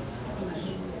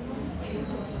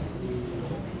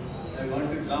 I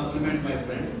want to compliment my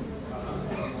friend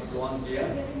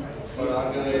for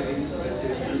organizing such a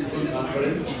useful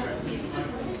conference.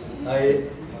 I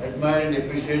admire and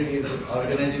appreciate his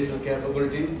organizational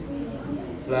capabilities,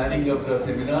 planning of the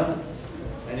seminar,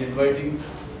 and inviting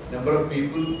a number of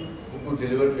people who could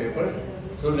deliver papers.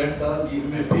 So let's all give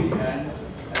him a big hand.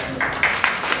 And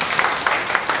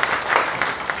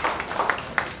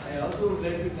I also would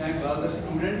like to thank all the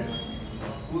students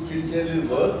who sincerely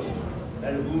worked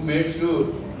and who made sure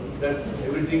that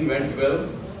everything went well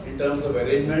in terms of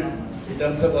arrangements, in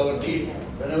terms of our needs.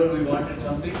 Whenever we wanted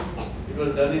something, it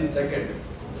was done in seconds.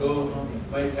 So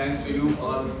my thanks to you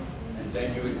all, and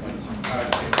thank you very much.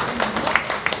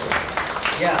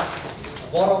 Yeah,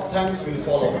 a lot of thanks will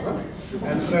follow. Huh?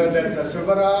 And so that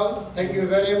Subarao, thank you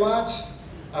very much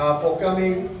for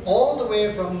coming all the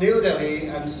way from New Delhi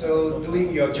and so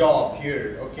doing your job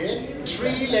here. Okay,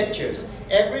 3 lectures,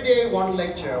 every day 1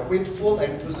 lecture with full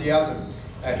enthusiasm.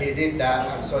 He did that,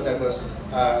 and so that was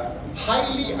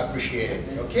highly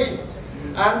appreciated. Okay,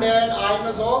 and then I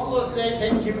must also say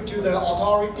thank you to the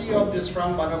authority of this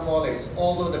Hrangbana College.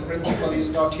 Although the principal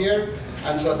is not here,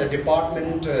 and so the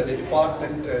department,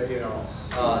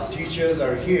 teachers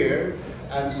are here,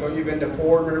 and so even the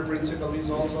former principal is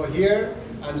also here,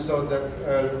 and so the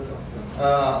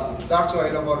Dr.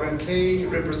 Ailamoran Clay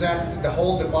represent the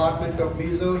whole department of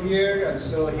Mizo here, and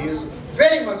so he is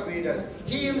very much with us.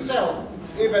 He himself.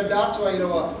 Even that's why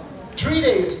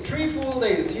 3 full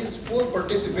days, his full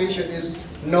participation is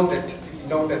noted,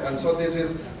 and so this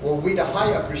is with a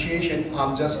high appreciation.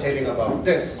 I'm just telling about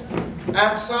this.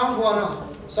 And Hrangbana,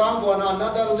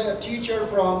 another teacher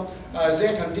from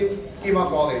Zetantim Ima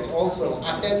College, also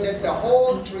attended the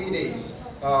whole 3 days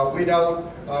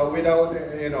without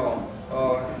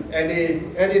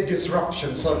any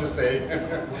disruption, so to say.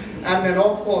 And then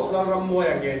of course,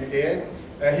 Laramoy again there.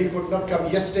 He could not come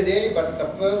yesterday, but the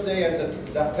first day and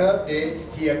the third day,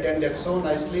 he attended so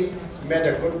nicely, made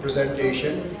a good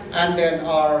presentation. And then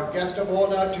our guest of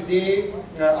honor today,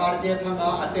 R.K.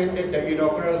 Thanga, attended the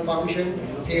inaugural function.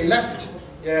 He left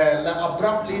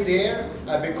abruptly there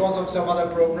because of some other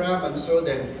program, and so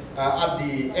then at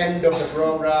the end of the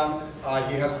program,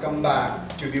 he has come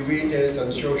back to be with us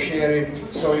and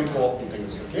sharing so important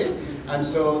things. Okay. And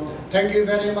so, thank you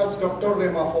very much, Dr.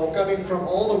 Lema, for coming from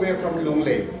all the way from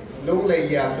Lunglei.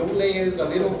 Lunglei is a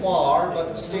little far,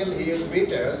 but still he is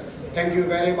with us. Thank you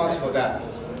very much for that.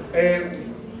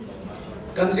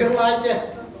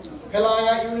 Kanzirlaite,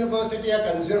 Pelaya University,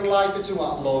 Kanzirlaite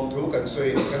chunga lom thu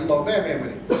kansui, kan lo be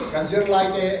memory.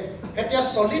 Kanzirlaite, hetia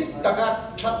solid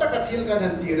taka chatta kathil kan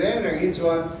hantire rangi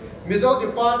chuan. Mizo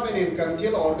department in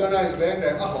Kantil organized rang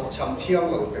a cham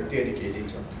thiam lo kan dedicated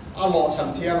chuan. A lot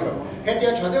some tiang lo.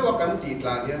 Hetia chade wa kan ti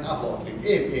tlan hian a lot ling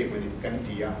mani kan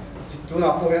tia.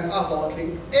 Tuna po hian a lot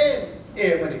ling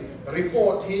mani.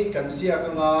 Report hi kan sia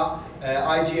ka nga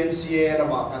IGNCA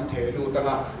lama kan thelu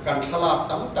tanga kan thalak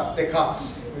tam tak te kha.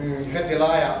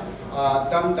 Hetilaya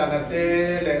dam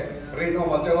tanate le rino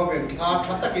mate ho ben tha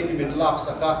thatak in bin lak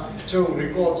saka chu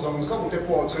record song te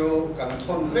po chu kan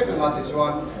thon ve ka nga ti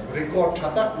chuan record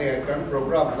thatak ne kan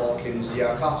program lot lin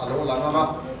sia kha alo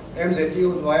langa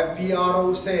MZU noi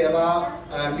PRO sela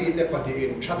mi te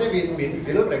patin thate min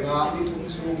vil renga ti thung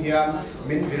chung hian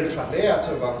min vil thale a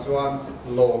chuwang chuan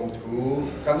lom thu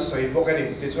kan soi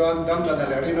bokani ti chuan dam da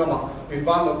le ri no ma in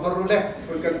ban lo pharu le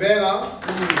kun kan bela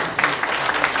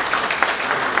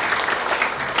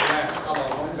alo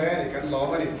hom le ni kan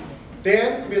lo mani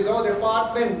then Mizo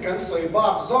department kan soi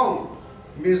bak zong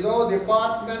Mizo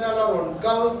Department alaron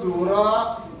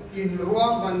Kaldura in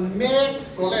Ruang man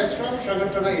make college structure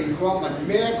in Ruang man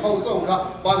make house on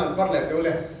ka ban parle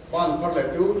dole ban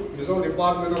parle tu Mizo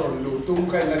Department alaron lutung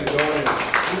kai na dole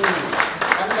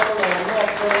anda lo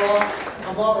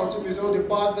no about Mizo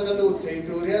Department alu te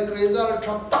durian result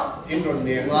tak in ron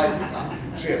ne ngai ka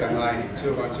she ta ngai ni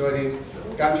chu ba chu ni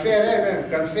kan fair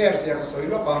kan fair sia so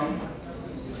lo kam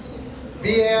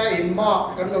BA in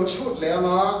mark kan lo chut le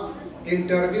ma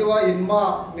interview in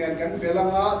mark nen kan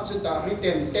belanga chuta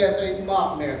written test in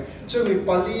mark nen chumi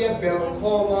palia bel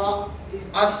khoma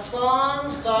asang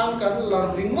sang kan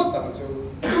lar rimot ang chu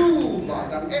tu ma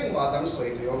dang eng ma dang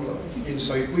soi liom lo in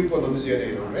soi pui polom zia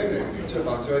dei lo re chu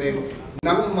ba chu rin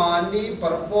nang mani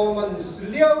performance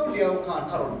liao khan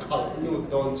aron khal nu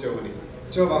don chu ni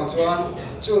chu bang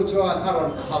chuan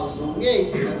aron khal lu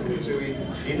ngei thi na tu chu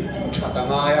in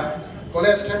chatanga ya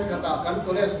college kan kata kan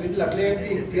college min la claim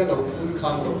bi dia lo kun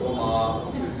khang lo ma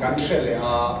kan shele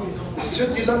a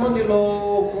chuti la mani lo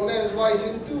college wise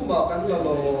in tu ma kan la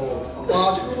lo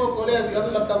pa chu mo college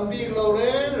kan la tambi lo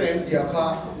re dia kha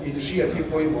in ria thi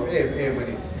poi mo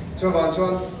mani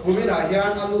chuan kumina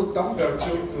hian alu tam ber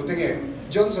chu tu tenge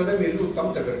Johnson mi lu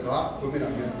tam te ber kha kumina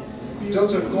hian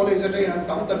Johnson College at an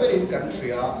tam ta ber in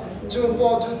country a chu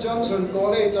po chu Johnson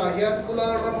College a hian kula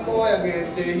ram po ya ge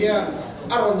te hian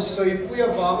aron soi puya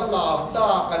wama la ta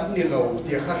kan nilo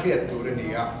dia khariat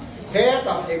turania he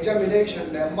tam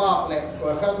examination ne mark le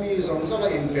ko khami zong zong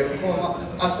in bel khoma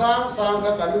asang sang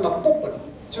ka kan la pop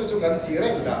chu kan ti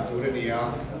reng da turania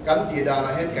kan ti da na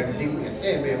hen kan ding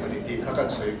me mani ti kha kan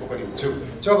soi ko kan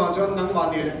chu ma chon nang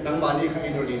mani kha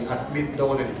inorin admit do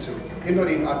na chu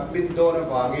inorin admit do na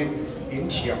wangin in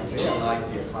thiam le ngai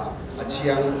ti kha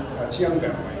chiang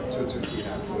ba mai chu ti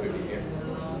na turania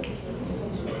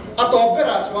atop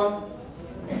bera chuan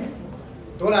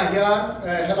tona hian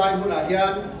helai huna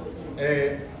hian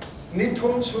ni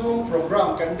thum chu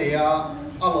program kan dea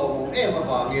alom ema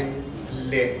wangin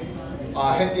le a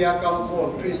hetia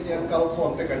kalkhon Christian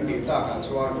kalkhon te kan ni ta ka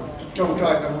chuan trong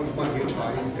trai na hun man hi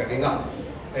thain kaninga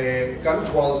kan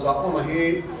thwal za oma hi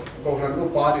ko ran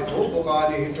upa ni thu poka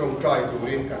ni trong trai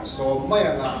turin kan so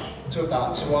mayanga chuta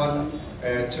chuan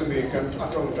chumi kan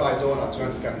atong trai do na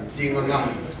chuan kan dinganga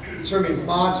chumi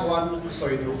ma chuan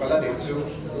soi du kala de chu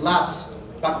last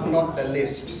but not the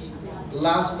least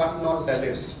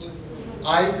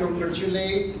I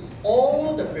congratulate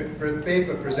all the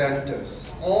paper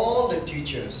presenters, all the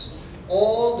teachers,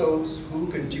 all those who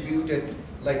contributed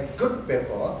like good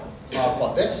paper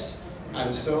for this,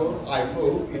 and so I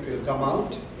hope it will come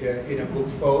out in a book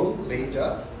form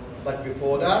later. But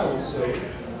before that also,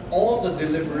 all the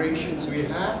deliberations we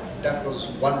had, that was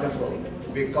wonderful.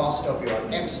 Because of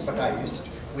your expertise,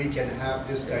 we can have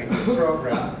this kind of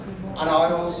program. And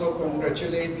I also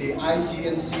congratulate the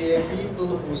IGNCA people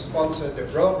who sponsored the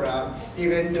program,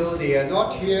 even though they are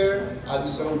not here, and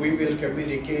so we will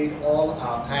communicate all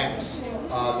our thanks,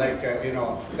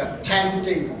 the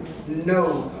thanking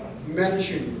note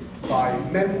mentioned by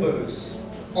members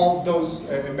of those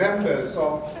members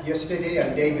of yesterday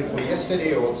and day before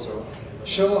yesterday also,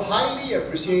 show highly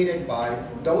appreciated by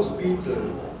those people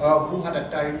who had a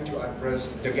time to address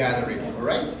the gathering, all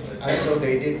right? And so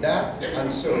they did that,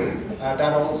 and so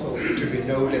that also to be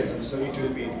noted, and so it will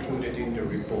be included in the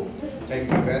report. Thank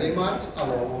you very much.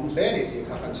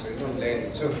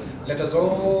 So let us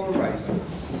all rise up.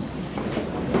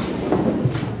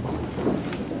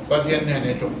 But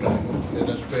let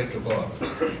us pray to God.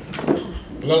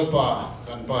 Lalpa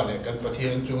kan pale kan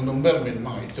pathian chung number min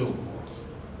mai tu.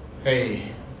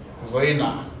 Hey,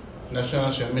 Vaina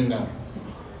National Seminar.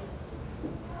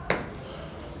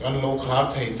 Kan lo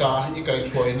khar thei ta ikai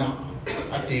thoi na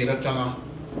ati ra changa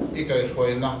ikai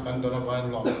thoi na kan dona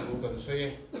van lo kan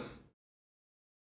se